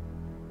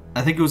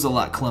 I think it was a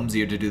lot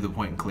clumsier to do the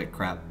point and click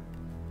crap.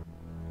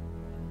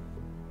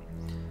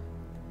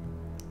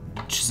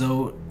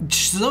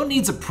 Chzo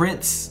needs a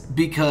prince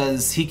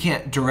because he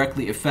can't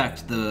directly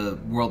affect the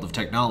world of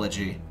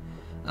technology.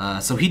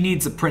 So he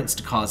needs a prince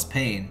to cause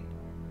pain.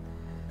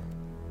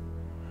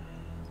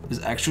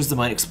 There's extras that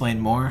might explain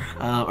more.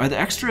 Are the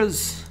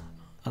extras...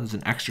 Oh, there's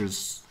an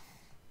extras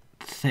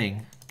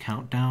thing.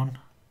 Countdown.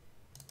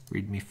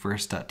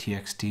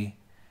 Readmefirst.txt.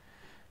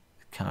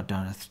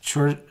 Countdown of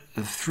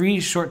 3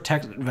 short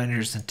text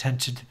adventures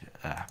intended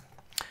to...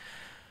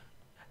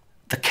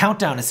 The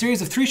Countdown, a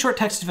series of 3 short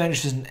text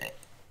adventures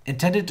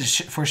intended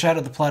to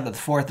foreshadow the plot of the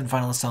 4th and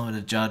final installment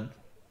of John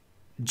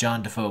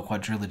Defoe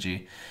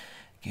quadrilogy.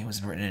 The game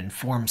was written in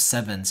Form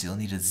 7, so you'll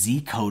need a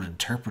Z-code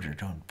interpreter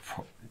to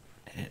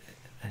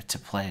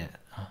play it.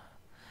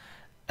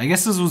 I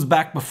guess this was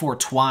back before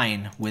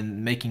Twine,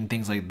 when making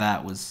things like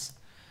that was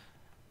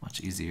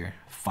much easier.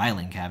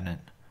 Filing cabinet.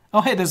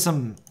 Oh, hey, there's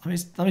some...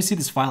 Let me see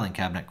this filing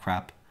cabinet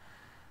crap.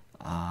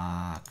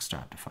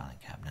 Extract a filing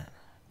cabinet.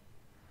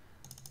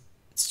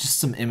 It's just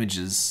some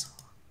images.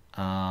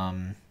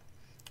 Let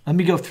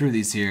me go through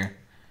these here.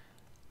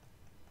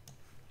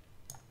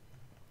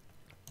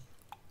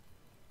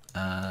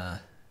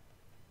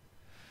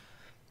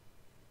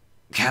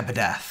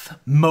 Cabadath,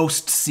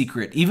 most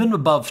secret. Even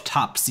above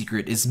top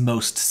secret is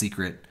most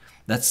secret.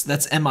 That's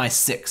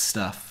MI6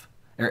 stuff.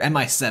 Or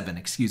MI7,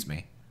 excuse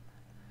me.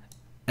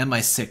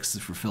 MI6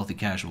 is for filthy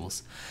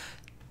casuals.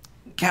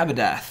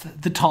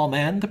 Cabadath, the tall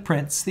man, the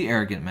prince, the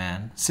arrogant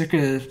man.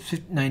 Circa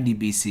 90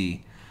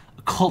 BC.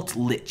 Occult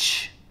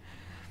lich.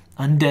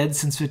 Undead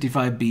since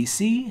 55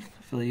 BC.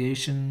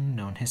 Affiliation,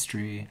 known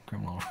history,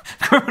 criminal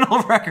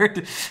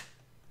record.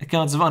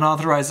 Accounts of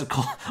unauthorized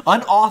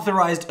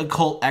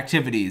occult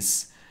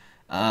activities.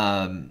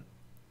 And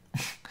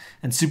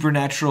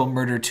supernatural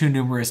murder too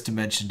numerous to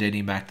mention,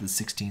 dating back to the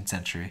 16th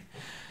century.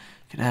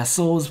 Could have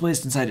soul was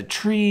placed inside a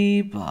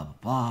tree, blah, blah,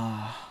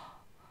 blah.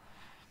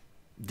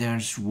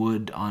 Damaged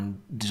wood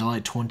on July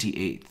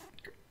 28th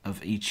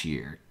of each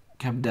year.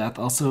 Cabadath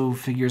also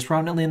figures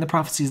prominently in the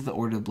prophecies of the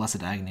Order of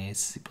Blessed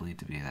Agnes, believed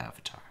to be the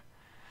Avatar.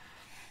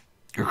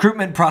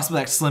 Recruitment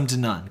prospects slim to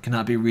none.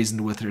 Cannot be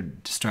reasoned with or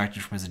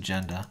distracted from his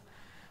agenda.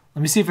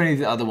 Let me see if any of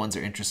the other ones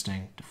are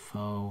interesting.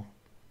 Defoe.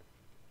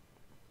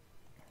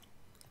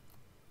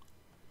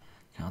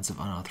 Counts of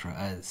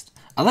unauthorized.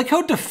 I like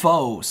how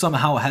Defoe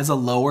somehow has a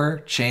lower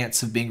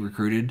chance of being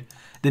recruited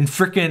than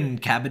frickin'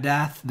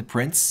 Cabadath, the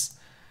prince.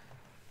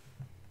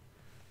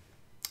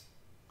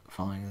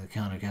 Following the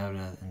Count of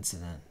Cabadath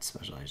incident,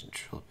 Special Agent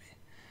Trilby.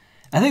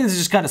 I think this is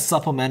just kind of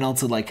supplemental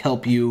to like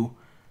help you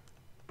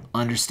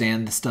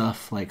understand the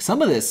stuff. Like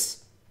some of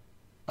this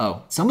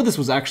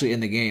was actually in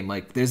the game.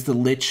 Like there's the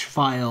Lich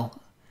file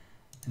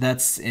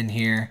that's in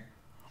here.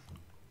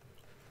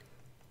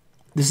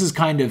 This is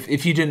kind of,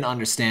 if you didn't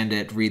understand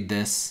it, read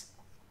this.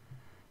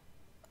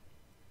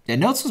 Yeah,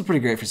 Notes was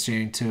pretty great for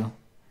streaming too.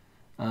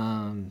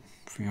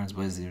 Freehorn's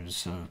Blaze, they just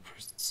so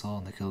soul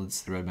and they killed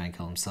the Red Man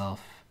killed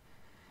himself.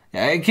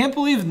 Yeah, I can't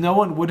believe no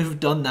one would have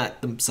done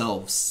that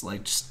themselves.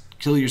 Like just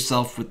kill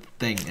yourself with the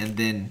thing and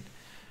then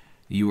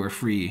you are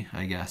free,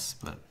 I guess,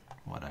 but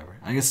whatever.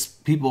 I guess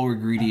people were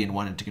greedy and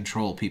wanted to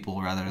control people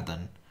rather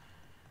than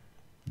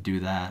do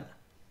that.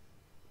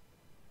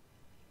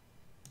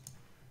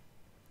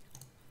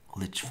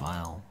 Lich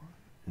file.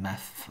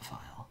 Meth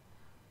file.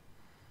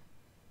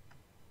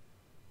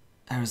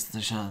 There's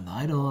the shot of the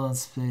idol on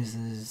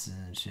spaces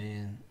and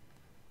chain.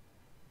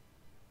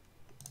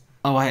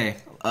 Oh, hey.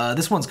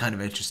 This one's kind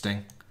of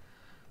interesting.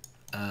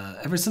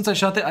 Ever since I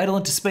shot the idol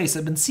into space,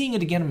 I've been seeing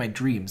it again in my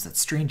dreams. That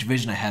strange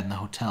vision I had in the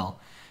hotel.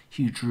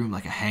 Huge room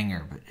like a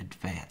hangar, but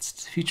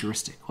advanced.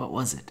 Futuristic. What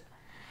was it?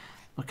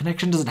 What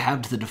connection does it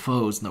have to the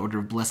Defoes and the Order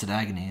of Blessed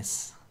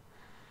Agonies?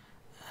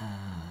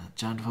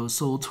 John Defoe's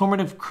soul,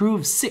 tormented crew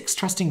of 6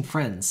 trusting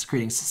friends,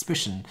 creating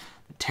suspicion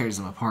that tears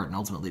them apart and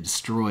ultimately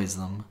destroys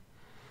them.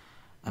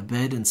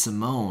 Abed and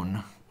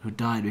Simone, who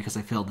died because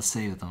I failed to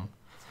save them.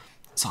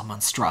 Saw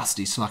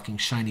monstrosities stalking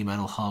shiny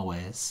metal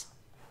hallways.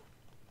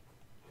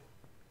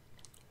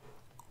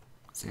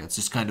 So yeah, it's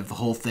just kind of the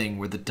whole thing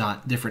where the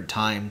different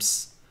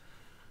times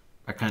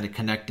are kind of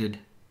connected.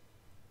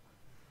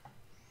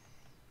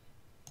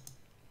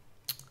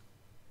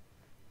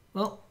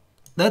 Well,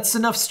 that's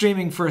enough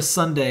streaming for a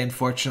Sunday,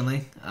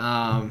 unfortunately.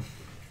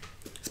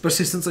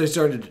 Especially since I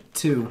started at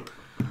 2.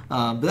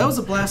 But that was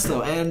a blast,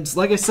 though. And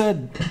like I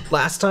said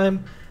last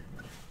time,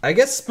 I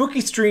guess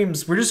spooky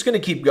streams, we're just going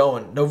to keep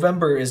going.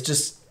 November is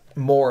just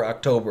more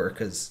October,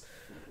 because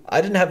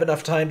I didn't have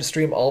enough time to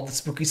stream all the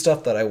spooky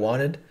stuff that I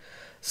wanted.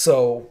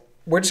 So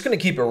we're just going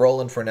to keep it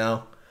rolling for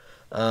now.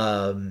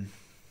 Like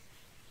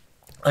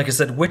I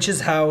said,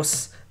 Witch's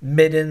House,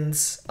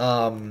 Middens,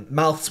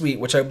 Mouth Sweet,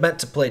 which I meant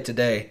to play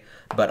today.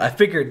 But I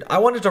figured I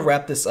wanted to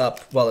wrap this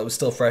up while it was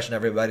still fresh in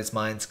everybody's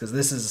minds, because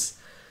this is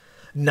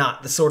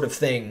not the sort of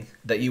thing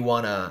that you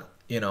want to,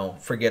 you know,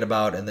 forget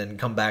about and then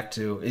come back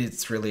to.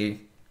 It's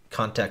really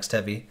context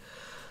heavy.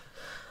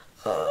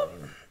 But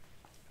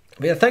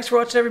yeah, thanks for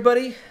watching,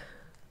 everybody.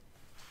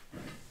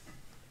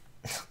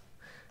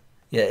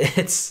 it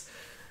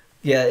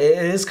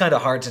is kind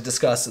of hard to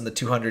discuss in the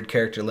 200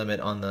 character limit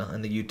on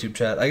the YouTube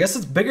chat. I guess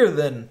it's bigger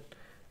than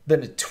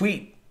a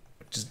tweet,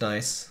 which is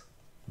nice,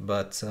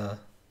 but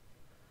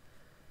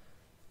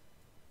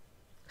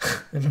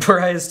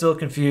Pariah is still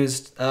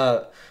confused.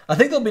 I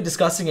think they'll be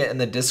discussing it in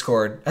the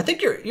Discord. I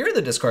think you're in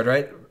the Discord,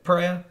 right,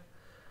 Pariah?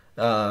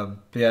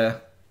 Yeah.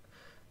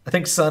 I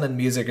think Sun and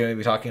Music are going to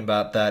be talking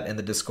about that in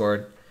the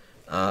Discord.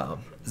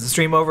 Is the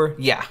stream over?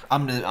 Yeah,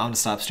 I'm gonna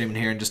stop streaming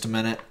here in just a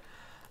minute.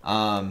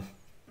 Yeah,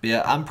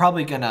 I'm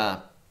probably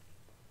gonna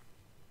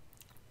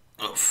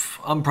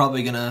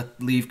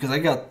leave because I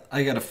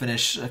gotta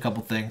finish a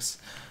couple things.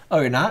 Oh,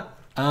 you're not?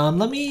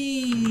 Let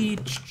me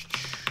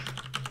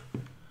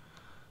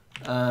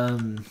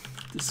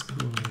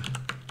Discord.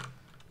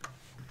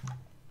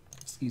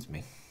 Excuse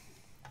me.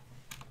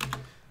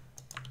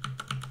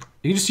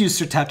 You can just use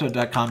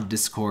sirtapto.com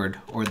Discord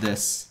or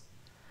this.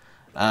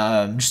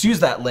 Just use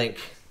that link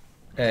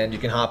and you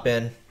can hop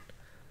in.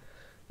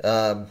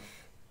 You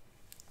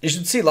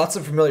should see lots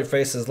of familiar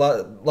faces.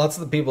 Lots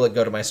of the people that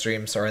go to my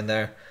streams are in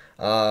there.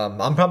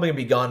 I'm probably going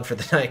to be gone for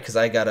the night because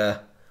I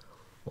gotta,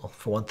 well,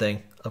 for one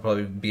thing, I'll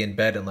probably be in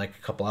bed in like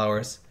a couple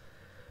hours.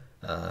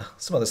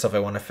 Some other stuff I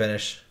want to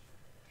finish.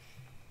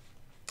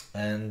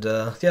 And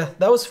yeah,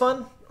 that was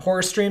fun.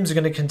 Horror streams are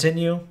going to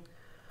continue.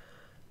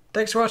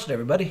 Thanks for watching,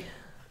 everybody.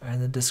 Or in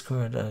the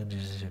Discord.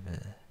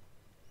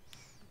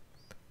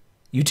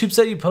 YouTube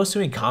said you post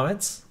any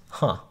comments?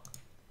 Huh.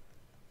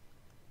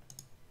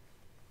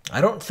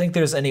 I don't think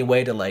there's any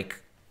way to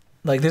like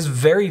there's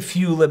very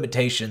few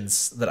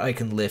limitations that I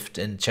can lift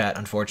in chat,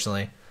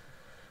 unfortunately.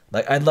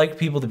 Like I'd like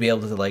people to be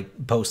able to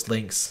like post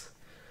links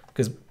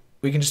because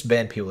we can just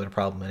ban people that are a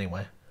problem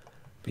anyway.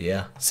 But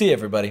yeah, see you,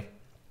 everybody.